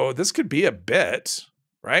 so this could be a bit,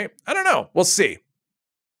 right? I don't know. We'll see.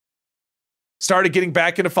 Started getting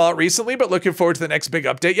back into Fallout recently, but looking forward to the next big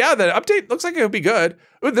update. Yeah, the update looks like it'll be good.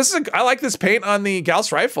 Ooh, I like this paint on the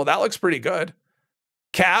Gauss rifle. That looks pretty good.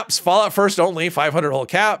 Caps, Fallout First only, 500 whole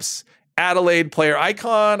caps. Adelaide player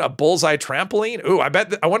icon, a bullseye trampoline. Ooh,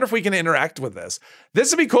 I wonder if we can interact with this.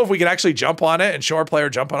 This would be cool if we could actually jump on it and show our player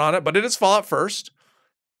jumping on it, but it is Fallout First.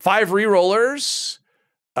 5 re-rollers,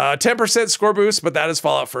 10% score boost, but that is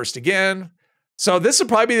Fallout First again. So this would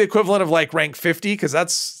probably be the equivalent of like rank 50, because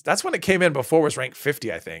that's when it came in before, was rank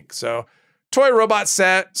 50, I think. So toy robot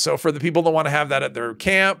set. So for the people that want to have that at their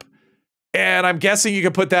camp. And I'm guessing you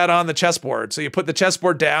could put that on the chessboard. So you put the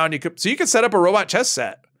chessboard down, you could set up a robot chess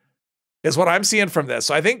set. Is what I'm seeing from this.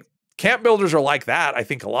 So I think camp builders are like that, I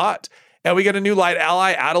think a lot. And we get a new light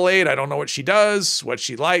ally, Adelaide. I don't know what she does, what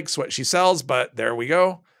she likes, what she sells, but there we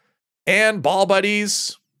go. And ball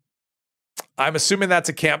buddies. I'm assuming that's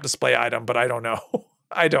a camp display item, but I don't know.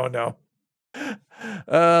 I don't know.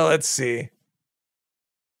 Let's see.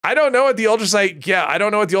 I don't know what the ultrasight, I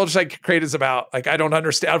don't know what the ultrasight crate is about. Like, I don't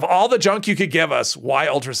understand. Of all the junk you could give us, why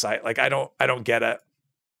ultrasight? Like, I don't get it.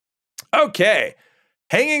 Okay.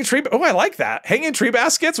 Hanging tree, oh, I like that. Hanging tree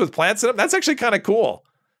baskets with plants in them. That's actually kind of cool.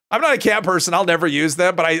 I'm not a camp person. I'll never use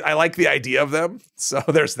them, but I like the idea of them. So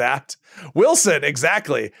there's that. Wilson,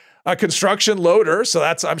 exactly. A construction loader. So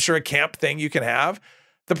that's, I'm sure, a camp thing you can have.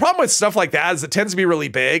 The problem with stuff like that is it tends to be really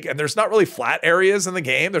big and there's not really flat areas in the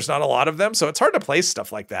game. There's not a lot of them. So it's hard to place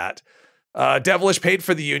stuff like that. Devilish paint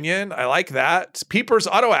for the Union. I like that. Peepers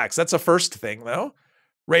auto axe. That's a first thing though.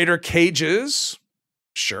 Raider cages.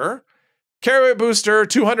 Sure. Carrot booster,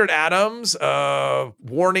 200 atoms,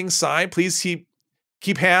 warning sign, please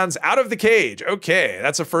keep hands out of the cage. Okay,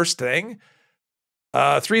 that's a first thing.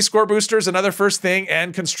 3 score boosters, another first thing,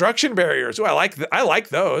 and construction barriers. Oh, I like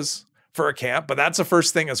those for a camp, but that's a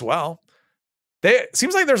first thing as well.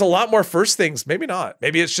 Seems like there's a lot more first things. Maybe not.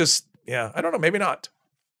 Maybe it's just, yeah, I don't know, maybe not.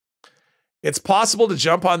 It's possible to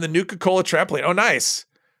jump on the Nuka-Cola trampoline. Oh, nice.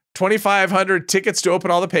 2,500 tickets to open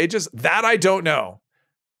all the pages. That I don't know.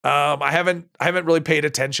 I haven't really paid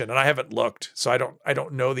attention and I haven't looked, so I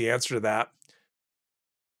don't know the answer to that.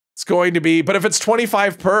 It's going to be, but if it's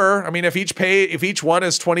 25 per, I mean, if each one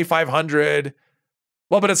is 2,500,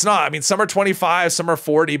 Well, but it's not. I mean, some are 25, some are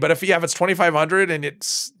 40, but if it's 2,500 and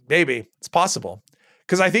it's possible.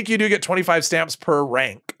 Because I think you do get 25 stamps per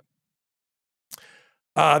rank.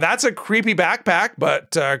 That's a creepy backpack,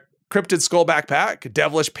 but Cryptid Skull backpack,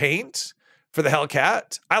 devilish paint for the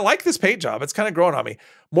Hellcat. I like this paint job. It's kind of growing on me.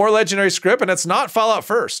 More legendary script, and it's not Fallout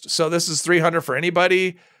First. So this is 300 for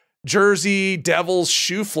anybody. Jersey Devil's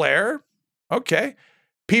Shoe Flare. Okay.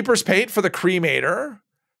 Peepers paint for the Cremator.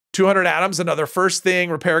 200 atoms, another first thing.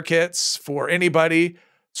 Repair kits for anybody.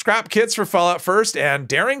 Scrap kits for Fallout First, and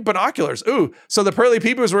daring binoculars. Ooh, so the pearly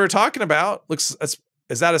peepers we were talking about looks.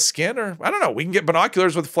 Is that a skin or I don't know? We can get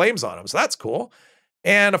binoculars with flames on them, so that's cool.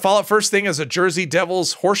 And a Fallout First thing is a Jersey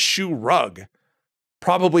Devil's horseshoe rug,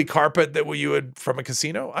 probably carpet that you would from a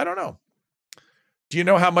casino. I don't know. Do you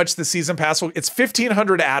know how much the season pass will? It's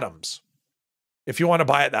 1,500 atoms. If you want to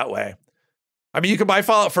buy it that way. I mean, you can buy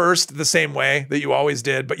Fallout First the same way that you always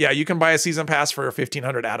did, but yeah, you can buy a season pass for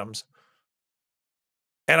 1,500 atoms.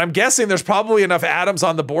 And I'm guessing there's probably enough atoms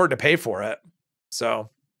on the board to pay for it. So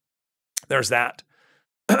there's that.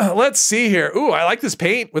 Let's see here. Ooh, I like this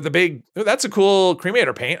paint with the big, ooh, that's a cool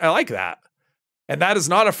cremator paint. I like that. And that is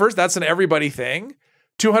not a first, that's an everybody thing.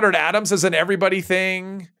 200 atoms is an everybody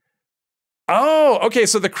thing. Oh, okay.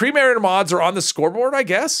 So the cremator mods are on the scoreboard, I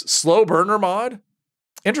guess. Slow burner mod.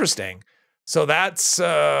 Interesting. So that's,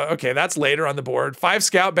 okay, that's later on the board. 5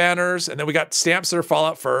 scout banners, and then we got stamps that are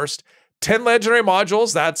Fallout First. 10 legendary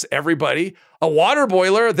modules, that's everybody. A water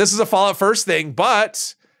boiler, this is a Fallout First thing,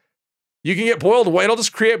 but you can get boiled water. It'll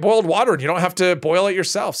just create boiled water, and you don't have to boil it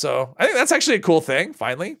yourself. So I think that's actually a cool thing,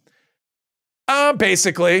 finally.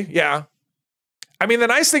 Basically, yeah. I mean, the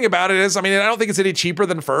nice thing about it is, I mean, I don't think it's any cheaper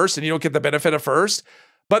than First, and you don't get the benefit of First.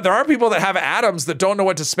 But there are people that have atoms that don't know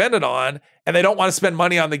what to spend it on, and they don't want to spend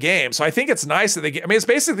money on the game. So I think it's nice that they get, I mean,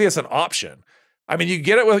 it's an option. I mean, you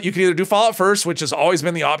get it with, you can either do Fallout First, which has always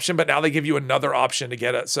been the option, but now they give you another option to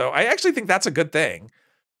get it. So I actually think that's a good thing.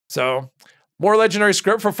 So more legendary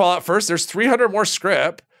script for Fallout First. There's 300 more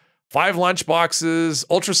script, 5 lunch boxes,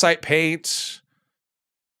 ultrasight paint.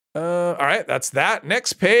 All right, that's that.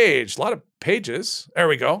 Next page, a lot of pages. There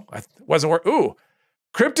we go. Wasn't work. Ooh,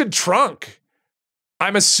 cryptid trunk.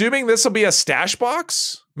 I'm assuming this will be a stash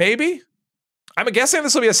box, maybe? I'm guessing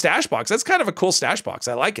this will be a stash box. That's kind of a cool stash box.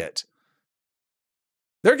 I like it.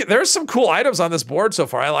 There's some cool items on this board so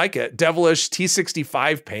far. I like it. Devilish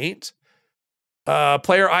T65 paint.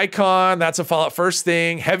 Player icon, that's a Fallout First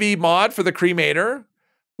thing. Heavy mod for the cremator.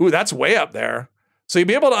 Ooh, that's way up there. So you'll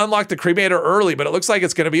be able to unlock the cremator early, but it looks like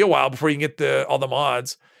it's going to be a while before you can get all the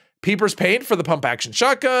mods. Peepers paint for the pump action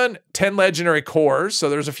shotgun. 10 legendary cores. So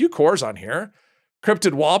there's a few cores on here.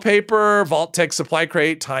 Cryptid wallpaper, Vault Tech supply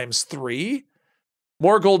crate ×3.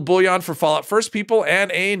 More gold bullion for Fallout First people,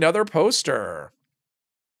 and another poster.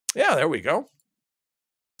 Yeah, there we go.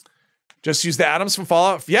 Just use the atoms from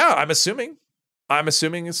Fallout. Yeah, I'm assuming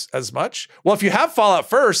as much. Well, if you have Fallout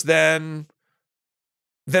First, then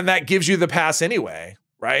that gives you the pass anyway,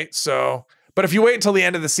 right? So, but if you wait until the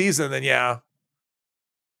end of the season, then yeah.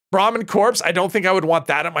 Brahmin Corpse, I don't think I would want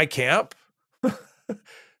that at my camp.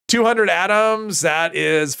 200 atoms, that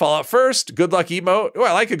is Fallout First. Good luck emote. Oh,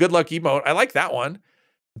 I like a good luck emote. I like that one.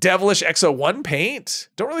 Devilish XO1 paint.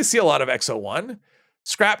 Don't really see a lot of XO1.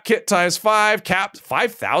 Scrap kit ×5. Cap,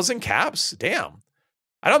 5,000 caps. Damn.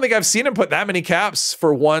 I don't think I've seen him put that many caps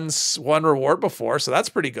for one reward before, so that's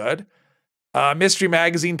pretty good. Mystery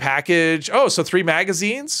magazine package. Oh, so 3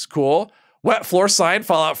 magazines. Cool. Wet floor sign,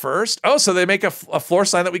 Fallout First. Oh, so they make a floor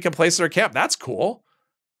sign that we can place in our camp. That's cool.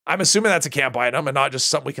 I'm assuming that's a camp item and not just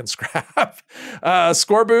something we can scrap.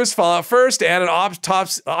 Score boost, Fallout First, and an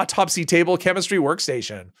autopsy table chemistry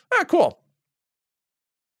workstation. Ah, cool.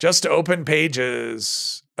 Just to open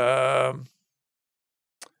pages. What?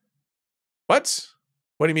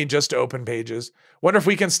 What do you mean just to open pages? Wonder if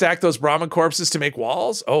we can stack those Brahmin corpses to make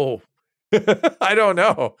walls? Oh, I don't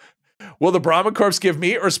know. Will the Brahmin corpse give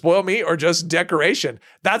meat or spoil meat or just decoration?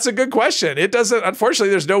 That's a good question. It doesn't, unfortunately,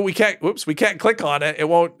 there's no, we can't click on it. It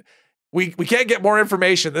won't, we can't get more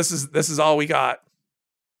information. This is all we got.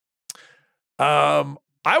 I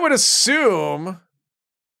would assume,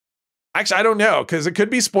 actually, I don't know, because it could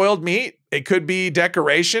be spoiled meat. It could be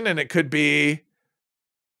decoration, and it could be,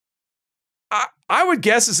 I would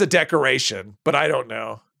guess it's a decoration, but I don't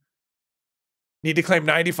know. Need to claim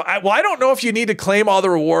 95. Well, I don't know if you need to claim all the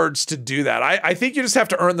rewards to do that. I think you just have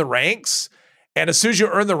to earn the ranks. And as soon as you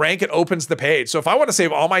earn the rank, it opens the page. So if I want to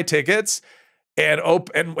save all my tickets and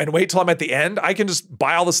wait till I'm at the end, I can just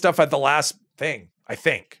buy all the stuff at the last thing, I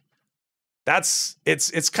think.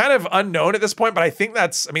 It's kind of unknown at this point, but I think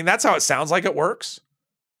that's how it sounds like it works.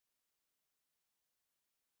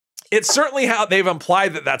 It's certainly how they've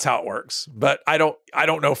implied that that's how it works, but I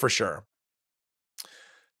don't know for sure.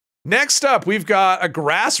 Next up, we've got a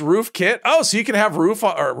grass roof kit. Oh, so you can have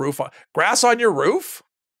grass on your roof.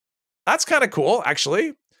 That's kind of cool,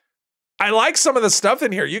 actually. I like some of the stuff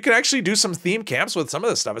in here. You can actually do some theme camps with some of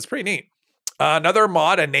this stuff. It's pretty neat. Another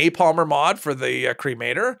mod, a napalmer mod for the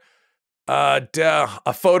cremator.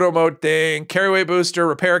 A photo mode thing, carry-away booster,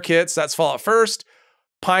 repair kits. That's Fallout First.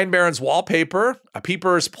 Pine Barrens wallpaper, a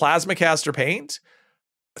Peepers plasma caster paint,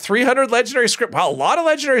 300 legendary scrip. Wow, a lot of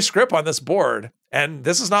legendary scrip on this board. And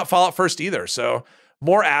this is not Fallout First either. So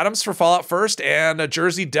more atoms for Fallout First and a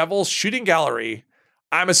Jersey Devils shooting gallery.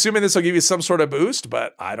 I'm assuming this will give you some sort of boost,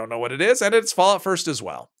 but I don't know what it is. And it's Fallout First as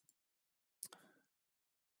well.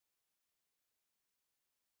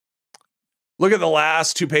 Look at the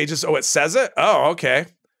last 2 pages. Oh, it says it? Oh, okay.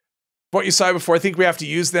 What you saw before, I think we have to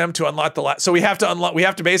use them to unlock the last. So we have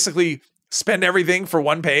to basically spend everything for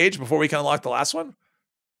 1 page before we can unlock the last one.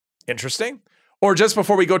 Interesting. Or just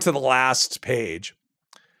before we go to the last page.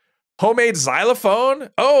 Homemade xylophone.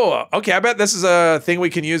 Oh, okay. I bet this is a thing we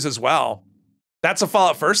can use as well. That's a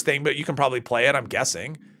Fallout First thing, but you can probably play it, I'm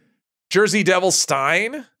guessing. Jersey Devil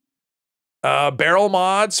Stein. Barrel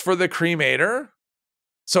mods for the cremator.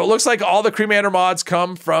 So it looks like all the cremator mods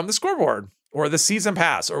come from the scoreboard. Or the season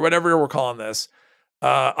pass, or whatever we're calling this.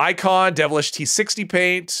 Icon, Devilish T60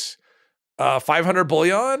 paint, 500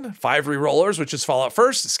 bullion, 5 re-rollers, which is Fallout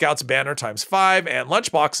First, Scout's banner ×5, and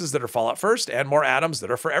lunch boxes that are Fallout First, and more atoms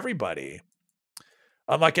that are for everybody.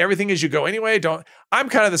 Unlock everything as you go anyway. I'm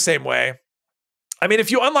kind of the same way. I mean,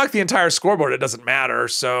 if you unlock the entire scoreboard, it doesn't matter.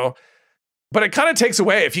 So, but it kind of takes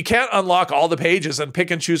away. If you can't unlock all the pages and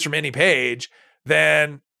pick and choose from any page,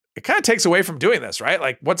 then it kind of takes away from doing this, right?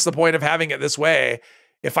 Like, what's the point of having it this way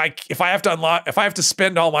if I have to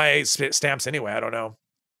spend all my stamps anyway? I don't know.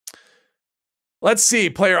 Let's see,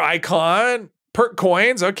 player icon, perk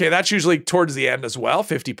coins. Okay, that's usually towards the end as well.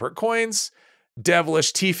 50 perk coins.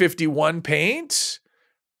 Devilish T51 paint.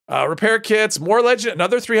 Repair kits, more legend,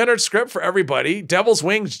 another 300 script for everybody. Devil's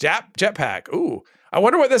Wings jetpack. Ooh, I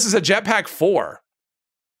wonder what this is a jetpack for.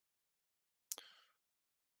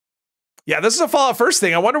 Yeah, this is a Fallout First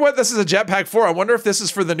thing. I wonder what this is a jetpack for. I wonder if this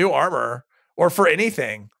is for the new armor or for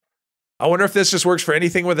anything. I wonder if this just works for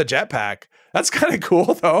anything with a jetpack. That's kind of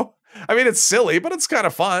cool, though. I mean, it's silly, but it's kind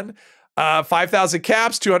of fun. 5,000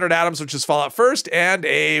 caps, 200 atoms, which is Fallout First, and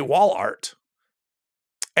a wall art.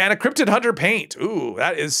 And a Cryptid Hunter paint. Ooh,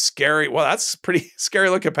 that is scary. Well, that's pretty scary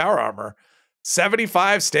looking power armor.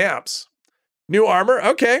 75 stamps. New armor.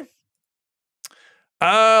 Okay.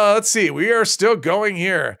 Let's see. We are still going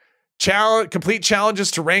here. Complete challenges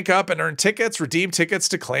to rank up and earn tickets, redeem tickets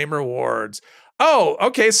to claim rewards. Oh,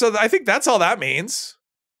 okay. So I think that's all that means.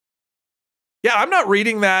 Yeah, I'm not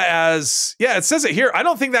reading that as, yeah, it says it here. I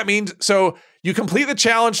don't think that means, so you complete the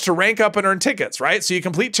challenge to rank up and earn tickets, right? So you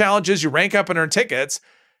complete challenges, you rank up and earn tickets.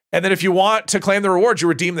 And then if you want to claim the rewards, you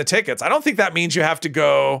redeem the tickets. I don't think that means you have to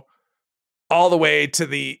go all the way to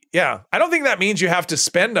the, yeah. I don't think that means you have to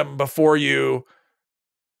spend them before you,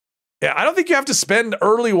 yeah, I don't think you have to spend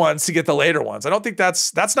early ones to get the later ones. I don't think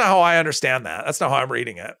that's not how I understand that. That's not how I'm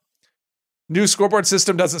reading it. New scoreboard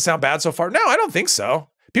system doesn't sound bad so far. No, I don't think so.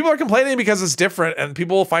 People are complaining because it's different and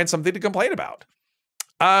people will find something to complain about.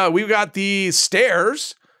 We've got the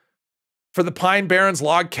stairs for the Pine Barrens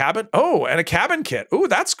log cabin. Oh, and a cabin kit. Oh,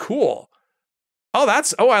 that's cool. Oh,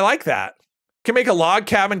 I like that. Can make a log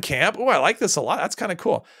cabin camp. Oh, I like this a lot. That's kind of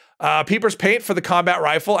cool. Peepers paint for the combat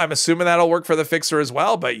rifle. I'm assuming that'll work for the fixer as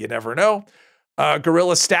well, but you never know.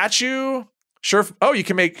 Gorilla statue. Oh, you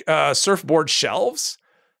can make surfboard shelves.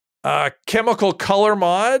 Chemical color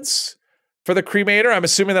mods for the cremator. I'm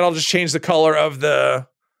assuming that'll just change the color of the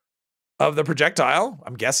projectile.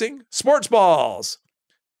 I'm guessing. Sports balls.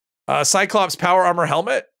 Cyclops power armor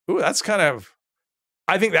helmet. Ooh, that's kind of,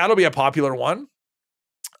 I think that'll be a popular one.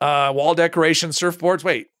 Wall decoration surfboards.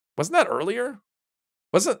 Wait, wasn't that earlier?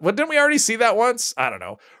 Didn't we already see that once? I don't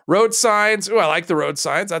know. Road signs. Ooh, I like the road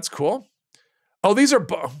signs. That's cool. Oh, these are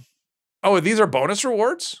bonus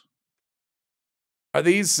rewards? Are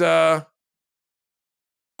these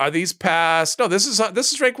past? No, this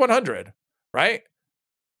is rank 100, right?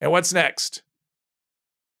 And what's next?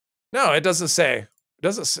 No, it doesn't say. It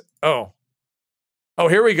doesn't say. Oh,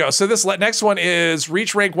 here we go. So this next one is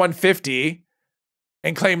reach rank 150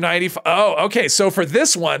 and claim 95. Oh, okay. So for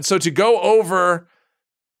this one, so to go over,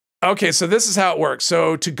 okay, so this is how it works.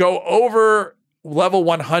 So to go over level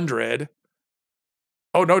 100,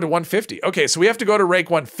 oh no, to 150. Okay, so we have to go to rank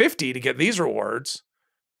 150 to get these rewards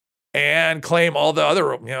and claim all the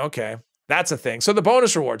other, okay. That's a thing. So the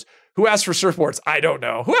bonus rewards. Who asked for surfboards? I don't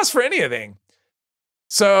know. Who asked for anything?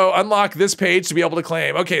 So unlock this page to be able to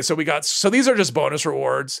claim. Okay, so these are just bonus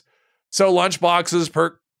rewards. So lunch boxes,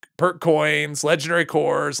 perk coins, legendary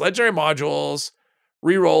cores, legendary modules,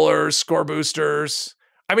 rerollers, score boosters.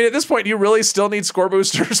 I mean, at this point, you really still need score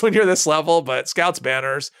boosters when you're this level, but scouts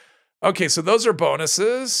banners. Okay, so those are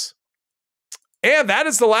bonuses. And that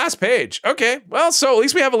is the last page. Okay, well, so at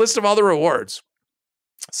least we have a list of all the rewards.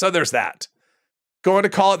 So there's that. Going to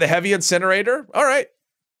call it the heavy incinerator. All right.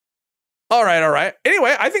 All right.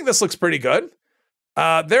 Anyway, I think this looks pretty good.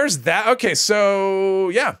 There's that. Okay, so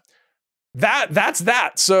yeah. That's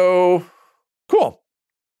that. So cool.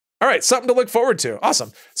 All right, something to look forward to.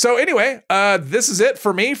 Awesome. So anyway, this is it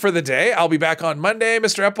for me for the day. I'll be back on Monday.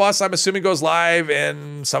 Mr. Epos, I'm assuming, goes live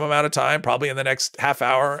in some amount of time, probably in the next half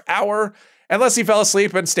hour, unless he fell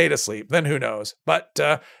asleep and stayed asleep. Then who knows? But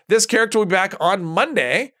this character will be back on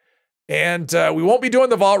Monday. And we won't be doing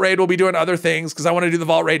the vault raid. We'll be doing other things because I want to do the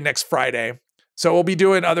vault raid next Friday. So we'll be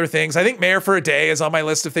doing other things. I think Mayor for a Day is on my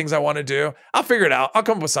list of things I want to do. I'll figure it out. I'll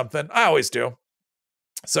come up with something. I always do.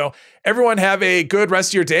 So everyone have a good rest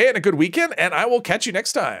of your day and a good weekend, and I will catch you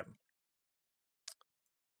next time.